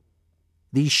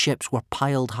 These ships were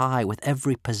piled high with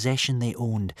every possession they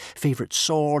owned, favourite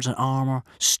swords and armour,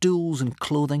 stools and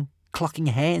clothing, clucking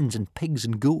hens and pigs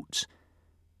and goats.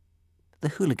 The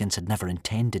hooligans had never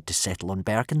intended to settle on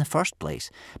Berk in the first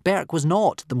place. Berk was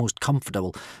not the most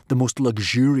comfortable, the most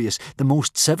luxurious, the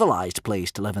most civilised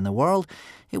place to live in the world.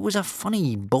 It was a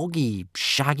funny, boggy,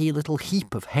 shaggy little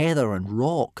heap of heather and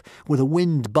rock, where the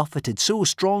wind buffeted so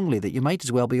strongly that you might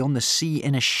as well be on the sea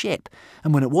in a ship,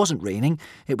 and when it wasn't raining,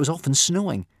 it was often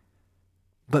snowing.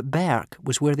 But Berk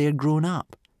was where they had grown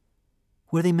up,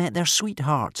 where they met their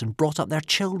sweethearts and brought up their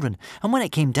children, and when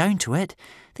it came down to it,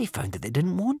 they found that they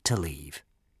didn't want to leave.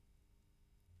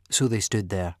 So they stood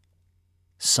there,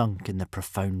 sunk in the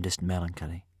profoundest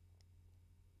melancholy.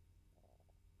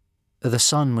 The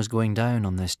sun was going down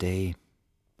on this day,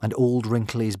 and old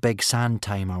Wrinkly's big sand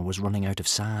timer was running out of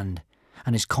sand,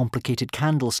 and his complicated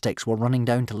candlesticks were running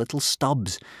down to little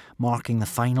stubs, marking the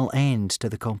final end to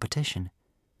the competition.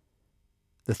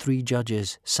 The three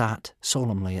judges sat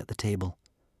solemnly at the table.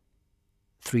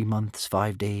 3 months,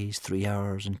 5 days, 3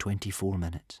 hours and 24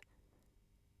 minutes.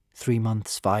 3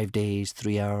 months, 5 days,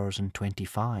 3 hours and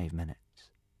 25 minutes.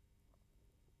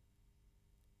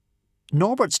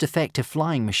 Norbert's defective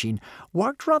flying machine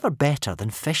worked rather better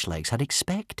than Fishlegs had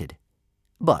expected.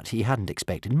 But he hadn't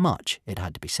expected much, it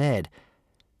had to be said.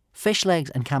 Fishlegs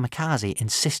and Kamikaze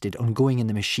insisted on going in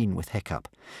the machine with Hiccup.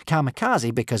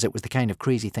 Kamikaze because it was the kind of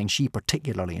crazy thing she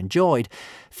particularly enjoyed.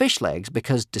 Fishlegs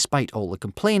because, despite all the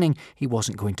complaining, he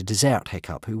wasn't going to desert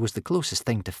Hiccup, who was the closest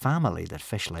thing to family that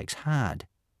Fishlegs had.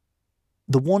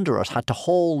 The Wanderers had to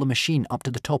haul the machine up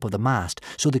to the top of the mast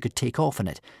so they could take off in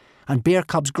it, and Bear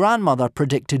Cub's grandmother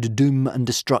predicted doom and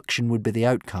destruction would be the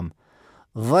outcome.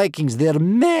 "Vikings, they're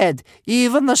mad,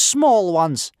 even the small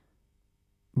ones."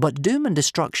 But doom and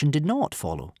destruction did not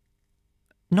follow.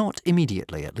 Not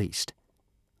immediately, at least.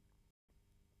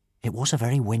 It was a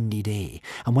very windy day,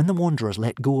 and when the Wanderers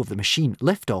let go of the machine,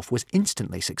 liftoff was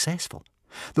instantly successful.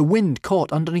 The wind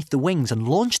caught underneath the wings and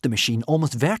launched the machine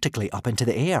almost vertically up into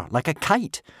the air, like a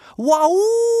kite.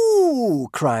 "Wahoo!"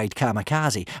 cried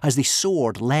Kamikaze, as they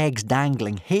soared, legs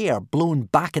dangling, hair blown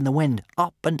back in the wind,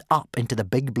 up and up into the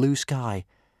big blue sky.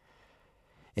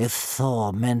 "If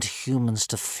Thor meant humans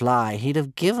to fly, he'd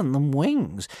have given them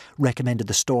wings," recommended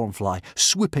the Stormfly,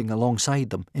 swooping alongside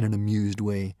them in an amused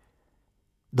way.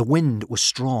 The wind was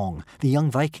strong, the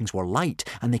young Vikings were light,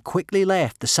 and they quickly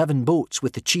left the 7 boats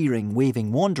with the cheering,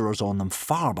 waving Wanderers on them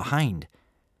far behind.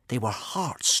 They were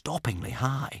heart-stoppingly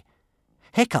high.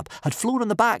 Hiccup had flown on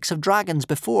the backs of dragons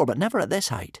before, but never at this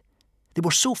height. They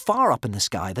were so far up in the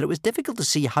sky that it was difficult to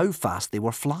see how fast they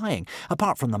were flying,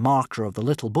 apart from the marker of the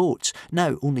little boats,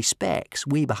 now only specks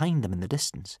way behind them in the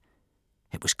distance.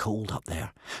 It was cold up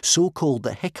there, so cold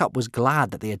that Hiccup was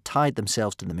glad that they had tied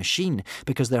themselves to the machine,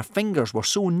 because their fingers were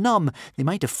so numb they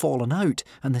might have fallen out,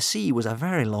 and the sea was a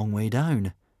very long way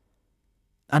down.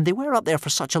 And they were up there for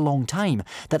such a long time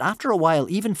that after a while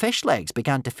even Fishlegs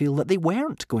began to feel that they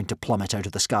weren't going to plummet out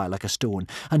of the sky like a stone,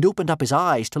 and opened up his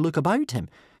eyes to look about him,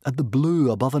 at the blue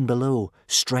above and below,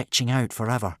 stretching out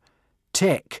forever.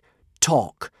 Tick,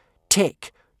 tock,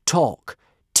 tick, tock,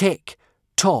 tick,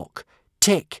 tock,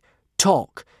 tick,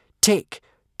 tock, tick,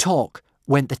 tock,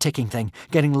 went the ticking thing,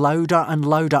 getting louder and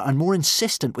louder and more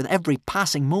insistent with every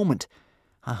passing moment.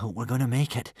 "I hope we're going to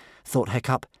make it," thought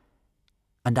Hiccup.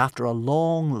 And after a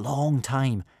long, long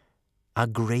time, a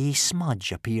grey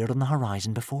smudge appeared on the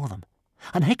horizon before them.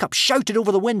 And Hiccup shouted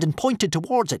over the wind and pointed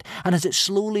towards it, and as it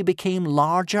slowly became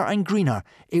larger and greener,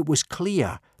 it was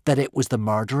clear that it was the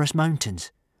Murderous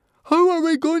Mountains. "How are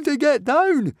we going to get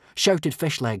down?" shouted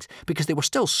Fishlegs, because they were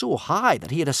still so high that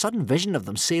he had a sudden vision of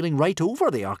them sailing right over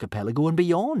the archipelago and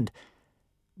beyond.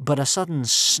 But a sudden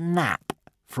snap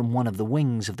from one of the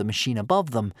wings of the machine above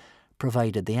them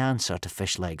provided the answer to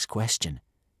Fishlegs' question.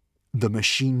 The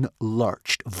machine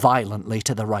lurched violently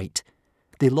to the right.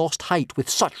 They lost height with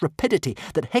such rapidity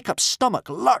that Hiccup's stomach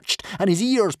lurched and his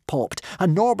ears popped,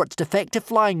 and Norbert's defective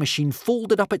flying machine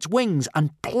folded up its wings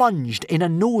and plunged in a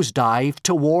nosedive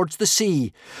towards the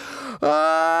sea.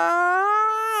 "Ah!"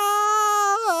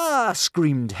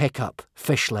 screamed Hiccup,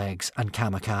 Fishlegs, and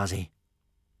Kamikaze.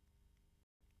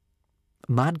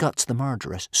 Madguts the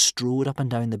murderess strode up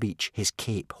and down the beach, his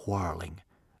cape whirling.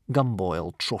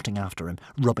 Gumboil trotting after him,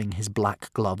 rubbing his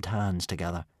black-gloved hands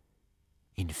together.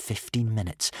 In 15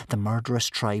 minutes, the murderous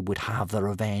tribe would have the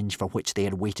revenge for which they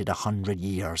had waited 100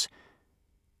 years.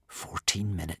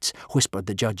 14 minutes, whispered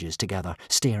the judges together,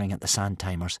 staring at the sand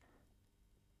timers.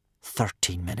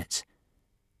 13 minutes.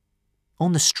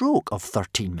 On the stroke of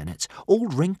 13 minutes,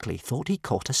 old Wrinkly thought he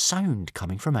caught a sound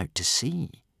coming from out to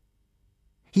sea.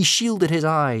 He shielded his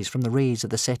eyes from the rays of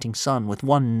the setting sun with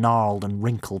one gnarled and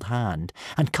wrinkled hand,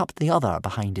 and cupped the other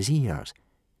behind his ears.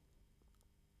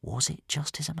 Was it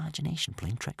just his imagination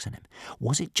playing tricks on him?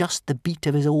 Was it just the beat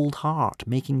of his old heart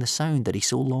making the sound that he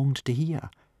so longed to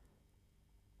hear?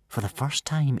 For the first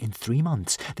time in 3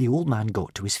 months, the old man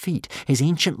got to his feet, his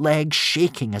ancient legs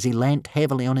shaking as he leant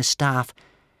heavily on his staff.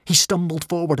 He stumbled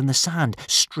forward in the sand,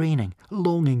 straining,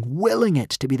 longing, willing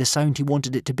it to be the sound he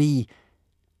wanted it to be.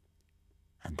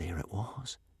 And there it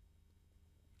was,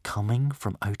 coming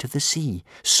from out of the sea,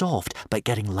 soft but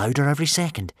getting louder every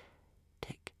second.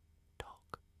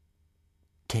 Tick-tock,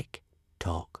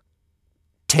 tick-tock,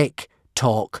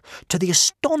 tick-tock. To the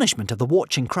astonishment of the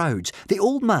watching crowds, the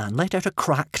old man let out a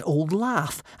cracked old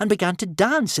laugh and began to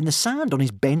dance in the sand on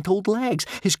his bent old legs,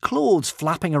 his clothes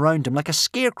flapping around him like a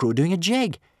scarecrow doing a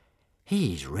jig.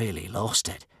 He's really lost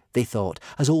it, they thought,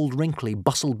 as old Wrinkly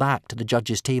bustled back to the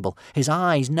judge's table, his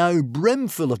eyes now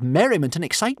brimful of merriment and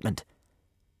excitement.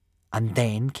 And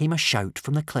then came a shout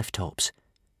from the cliff tops.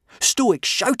 Stoic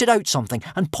shouted out something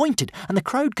and pointed, and the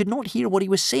crowd could not hear what he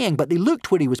was saying, but they looked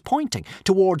where he was pointing,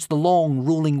 towards the long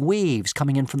rolling waves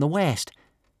coming in from the west.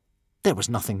 There was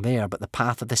nothing there but the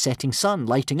path of the setting sun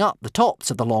lighting up the tops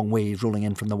of the long waves rolling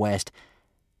in from the west.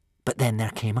 But then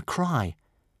there came a cry,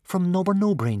 from Nobber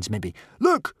No-Brains maybe,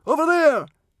 "Look, over there!"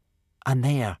 And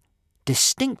there,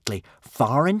 distinctly,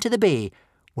 far into the bay,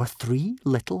 were 3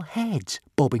 little heads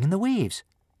bobbing in the waves.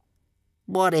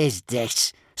 What is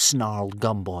this? Snarled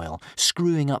Gumboil,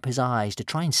 screwing up his eyes to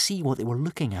try and see what they were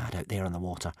looking at out there in the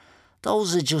water.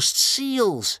 Those are just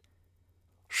seals.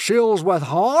 "Seals with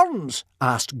horns?"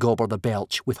 asked Gobber the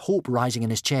Belch, with hope rising in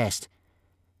his chest.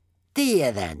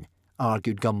 Deer, then,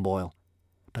 argued Gumboil.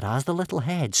 But as the little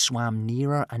heads swam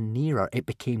nearer and nearer, it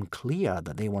became clear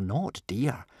that they were not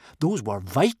deer. Those were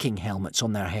Viking helmets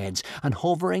on their heads, and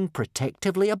hovering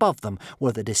protectively above them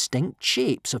were the distinct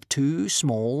shapes of 2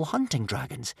 small hunting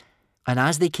dragons. And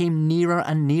as they came nearer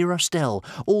and nearer still,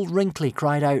 old Wrinkly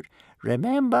cried out,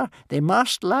 "Remember, they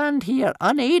must land here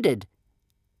unaided."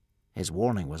 His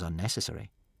warning was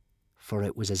unnecessary, for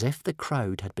it was as if the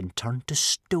crowd had been turned to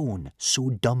stone, so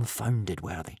dumbfounded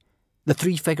were they. The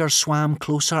 3 figures swam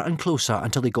closer and closer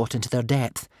until they got into their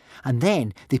depth, and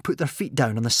then they put their feet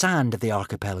down on the sand of the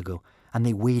archipelago, and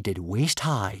they waded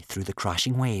waist-high through the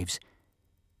crashing waves.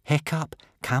 Hiccup,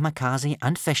 Kamikaze,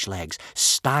 and Fishlegs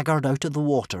staggered out of the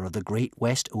water of the great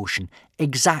West Ocean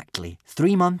exactly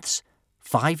 3 months,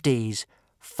 5 days,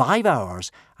 5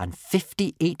 hours, and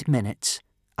 58 minutes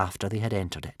after they had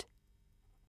entered it.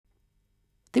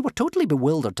 They were totally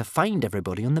bewildered to find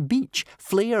everybody on the beach,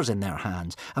 flares in their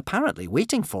hands, apparently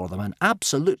waiting for them, and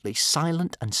absolutely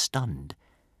silent and stunned.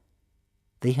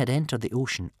 They had entered the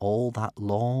ocean all that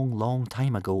long, long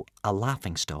time ago a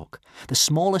laughingstock, the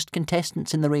smallest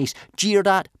contestants in the race, jeered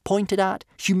at, pointed at,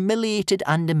 humiliated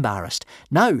and embarrassed.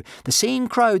 Now, the same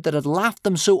crowd that had laughed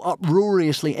them so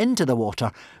uproariously into the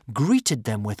water greeted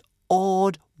them with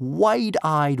awed,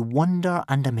 wide-eyed wonder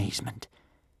and amazement.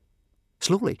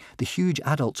 Slowly, the huge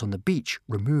adults on the beach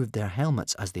removed their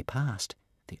helmets as they passed,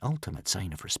 the ultimate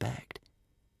sign of respect.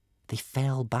 They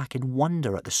fell back in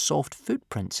wonder at the soft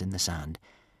footprints in the sand.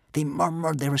 They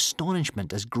murmured their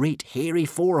astonishment as great hairy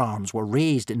forearms were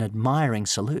raised in admiring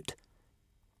salute.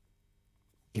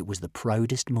 It was the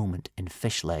proudest moment in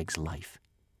Fishleg's life.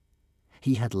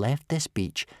 He had left this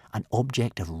beach an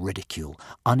object of ridicule,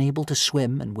 unable to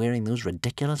swim and wearing those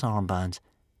ridiculous armbands.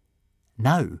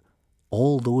 Now,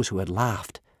 all those who had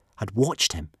laughed had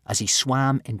watched him as he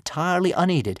swam entirely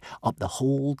unaided up the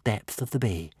whole depth of the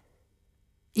bay.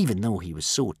 Even though he was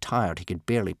so tired he could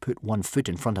barely put one foot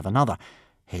in front of another,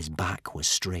 his back was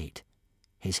straight,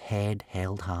 his head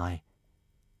held high.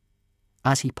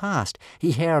 As he passed,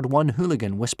 he heard one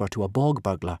hooligan whisper to a bog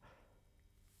burglar,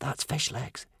 "That's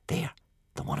Fishlegs, there,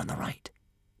 the one on the right,"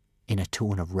 in a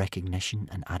tone of recognition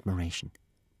and admiration.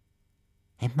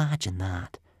 Imagine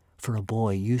that. for a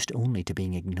boy used only to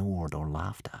being ignored or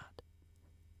laughed at.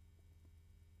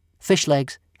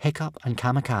 Fishlegs, Hiccup and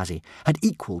Kamikaze had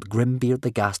equalled Grimbeard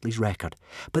the Ghastly's record,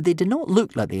 but they did not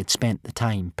look like they had spent the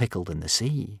time pickled in the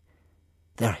sea.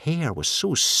 Their hair was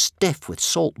so stiff with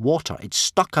salt water it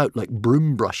stuck out like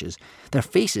broom brushes, their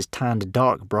faces tanned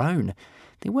dark brown.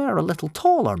 They were a little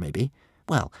taller, maybe.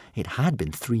 Well, it had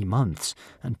been 3 months,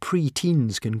 and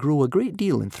pre-teens can grow a great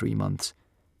deal in 3 months.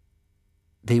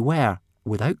 They were,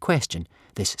 without question,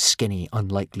 this skinny,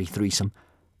 unlikely threesome,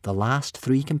 the last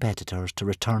 3 competitors to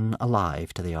return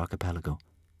alive to the archipelago.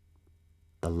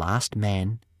 The last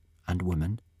men and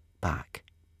women back.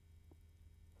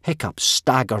 Hiccup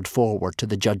staggered forward to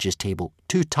the judges' table,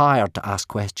 too tired to ask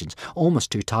questions,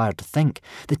 almost too tired to think,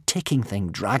 the ticking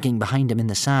thing dragging behind him in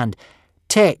the sand.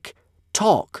 Tick,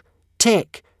 tock,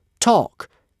 tick, tock,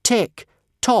 tick,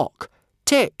 tock,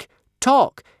 tick,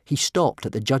 tock. He stopped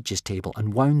at the judges' table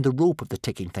and wound the rope of the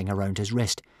ticking thing around his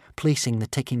wrist, placing the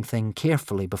ticking thing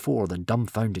carefully before the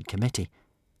dumbfounded committee.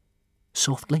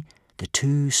 Softly, the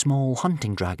 2 small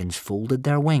hunting dragons folded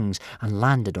their wings and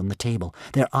landed on the table,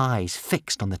 their eyes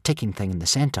fixed on the ticking thing in the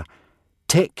centre.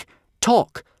 Tick,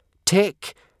 tock,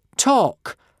 tick,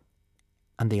 tock.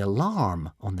 And the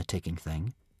alarm on the ticking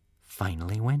thing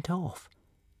finally went off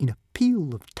in a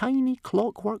peal of tiny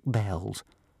clockwork bells,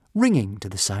 ringing to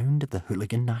the sound of the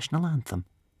Hooligan National Anthem.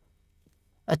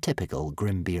 A typical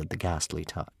Grimbeard the Ghastly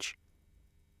touch.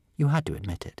 You had to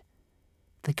admit it.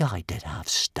 The guy did have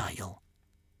style.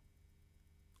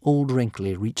 Old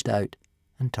Wrinkly reached out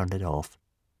and turned it off.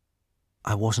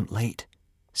 "I wasn't late,"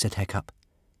 said Hiccup.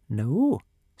 "No,"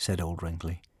 said Old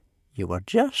Wrinkly. "You were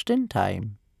just in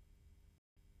time."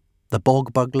 The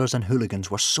bog burglars and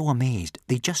hooligans were so amazed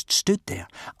they just stood there,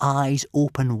 eyes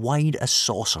open wide as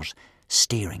saucers,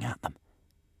 staring at them.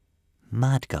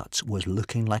 Madguts was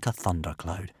looking like a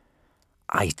thundercloud.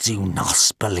 "I do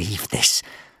not believe this,"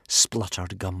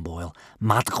 spluttered Gumboil.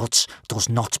 "Madguts does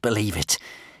not believe it.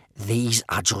 These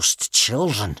are just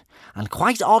children, and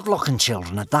quite odd-looking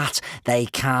children at that. They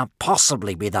can't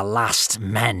possibly be the last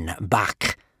men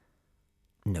back."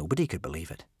 Nobody could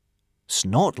believe it.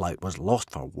 Snotlout was lost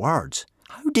for words.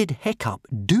 How did Hiccup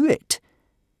do it?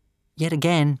 Yet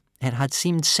again, it had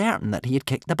seemed certain that he had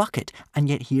kicked the bucket, and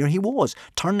yet here he was,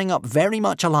 turning up very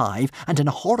much alive and in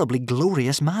a horribly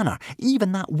glorious manner.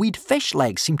 Even that weed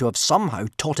Fishleg seemed to have somehow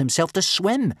taught himself to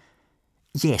swim.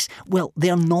 Yes, well,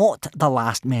 they're not the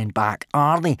last men back,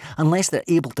 are they, unless they're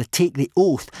able to take the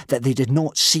oath that they did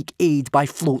not seek aid by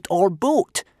float or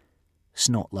boat?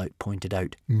 Snotlout pointed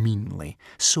out meanly,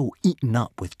 so eaten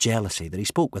up with jealousy that he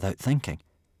spoke without thinking.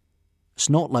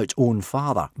 Snotlout's own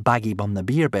father, Baggybum the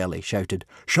Beerbelly, shouted,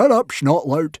 "Shut up,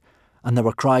 Snotlout!" And there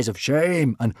were cries of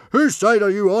shame and "Whose side are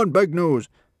you on, Big Nose?"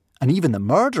 And even the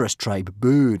murderous tribe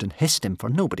booed and hissed him, for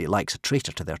nobody likes a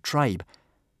traitor to their tribe.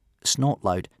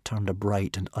 Snotlout turned a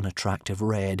bright and unattractive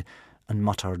red and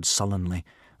muttered sullenly,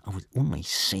 "I was only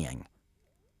saying."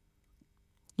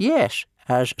 "Yes,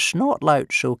 as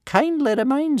Snotlout so kindly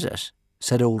reminds us,"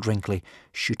 said Old Wrinkly,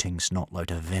 shooting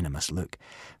Snotlout a venomous look,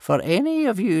 "for any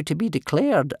of you to be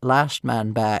declared last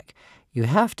man back, you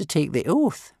have to take the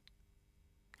oath.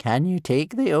 Can you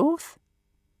take the oath?"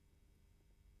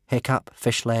 Hiccup,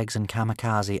 Fishlegs and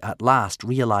Kamikaze at last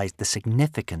realised the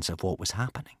significance of what was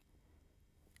happening.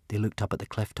 They looked up at the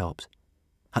cliff tops,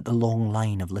 at the long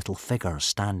line of little figures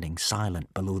standing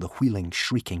silent below the wheeling,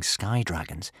 shrieking sky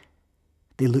dragons.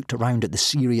 They looked around at the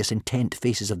serious, intent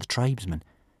faces of the tribesmen.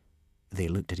 They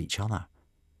looked at each other.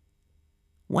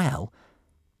 Well,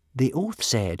 the oath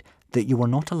said that you were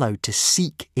not allowed to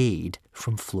seek aid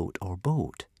from float or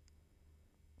boat.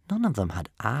 None of them had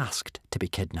asked to be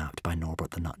kidnapped by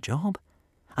Norbert the Nutjob,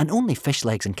 and only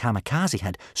Fishlegs and Kamikaze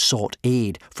had sought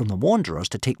aid from the Wanderers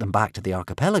to take them back to the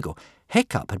archipelago.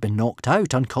 Hiccup had been knocked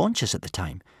out unconscious at the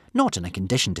time, not in a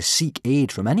condition to seek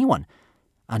aid from anyone,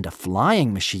 and a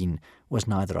flying machine was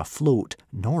neither a float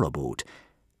nor a boat.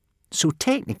 So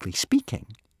technically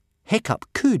speaking, Hiccup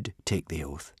could take the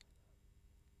oath.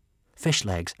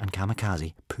 Fishlegs and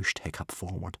Kamikaze pushed Hiccup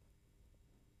forward.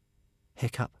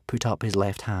 Hiccup put up his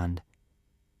left hand.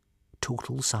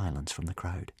 Total silence from the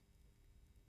crowd.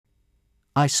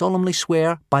 "I solemnly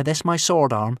swear by this my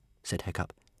sword arm," said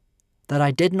Hiccup, "that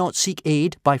I did not seek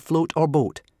aid by float or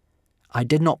boat. I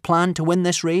did not plan to win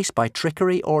this race by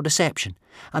trickery or deception,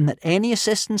 and that any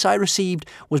assistance I received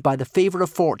was by the favour of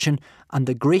fortune and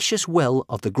the gracious will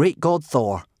of the great god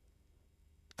Thor."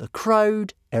 The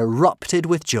crowd erupted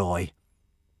with joy.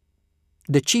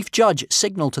 The chief judge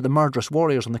signalled to the murderous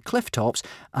warriors on the cliff tops,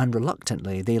 and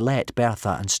reluctantly they let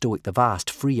Bertha and Stoic the Vast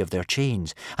free of their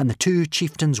chains, and the two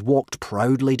chieftains walked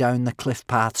proudly down the cliff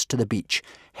paths to the beach,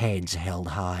 heads held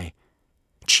high.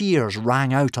 Cheers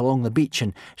rang out along the beach,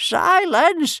 and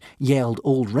 "Silence!" yelled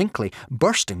Old Wrinkly,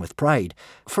 bursting with pride,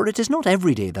 for it is not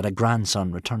every day that a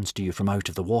grandson returns to you from out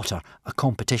of the water, a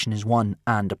competition is won,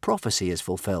 and a prophecy is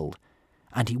fulfilled.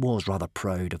 And he was rather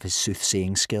proud of his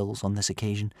soothsaying skills on this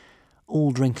occasion.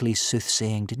 Old Wrinkly's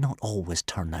soothsaying did not always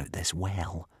turn out this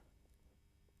well.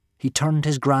 He turned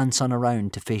his grandson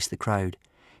around to face the crowd.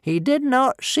 "He did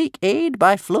not seek aid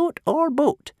by float or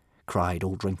boat," cried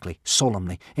Old Wrinkly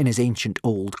solemnly in his ancient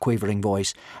old quavering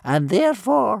voice, "and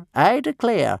therefore I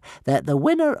declare that the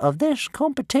winner of this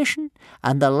competition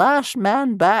and the last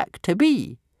man back to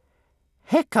be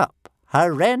Hiccup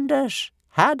Horrendous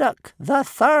Haddock the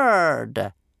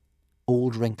Third."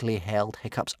 Old Wrinkly held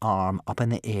Hiccup's arm up in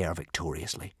the air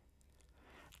victoriously.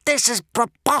 "This is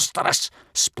preposterous,"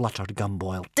 spluttered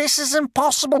Gumboil. "This is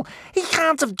impossible. He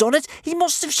can't have done it. He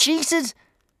must have cheated."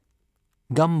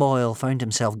 Gumboil found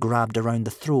himself grabbed around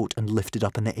the throat and lifted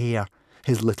up in the air,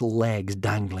 his little legs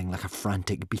dangling like a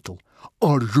frantic beetle.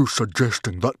 Are you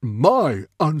suggesting that my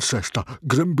ancestor,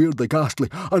 Grimbeard the Ghastly,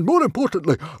 and more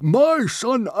importantly, my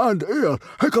son and heir,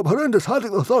 Hiccup Horrendous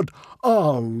Haddock the Third,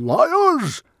 are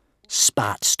liars?"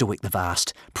 Spat Stoic the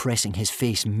Vast, pressing his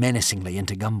face menacingly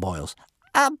into Gumboil's.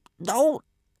 No,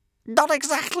 not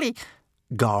exactly,"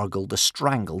 gargled the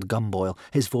strangled Gumboil,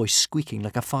 his voice squeaking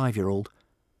like a 5-year-old.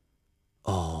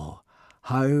 Oh,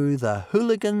 how the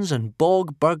hooligans and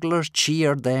bog burglars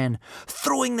cheered then,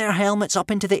 throwing their helmets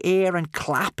up into the air and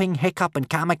clapping Hiccup and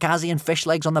Kamikaze and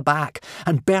Fishlegs on the back,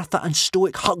 and Bertha and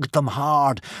Stoic hugged them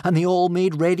hard, and they all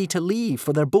made ready to leave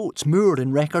for their boats moored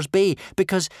in Wrecker's Bay,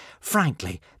 because,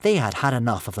 frankly, they had had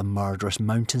enough of the murderous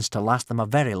mountains to last them a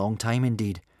very long time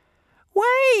indeed.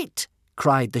 "Wait!"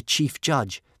 cried the chief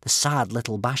judge, the sad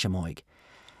little Bashamoig.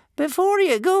 "Before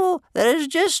you go, there is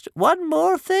just one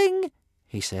more thing,"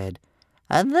 he said.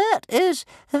 "And that is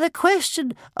the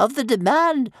question of the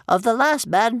demand of the last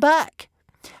man back.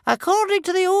 According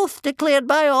to the oath declared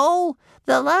by all,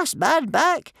 the last man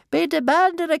back may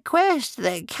demand a request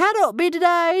that cannot be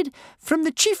denied from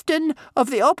the chieftain of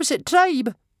the opposite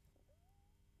tribe."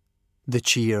 The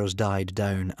cheers died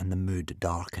down and the mood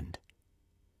darkened.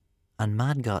 And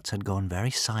Mad Guts had gone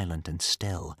very silent and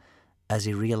still as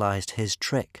he realised his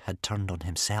trick had turned on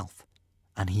himself,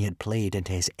 and he had played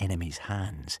into his enemy's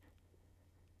hands.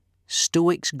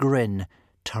 Stoic's grin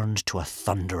turned to a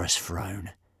thunderous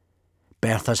frown.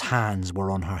 Bertha's hands were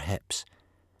on her hips.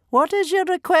 "What is your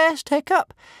request,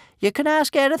 Hiccup? You can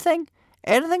ask anything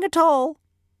at all."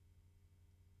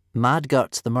 Mad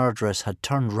Guts the murderess had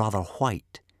turned rather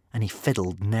white, and he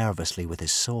fiddled nervously with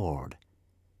his sword.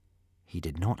 He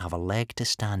did not have a leg to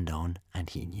stand on, and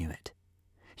he knew it.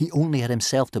 He only had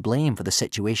himself to blame for the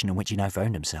situation in which he now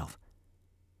found himself.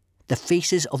 The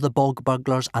faces of the bog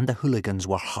burglars and the hooligans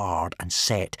were hard and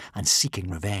set and seeking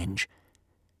revenge.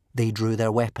 They drew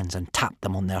their weapons and tapped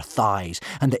them on their thighs,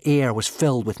 and the air was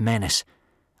filled with menace.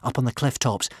 Up on the cliff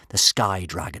tops, the sky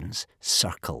dragons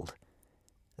circled.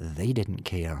 They didn't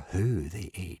care who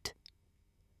they ate.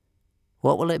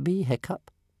 "What will it be, Hiccup?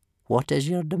 What is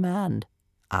your demand?"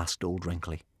 asked Old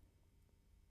Wrinkly.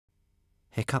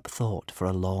 Hiccup thought for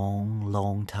a long,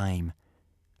 long time,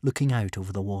 looking out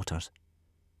over the waters.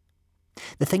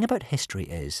 The thing about history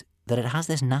is that it has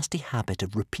this nasty habit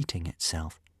of repeating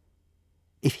itself.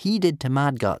 If he did to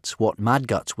Mad Guts what Mad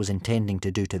Guts was intending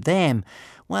to do to them,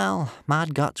 well,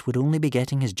 Mad Guts would only be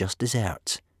getting his just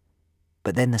deserts.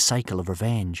 But then the cycle of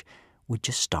revenge would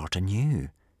just start anew.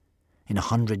 In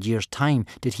 100 years' time,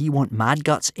 did he want Mad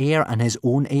Guts' heir and his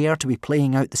own heir to be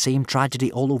playing out the same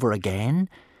tragedy all over again?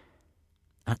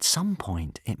 At some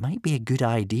point, it might be a good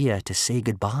idea to say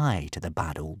goodbye to the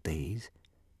bad old days.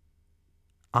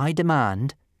 "I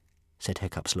demand," said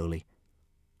Hiccup slowly,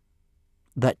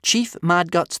 "that Chief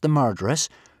Mad Guts the murderess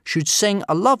should sing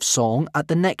a love song at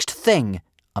the next thing,"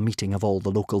 a meeting of all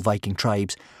the local Viking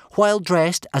tribes, "while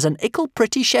dressed as an ickle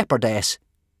pretty shepherdess."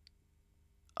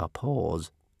 A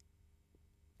pause.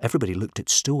 Everybody looked at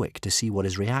Stoic to see what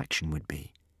his reaction would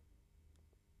be.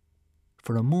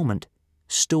 For a moment,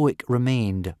 Stoic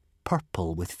remained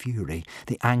purple with fury,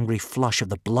 the angry flush of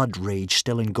the blood rage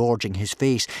still engorging his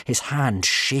face, his hand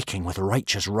shaking with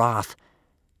righteous wrath.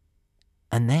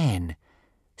 And then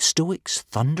Stoic's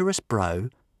thunderous brow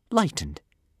lightened.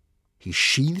 He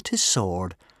sheathed his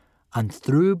sword and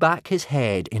threw back his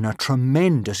head in a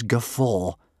tremendous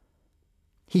guffaw.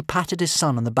 He patted his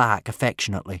son on the back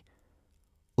affectionately.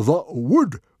 "That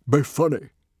would be funny,"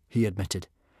 he admitted.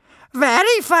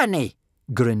 "Very funny,"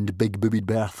 grinned big-boobied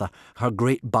Bertha, her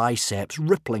great biceps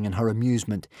rippling in her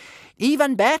amusement.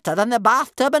 Even better than the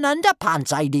bathtub and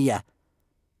underpants idea.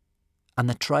 And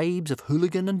the tribes of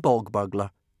hooligan and bog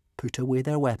burglar put away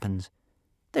their weapons,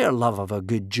 their love of a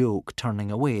good joke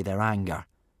turning away their anger.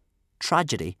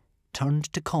 Tragedy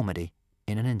turned to comedy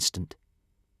in an instant.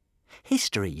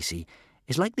 History, you see,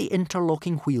 is like the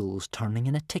interlocking wheels turning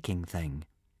in a ticking thing.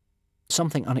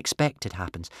 Something unexpected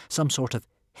happens, some sort of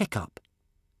hiccup.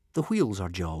 The wheels are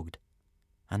jogged,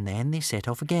 and then they set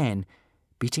off again,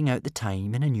 beating out the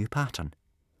time in a new pattern.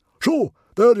 "So,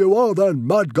 there you are then,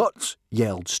 Mad Guts,"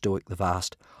 yelled Stoic the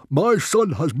Vast. "My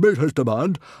son has made his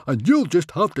demand, and you'll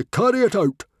just have to carry it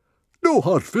out. No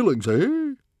hard feelings,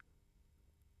 eh?"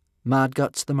 Mad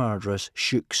Guts the murderess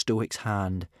shook Stoic's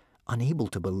hand, unable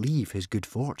to believe his good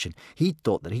fortune. He'd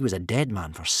thought that he was a dead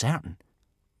man for certain.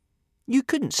 You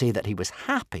couldn't say that he was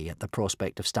happy at the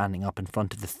prospect of standing up in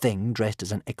front of the thing dressed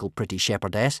as an ickle pretty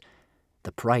shepherdess.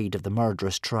 The pride of the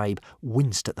murderous tribe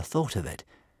winced at the thought of it.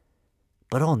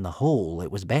 But on the whole,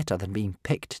 it was better than being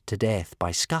picked to death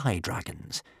by sky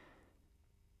dragons.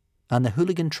 And the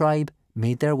hooligan tribe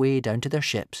made their way down to their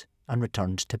ships and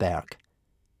returned to Berk.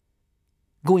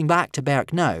 Going back to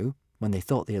Berk now, when they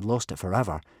thought they had lost it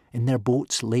forever, in their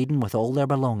boats laden with all their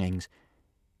belongings,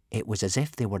 it was as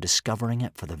if they were discovering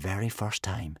it for the very first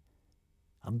time.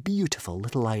 A beautiful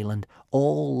little island,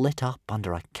 all lit up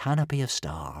under a canopy of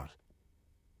stars.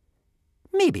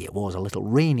 Maybe it was a little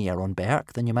rainier on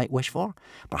Berk than you might wish for.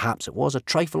 Perhaps it was a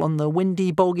trifle on the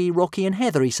windy, boggy, rocky and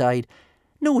heathery side.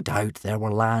 No doubt there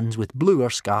were lands with bluer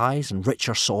skies and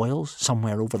richer soils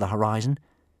somewhere over the horizon.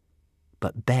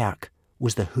 But Berk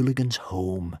was the hooligan's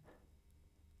home.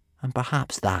 And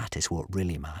perhaps that is what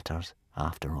really matters,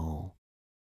 after all.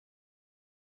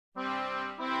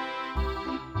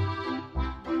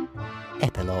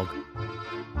 Epilogue.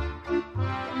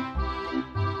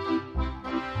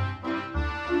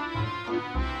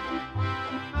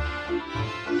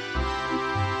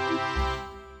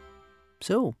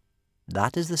 So,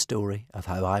 that is the story of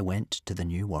how I went to the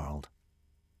New World.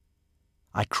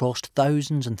 I crossed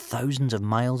thousands and thousands of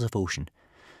miles of ocean,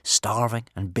 starving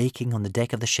and baking on the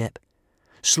deck of the ship,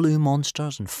 slew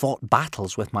monsters and fought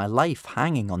battles with my life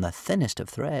hanging on the thinnest of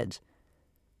threads.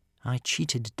 I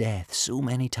cheated death so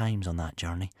many times on that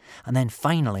journey, and then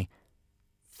finally,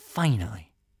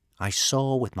 I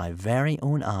saw with my very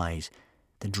own eyes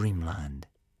the dreamland,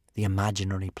 the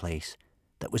imaginary place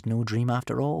that was no dream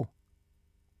after all.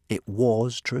 It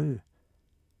was true.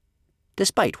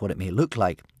 Despite what it may look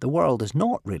like, the world is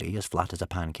not really as flat as a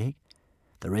pancake.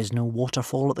 There is no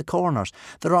waterfall at the corners.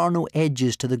 There are no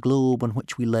edges to the globe on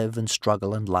which we live and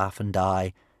struggle and laugh and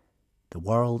die. The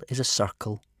world is a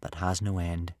circle that has no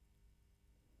end.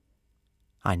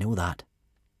 I know that.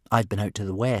 I've been out to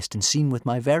the west and seen with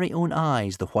my very own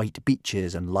eyes the white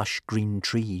beaches and lush green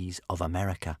trees of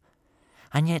America.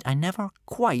 And yet I never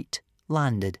quite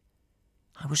landed.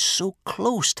 I was so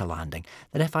close to landing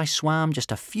that if I swam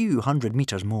just a few 100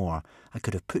 meters more, I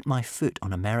could have put my foot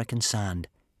on American sand.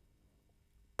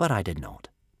 But I did not.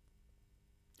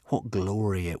 What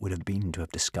glory it would have been to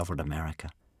have discovered America,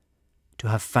 to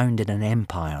have founded an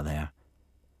empire there,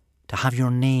 to have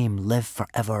your name live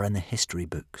forever in the history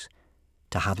books,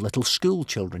 to have little school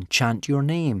children chant your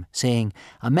name, saying,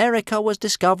 "America was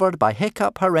discovered by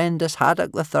Hiccup Horrendous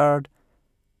Haddock III."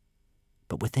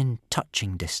 But within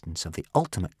touching distance of the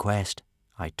ultimate quest,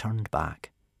 I turned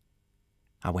back.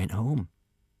 I went home.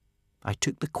 I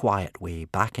took the quiet way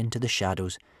back into the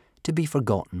shadows to be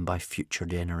forgotten by future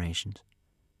generations.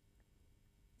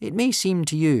 It may seem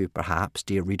to you, perhaps,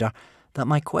 dear reader, that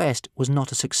my quest was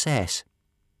not a success.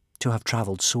 To have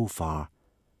travelled so far,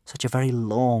 such a very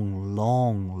long,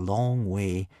 long, long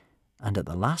way, and at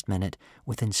the last minute,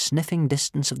 within sniffing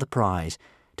distance of the prize,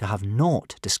 to have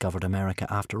not discovered America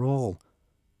after all.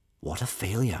 What a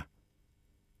failure!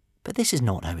 But this is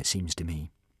not how it seems to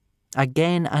me.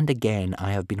 Again and again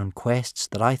I have been on quests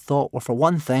that I thought were for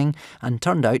one thing and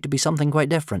turned out to be something quite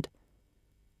different.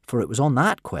 For it was on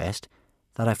that quest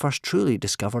that I first truly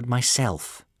discovered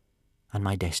myself and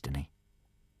my destiny.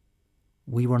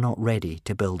 We were not ready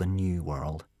to build a new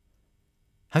world.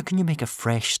 How can you make a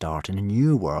fresh start in a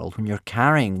new world when you're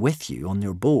carrying with you on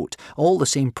your boat all the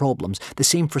same problems, the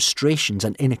same frustrations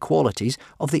and inequalities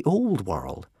of the old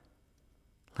world?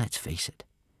 Let's face it,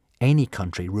 any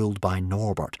country ruled by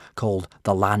Norbert, called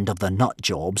the Land of the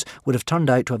Nutjobs, would have turned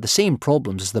out to have the same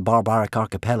problems as the barbaric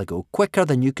archipelago quicker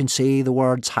than you can say the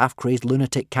words half-crazed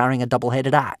lunatic carrying a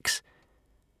double-headed axe.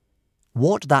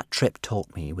 What that trip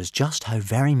taught me was just how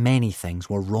very many things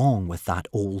were wrong with that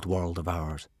old world of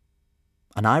ours.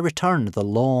 and I returned the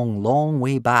long, long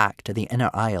way back to the Inner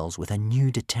Isles with a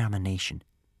new determination.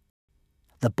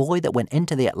 The boy that went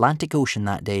into the Atlantic Ocean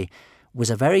that day was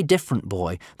a very different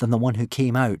boy than the one who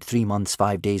came out 3 months,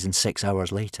 5 days and 6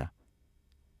 hours later.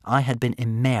 I had been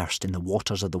immersed in the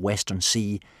waters of the Western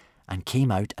Sea and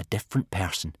came out a different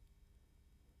person.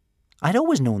 I'd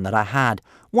always known that I had,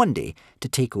 one day, to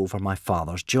take over my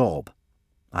father's job.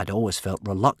 I'd always felt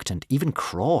reluctant, even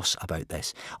cross about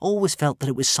this, always felt that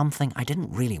it was something I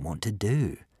didn't really want to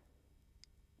do.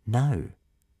 Now,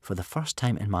 for the first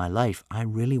time in my life, I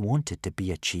really wanted to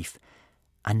be a chief,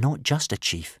 and not just a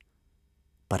chief,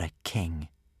 but a king.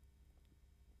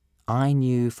 I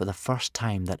knew for the first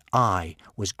time that I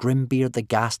was Grimbeard the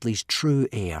Ghastly's true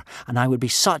heir, and I would be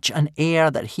such an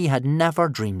heir that he had never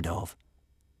dreamed of.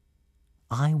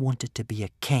 I wanted to be a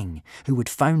king who would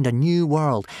found a new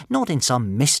world, not in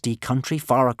some misty country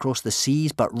far across the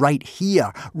seas, but right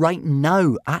here, right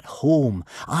now, at home.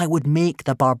 I would make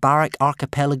the barbaric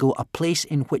archipelago a place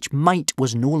in which might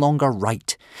was no longer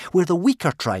right, where the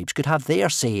weaker tribes could have their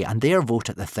say and their vote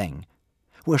at the thing,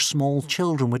 where small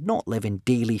children would not live in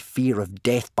daily fear of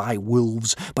death by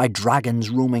wolves, by dragons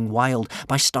roaming wild,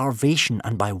 by starvation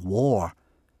and by war,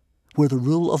 where the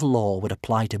rule of law would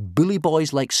apply to bully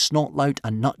boys like Snotlout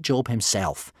and Nutjob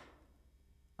himself.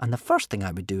 And the first thing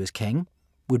I would do as king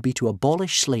would be to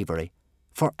abolish slavery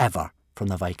forever from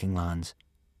the Viking lands.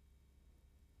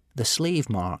 The slave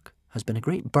mark has been a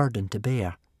great burden to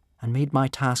bear and made my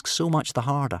task so much the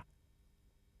harder.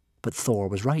 But Thor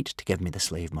was right to give me the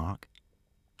slave mark.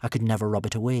 I could never rub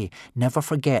it away, never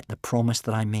forget the promise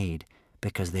that I made,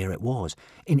 because there it was,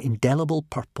 in indelible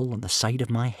purple on the side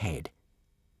of my head.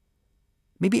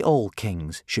 Maybe all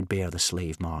kings should bear the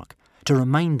slave mark, to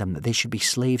remind them that they should be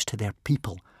slaves to their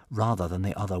people rather than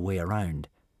the other way around,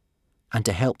 and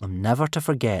to help them never to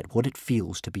forget what it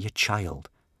feels to be a child,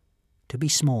 to be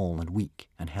small and weak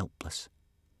and helpless.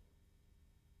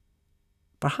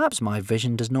 Perhaps my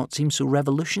vision does not seem so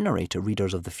revolutionary to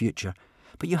readers of the future,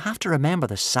 but you have to remember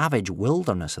the savage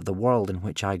wilderness of the world in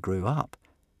which I grew up.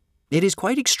 It is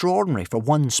quite extraordinary for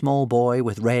one small boy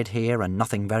with red hair and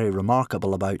nothing very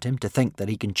remarkable about him to think that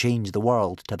he can change the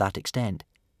world to that extent.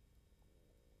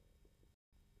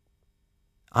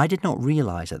 I did not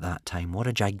realise at that time what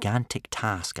a gigantic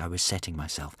task I was setting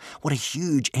myself, what a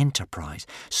huge enterprise,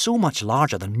 so much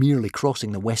larger than merely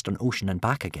crossing the Western Ocean and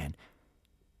back again.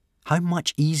 How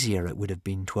much easier it would have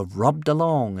been to have rubbed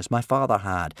along as my father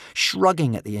had,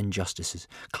 shrugging at the injustices,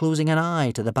 closing an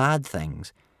eye to the bad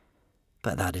things.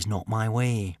 But that is not my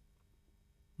way.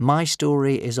 My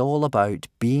story is all about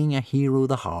being a hero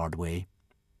the hard way.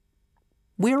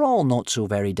 We're all not so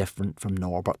very different from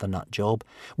Norbert the Nutjob.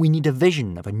 We need a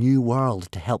vision of a new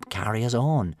world to help carry us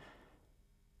on.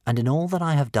 And in all that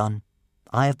I have done,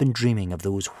 I have been dreaming of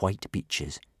those white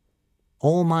beaches.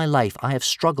 All my life I have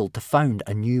struggled to found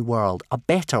a new world, a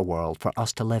better world for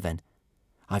us to live in.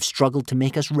 I've struggled to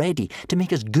make us ready, to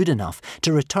make us good enough,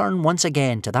 to return once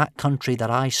again to that country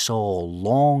that I saw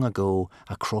long ago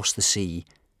across the sea.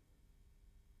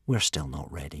 We're still not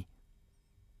ready.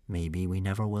 Maybe we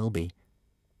never will be.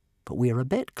 But we are a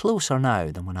bit closer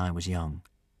now than when I was young.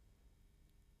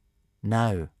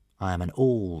 Now I am an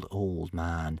old, old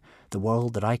man. The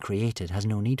world that I created has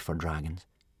no need for dragons.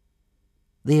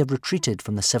 They have retreated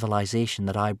from the civilization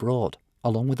that I brought,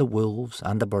 along with the wolves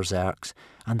and the berserks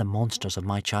and the monsters of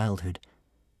my childhood.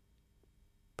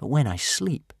 But when I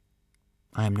sleep,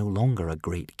 I am no longer a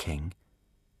great king,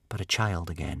 but a child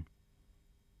again.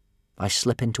 I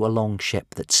slip into a long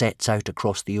ship that sets out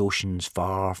across the oceans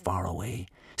far, far away,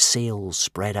 sails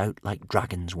spread out like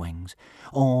dragons' wings.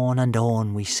 On and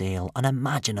on we sail,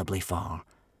 unimaginably far.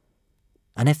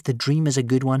 And if the dream is a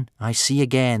good one, I see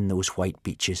again those white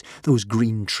beaches, those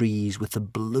green trees with the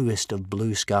bluest of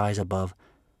blue skies above.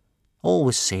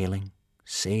 Always sailing,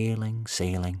 sailing,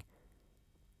 sailing,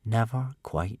 never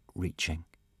quite reaching.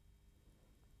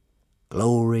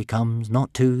 Glory comes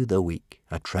not to the weak,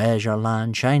 a treasure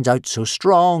land shines out so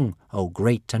strong. O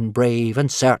great and brave and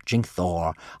searching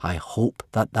Thor, I hope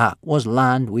that that was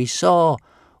land we saw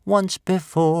once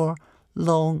before,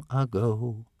 long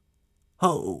ago.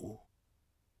 Ho!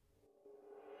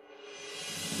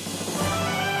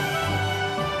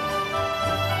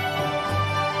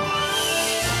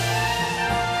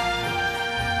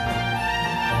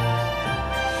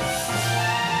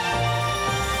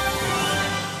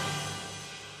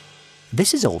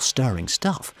 This is all stirring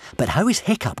stuff, but how is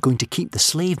Hiccup going to keep the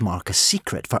slave mark a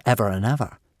secret for ever and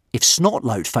ever? If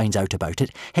Snotlout finds out about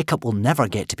it, Hiccup will never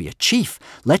get to be a chief,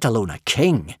 let alone a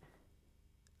king.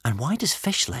 And why does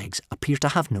Fishlegs appear to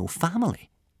have no family?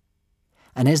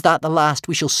 And is that the last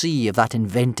we shall see of that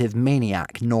inventive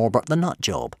maniac, Norbert the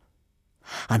Nutjob?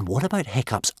 And what about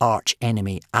Hiccup's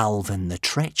arch-enemy, Alvin the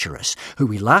Treacherous, who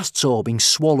we last saw being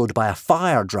swallowed by a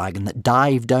fire dragon that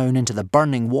dived down into the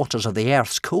burning waters of the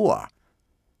Earth's core?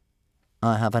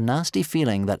 I have a nasty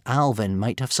feeling that Alvin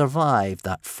might have survived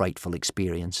that frightful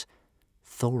experience.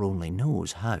 Thor only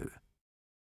knows how.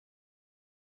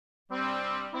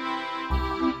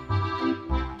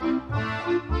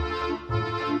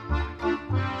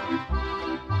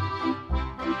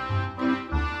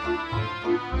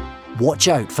 Watch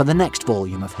out for the next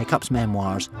volume of Hiccup's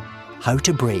memoirs, How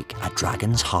to Break a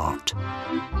Dragon's Heart.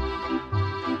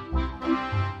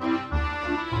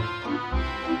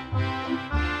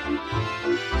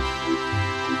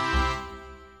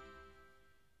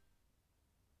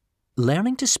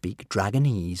 Learning to speak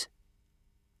Dragonese.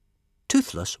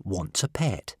 Toothless wants a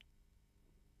pet.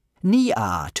 Ni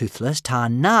Toothless ta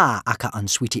na aka an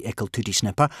sweetie ickle tootie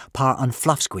snipper par an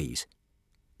fluff squeeze.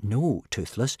 No,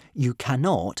 Toothless, you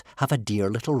cannot have a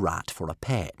dear little rat for a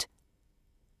pet.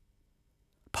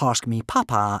 Parsk me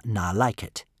papa na like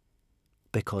it,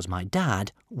 because my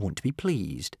dad won't be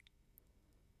pleased.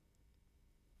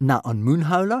 Na an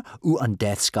moonhowler ou an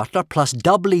death scuttler plus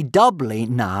doubly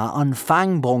na an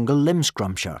fangbongle limb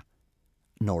scrumpture.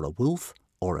 Nor a wolf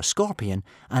or a scorpion,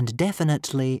 and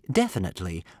definitely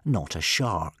not a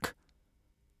shark.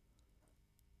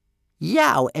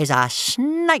 Yow is a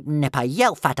snake nipper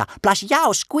yell fatter, plus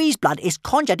yow squeeze blood is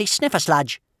conjure de sniffer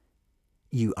sludge.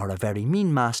 You are a very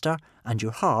mean master, and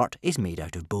your heart is made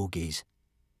out of bogies.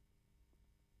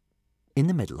 In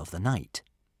the middle of the night.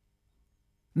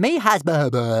 Me has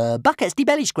buckets de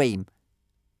belly scream.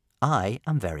 I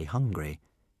am very hungry.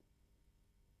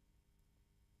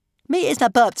 Me is na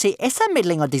burpsy, it's a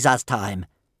middling of disaster time.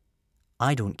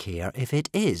 I don't care if it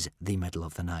is the middle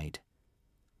of the night.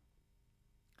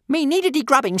 Me needed de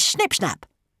grabbing snip snap.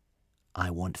 I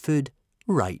want food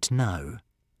right now.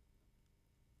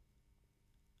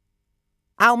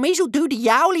 Ow me's'll do de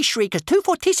yowly shriekers too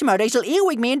fortissimo they'll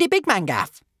earwig me in de big man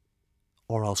gaff.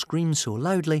 Or I'll scream so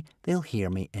loudly they'll hear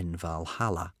me in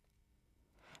Valhalla.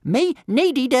 Me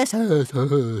needy de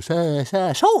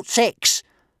salt six.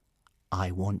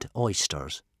 I want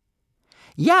oysters.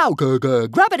 Yow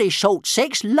gravity salt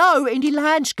six low in the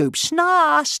land scoop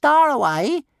star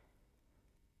away.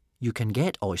 You can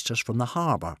get oysters from the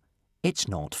harbour. It's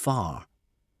not far.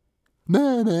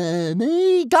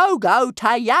 Me go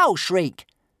ta yow shriek.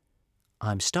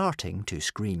 I'm starting to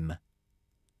scream.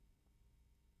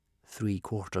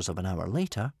 3/4 of an hour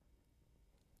later.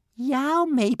 Yow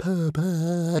me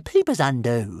peepers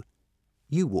undo.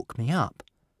 You woke me up.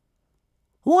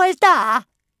 What is that?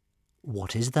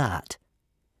 What is that?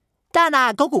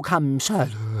 Dana goggle comes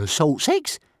salt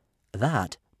six.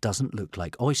 That doesn't look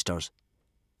like oysters.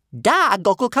 Da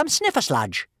goggle comes sniffer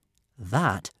sludge.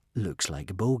 That looks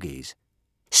like bogies.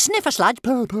 Sniffer sludge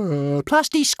plus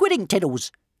de squidding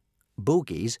tiddles.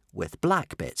 Bogies with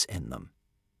black bits in them.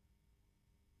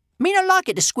 Me no like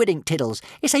it, the squidding tiddles.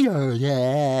 It's a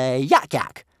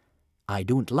yak. I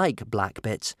don't like black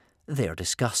bits. They're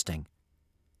disgusting.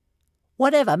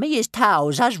 Whatever, me is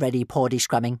towels as ready, pordy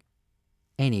scrumming.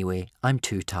 Anyway, I'm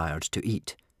too tired to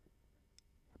eat.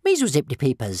 Me's will zip de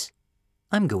peepers.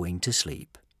 I'm going to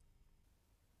sleep.